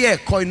came here,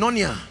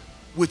 Koinonia,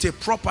 with a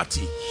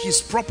property, his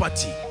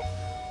property,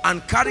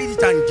 and carried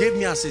it and gave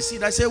me as a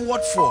seed. I said,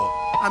 "What for?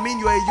 I mean,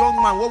 you're a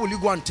young man. What will you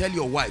go and tell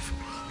your wife?"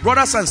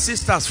 Brothers and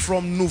sisters,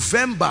 from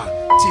November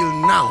till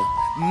now,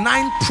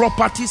 9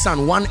 properties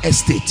and 1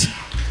 estate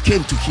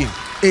came to him.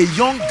 A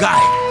young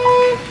guy.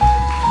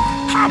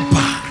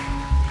 Abba.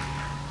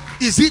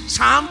 Is it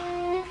charm?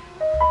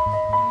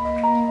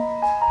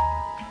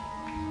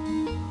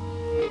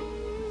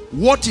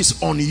 What is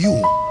on you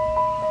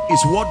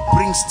is what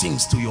brings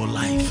things to your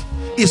life.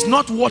 It's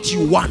not what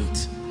you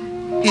want.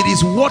 It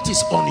is what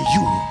is on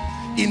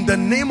you. In the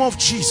name of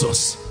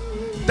Jesus,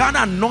 that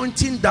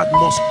anointing that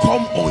must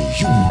come on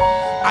you,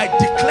 I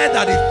declare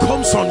that it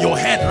comes on your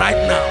head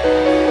right now.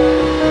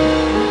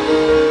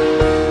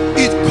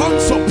 It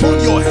comes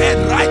upon your head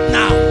right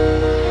now,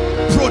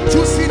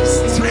 producing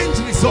strange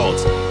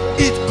results.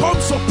 It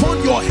comes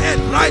upon your head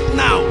right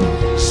now.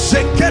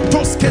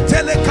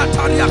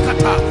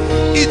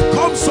 It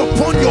comes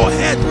upon your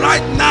head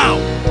right now.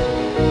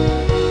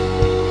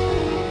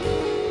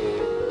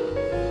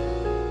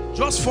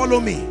 Just follow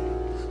me.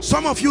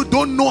 Some of you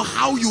don't know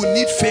how you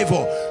need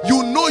favor.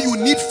 You know you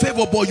need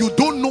favor, but you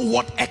don't know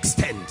what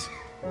extent.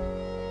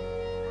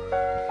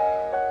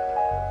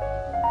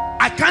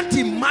 I can't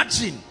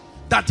imagine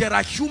that there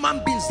are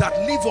human beings that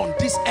live on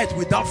this earth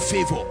without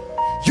favor.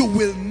 You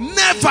will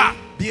never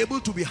be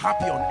able to be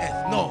happy on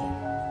earth. No.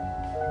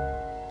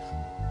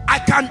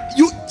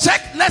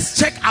 Let's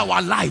check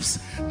our lives.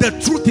 The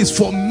truth is,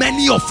 for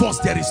many of us,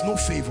 there is no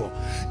favor.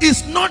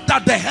 It's not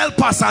that the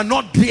helpers are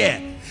not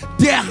there.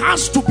 There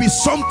has to be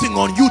something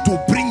on you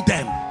to bring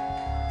them.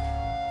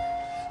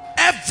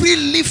 Every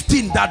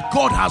lifting that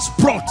God has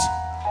brought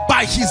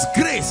by his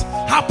grace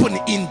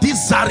happened in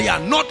this Zaria,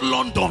 not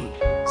London.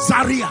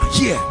 Zaria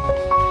here.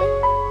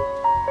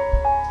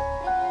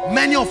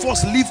 Many of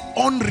us live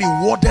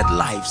unrewarded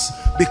lives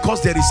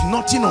because there is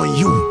nothing on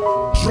you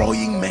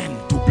drawing men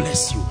to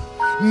bless you.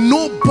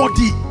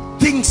 Nobody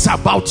thinks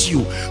about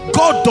you.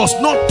 God does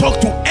not talk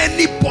to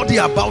anybody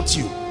about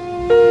you.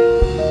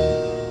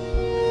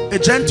 A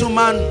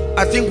gentleman,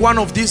 I think one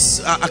of these,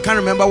 I can't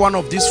remember, one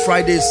of these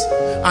Fridays,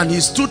 and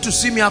he stood to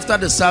see me after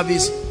the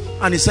service,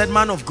 and he said,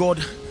 "Man of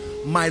God,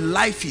 my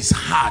life is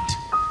hard.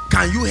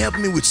 Can you help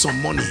me with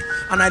some money?"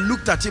 And I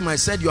looked at him, I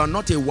said, "You are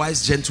not a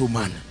wise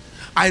gentleman.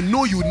 I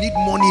know you need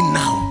money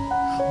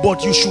now,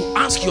 but you should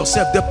ask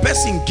yourself, the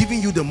person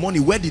giving you the money,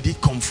 where did it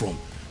come from?"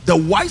 The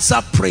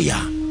wiser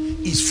prayer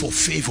is for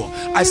favor.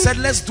 I said,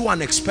 "Let's do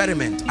an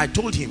experiment." I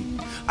told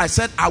him, I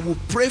said, "I will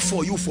pray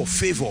for you for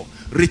favor.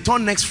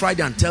 Return next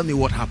Friday and tell me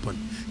what happened.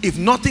 If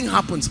nothing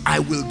happens, I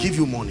will give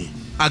you money."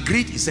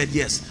 Agreed? He said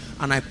yes.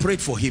 And I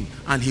prayed for him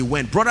and he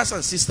went. Brothers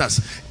and sisters,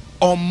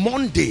 on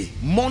Monday,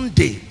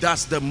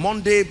 that's the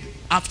Monday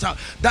after,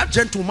 that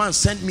gentleman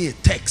sent me a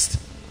text,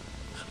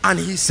 and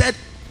he said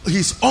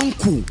his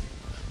uncle,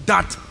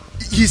 that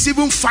he's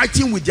even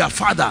fighting with their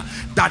father,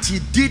 that he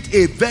did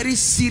a very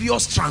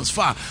serious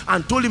transfer,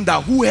 and told him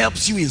that, "Who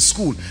helps you in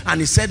school?" And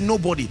he said,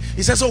 "Nobody."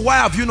 He said, "So why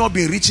have you not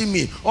been reaching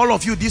me? All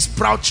of you, these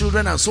proud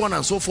children," and so on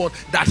and so forth,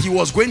 that he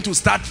was going to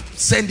start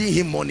sending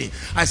him money.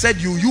 I said,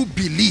 you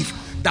believe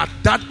that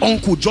that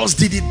uncle just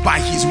did it by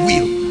his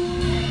will?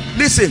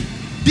 Listen,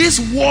 this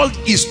world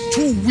is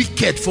too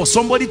wicked for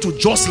somebody to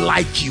just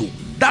like you.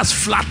 That's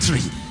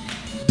flattery.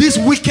 This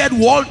wicked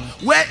world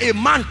where a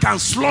man can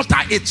slaughter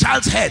a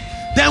child's head,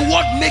 then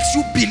what makes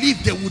you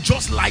believe they will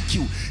just like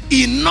you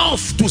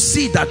enough to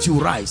see that you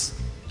rise?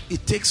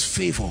 it takes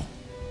favor.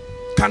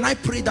 Can I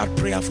pray that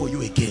prayer for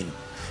you again?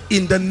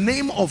 In the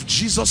name of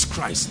Jesus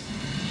Christ,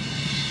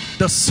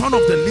 the Son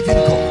of the living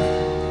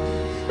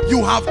God,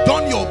 you have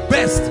done your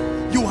best,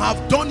 you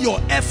have done your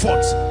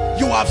efforts,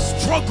 you have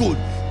struggled,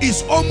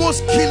 it's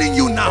almost killing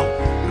you now.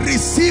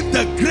 Receive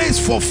the grace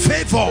for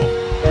favor.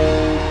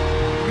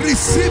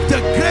 Receive the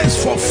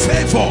grace for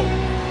favor.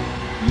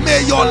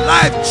 May your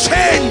life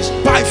change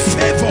by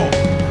favor.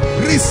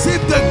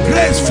 Receive the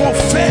grace for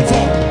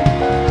favor.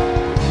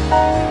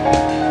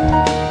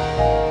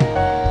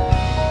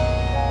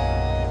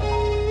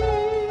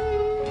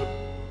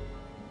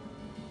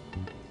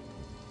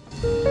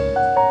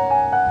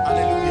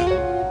 Hallelujah.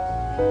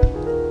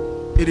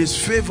 It is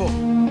favor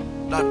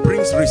that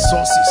brings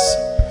resources.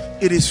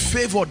 It is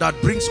favor that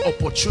brings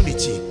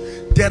opportunity.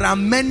 There are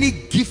many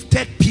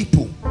gifted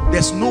people,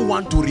 there's no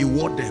one to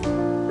reward them.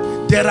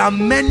 There are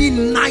many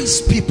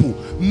nice people,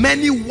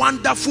 many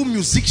wonderful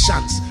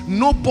musicians,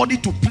 nobody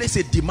to place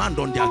a demand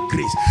on their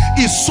grace.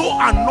 It's so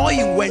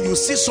annoying when you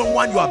see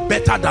someone you are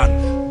better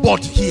than,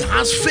 but he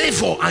has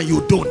favor and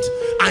you don't,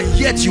 and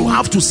yet you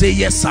have to say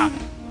yes sir.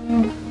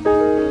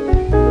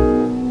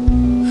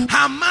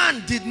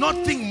 Haman did not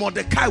think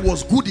Mordecai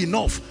was good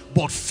enough,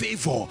 but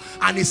favor,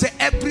 and he said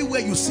everywhere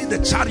you see the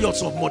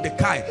chariots of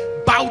Mordecai,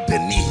 bow the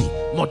knee,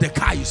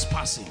 Mordecai is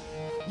passing.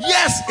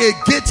 Yes, a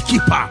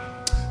gatekeeper,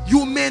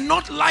 you may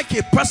not like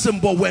a person,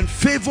 but when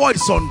favor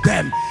is on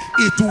them,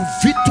 it will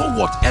veto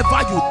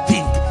whatever you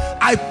think.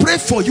 I pray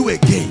for you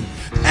again,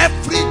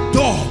 every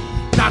door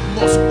that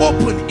must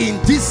open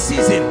in this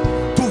season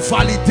to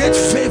validate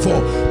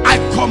favor, I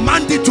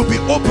command it to be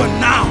open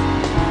now.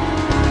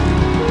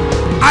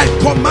 I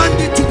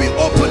command it to be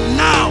open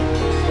now.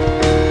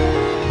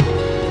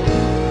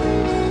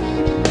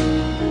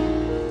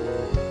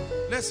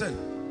 Listen,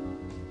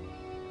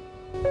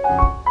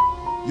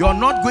 you're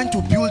not going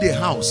to build a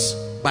house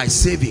by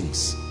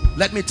savings.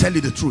 Let me tell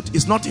you the truth,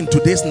 it's not in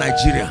today's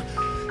Nigeria.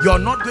 You're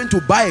not going to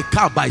buy a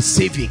car by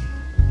saving.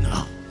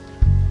 No.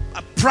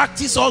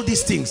 Practice all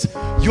these things.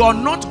 You're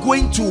not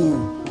going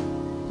to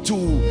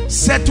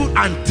settle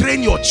and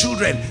train your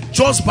children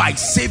just by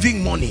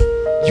saving money.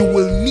 You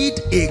will need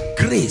a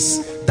grace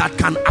that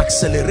can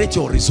accelerate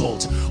your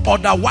results.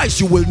 Otherwise,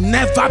 you will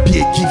never be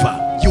a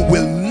giver. You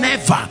will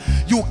never.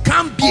 You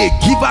can't be a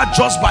giver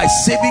just by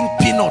saving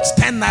peanuts,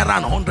 10 naira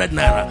and 100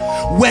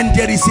 naira. When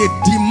there is a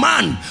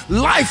demand,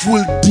 life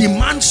will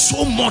demand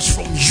so much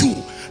from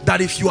you that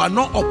if you are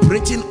not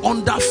operating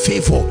under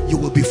favor, you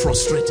will be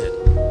frustrated.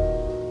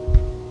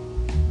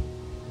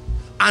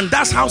 And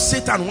that's how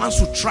Satan wants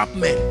to trap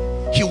men.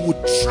 He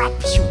would trap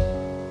you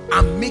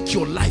and make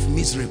your life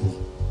miserable.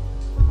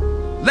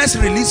 Let's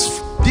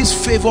release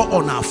this favor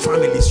on our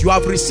families. You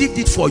have received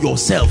it for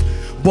yourself,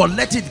 but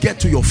let it get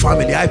to your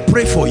family. I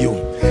pray for you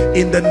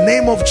in the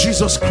name of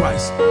Jesus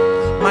Christ.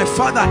 My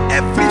Father,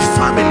 every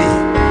family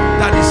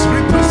that is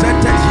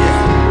represented here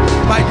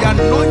by the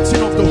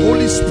anointing of the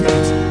Holy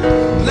Spirit,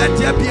 let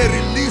there be a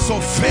release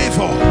of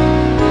favor.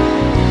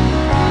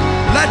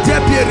 Let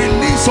there be a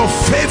release of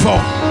favor.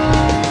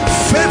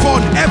 Favor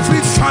on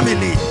every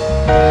family.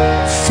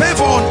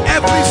 Favor on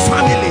every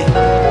family.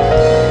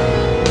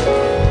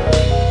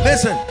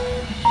 Listen,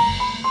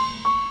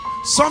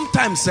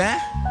 sometimes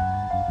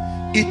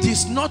it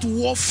is not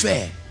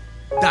warfare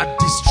that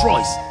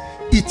destroys,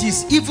 it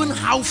is even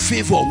how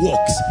favor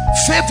works.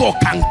 Favor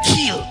can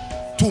kill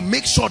to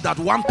make sure that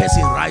one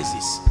person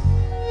rises.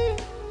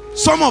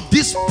 Some of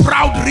these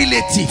proud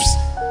relatives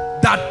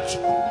that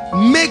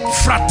make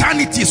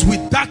fraternities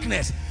with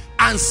darkness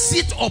and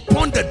sit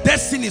upon the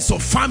destinies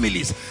of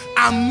families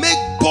and make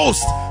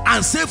boast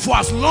and say, for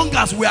as long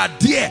as we are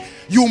there,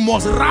 you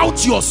must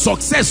route your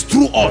success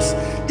through us.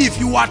 If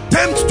you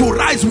attempt to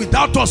rise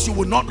without us, you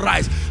will not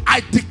rise.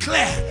 I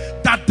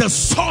declare that the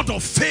sword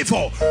of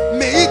favor,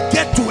 may it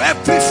get to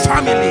every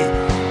family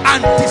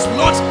and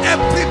dislodge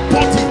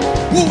everybody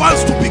who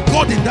wants to be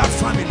God in that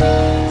family.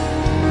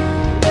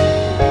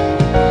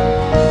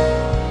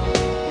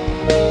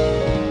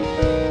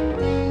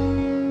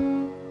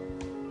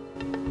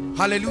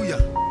 Hallelujah.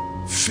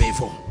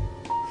 Favor.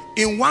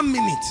 In 1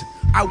 minute,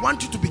 I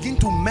want you to begin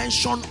to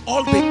mention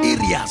all the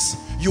areas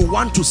you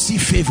want to see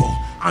favor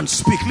and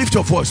speak. Lift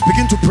your voice.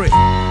 Begin to pray.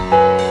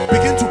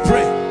 Begin to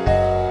pray.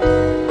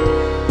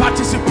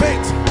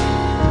 Participate.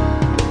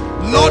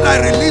 Lord, I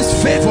release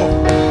favor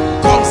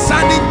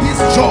concerning this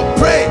job.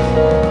 Pray.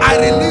 I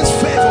release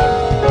favor.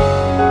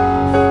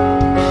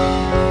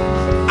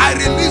 I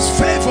release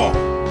favor.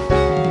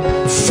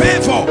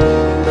 Favor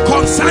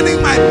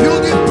concerning my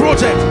building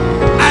project.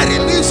 I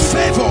release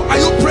favor. Are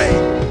you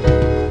praying?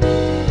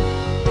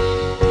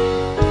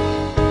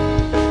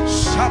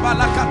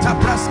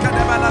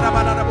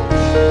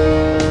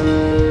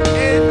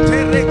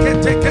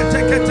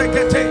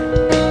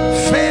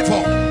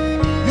 Favor.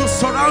 You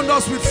surround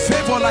us with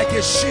favor like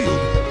a shield.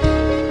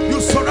 You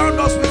surround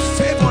us with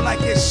favor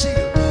like a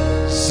shield.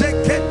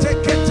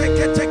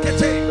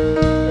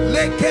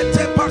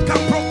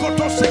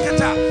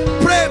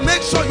 Pray.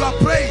 Make sure you are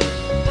praying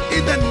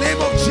in the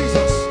name of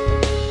Jesus.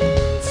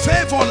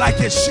 Favor like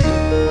a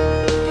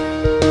shield.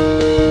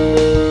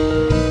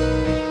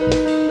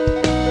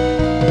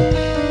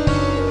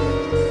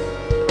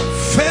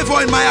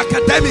 Favor in my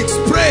academics,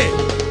 pray.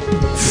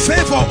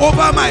 Favor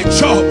over my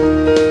job.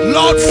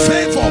 Lord,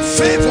 favor,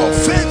 favor,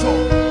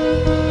 favor.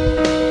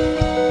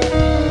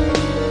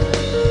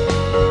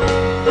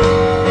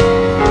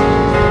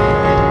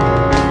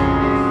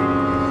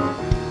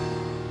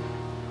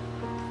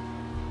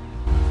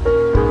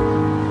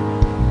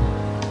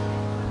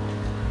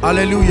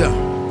 Hallelujah.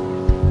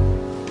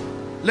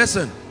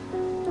 Listen,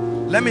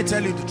 let me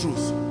tell you the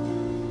truth.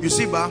 You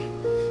see,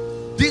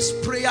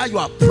 this prayer you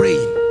are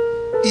praying,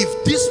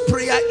 if this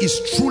prayer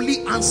is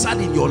truly answered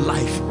in your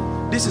life,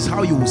 this is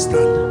how you will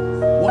stand.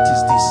 What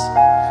is this?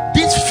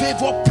 This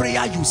favor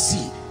prayer you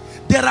see,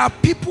 there are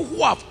people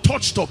who have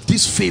touched of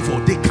this favor.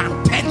 They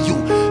can tell you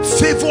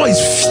favor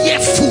is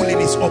fearful in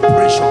its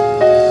operation.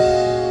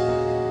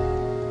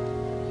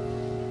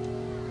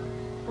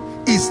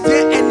 Is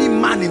there any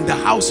man in the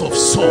house of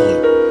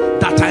Saul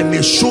that I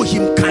may show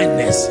him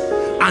kindness?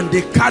 And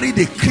they carried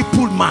a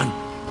crippled man.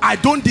 I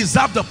don't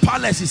deserve the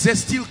palace. He said,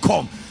 still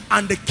come.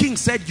 And the king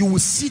said, you will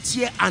sit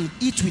here and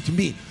eat with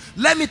me.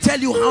 Let me tell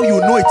you how you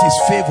know it is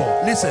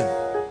favor. Listen,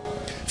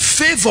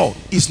 favor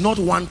is not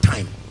one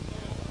time.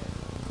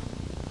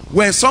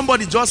 When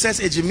somebody just says,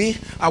 hey Jimmy,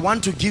 I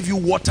want to give you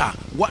water,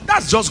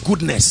 that's just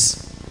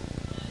goodness.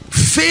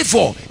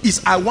 Favor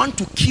is, I want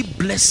to keep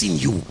blessing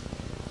you.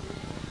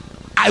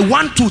 I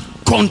want to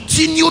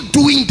continue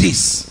doing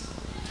this.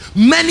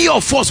 Many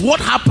of us,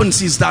 what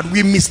happens is that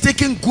we're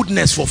mistaking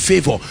goodness for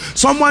favor.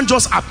 Someone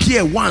just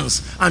appears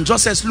once and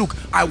just says, look,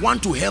 I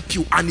want to help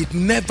you, and it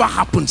never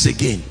happens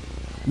again.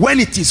 When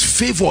it is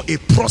favor, a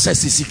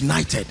process is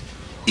ignited.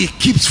 It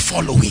keeps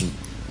following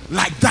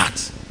like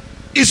that.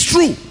 It's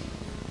true.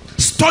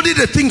 Study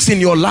the things in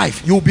your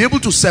life. You'll be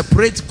able to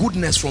separate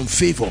goodness from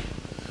favor.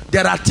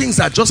 There are things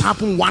that just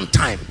happen one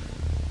time,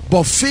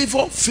 but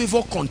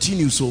favor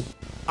continues. So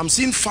I'm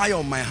seeing fire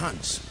on my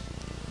hands,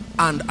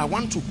 and I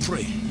want to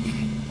pray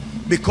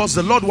because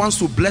the Lord wants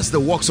to bless the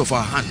works of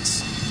our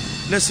hands.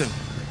 Listen,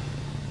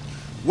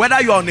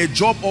 whether you're on a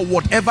job or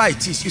whatever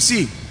it is, you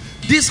see,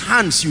 these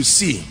hands you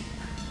see,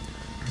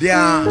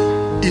 there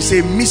is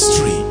a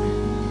mystery.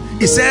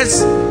 It says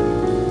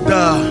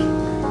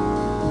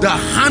the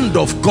hand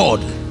of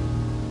God,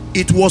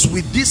 it was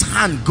with this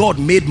hand God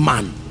made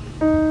man.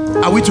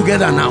 Are we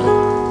together now?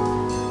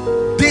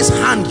 This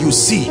hand you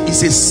see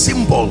is a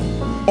symbol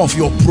of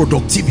your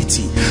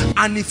productivity,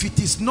 and if it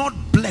is not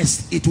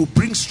blessed, it will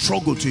bring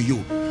struggle to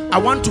you. I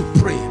want to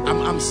pray.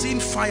 I'm seeing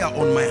fire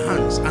on my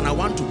hands, and I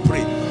want to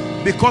pray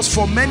because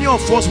for many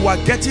of us who are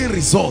getting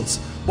results,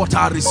 but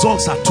our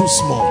results are too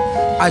small.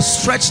 I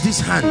stretch these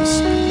hands.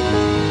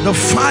 The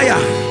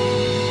fire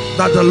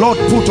that the Lord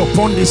put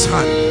upon this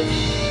hand,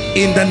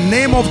 in the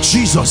name of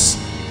Jesus,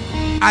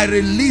 I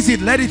release it.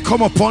 Let it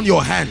come upon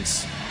your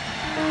hands.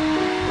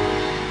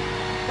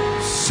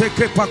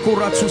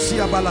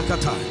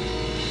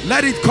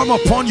 Let it come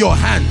upon your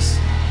hands,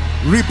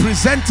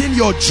 representing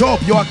your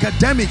job, your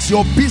academics,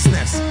 your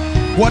business,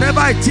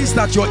 whatever it is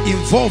that you're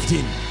involved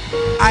in.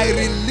 I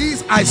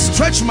release, I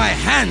stretch my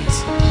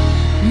hands.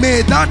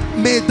 May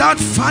that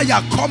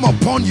fire come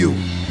upon you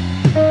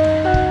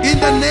in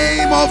the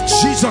name of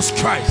Jesus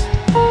Christ.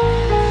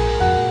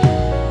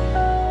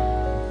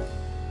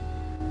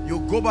 You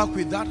go back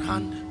with that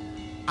hand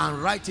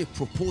and write a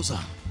proposal,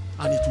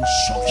 and it will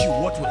shock you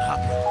what will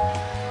happen.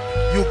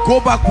 You go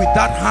back with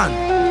that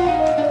hand.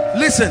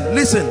 Listen,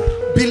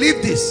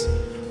 believe this,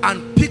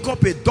 and pick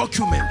up a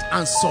document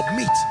and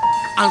submit,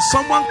 and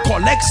someone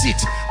collects it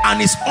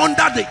and is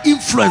under the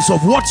influence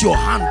of what your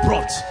hand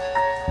brought.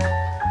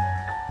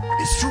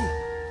 It's true.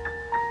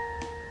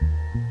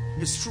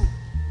 It's true.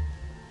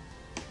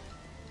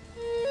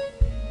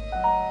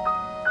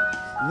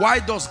 Why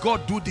does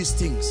God do these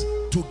things?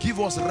 To give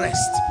us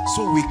rest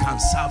so we can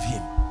serve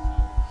him.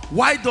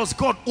 Why does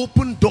God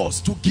open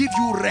doors? To give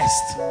you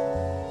rest.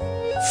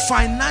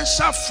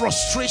 Financial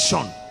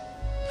frustration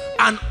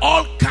and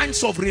all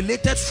kinds of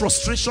related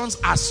frustrations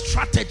are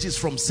strategies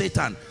from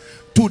Satan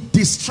to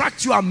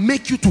distract you and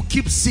make you to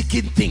keep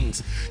seeking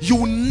things.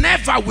 You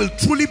never will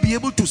truly be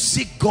able to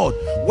seek God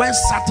when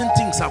certain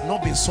things have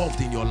not been solved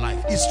in your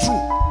life. It's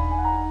true.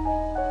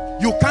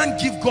 You can't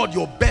give God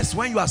your best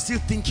when you are still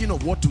thinking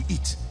of what to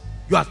eat.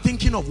 You are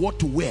thinking of what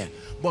to wear.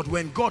 But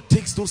when God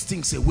takes those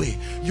things away,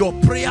 your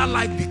prayer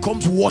life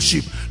becomes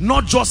worship,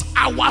 not just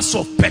hours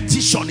of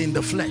petition in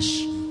the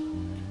flesh.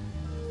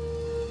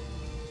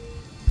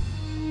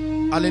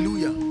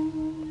 Hallelujah.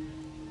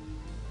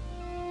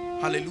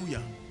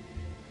 Hallelujah.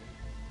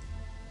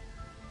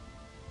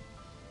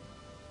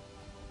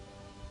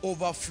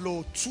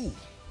 Overflow 2.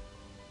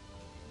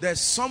 There's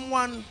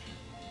someone,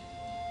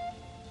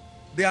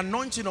 the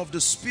anointing of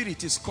the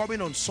Spirit is coming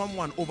on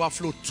someone.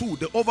 Overflow 2,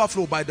 the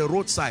overflow by the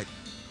roadside.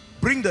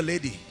 Bring the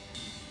lady.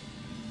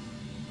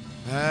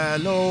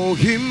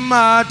 Elohim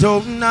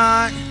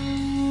Adonai,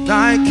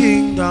 thy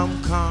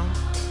kingdom come,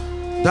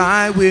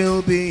 thy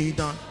will be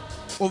done.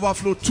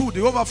 Overflow 2,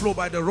 the overflow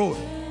by the road.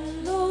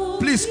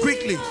 Please,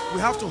 quickly, we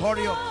have to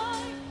hurry up.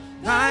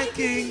 Thy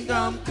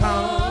kingdom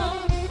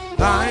come,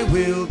 thy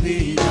will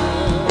be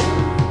done.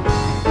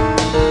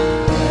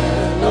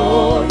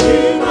 Elohim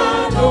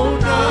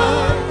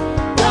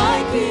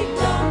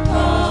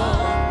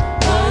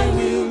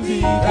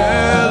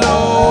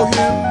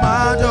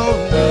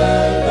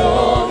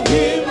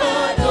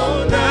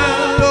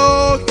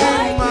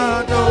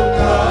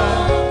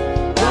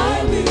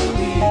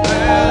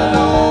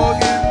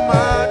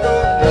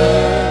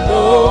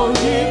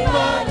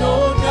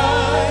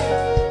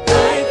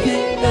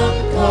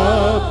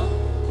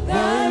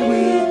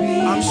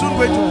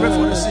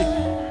See,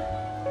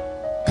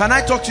 can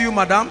I talk to you,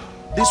 madam?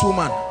 This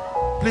woman,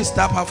 please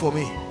tap her for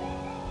me.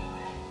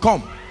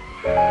 Come.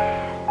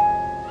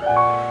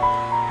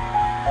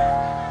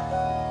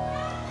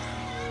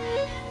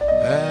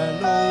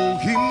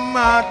 Elohim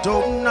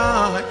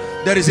Adonai.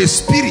 There is a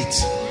spirit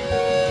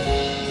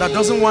that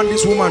doesn't want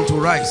this woman to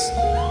rise.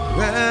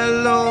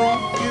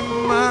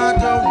 Elohim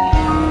Adonai.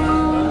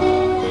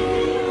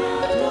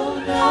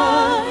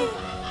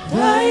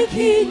 Thy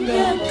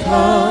kingdom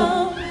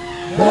come,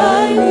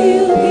 thy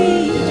will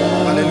be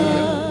done.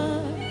 Hallelujah.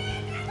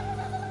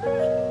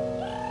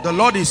 The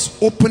Lord is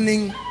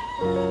opening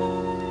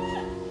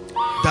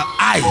the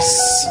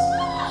eyes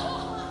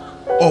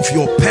of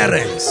your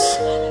parents.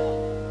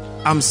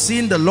 I'm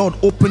seeing the Lord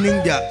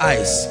opening their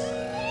eyes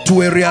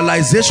to a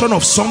realization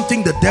of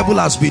something the devil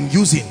has been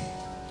using.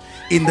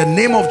 In the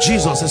name of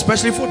Jesus,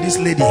 especially for this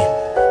lady,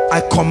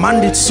 I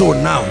command it so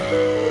now.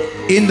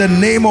 In the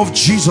name of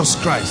Jesus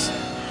Christ,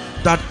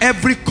 that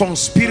every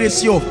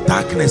conspiracy of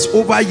darkness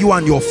over you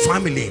and your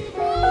family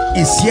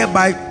is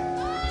hereby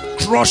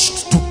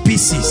crushed to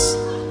pieces.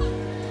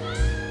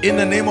 In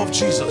the name of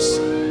Jesus.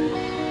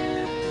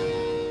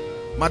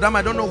 Madam,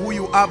 I don't know who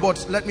you are,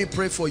 but let me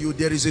pray for you.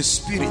 There is a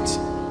spirit.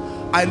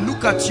 I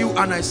look at you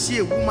and I see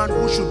a woman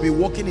who should be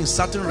walking in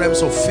certain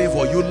realms of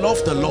favor. You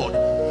love the Lord,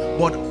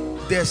 but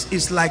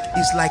it's like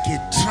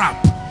a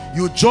trap.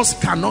 You just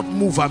cannot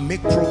move and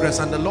make progress,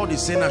 and the Lord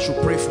is saying I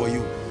should pray for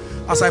you.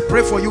 As I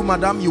pray for you,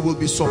 madam, you will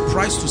be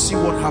surprised to see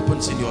what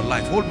happens in your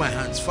life. Hold my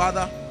hands.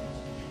 Father,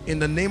 in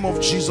the name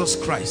of Jesus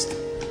Christ,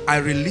 I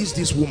release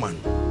this woman.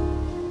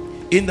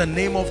 In the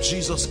name of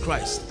Jesus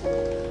Christ,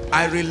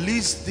 I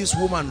release this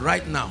woman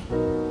right now.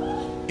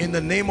 In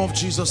the name of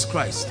Jesus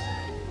Christ,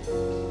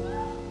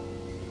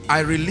 I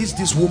release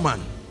this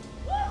woman.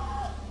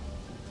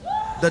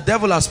 The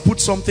devil has put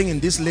something in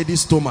this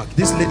lady's stomach.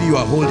 This lady you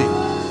are holding,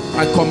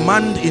 I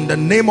command in the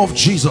name of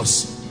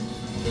Jesus,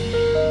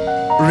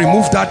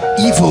 remove that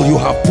evil you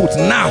have put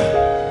now.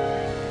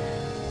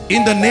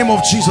 In the name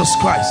of Jesus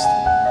Christ.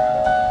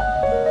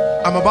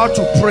 I'm about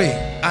to pray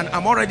and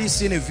I'm already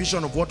seeing a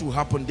vision of what will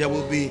happen. There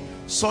will be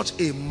such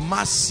a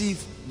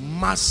massive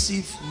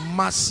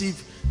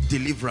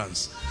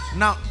deliverance.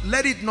 Now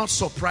let it not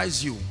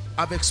surprise you.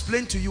 I've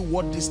explained to you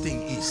what this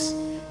thing is.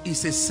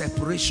 It's a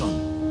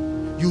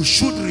separation. You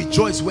should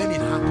rejoice when it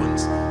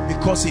happens,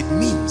 because it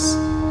means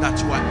that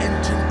you are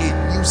entering a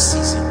new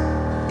season.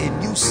 A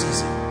new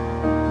season.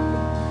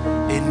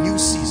 A new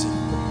season.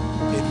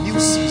 A new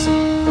season.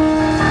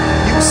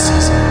 A new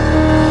season.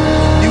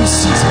 A new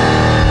season.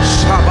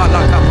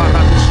 Shabalaka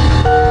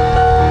paradishia.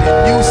 A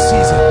new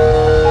season.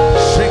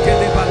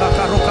 Shekele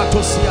balaka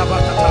rokatosi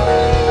abakata.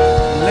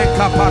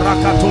 Leka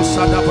parakato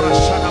sadabra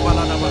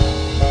shadabaladaba.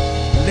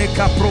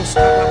 Leka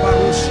prosta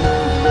dabarushi.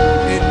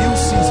 A new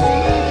season.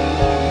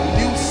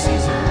 New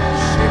season.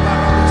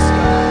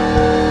 Shebaradosia.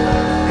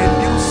 A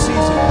new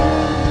season.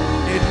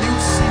 A new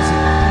season.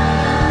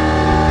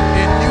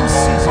 A new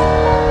season.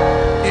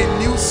 A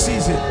new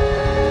season.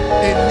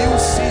 A new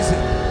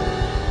season.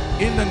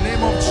 In the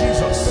name of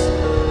Jesus.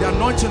 The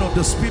anointing of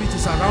the Spirit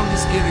is around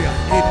this area.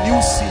 A new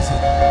season.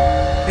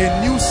 A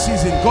new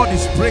season. God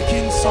is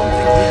breaking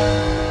something here.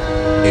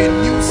 A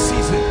new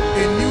season.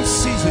 A new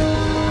season.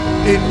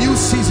 A new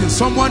season.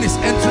 Someone is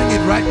entering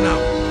it right now.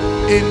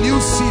 A new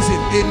season.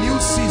 A new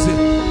season.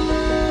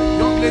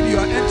 Young lady, you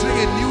are entering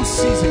a new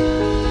season.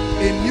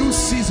 A new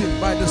season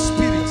by the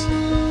Spirit.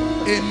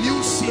 A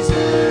new season.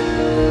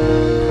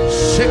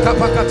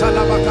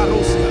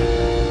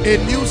 A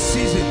new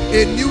season.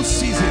 A new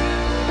season.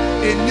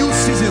 A new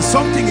season.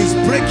 Something is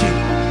breaking.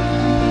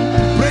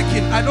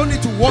 Breaking. I don't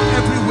need to walk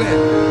everywhere.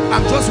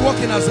 I'm just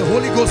walking as the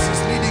Holy Ghost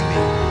is leading me.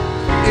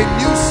 A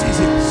new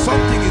season.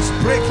 Something is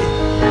breaking.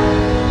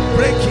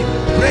 Breaking.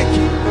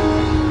 Breaking.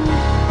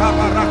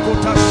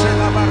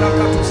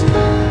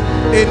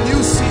 A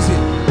new season.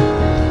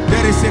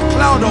 There is a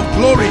cloud of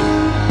glory.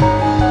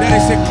 There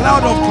is a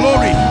cloud of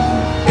glory.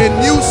 A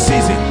new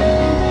season.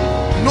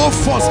 No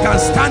force can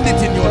stand it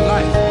in your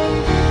life.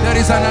 There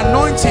is an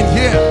anointing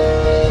here.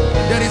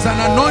 There is an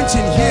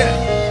anointing here.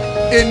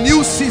 A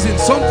new season.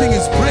 Something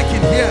is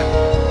breaking here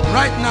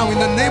right now in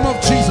the name of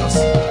Jesus.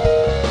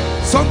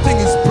 Something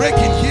is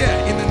breaking here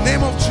in the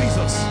name of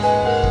Jesus.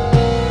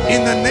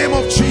 In the name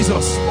of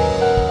Jesus.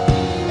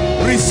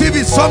 Receive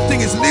it.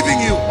 Something is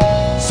leaving you.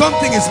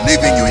 Something is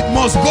leaving you. It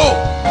must go.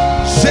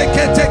 Shake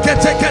it, take it,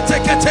 take it,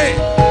 take it.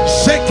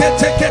 Shake it,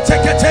 take it,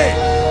 take it.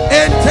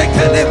 And take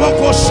it.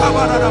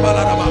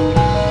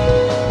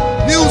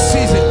 New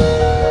season.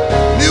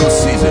 New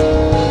season.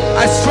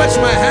 I stretch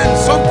my hand.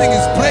 Something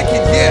is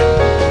breaking here.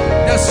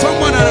 There's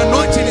someone, an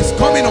anointing is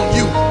coming on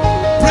you.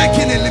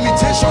 Breaking a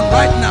limitation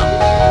right now.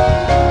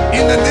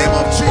 In the name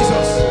of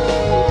Jesus.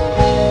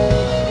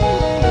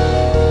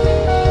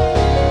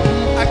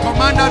 I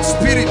command that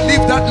spirit,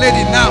 leave that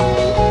lady now.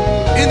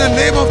 In the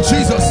name of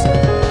Jesus.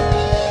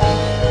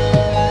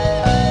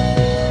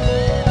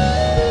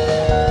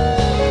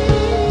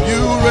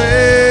 You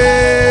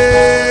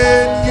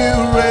reign,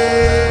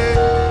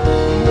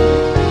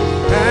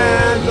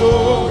 and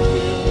Lord,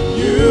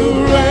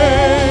 you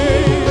reign.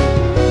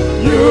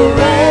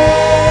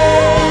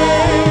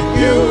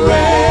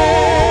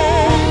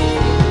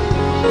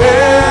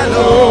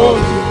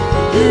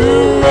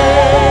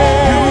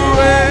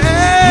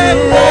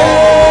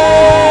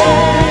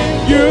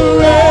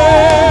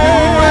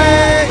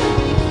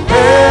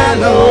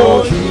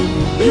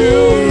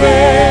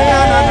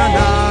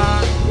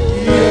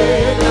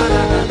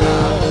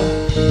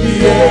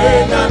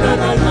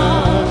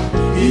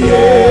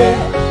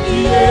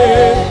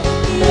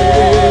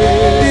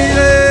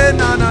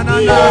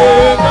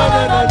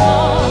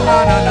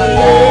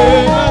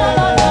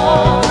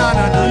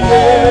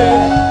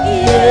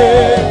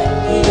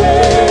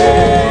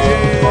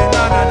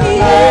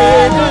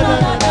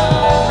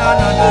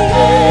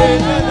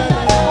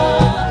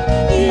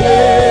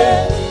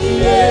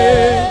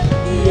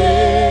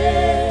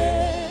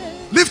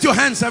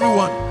 hands,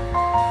 everyone.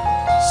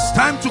 It's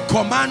time to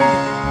command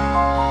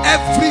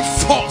every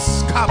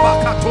force,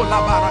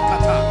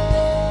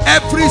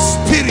 every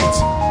spirit.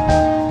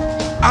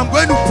 I'm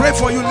going to pray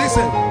for you.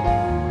 Listen.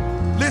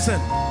 Listen.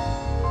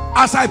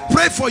 As I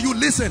pray for you,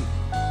 listen.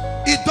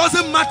 It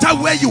doesn't matter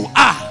where you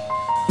are,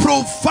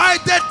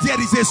 provided there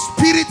is a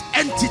spirit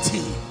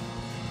entity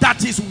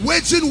that is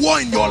waging war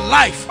in your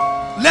life.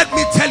 Let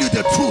me tell you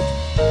the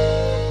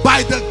truth.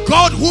 By the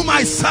God whom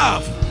I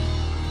serve,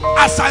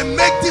 as I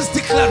make this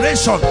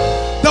declaration,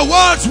 the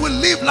words will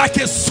live like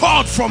a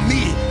sword from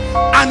me,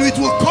 and it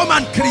will come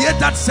and create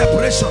that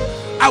separation.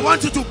 I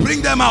want you to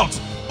bring them out.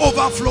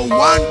 Overflow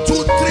 1,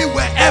 2, 3,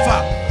 wherever.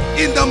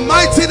 In the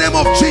mighty name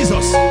of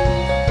Jesus,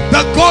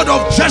 the God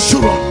of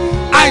Jeshurun,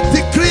 I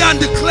decree and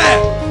declare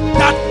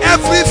that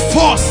every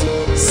force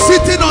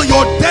sitting on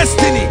your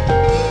destiny,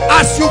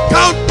 as you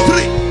count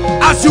 3,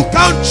 as you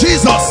count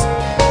Jesus,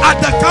 at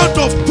the count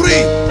of 3,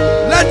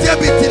 let there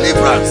be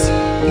deliverance.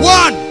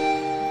 1,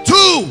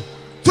 2,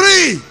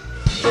 3.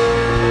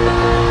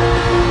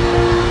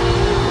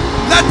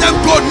 Let them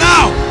go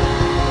now.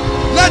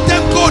 Let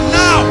them go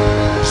now.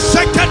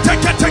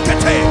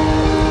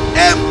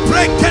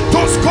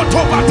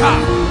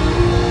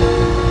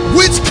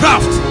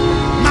 Witchcraft,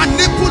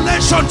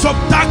 manipulations of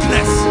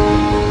darkness,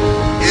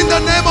 in the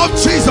name of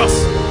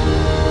Jesus,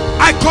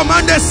 I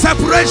command a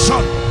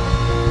separation.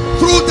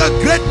 Through the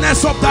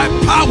greatness of thy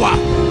power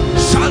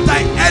shall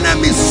thy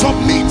enemies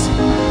submit.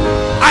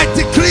 I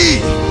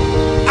decree,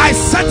 I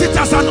set it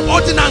as an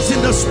ordinance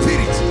in the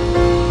spirit.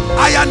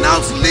 I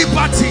announce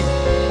liberty.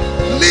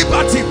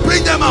 Liberty,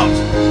 bring them out.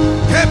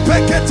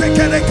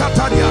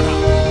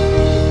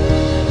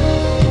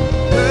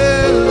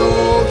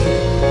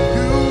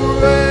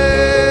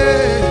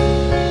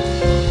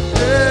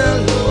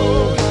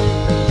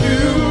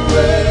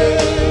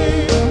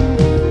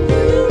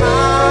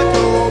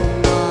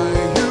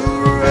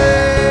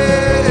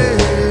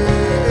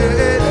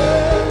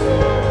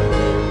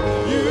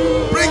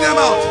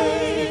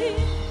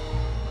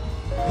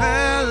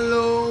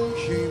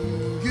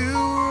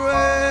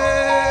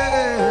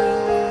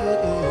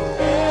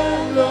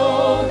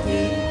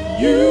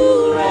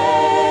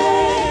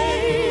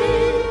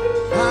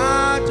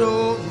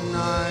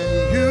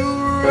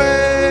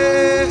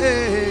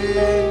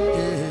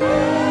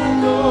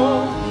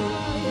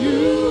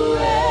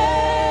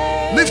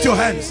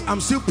 I'm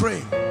still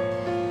praying.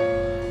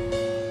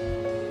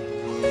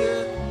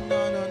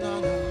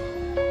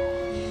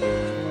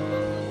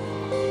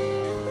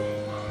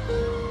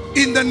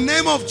 In the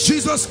name of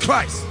Jesus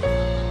Christ,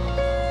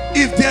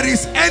 if there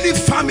is any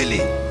family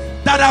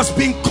that has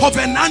been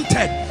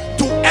covenanted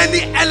to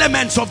any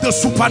elements of the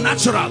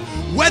supernatural,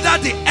 whether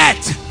the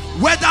earth,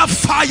 whether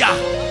fire,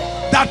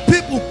 that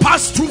people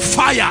pass through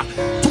fire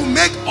to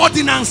make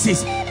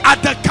ordinances,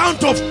 at the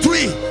count of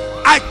 3,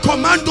 I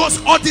command those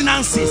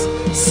ordinances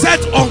set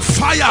on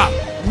fire.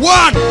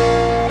 1,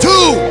 2,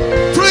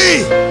 3.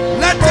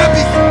 Let there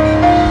be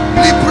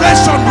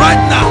liberation right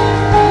now.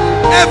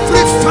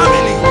 Every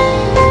family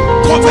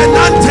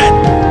covenanted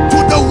to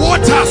the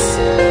waters,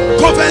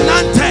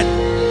 covenanted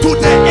to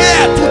the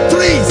air, to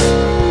trees,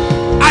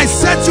 I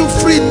set you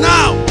free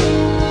now.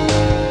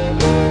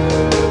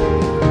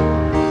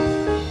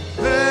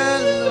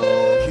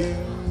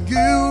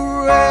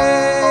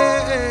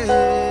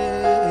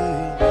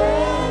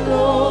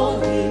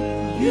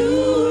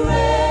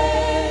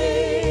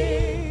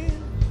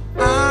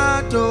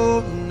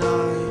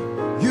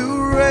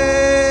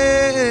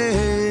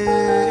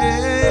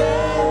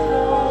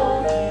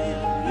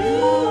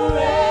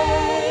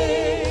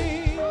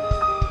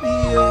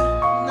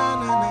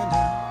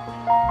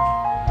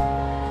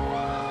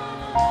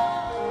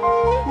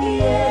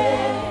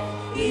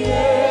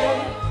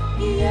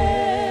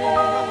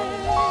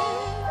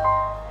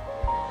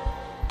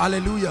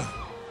 Hallelujah.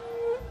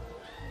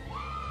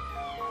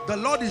 The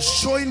Lord is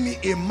showing me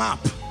a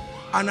map,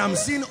 and I'm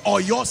seeing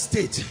Oyo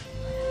State.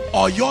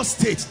 Oyo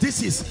State.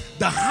 This is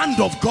the hand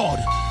of God,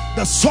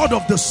 the sword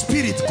of the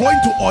Spirit going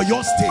to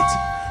Oyo State,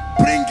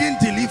 bringing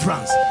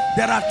deliverance.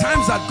 There are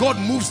times that God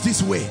moves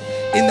this way.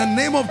 In the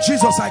name of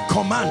Jesus, I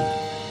command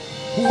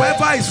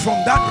whoever is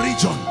from that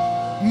region,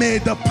 may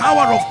the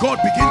power of God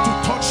begin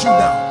to touch you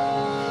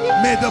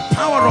now. May the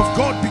power of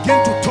God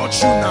begin to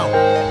touch you now.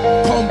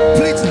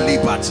 Complete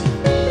liberty.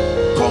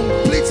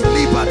 Complete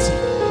liberty.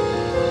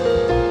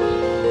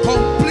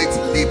 Complete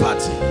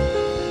liberty.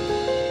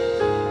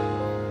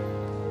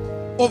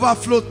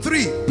 Overflow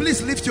 3.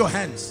 Please lift your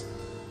hands.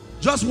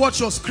 Just watch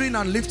your screen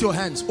and lift your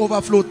hands.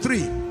 Overflow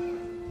 3.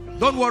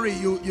 Don't worry,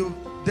 you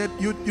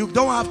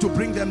don't have to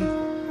bring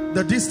them.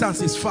 The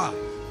distance is far.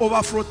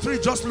 Overflow 3.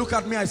 Just look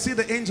at me. I see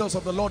the angels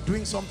of the Lord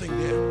doing something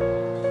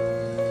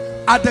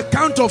there. At the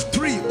count of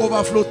 3,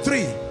 overflow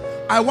 3,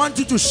 I want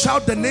you to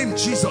shout the name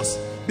Jesus,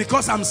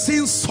 because I'm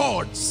seeing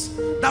swords.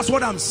 That's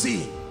what I'm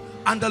seeing.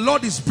 And the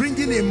Lord is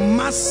bringing a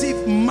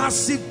massive,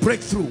 massive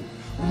breakthrough,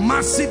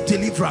 massive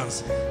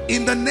deliverance.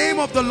 In the name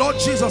of the Lord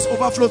Jesus,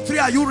 overflow 3,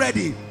 are you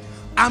ready?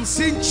 I'm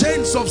seeing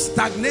chains of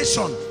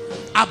stagnation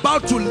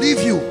about to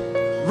leave you.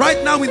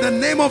 Right now, in the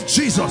name of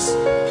Jesus,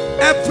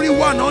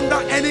 everyone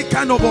under any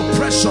kind of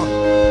oppression,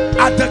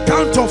 at the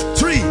count of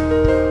 3,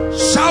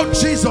 shout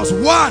Jesus.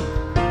 1,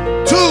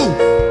 2,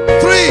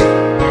 3.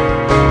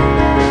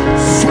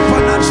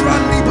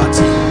 Supernatural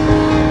liberty.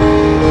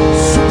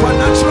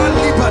 Supernatural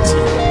liberty.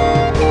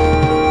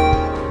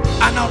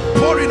 An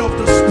outpouring of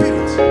the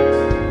Spirit.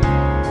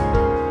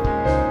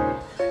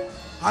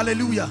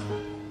 Hallelujah.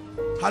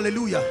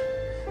 Hallelujah.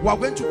 We are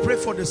going to pray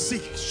for the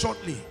sick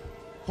shortly.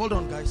 Hold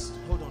on, guys.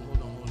 Hold on.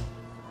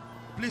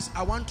 Please,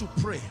 I want to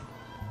pray.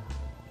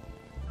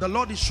 The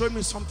Lord is showing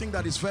me something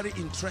that is very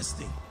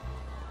interesting.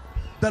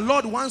 The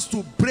Lord wants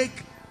to break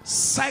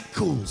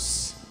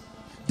cycles.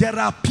 There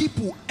are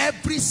people,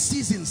 every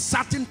season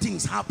certain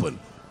things happen.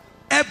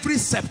 Every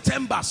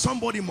September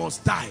somebody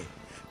must die.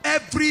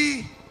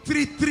 Every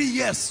three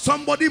years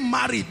somebody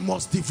married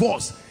must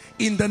divorce.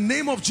 In the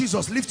name of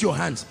Jesus, lift your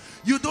hands.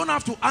 You don't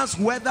have to ask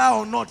whether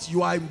or not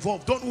you are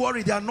involved. Don't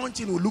worry, the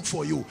anointing will look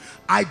for you.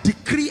 I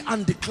decree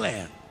and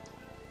declare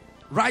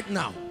right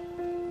now,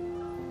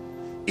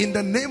 in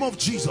the name of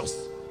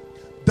Jesus,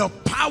 the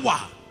power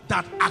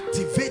that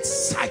activates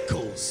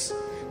cycles,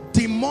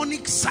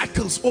 demonic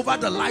cycles over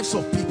the lives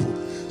of people,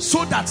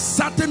 so that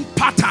certain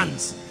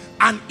patterns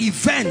and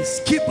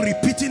events keep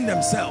repeating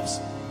themselves.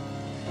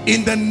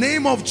 In the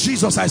name of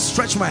Jesus, I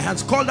stretch my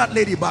hands. Call that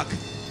lady back.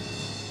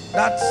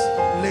 That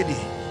lady,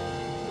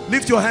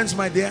 lift your hands,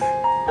 my dear.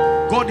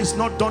 God is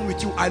not done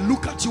with you. I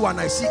look at you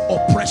and I see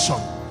oppression.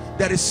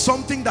 There is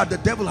something that the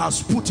devil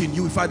has put in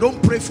you. If I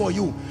don't pray for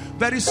you,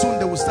 very soon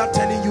they will start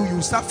telling you, you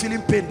will start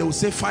feeling pain. They will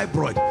say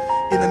fibroid.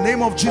 In the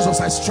name of Jesus,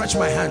 I stretch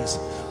my hands.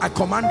 I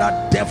command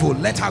that devil,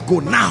 let her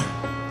go now.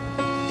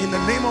 In the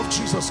name of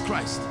Jesus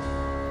Christ.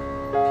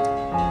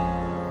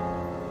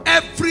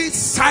 Every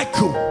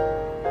cycle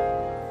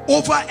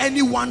over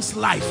anyone's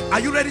life. Are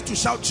you ready to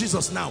shout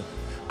Jesus now?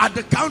 At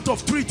the count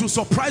of 3 to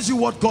surprise you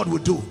what God will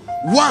do.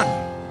 1,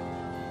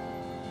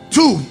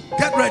 2,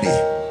 get ready.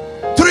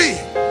 3.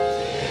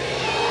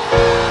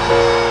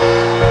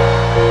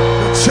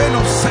 The chain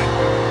of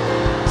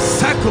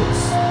cycles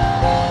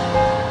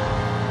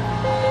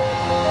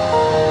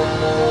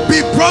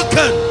be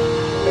broken.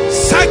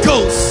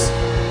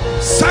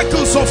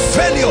 Cycles of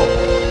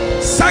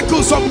failure,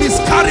 cycles of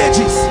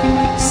miscarriages,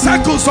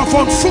 cycles of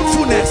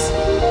unfruitfulness,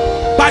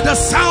 by the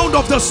sound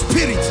of the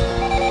Spirit,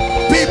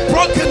 be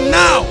broken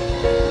now.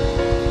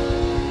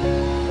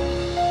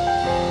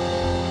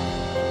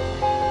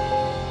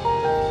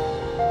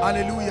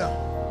 Hallelujah.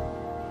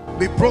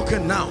 Be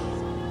broken now.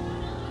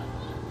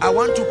 I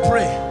want to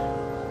pray.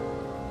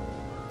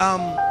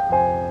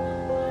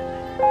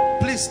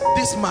 Please,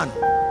 this man,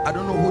 I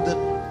don't know who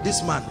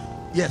this man,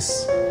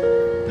 yes,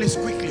 please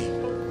quickly.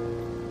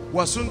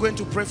 We're soon going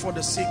to pray for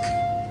the sick.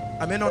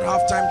 I may not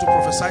have time to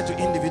prophesy to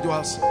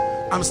individuals.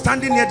 I'm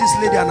standing near this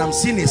lady and I'm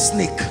seeing a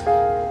snake.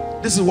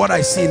 This is what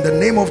I see. In the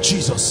name of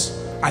Jesus,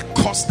 I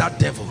curse that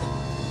devil.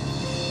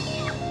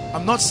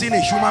 I'm not seeing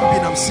a human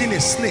being, I'm seeing a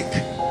snake.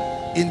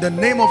 In the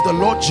name of the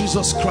Lord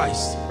Jesus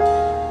Christ.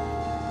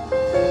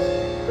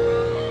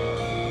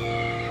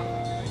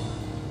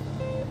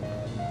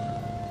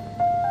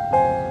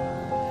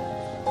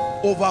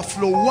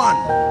 Overflow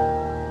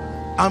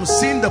 1. I'm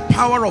seeing the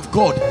power of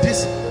God.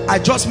 This, I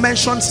just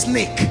mentioned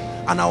snake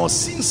and I was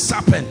seeing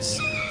serpents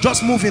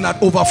just moving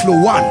at overflow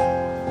 1.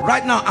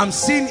 Right now I'm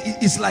seeing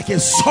it's like a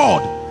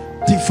sword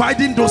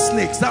dividing those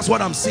snakes. That's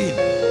what I'm seeing.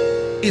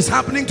 It's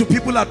happening to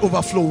people at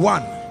overflow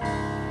 1.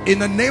 In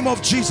the name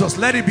of Jesus,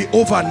 let it be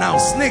over now.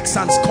 Snakes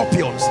and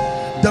scorpions,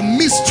 the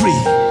mystery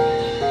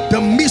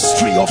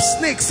of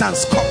snakes and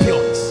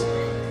scorpions.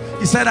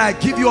 He said, I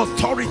give you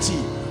authority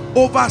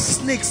over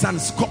snakes and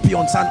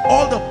scorpions and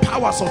all the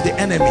powers of the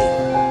enemy.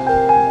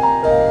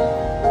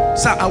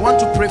 Sir, I want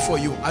to pray for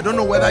you. I don't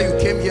know whether you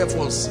came here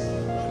for us.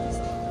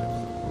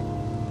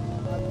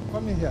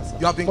 Coming here, sir.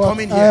 You have been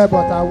coming here.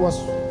 But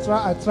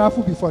I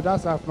traveled before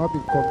that, so I have not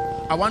been coming.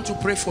 I want to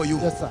pray for you.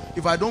 Yes, sir.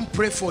 If I don't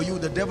pray for you,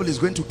 the devil is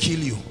going to kill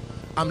you.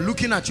 I'm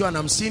looking at you and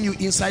I'm seeing you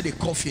inside a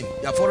coffin.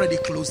 They have already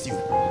closed you.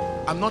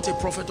 I'm not a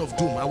prophet of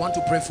doom. I want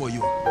to pray for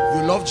you.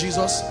 You love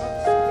Jesus?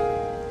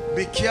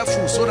 Be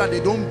careful so that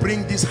they don't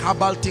bring these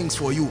herbal things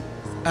for you.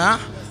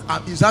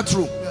 Is that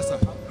true? Yes, sir.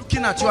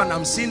 Looking at you and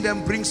I'm seeing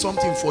them bring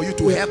something for you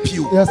to help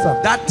you. Yes,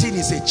 sir. That thing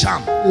is a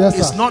charm. Yes,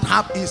 it's sir. not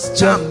herb, it's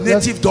charm.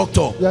 Yes, native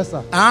doctor. Yes,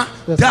 sir.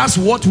 Yes, that's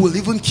sir. what will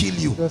even kill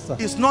you. Yes, sir.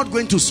 It's not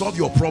going to solve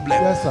your problem.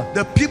 Yes, sir.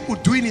 The people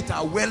doing it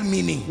are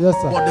well-meaning. Yes,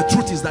 sir. But the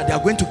truth is that they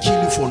are going to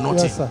kill you for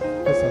nothing. Yes, sir.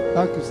 Yes, sir.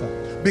 Thank you,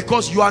 sir.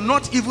 Because you are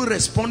not even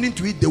responding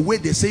to it the way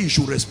they say you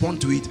should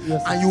respond to it.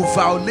 Yes, and you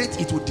violate,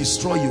 it will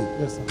destroy you.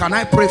 Yes, sir. Can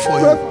I pray for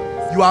you?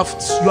 You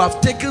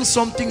have taken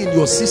something in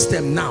your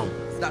system now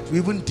that will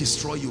even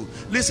destroy you.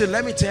 Listen,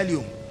 let me tell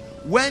you,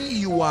 when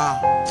you are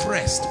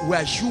pressed, we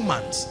are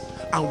humans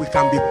and we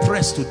can be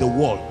pressed to the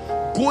wall.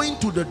 Going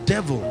to the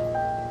devil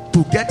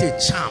to get a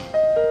charm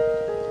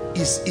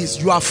is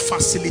you are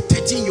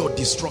facilitating your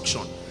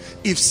destruction.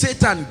 If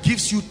Satan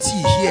gives you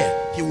tea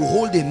here, he will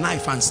hold a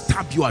knife and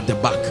stab you at the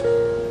back.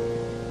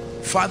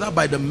 Father,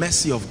 by the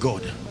mercy of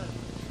God,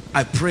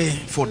 I pray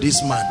for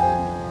this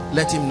man.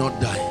 Let him not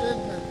die.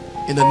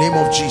 In the name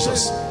of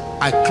Jesus,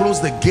 I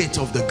close the gate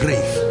of the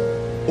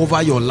grave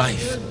over your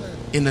life.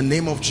 In the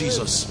name of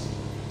Jesus.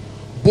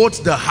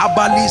 Both the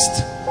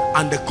herbalist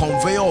and the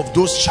conveyor of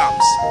those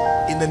charms,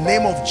 in the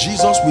name of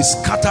Jesus, we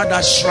scatter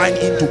that shrine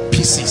into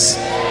pieces.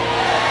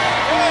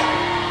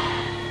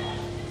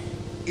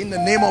 In the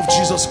name of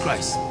Jesus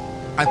Christ,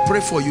 I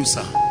pray for you,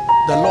 sir.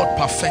 The Lord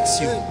perfects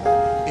you.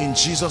 In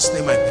Jesus'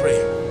 name I pray.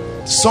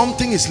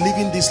 Something is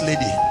leaving this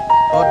lady.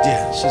 Oh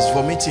dear, she's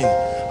vomiting.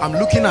 I'm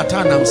looking at her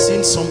and I'm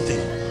seeing something.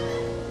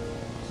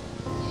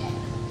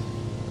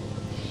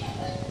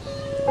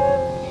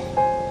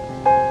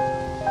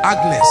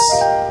 Agnes.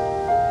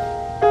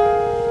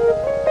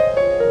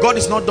 God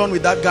is not done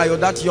with that guy or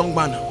that young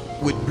man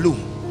with blue.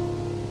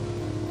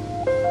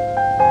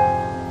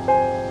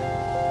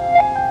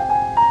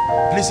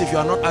 Please, if you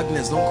are not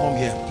Agnes, don't come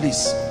here,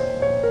 please.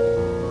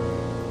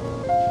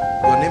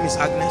 Your name is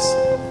Agnes?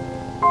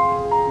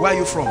 Where are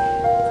you from?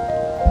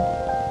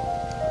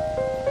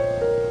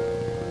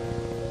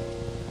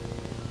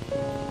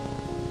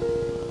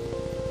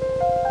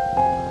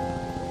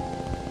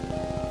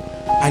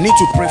 I need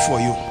to pray for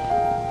you.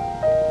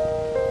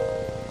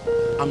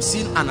 I'm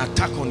seeing an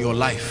attack on your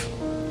life.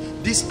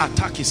 This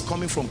attack is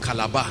coming from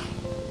Calabar.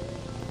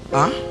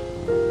 Huh?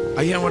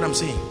 Are you hearing what I'm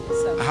saying?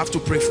 Yes, sir. I have to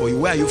pray for you.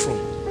 Where are you from?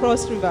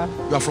 Cross River.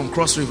 You are from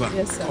Cross River?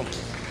 Yes, sir.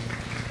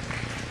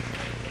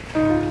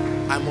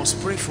 Come. I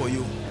must pray for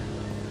you.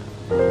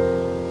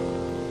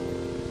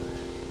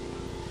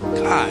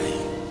 Kai.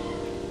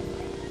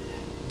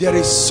 There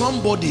is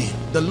somebody,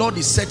 the Lord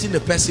is setting the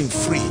person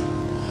free.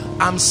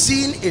 I'm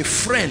seeing a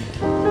friend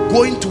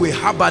going to a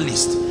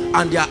herbalist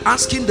and they are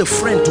asking the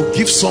friend to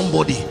give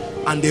somebody,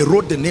 and they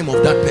wrote the name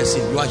of that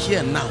person. You are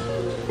here now.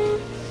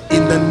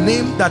 In the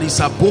name that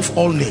is above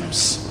all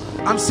names.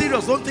 I'm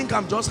serious, don't think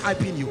I'm just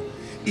hyping you.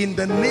 In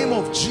the name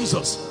of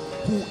Jesus,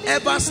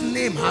 whoever's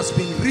name has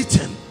been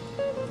written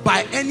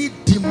by any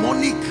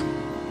demonic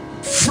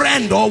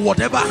friend or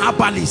whatever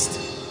herbalist,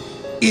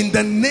 in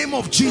the name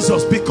of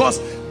Jesus, because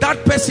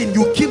that person,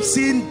 you keep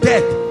seeing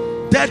dead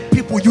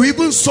people, you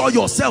even saw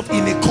yourself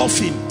in a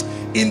coffin.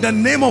 In the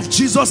name of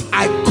Jesus,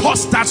 I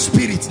curse that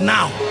spirit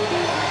now.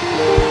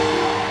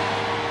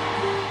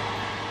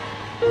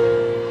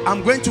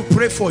 I'm going to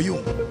pray for you,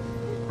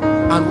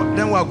 and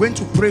then we are going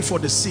to pray for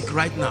the sick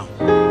right now.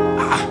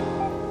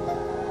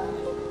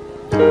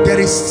 There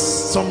is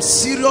some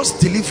serious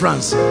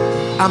deliverance.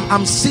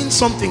 I'm seeing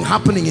something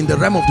happening in the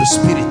realm of the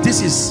spirit.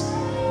 This is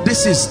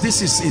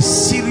a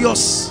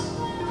serious.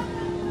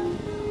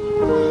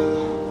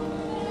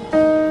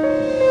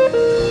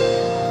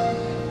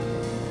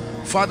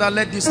 Father,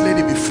 let this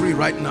lady be free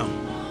right now.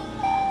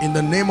 In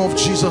the name of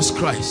Jesus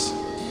Christ.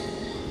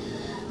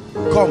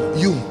 Come,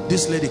 you,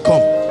 this lady,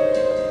 come.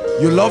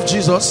 You love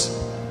Jesus?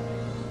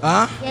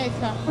 Huh? Yes,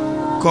 sir.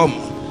 Come.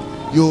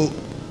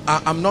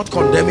 I'm not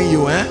condemning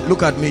you, eh?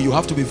 Look at me. You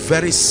have to be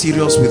very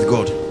serious with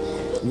God.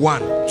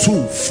 1,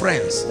 2,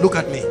 friends, look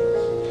at me.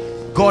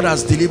 God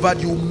has delivered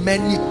you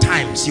many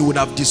times. You would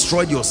have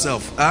destroyed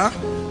yourself. Huh?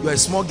 You're a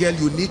small girl.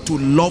 You need to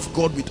love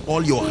God with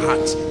all your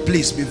heart.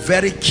 Please be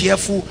very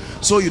careful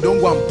so you don't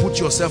go and put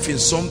yourself in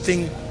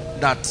something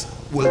that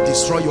will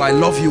destroy you. I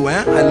love you,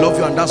 eh? I love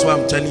you, and that's why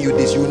I'm telling you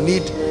this. You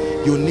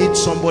need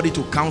somebody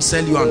to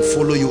counsel you and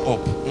follow you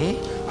up.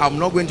 I'm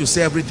not going to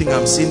say everything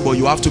I'm seeing, but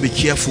you have to be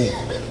careful,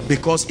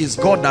 because it's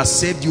God that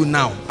saved you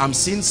now. I'm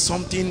seeing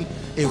something,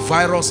 a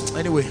virus.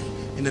 Anyway,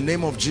 in the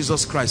name of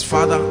Jesus Christ,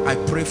 Father, I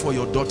pray for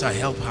your daughter.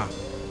 Help her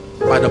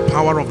by the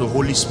power of the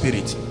Holy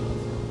Spirit.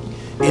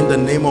 In the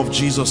name of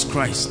Jesus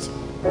Christ.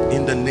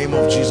 In the name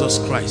of Jesus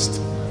Christ.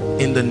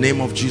 In the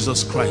name of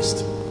Jesus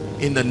Christ.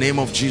 In the name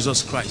of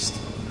Jesus Christ.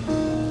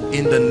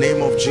 In the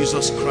name of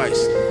Jesus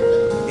Christ.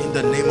 In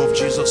the name of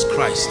Jesus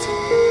Christ.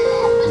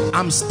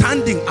 I'm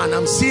standing and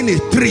I'm seeing a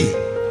tree,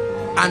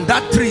 and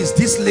that tree is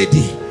this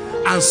lady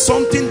and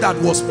something that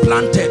was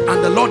planted,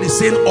 and the Lord is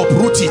saying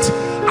uproot it.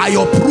 I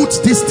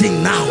uproot this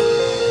thing now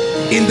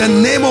in the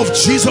name of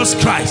Jesus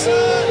Christ.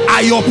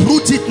 I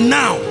uproot it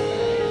now.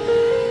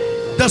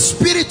 The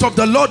Spirit of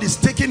the Lord is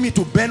taking me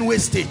to Benue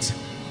State.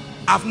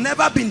 I've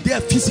never been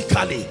there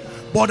physically,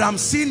 but I'm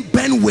seeing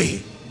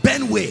Benue,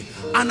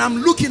 and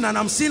I'm looking and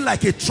I'm seeing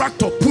like a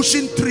tractor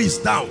pushing trees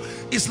down.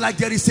 It's like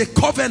there is a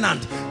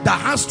covenant that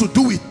has to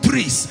do with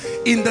trees.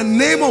 In the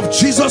name of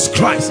Jesus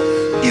Christ,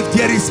 if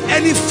there is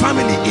any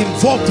family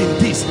involved in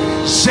this,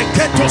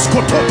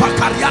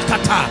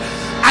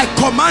 I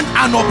command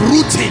an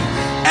uprooting.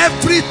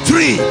 Every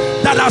tree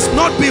that has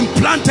not been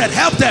planted,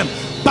 help them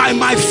by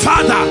my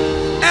Father.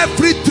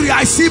 Every tree,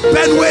 I see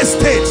Benue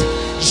State.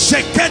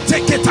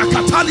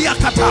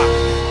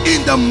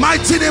 In the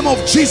mighty name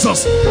of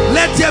Jesus,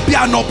 let there be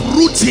an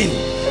uprooting,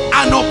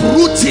 an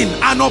uprooting,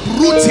 an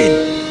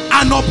uprooting,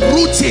 an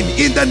uprooting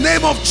in the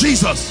name of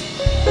Jesus.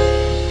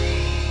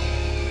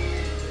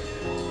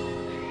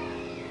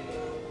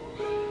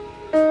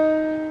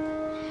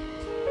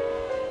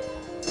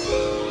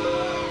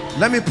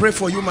 Let me pray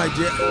for you, my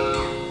dear.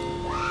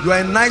 You are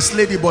a nice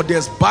lady, but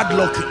there's bad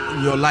luck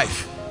in your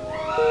life.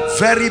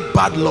 Very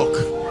bad luck,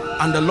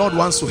 and the Lord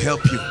wants to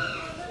help you.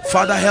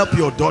 Father, help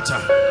your daughter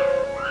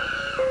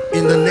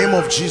in the name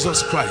of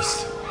Jesus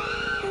Christ.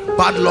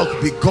 Bad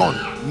luck be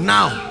gone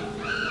now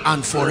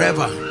and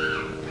forever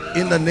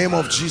in the name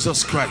of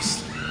Jesus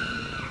Christ.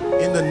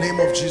 In the name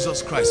of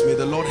Jesus Christ, may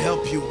the Lord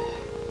help you.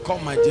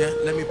 Come, my dear,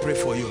 let me pray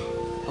for you.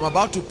 I'm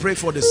about to pray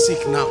for the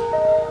sick now.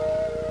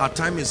 Our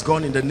time is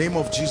gone. In the name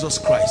of Jesus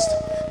Christ,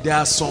 there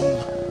are some,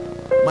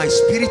 my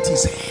spirit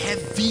is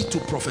heavy to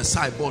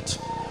prophesy, but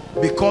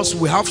because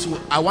we have to,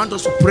 I want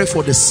us to pray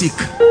for the sick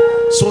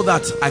so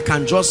that I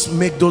can just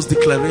make those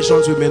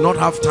declarations. We may not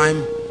have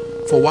time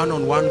for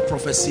one-on-one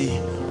prophecy,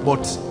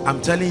 but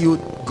I'm telling you,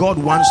 God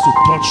wants to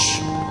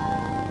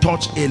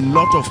touch a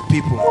lot of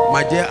people.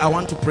 My dear, I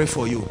want to pray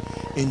for you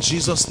in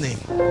Jesus' name.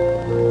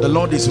 The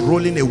Lord is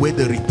rolling away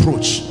the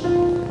reproach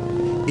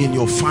in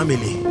your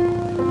family,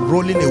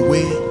 rolling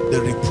away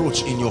the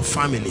reproach in your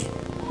family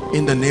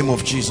in the name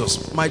of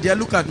Jesus. My dear,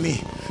 look at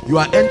me. You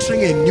are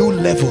entering a new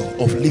level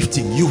of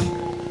lifting.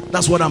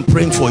 That's what I'm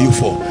praying for you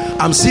for.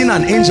 I'm seeing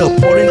an angel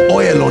pouring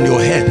oil on your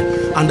head,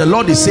 and the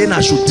Lord is saying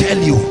I should tell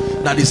you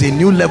that is a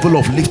new level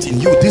of lifting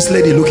you. This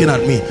lady looking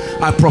at me,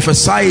 I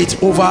prophesy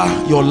it over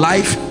your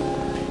life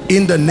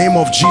in the name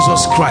of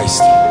Jesus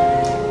Christ.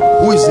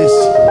 Who is this?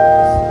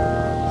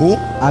 Who?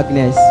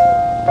 Agnes.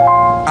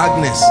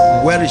 Agnes.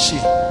 Where is she?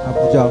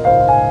 Abuja.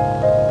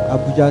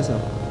 Abuja, sir.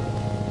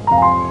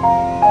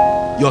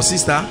 Your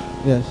sister?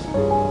 Yes.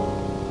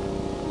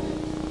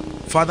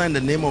 Father, in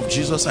the name of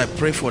Jesus, I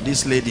pray for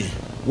this lady.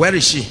 Where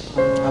is she?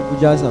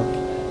 Abuja, sir.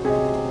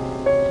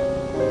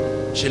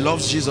 She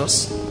loves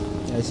Jesus?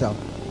 Yes, sir.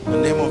 In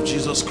the name of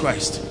Jesus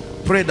Christ,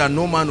 pray that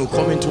no man will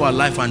come into her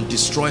life and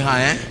destroy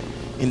her,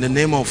 in the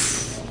name of,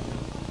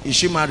 is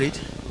she married?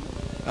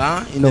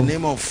 In the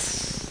name of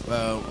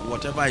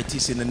whatever it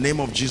is, in the name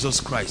of Jesus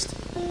Christ,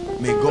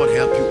 may God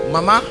help you.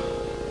 Mama,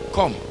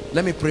 come,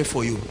 let me pray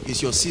for you.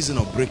 It's your season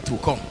of breakthrough.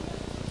 Come.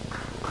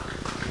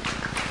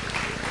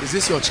 Is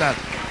this your child?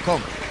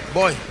 Come,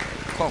 boy,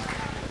 come.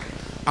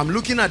 I'm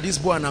looking at this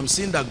boy and I'm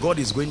seeing that God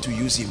is going to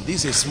use him.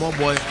 This is a small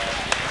boy.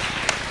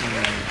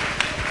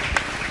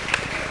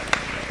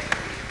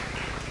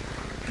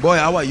 Boy,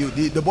 how are you?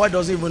 The boy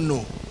doesn't even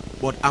know,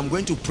 but I'm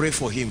going to pray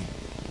for him.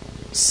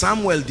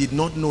 Samuel did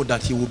not know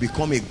that he will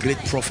become a great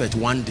prophet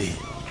one day.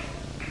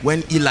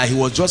 When Eli, he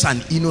was just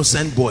an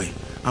innocent boy.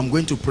 I'm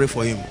going to pray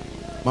for him.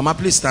 Mama,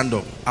 please stand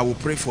up. I will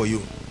pray for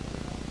you.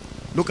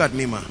 Look at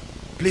me, ma.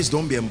 Please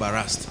don't be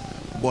embarrassed.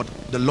 But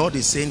the Lord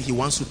is saying he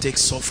wants to take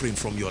suffering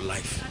from your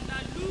life.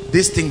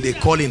 This thing they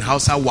call in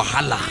Hausa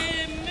wahala,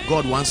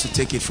 God wants to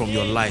take it from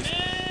your life.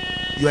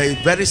 You are a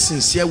very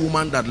sincere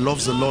woman that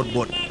loves the Lord,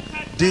 but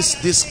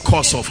this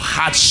cause of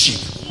hardship,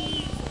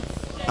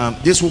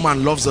 this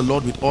woman loves the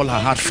Lord with all her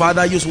heart.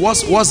 Father,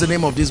 what's the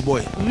name of this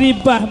boy?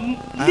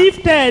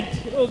 Lifted.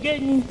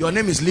 Okay. Your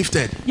name is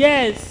Lifted?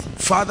 Yes.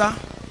 Father,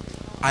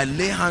 I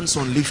lay hands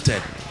on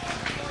Lifted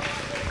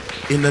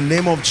in the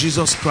name of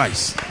Jesus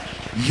Christ.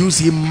 Use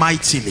him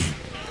mightily.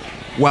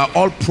 We are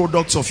all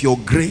products of your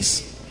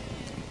grace.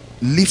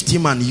 Lift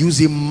him and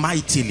use him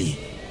mightily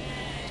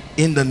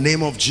in the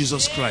name of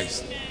Jesus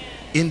Christ.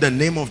 In the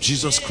name of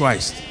Jesus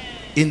Christ.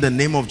 In the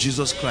name of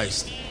Jesus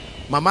Christ.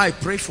 Mama, I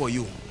pray for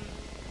you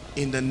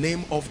in the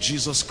name of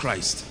Jesus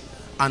Christ,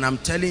 and I'm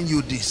telling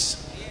you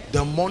this: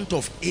 the month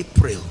of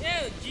April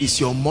is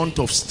your month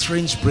of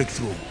strange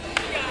breakthrough.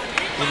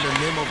 In the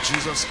name of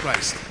Jesus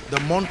Christ, the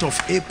month of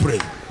April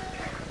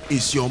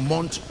is your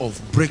month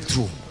of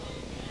breakthrough.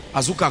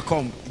 Azuka,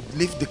 come,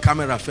 leave the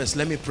camera first.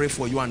 Let me pray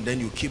for you, and then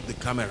you keep the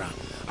camera.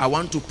 I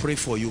want to pray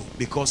for you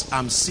because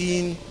I'm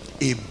seeing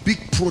a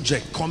big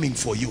project coming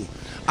for you,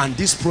 and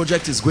this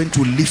project is going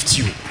to lift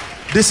you.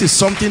 This is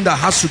something that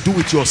has to do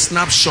with your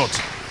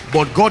snapshot,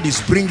 but God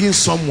is bringing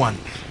someone.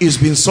 It's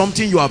been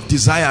something you have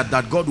desired,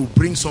 that God will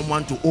bring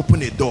someone to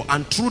open a door.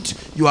 And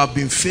truth, you have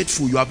been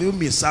faithful. You have even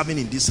been serving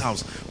in this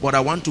house. But I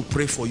want to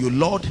pray for you.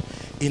 Lord,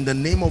 in the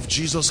name of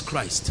Jesus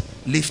Christ,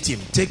 lift him.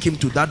 Take him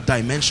to that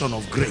dimension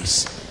of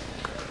grace.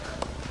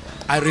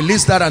 I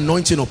release that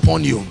anointing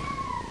upon you.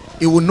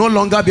 It will no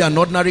longer be an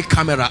ordinary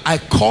camera. I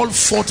call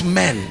forth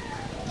men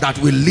that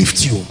will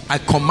lift you. I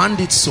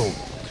command it so.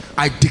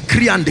 I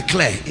decree and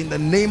declare in the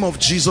name of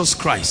Jesus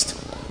Christ,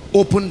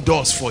 open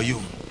doors for you.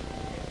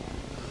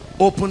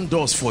 Open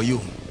doors for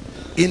you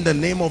in the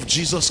name of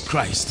Jesus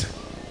Christ.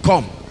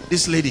 Come,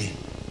 this lady,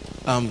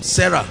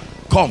 Sarah,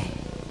 come.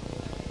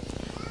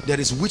 There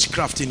is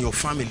witchcraft in your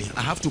family.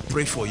 I have to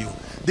pray for you.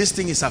 This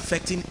thing is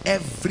affecting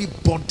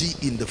everybody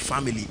in the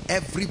family.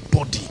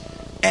 Everybody,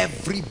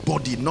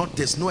 not,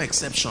 there's no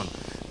exception.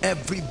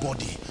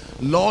 Everybody.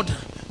 Lord,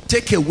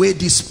 take away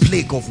this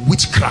plague of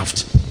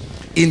witchcraft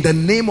in the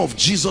name of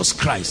Jesus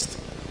Christ.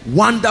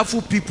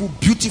 Wonderful people,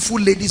 beautiful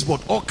ladies,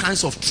 but all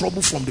kinds of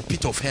trouble from the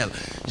pit of hell.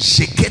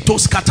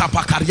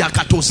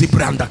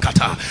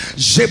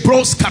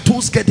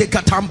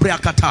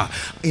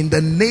 In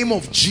the name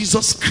of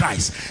Jesus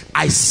Christ,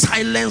 I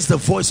silence the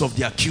voice of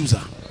the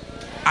accuser.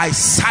 I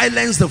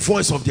silence the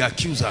voice of the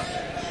accuser.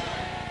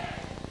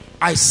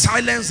 I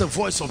silence the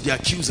voice of the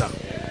accuser.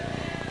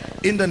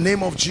 In the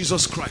name of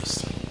Jesus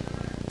Christ.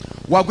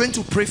 We are going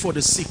to pray for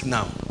the sick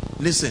now.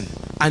 Listen,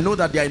 I know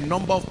that there are a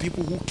number of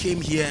people who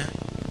came here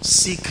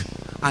sick,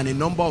 and a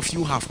number of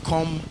you have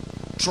come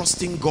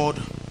trusting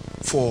God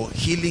for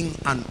healing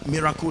and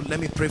miracle. Let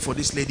me pray for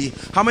this lady.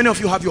 How many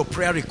of you have your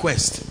prayer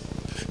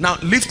request? Now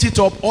lift it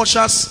up,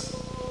 ushers.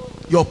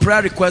 Your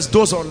prayer request,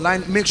 those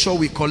online, make sure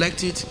we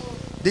collect it.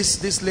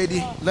 This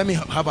lady, let me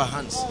have her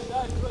hands.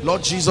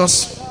 Lord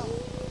Jesus,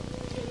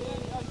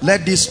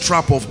 let this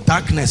trap of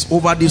darkness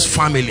over this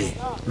family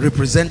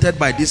represented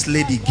by this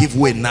lady give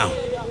way now.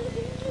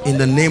 In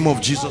the name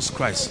of Jesus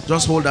Christ.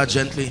 Just hold her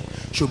gently.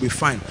 She'll be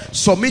fine.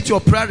 Submit your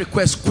prayer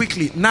request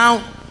quickly.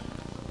 Now,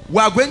 we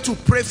are going to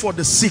pray for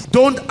the sick.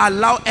 Don't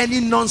allow any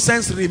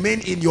nonsense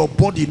remain in your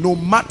body, no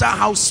matter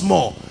how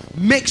small.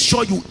 Make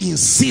sure you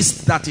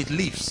insist that it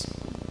leaves.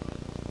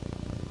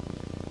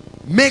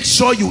 Make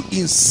sure you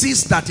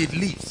insist that it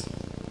leaves.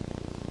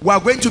 We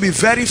are going to be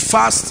very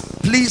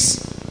fast.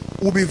 Please,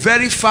 we'll be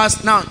very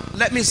fast. Now,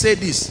 let me say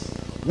this.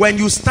 When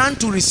you stand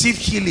to receive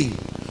healing,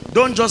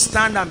 don't just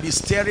stand and be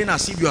staring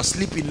as if you are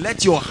sleeping.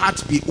 Let your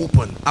heart be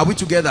open. Are we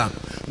together?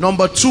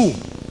 Number 2,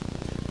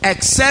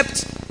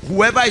 except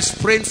whoever is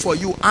praying for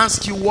you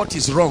ask you what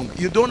is wrong.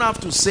 You don't have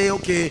to say,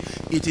 okay,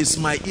 it is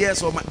my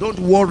ears or my... Don't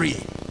worry.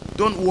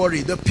 Don't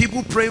worry. The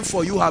people praying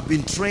for you have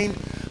been trained,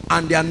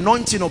 and the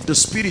anointing of the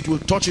Spirit will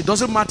touch you. It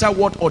doesn't matter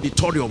what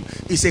auditorium.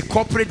 It's a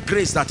corporate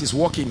grace that is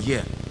working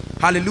here.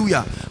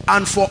 Hallelujah.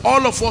 And for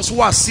all of us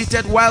who are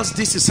seated whilst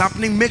this is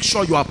happening, make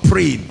sure you are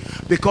praying,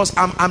 because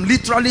I'm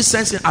literally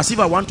sensing as if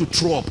I want to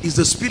throw up. It's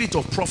the spirit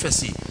of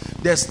prophecy.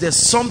 There's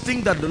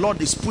something that the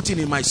Lord is putting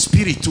in my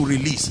spirit to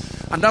release,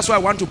 and that's why I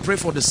want to pray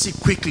for the sick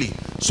quickly,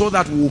 so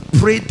that we'll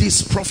pray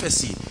this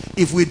prophecy.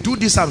 If we do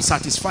this, I'm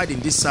satisfied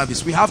in this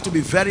service. We have to be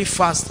very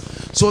fast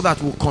so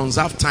that we'll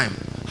conserve time.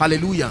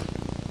 Hallelujah.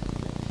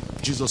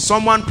 Jesus,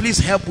 someone please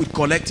help with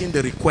collecting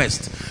the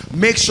request.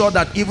 Make sure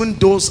that even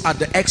those at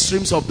the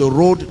extremes of the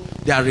road,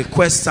 their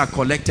requests are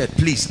collected.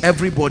 Please,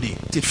 everybody.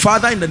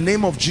 Father, in the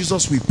name of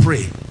Jesus, we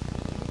pray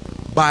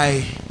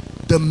by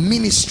the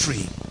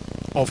ministry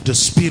of the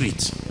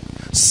Spirit,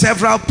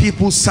 several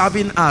people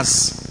serving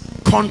as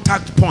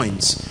contact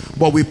points,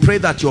 but we pray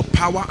that your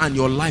power and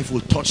your life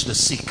will touch the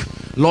sick.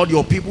 Lord,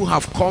 your people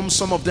have come,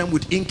 some of them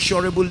with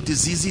incurable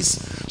diseases,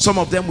 some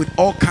of them with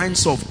all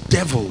kinds of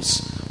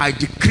devils. I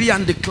decree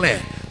and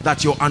declare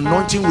that your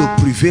anointing will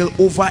prevail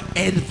over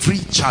every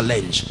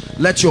challenge.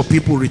 Let your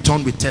people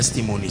return with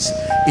testimonies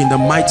in the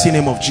mighty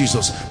name of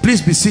Jesus.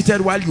 Please be seated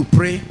while you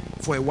pray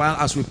for a while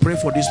as we pray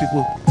for these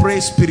people.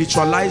 Pray,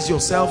 spiritualize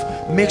yourself.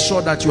 Make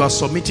sure that you are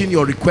submitting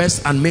your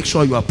request, and make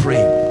sure you are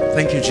praying.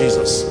 Thank you,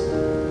 Jesus.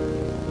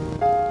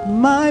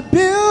 My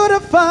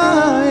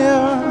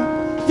beautifier,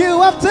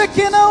 you have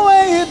taken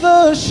away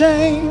the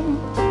shame,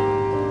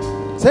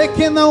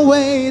 taken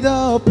away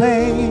the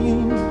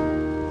pain.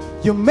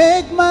 You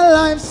make my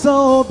life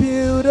so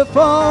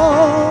beautiful.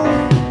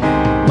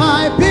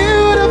 My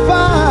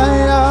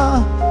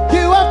beautifier,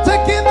 you have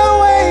taken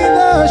away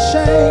the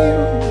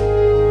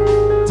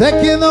shame,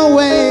 taken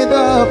away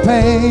the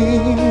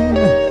pain.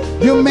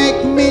 You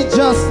make me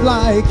just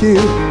like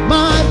you.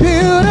 My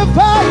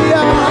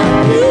beautifier,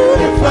 my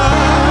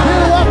beautifier,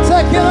 you have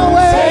taken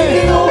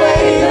away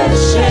the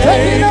shame,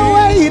 taking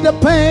away the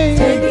pain,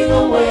 taking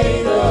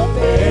away the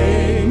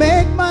pain.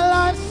 Make my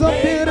life so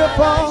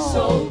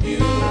beautiful.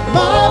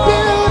 My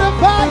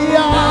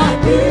beautifier,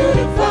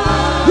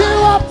 you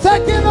have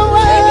taken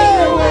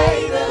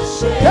away the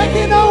shame,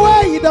 taking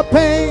away the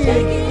pain,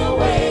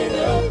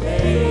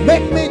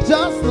 make me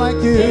just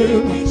like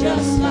you.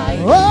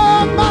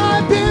 Oh,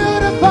 my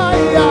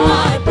beautifier,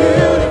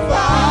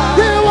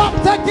 you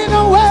have taken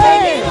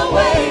away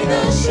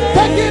the shame,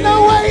 taking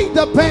away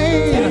the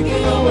pain,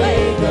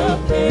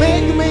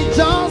 make me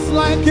just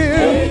like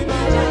you.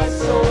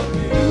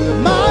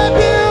 My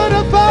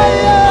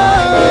beautifier,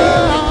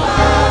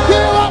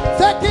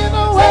 taking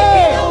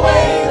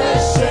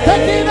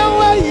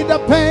away the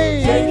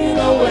pain, taking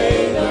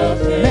away the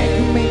pain,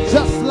 make me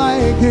just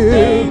like you.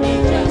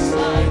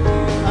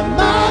 And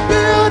my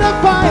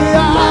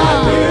beautifier,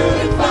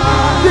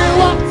 you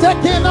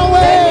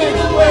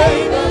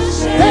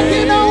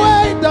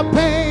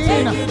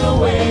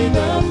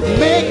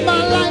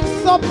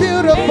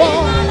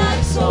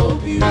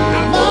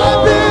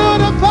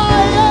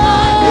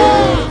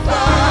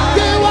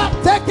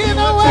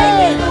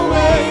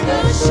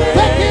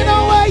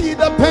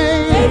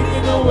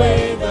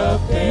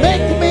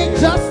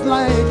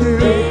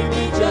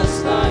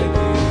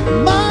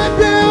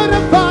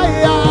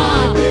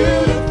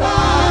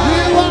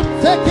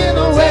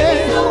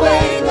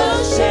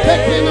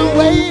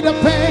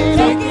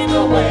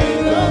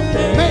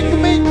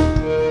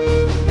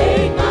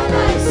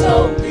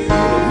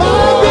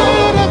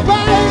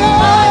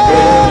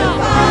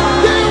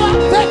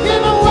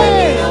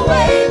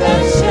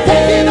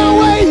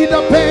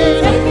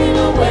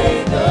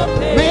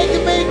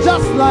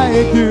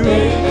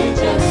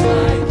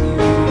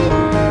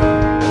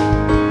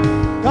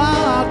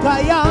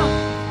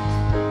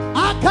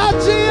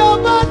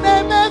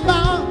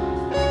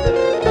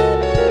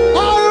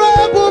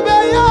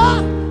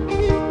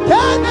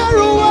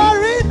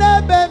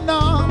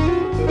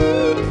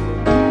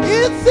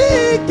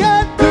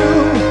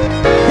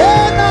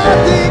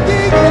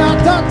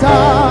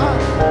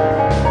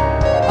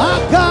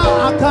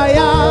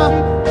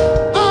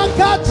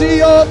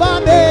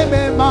Jehovah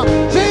Nemema,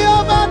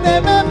 Jehovah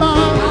Nemema.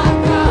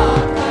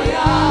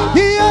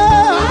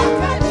 Yeah.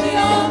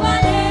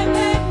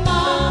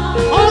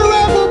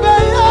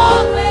 Orebubeya.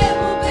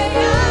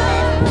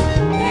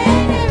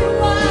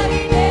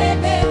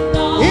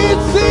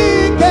 It's he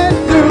can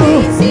do.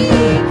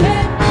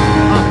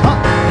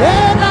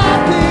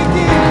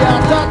 Enatiki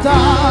yatata.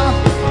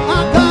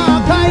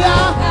 Akakaya.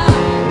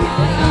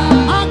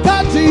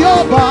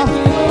 Akajioba.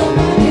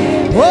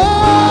 Oh,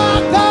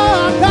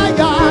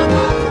 Akakaya.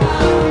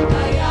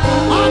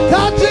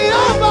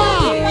 Akajioba.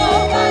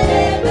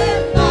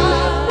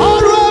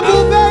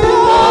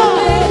 Orebubeya.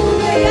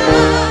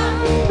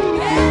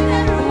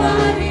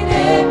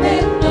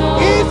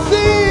 It's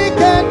he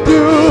can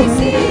do.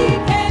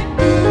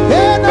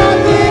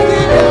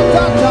 Enatiki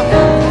yatata.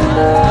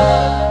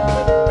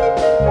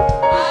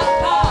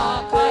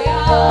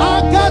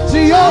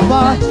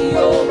 Akajioba.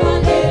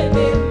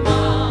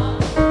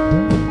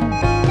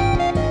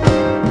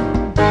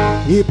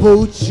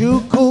 Ibu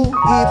chuku,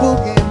 ibu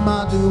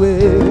gemadue.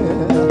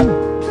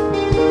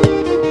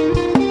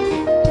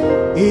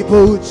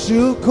 Ibu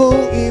chuku,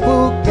 ibu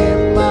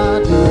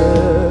gemadue.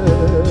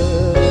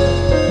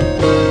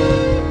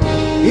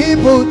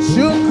 Ibu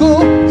chuku,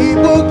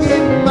 ibu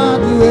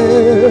gemadue.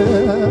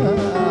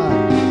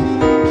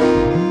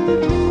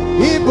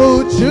 Ibu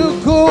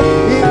chuku,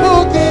 ibu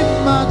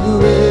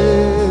gemadue.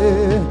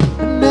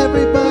 And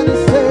everybody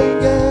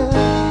sing it.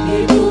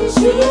 Ibu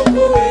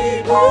chuku,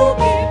 ibu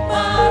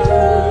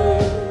gemadue.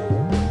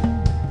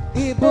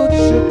 Ibu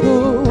chuku,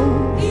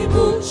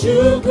 ibu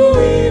chuku,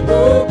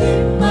 ibu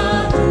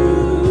gemadue.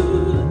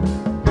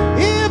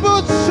 Ibu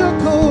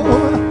chuku,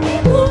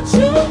 ibu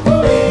chuku,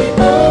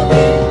 ibu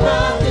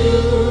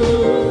gemadue.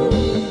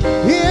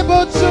 Ibu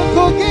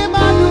chuku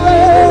gemadue.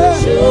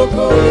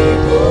 Chuku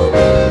ibu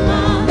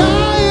gemadue.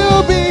 Now you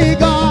be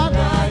God.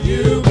 Now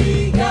you be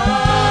God.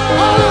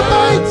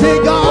 Almighty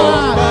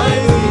God.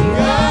 Almighty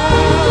God.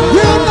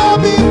 You know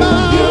me,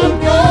 man. You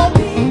know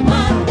me,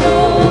 man.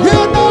 You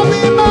know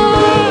me,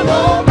 man.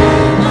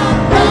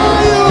 Now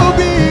you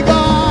be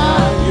God.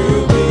 Now you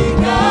be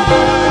God.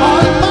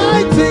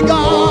 Almighty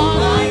God.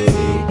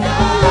 Almighty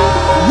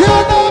God. You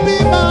know me,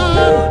 man.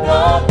 You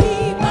know me,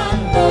 man.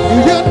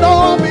 You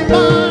know me,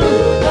 man.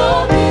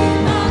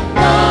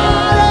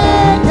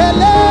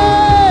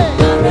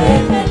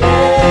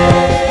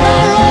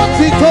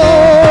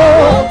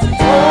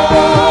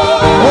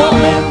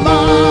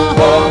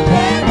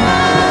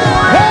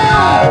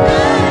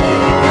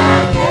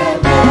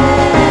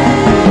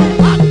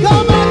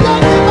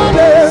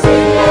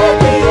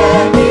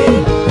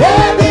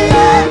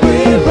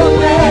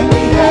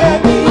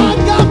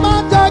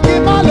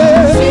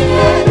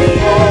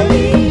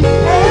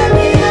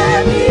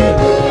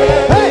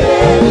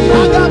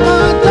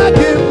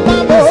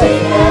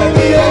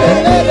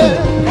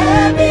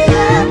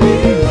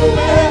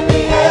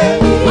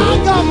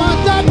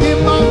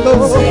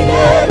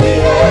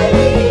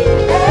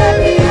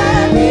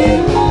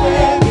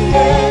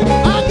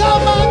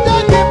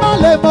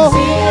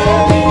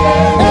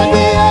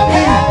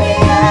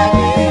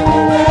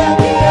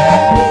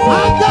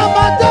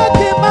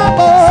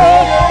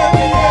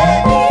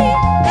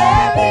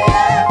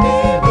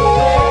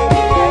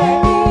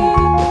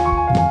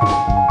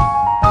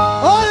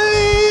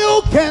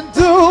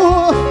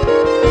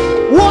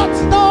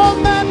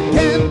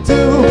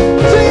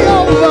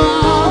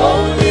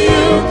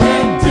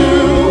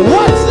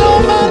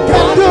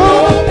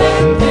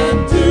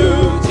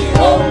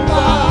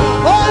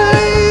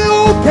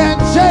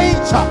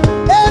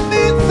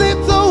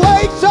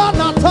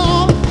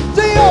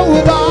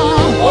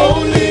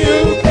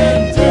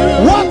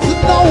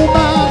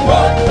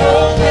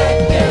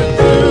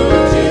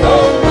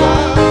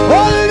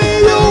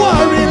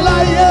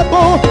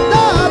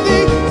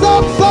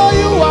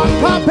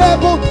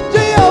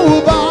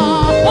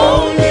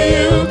 Only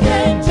you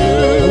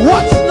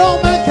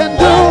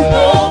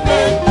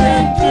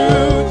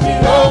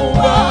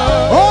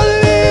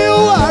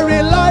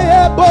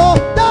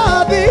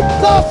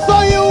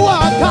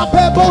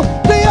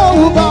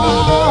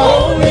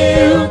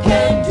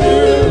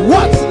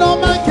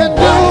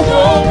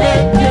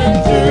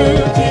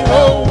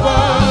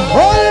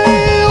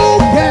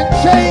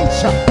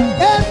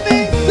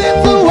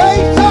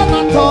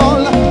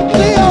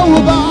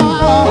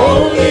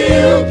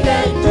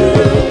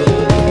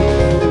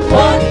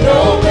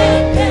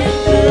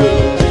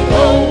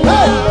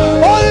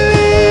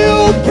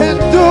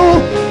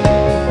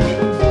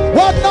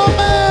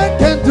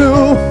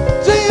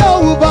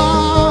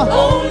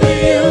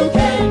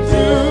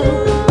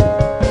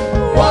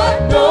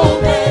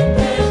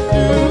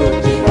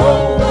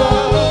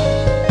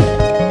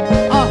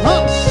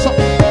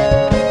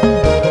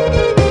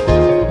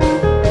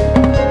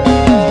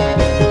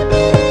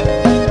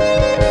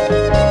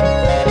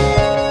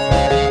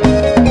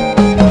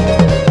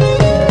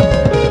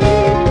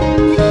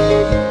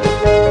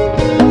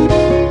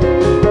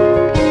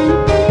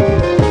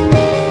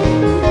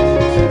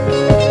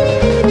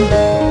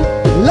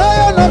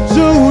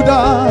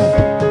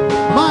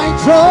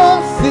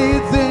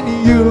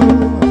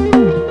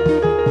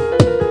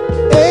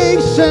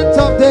Ancient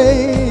of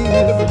days,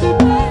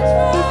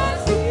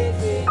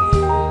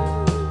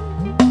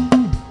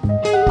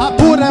 I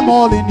put them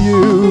all in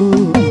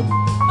you.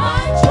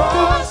 My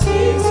trust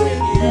is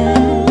in you.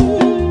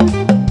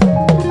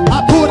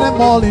 I put them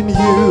all in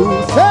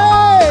you.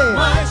 Say,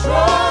 My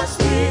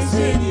trust is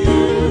in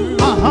you.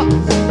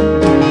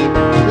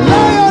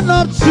 Lion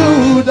of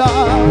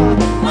Judah,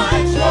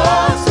 My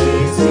trust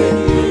is in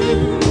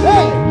you.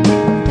 hey,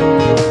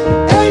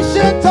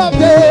 Ancient of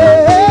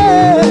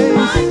days,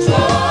 My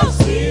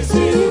trust is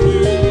in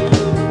you.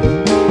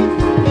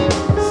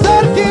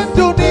 Sarkin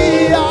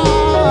Dunia,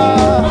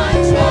 My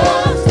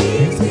trust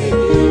is in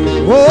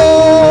you.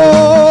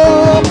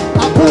 oh,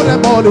 I put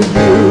them all in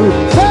you.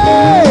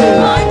 Say,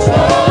 My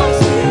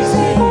trust is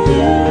in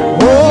you.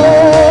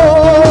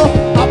 oh,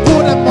 I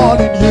put them all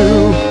in you.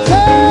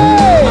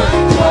 Say, My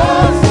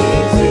trust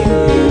is in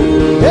you.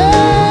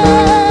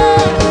 yeah,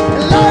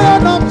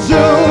 Lion of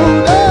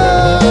Judah,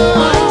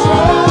 My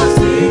trust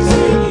is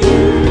in you.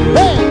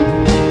 hey,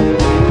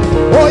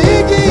 oh,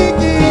 Iggy,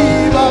 Iggy,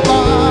 Baba,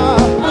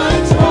 My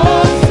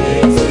trust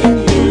is in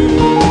you.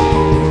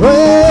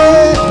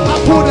 hey, I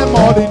put them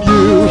all in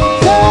you.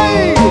 Say,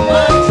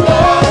 My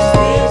trust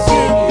is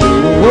in you.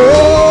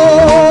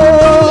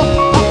 oh,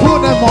 I put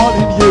them all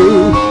in you.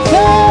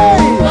 Say,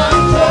 My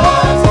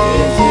trust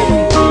is in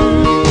you.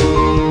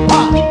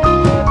 ah,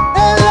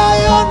 a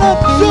Lion of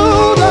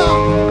Judah,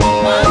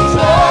 My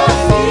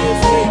trust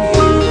is in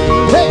you.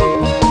 hey,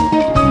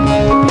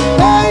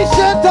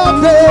 Ancient of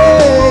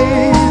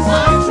days,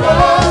 My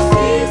trust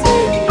is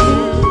in you.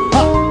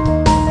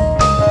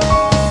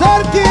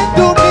 Sarkin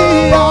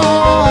Dunia,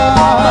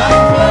 My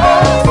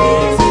trust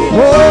is in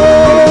you.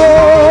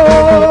 oh,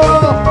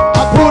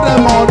 I put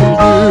them all in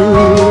you.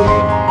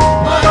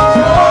 My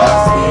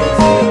trust is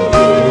in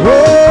you.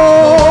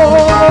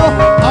 Oh,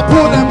 I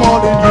put them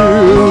all in you.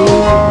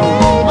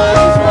 My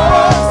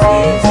trust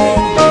is in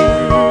you.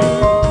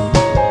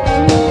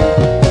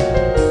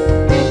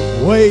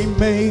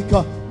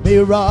 Waymaker,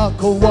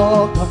 miracle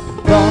worker,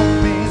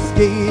 promise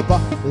keeper,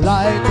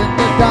 light in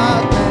the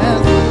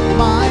darkness.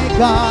 My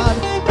God,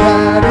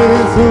 that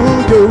is who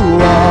you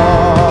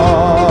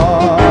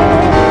are.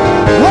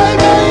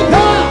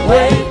 Waymaker,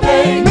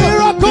 Waymaker,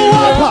 miracle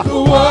worker,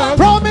 miracle worker,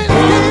 promise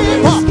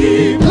promise keeper,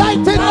 keeper, light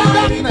in the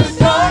light in the darkness.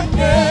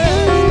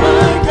 darkness.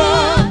 My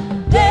God,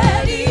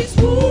 that is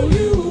who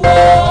you are.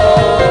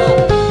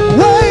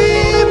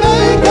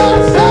 Waymaker,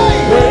 say,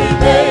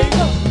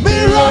 Waymaker,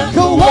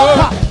 miracle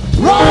worker,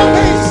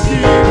 promise.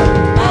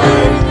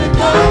 light in the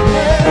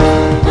darkness.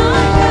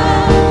 My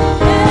God,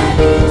 that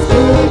is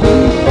who you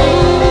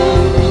are.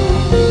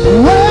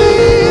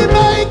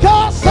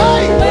 Waymaker,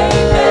 say,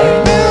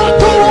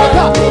 miracle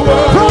worker,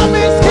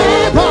 promise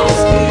keeper,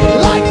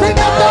 light in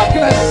the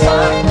darkness.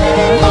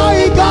 My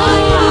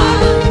God,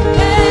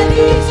 That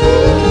is who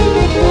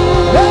you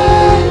are.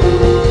 hey,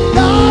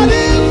 God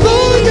is who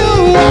you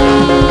are.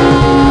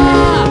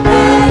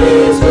 That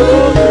is who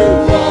you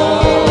are.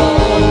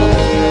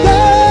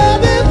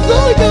 God is who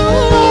you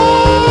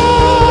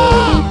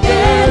are.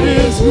 That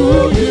is who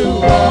you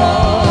are.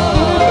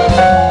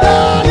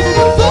 God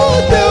is who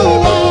you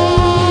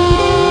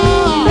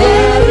are.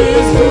 That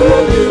is who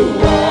you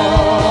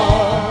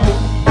are.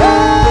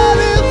 God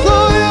is who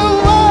you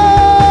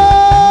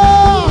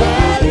are.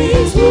 That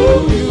is who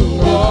you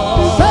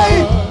are. Say,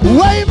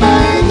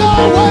 waymaker,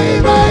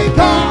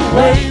 waymaker,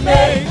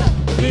 Waymaker,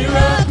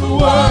 miracle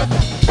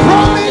worker,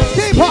 promise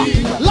keeper,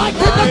 light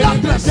in the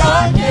darkness.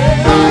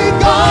 My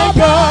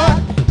God,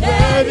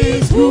 that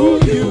is who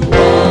you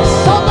are.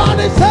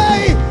 somebody say,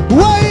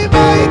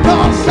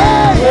 waymaker,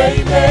 say,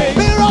 Waymaker,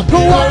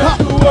 miracle worker,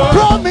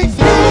 promise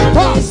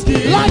keeper,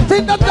 light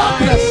in the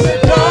darkness.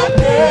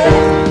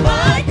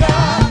 My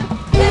God,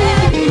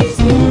 that is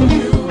who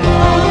you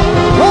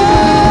are.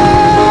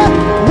 Hey,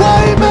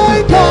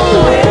 waymaker,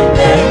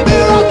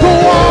 miracle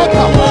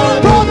worker,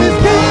 promise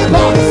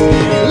keeper,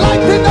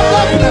 light in the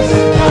darkness.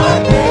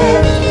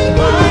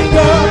 My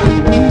God,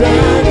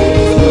 that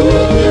is who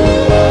you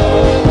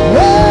are.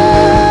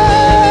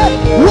 Hey,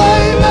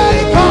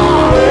 waymaker,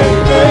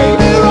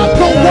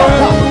 miracle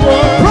worker,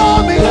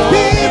 promise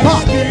keeper,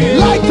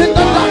 light in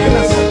the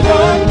darkness.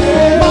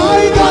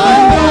 My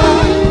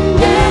God,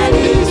 That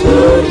is who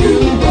you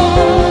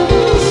are.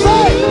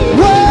 say,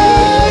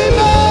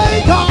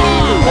 waymaker,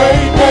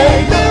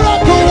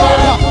 miracle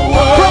worker,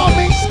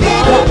 promise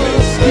keeper.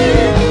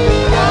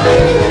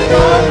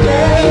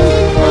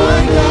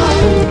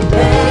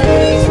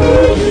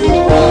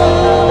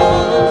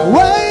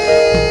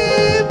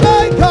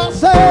 Waymaker,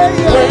 say,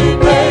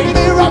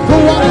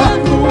 miracle worker,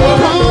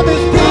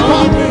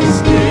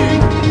 promise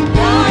keeper.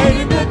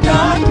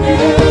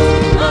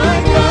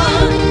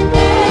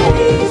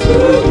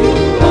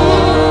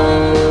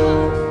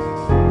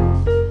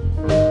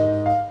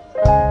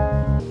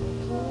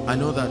 I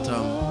know that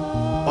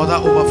other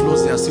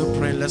overflows, they are still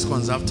praying. Let's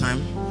conserve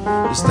time.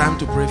 It's time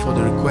to pray for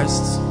the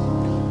requests.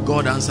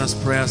 God answers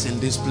prayers in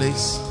this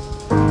place.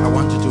 I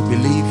want you to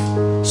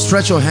believe.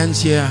 Stretch your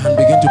hands here and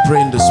begin to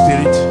pray in the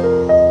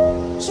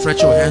spirit.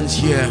 Stretch your hands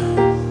here.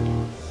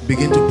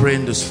 Begin to pray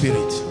in the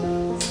spirit.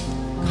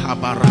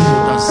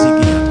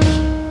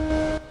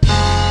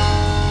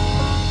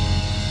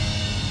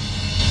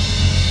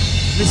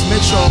 Please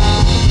make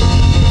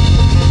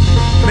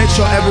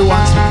sure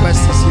everyone's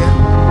request is here.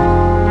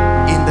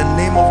 In the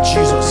name of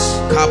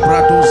Jesus.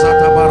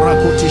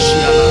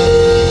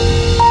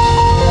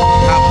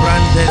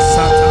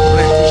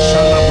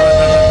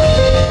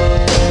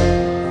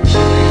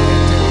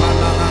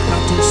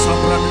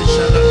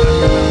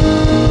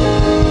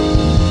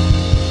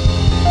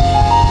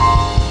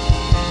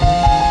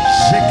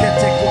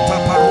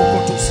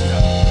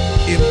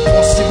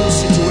 Impossible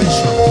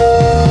situation.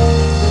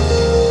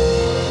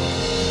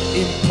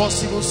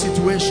 Impossible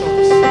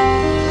situations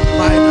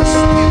by the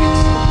Spirit.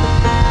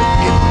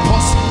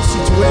 Impossible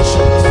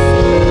situations.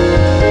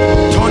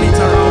 Turn it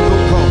around, oh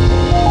God.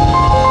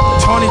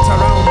 Turn it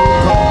around, oh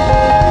God.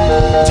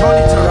 Turn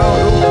it around,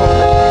 oh God.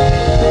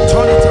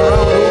 Turn it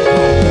around, oh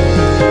God.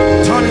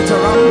 Turn it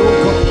around, oh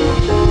God.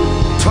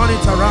 Turn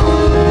it around.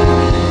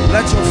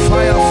 Let your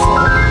fire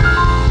fall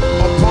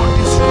upon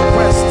these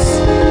requests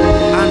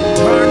and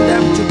turn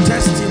them to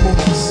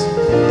testimonies.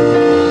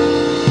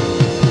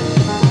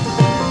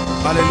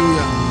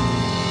 Hallelujah.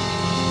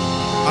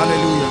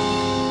 Hallelujah.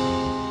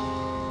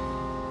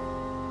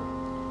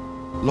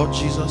 Lord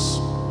Jesus,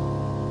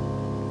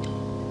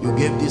 you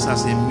gave this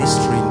as a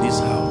mystery in this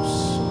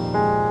house.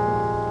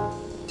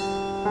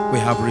 We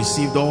have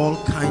received all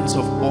kinds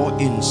of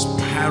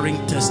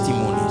awe-inspiring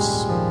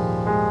testimonies,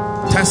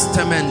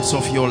 testaments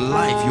of your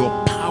life, your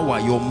power,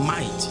 your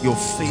might, your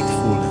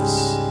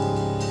faithfulness.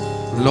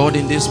 Lord,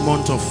 in this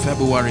month of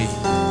February,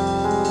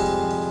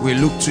 we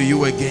look to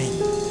you again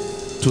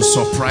to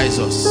surprise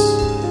us.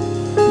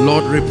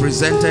 Lord,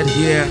 represented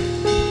here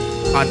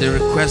are the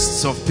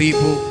requests of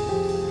people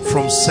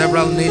from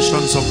several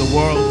nations of the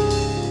world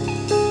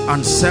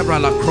and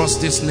several across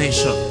this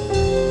nation.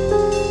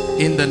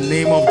 In the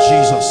name of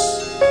Jesus,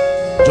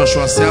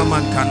 Joshua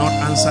Selman cannot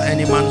answer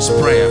any man's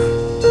prayer.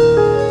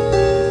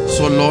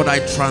 So Lord, I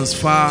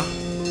transfer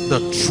the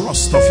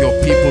trust of your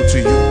people to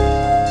you,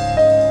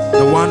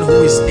 the one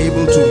who is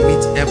able to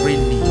meet every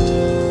need,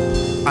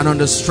 and on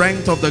the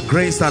strength of the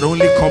grace that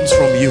only comes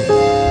from you.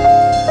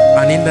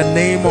 And in the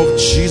name of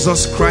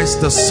Jesus Christ,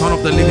 the Son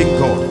of the living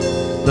God,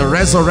 the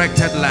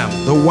resurrected Lamb,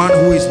 the one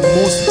who is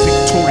most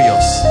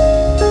victorious,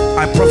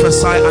 I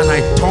prophesy and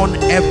I turn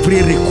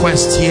every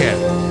request here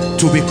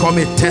to become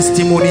a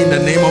testimony in the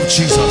name of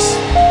Jesus.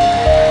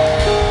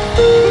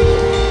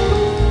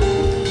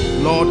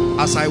 Lord,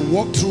 as I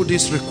walk through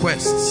these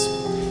requests,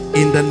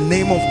 in the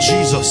name of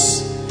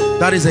Jesus,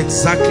 that is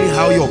exactly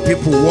how your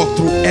people walk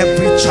through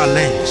every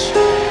challenge.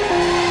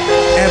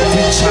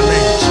 Every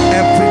challenge,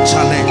 every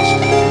challenge.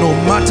 No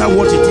matter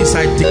what it is,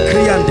 I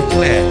decree and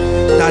declare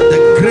that the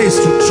grace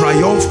to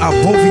triumph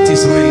above it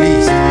is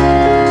released.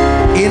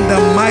 In the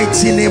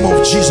mighty name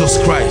of Jesus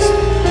Christ.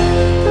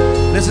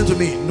 Listen to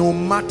me. No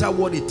matter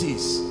what it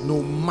is,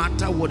 no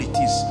matter what it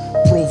is,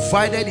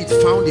 provided it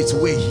found its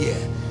way here,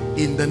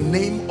 in the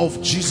name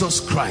of Jesus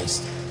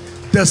Christ,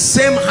 the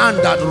same hand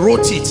that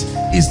wrote it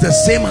is the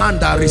same hand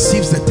that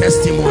receives the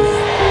testimony.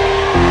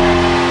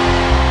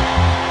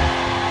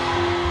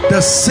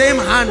 The same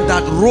hand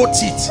that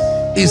wrote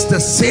it is the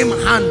same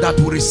hand that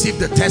will receive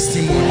the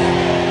testimony.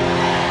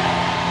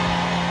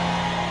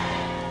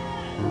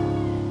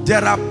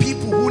 There are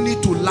people who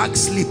need to lack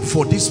sleep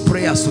for these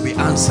prayers to be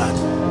answered.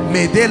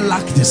 May they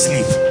lack the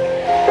sleep.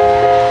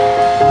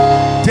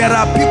 There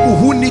are people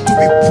who need to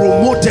be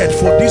promoted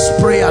for this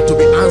prayer to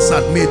be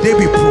answered. May they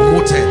be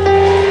promoted.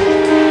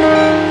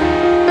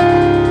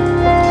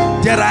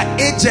 There are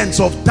agents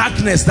of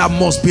darkness that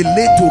must be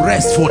laid to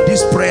rest for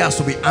these prayers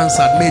to be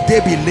answered. May they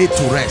be laid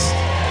to rest.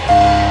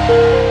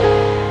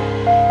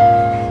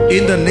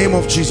 In the name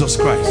of Jesus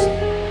Christ.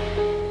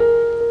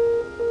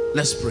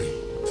 Let's pray.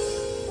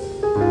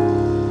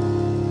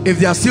 If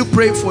they are still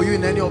praying for you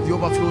in any of the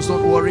overflows,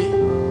 don't worry.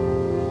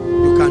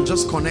 You can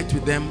just connect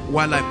with them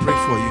while I pray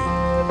for you.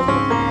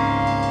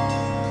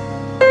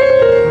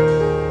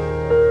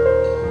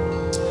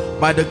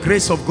 By the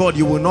grace of God,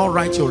 you will not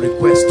write your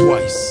request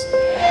twice.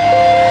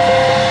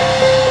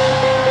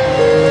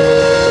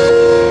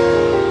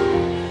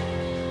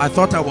 I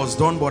thought I was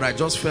done, but I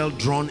just felt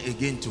drawn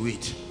again to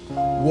it.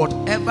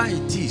 Whatever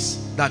it is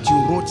that you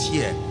wrote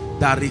here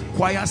that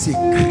requires a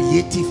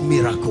creative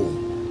miracle,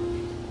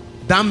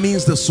 that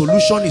means the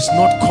solution is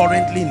not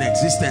currently in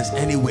existence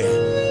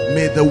anywhere.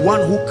 May the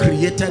one who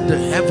created the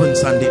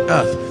heavens and the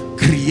earth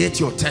create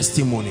your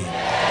testimony.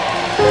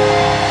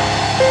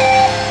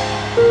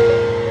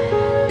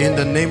 In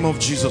the name of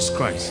Jesus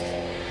Christ.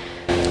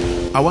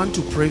 I want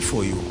to pray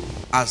for you.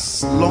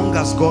 As long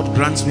as God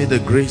grants me the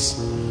grace,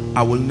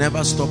 I will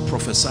never stop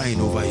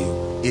prophesying over you.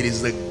 It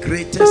is the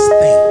greatest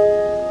thing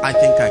I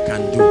think I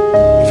can do.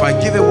 If I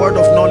give a word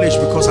of knowledge,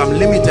 because I'm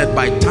limited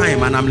by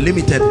time and I'm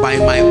limited by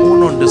my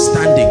own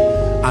understanding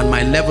and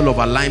my level of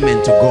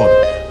alignment to God,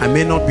 I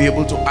may not be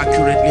able to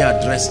accurately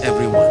address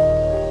everyone.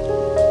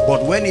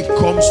 But when it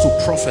comes to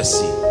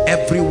prophecy,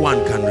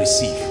 everyone can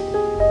receive.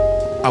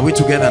 Are we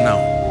together now?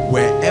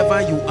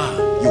 Wherever you are,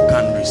 you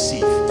can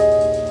receive.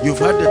 You've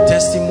heard the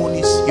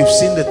testimonies. You've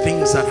seen the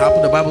things that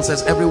happen. The Bible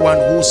says everyone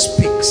who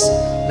speaks,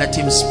 let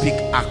him speak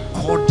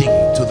according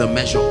to the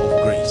measure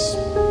of grace.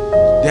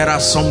 There are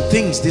some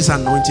things this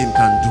anointing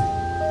can do,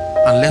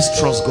 and let's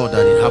trust God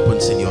that it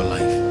happens in your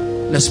life.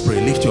 Let's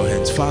pray. Lift your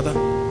hands. Father,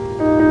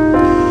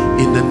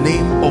 in the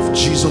name of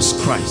Jesus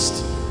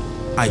Christ,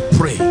 I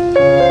pray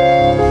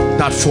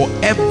that for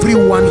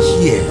everyone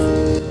here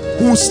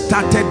who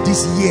started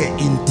this year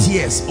in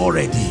tears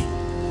already,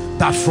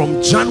 that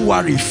from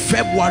January,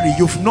 February,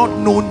 you've not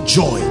known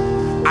joy,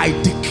 I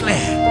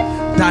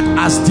declare that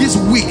as this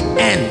week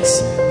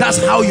ends, that's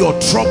how your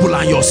trouble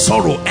and your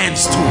sorrow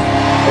ends too.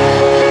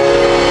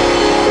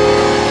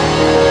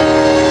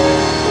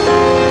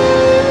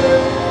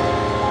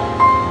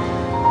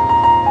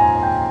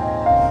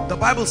 The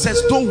Bible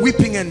says, though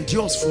weeping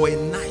endures for a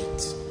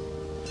night,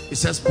 it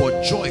says,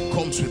 but joy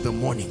comes with the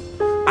morning.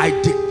 I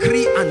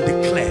decree and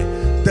declare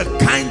the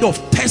kind of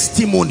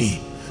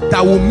testimony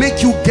that will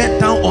make you get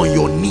down on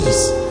your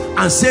knees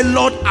and say,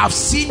 Lord, I've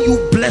seen you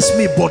bless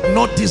me, but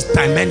not this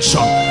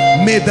dimension.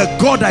 May the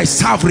God I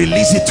serve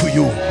release it to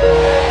you.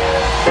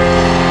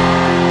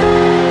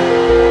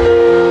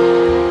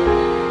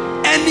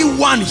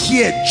 Anyone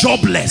here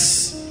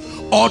jobless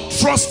or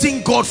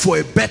trusting God for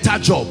a better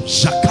job,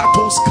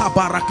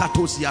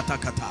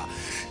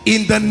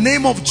 in the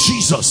name of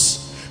Jesus,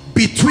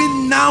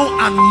 between now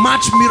and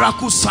March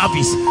miracle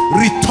service,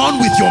 return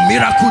with your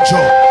miracle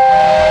job.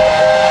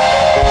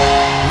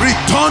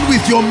 Return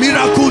with your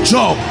miracle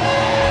job.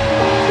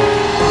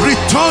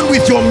 Return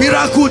with your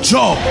miracle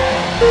job.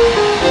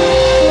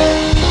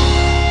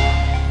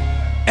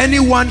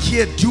 Anyone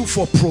here due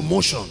for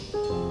promotion,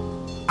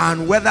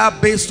 and whether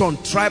based on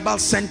tribal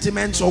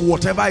sentiments or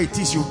whatever it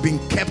is, you've been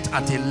kept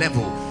at a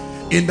level,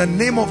 in the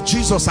name of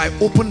Jesus, I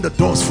open the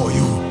doors for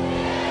you.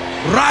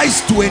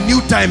 Rise to a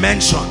new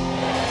dimension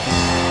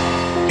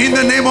in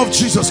the name of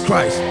Jesus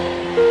Christ.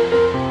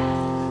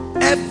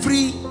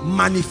 Every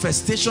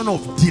manifestation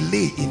of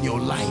delay in your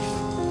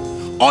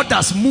life,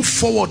 others move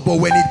forward, but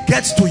when it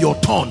gets to your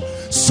turn,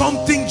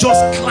 something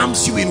just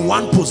clamps you in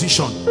one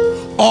position.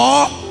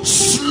 Or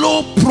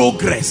slow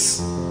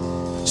progress.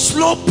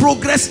 Slow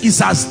progress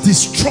is as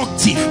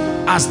destructive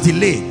as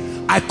delay.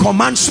 I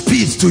command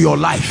speed to your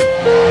life.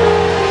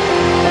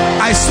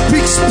 I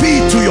speak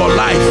speed to your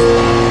life.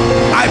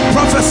 I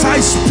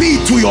prophesy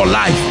speed to your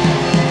life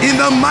in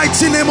the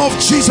mighty name of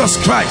Jesus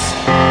Christ.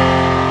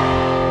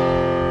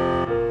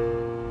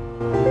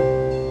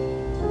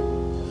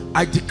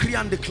 I decree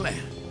and declare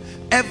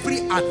every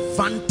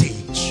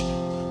advantage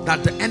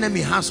that the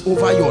enemy has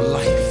over your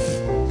life,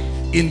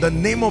 in the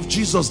name of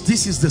Jesus,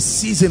 this is the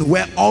season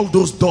where all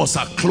those doors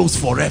are closed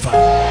forever.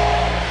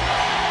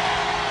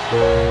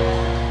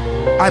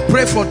 I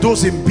pray for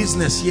those in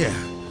business here.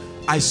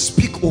 I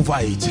speak over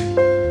it.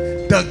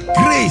 The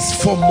grace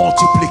for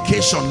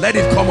multiplication, let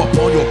it come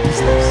upon your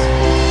business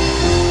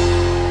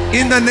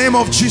in the name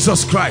of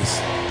Jesus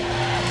Christ.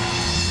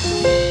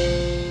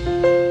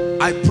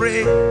 I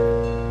pray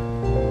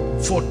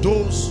for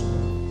those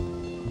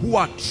who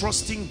are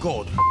trusting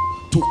God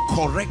to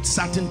correct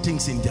certain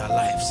things in their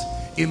lives.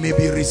 It may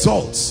be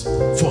results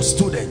for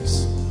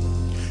students.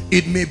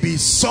 It may be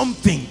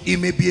something. It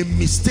may be a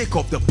mistake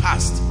of the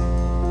past.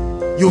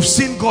 You've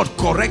seen God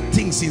correct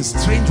things in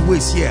strange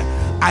ways here.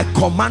 I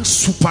command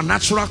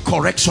supernatural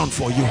correction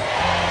for you.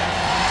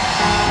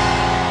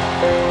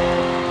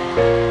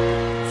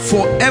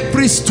 For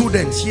every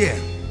student here,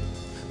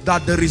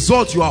 that the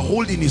result you are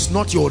holding is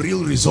not your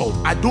real result.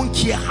 I don't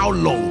care how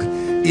long.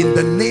 In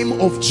the name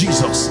of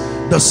Jesus,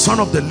 the Son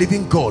of the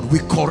living God, we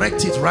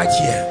correct it right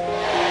here.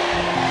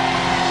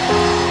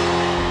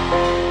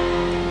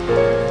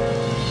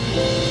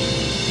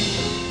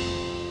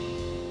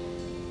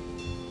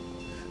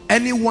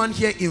 Anyone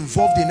here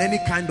involved in any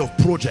kind of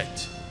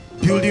project,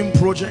 building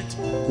project,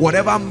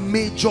 whatever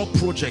major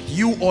project,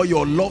 you or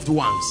your loved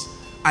ones,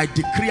 I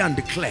decree and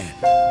declare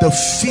the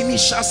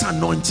finisher's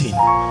anointing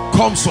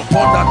comes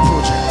upon that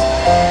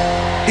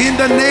project in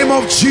the name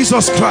of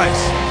Jesus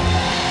Christ.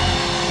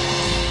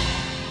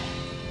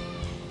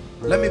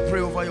 Let me pray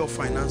over your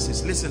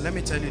finances. Listen, let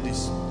me tell you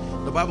this.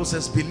 The Bible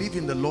says, believe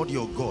in the Lord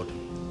your God,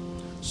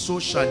 so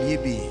shall ye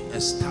be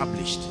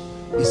established.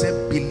 He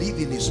said, believe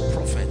in his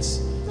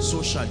prophets,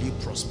 so shall you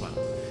prosper.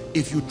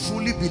 If you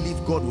truly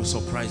believe, God will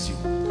surprise you.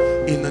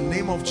 In the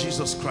name of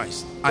Jesus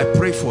Christ, I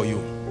pray for you.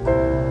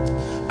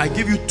 I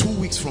give you 2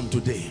 weeks from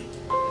today,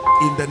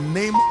 in the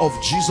name of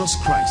Jesus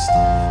Christ,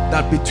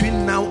 that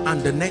between now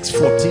and the next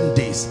 14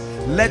 days,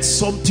 let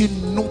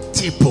something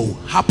notable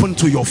happen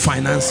to your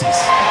finances.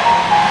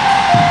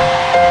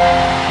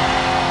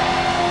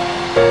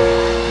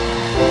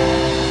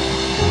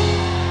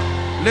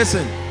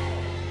 Listen,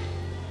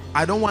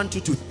 I don't want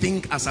you to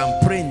think as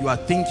I'm praying you are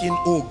thinking,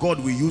 oh, God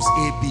will use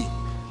AB.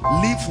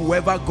 Leave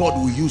whoever God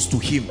will use to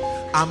him.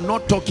 I'm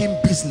not talking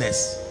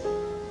business.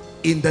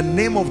 In the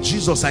name of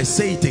Jesus, I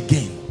say it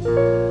again.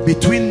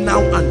 Between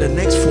now and the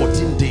next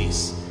 14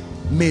 days,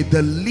 may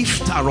the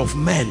lifter of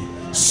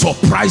men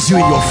surprise you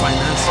in your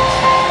finances.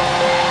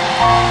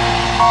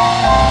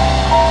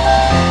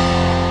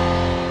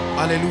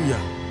 Hallelujah.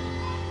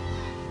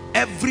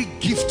 Every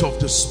gift of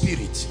the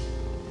Spirit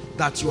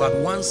that you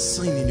had once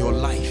seen in your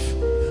life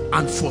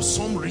and for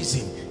some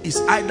reason is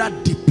either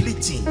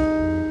depleting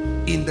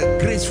in the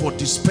grace for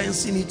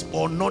dispensing it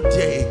or not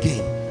there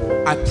again,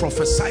 I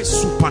prophesy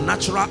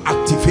supernatural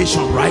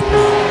activation right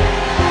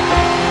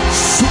now.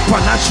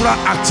 Supernatural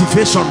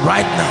activation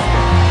right now.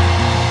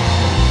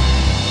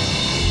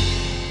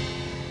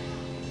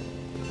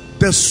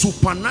 The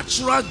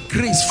supernatural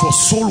grace for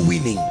soul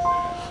winning,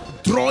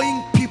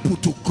 drawing people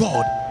to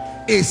God,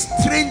 a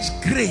strange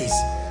grace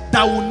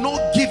that will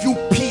not give you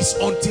peace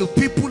until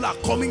people are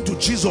coming to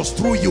Jesus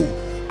through you.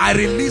 I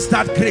release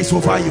that grace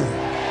over you.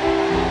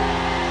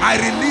 I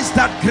release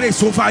that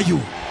grace over you.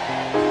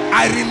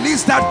 I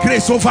release that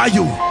grace over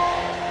you.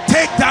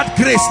 Take that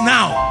grace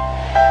now.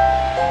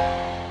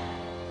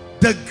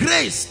 The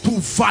grace to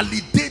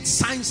validate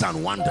signs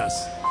and wonders,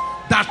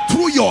 that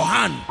through your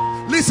hand,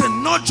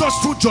 listen, not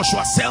just through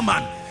Joshua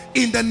Selman,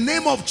 in the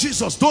name of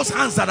Jesus, those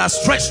hands that are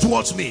stretched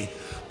towards me,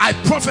 I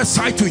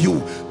prophesy to you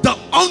the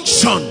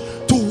unction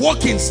to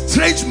walk in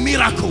strange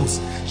miracles.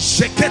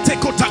 Receive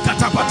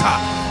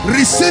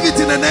it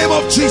in the name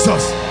of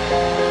Jesus.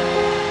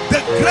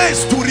 The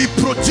grace to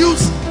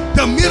reproduce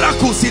the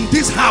miracles in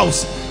this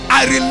house,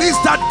 I release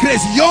that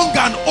grace, young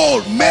and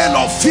old, male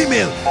or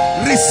female.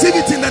 Receive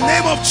it in the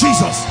name of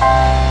Jesus.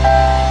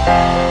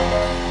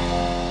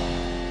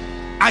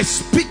 I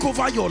speak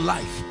over your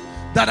life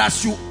that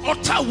as you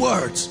utter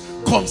words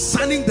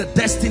concerning the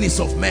destinies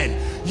of men,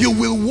 you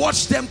will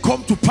watch them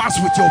come to pass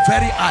with your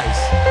very eyes.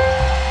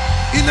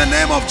 In the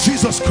name of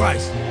Jesus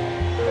Christ.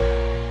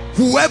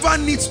 Whoever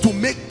needs to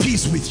make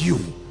peace with you,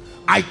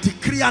 I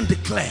decree and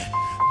declare,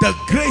 the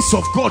grace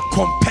of God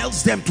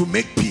compels them to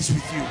make peace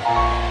with you.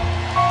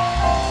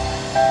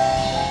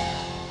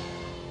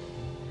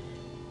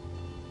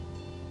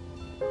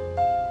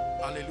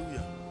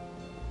 Hallelujah.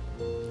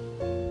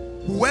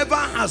 Whoever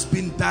has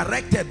been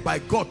directed by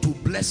God to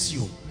bless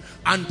you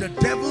and the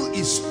devil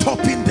is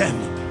stopping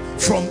them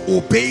from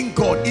obeying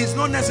God, is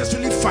not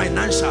necessarily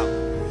financial.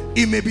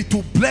 It may be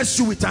to bless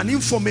you with an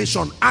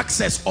information,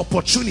 access,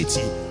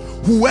 opportunity.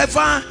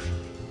 Whoever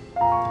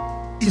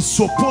is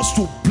supposed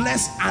to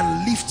bless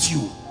and lift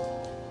you,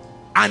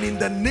 and in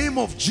the name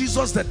of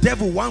Jesus the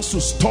devil wants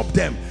to stop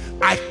them,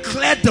 I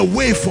clear the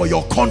way for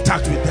your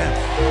contact with them.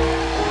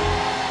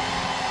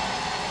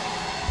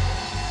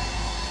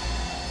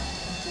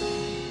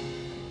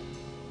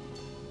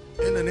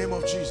 In the name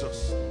of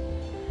Jesus.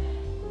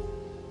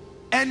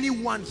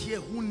 Anyone here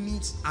who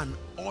needs an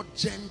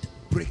urgent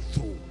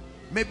breakthrough,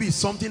 maybe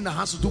something that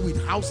has to do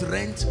with house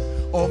rent,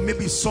 or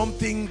maybe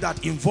something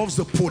that involves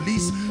the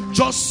police,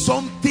 just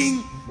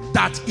something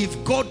that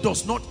if God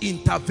does not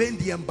intervene,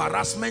 the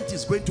embarrassment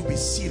is going to be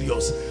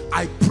serious.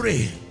 I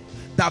pray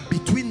that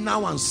between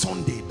now and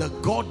Sunday, the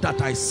God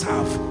that I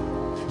serve,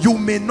 you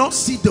may not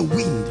see the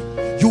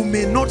wind, you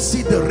may not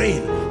see the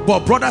rain,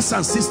 but brothers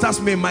and sisters,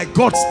 may my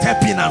God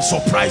step in and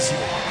surprise you.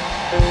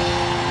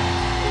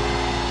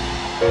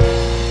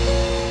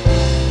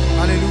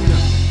 Hallelujah.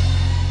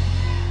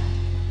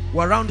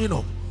 We're rounding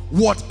up.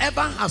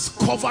 Whatever has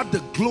covered the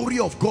glory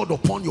of God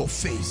upon your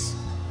face,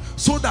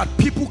 so that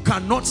people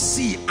cannot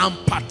see and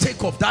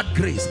partake of that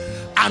grace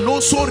and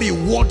also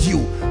reward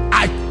you,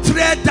 I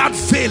tear that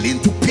veil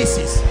into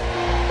pieces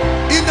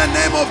in the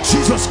name of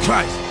Jesus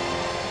Christ.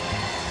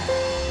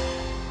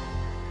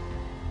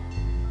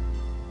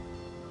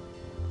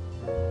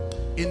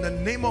 In the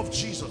name of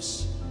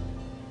Jesus,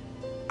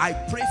 I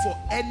pray for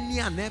any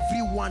and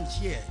everyone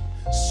here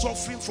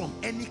suffering from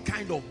any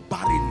kind of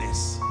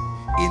barrenness.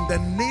 In the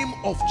name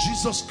of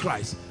Jesus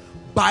Christ,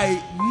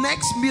 by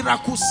next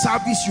miracle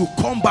service, you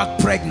come back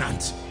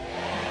pregnant.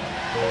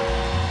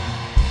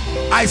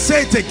 I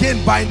say it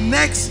again, by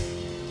next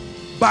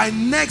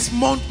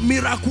month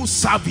miracle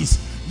service,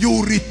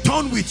 you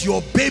return with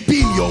your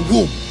baby in your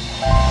womb.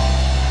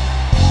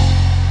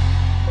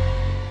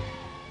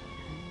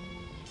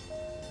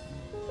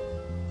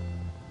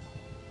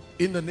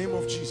 In the name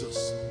of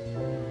Jesus.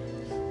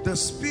 The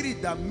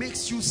spirit that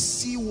makes you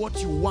see what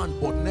you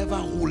want but never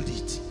hold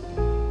it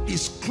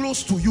is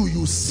close to you.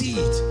 You see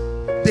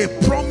it. They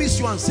promise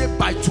you and say,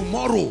 by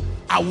tomorrow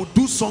I will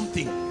do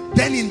something.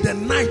 Then in the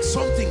night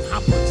something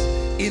happens.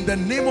 In the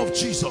name of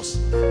Jesus,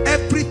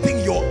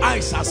 everything your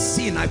eyes have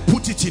seen, I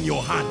put it in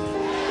your hand.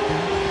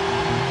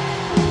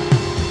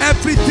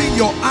 Everything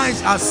your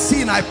eyes have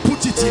seen, I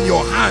put it in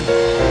your hand.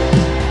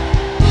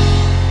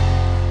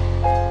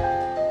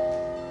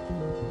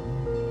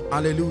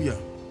 Hallelujah.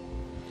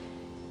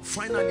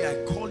 Finally,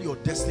 I call your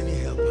destiny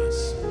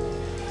helpers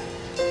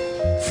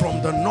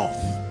from the north,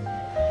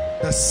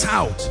 the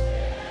south,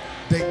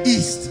 the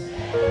east,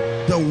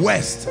 the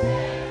west,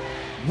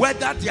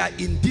 whether they are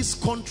in this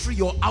country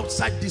or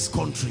outside this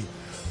country.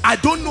 I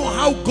don't know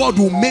how God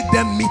will make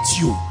them meet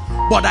you,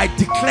 but I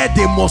declare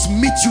they must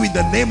meet you in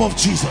the name of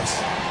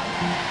Jesus.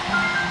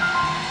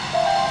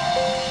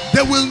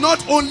 They will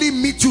not only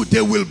meet you,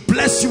 they will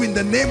bless you in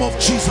the name of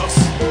Jesus.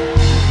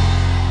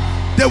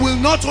 They will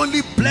not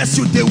only bless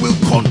you, they will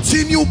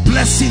continue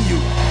blessing you.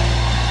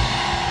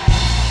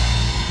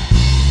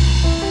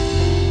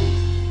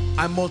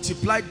 I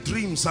multiply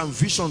dreams and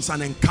visions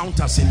and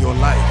encounters in your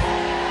life.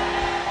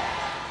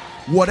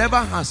 Whatever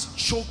has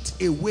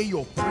choked away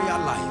your prayer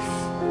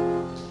life.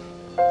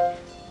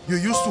 You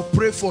used to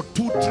pray for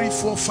 2, 3,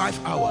 4,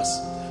 5 hours.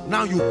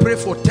 Now you pray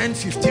for 10,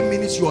 15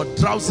 minutes. You are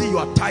drowsy, you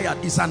are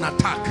tired. It's an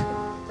attack.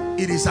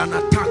 It is an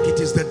attack. It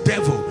is the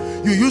devil.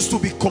 You used to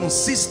be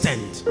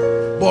consistent,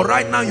 but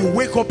right now you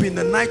wake up in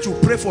the night, you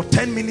pray for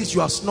 10 minutes, you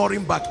are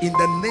snoring back. In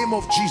the name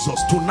of Jesus,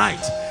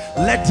 tonight,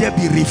 let there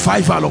be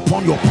revival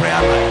upon your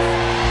prayer life.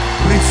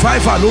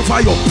 Revival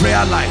over your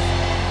prayer life.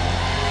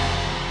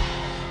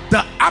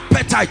 The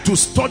appetite to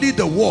study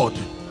the word,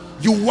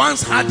 you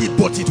once had it,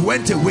 but it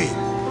went away.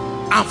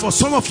 And for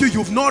some of you,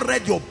 you've not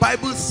read your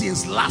Bible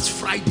since last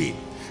Friday.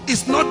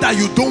 It's not that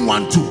you don't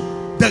want to.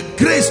 The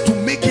grace to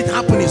make it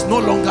happen is no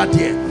longer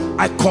there.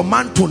 I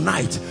command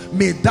tonight,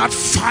 may that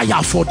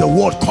fire for the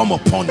word come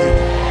upon you.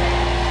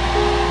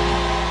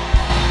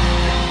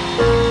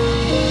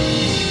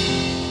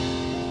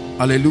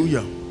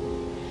 Hallelujah.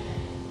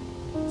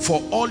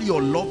 For all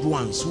your loved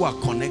ones who are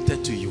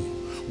connected to you,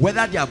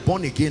 whether they are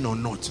born again or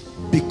not,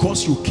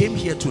 because you came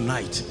here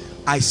tonight,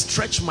 I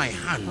stretch my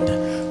hand.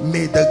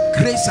 May the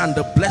grace and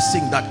the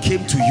blessing that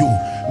came to you,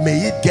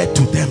 may it get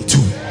to them too.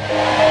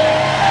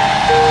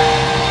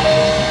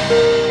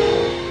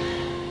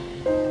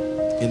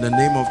 In the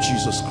name of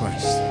Jesus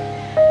Christ.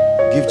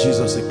 Give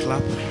Jesus a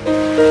clap.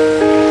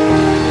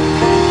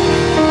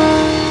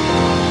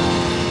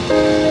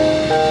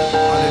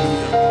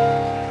 Hallelujah.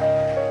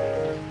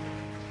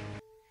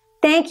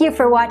 Thank you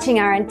for watching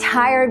our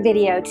entire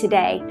video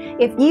today.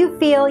 If you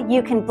feel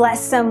you can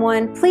bless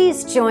someone,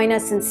 please join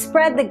us and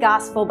spread the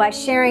gospel by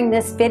sharing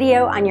this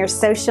video on your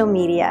social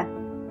media.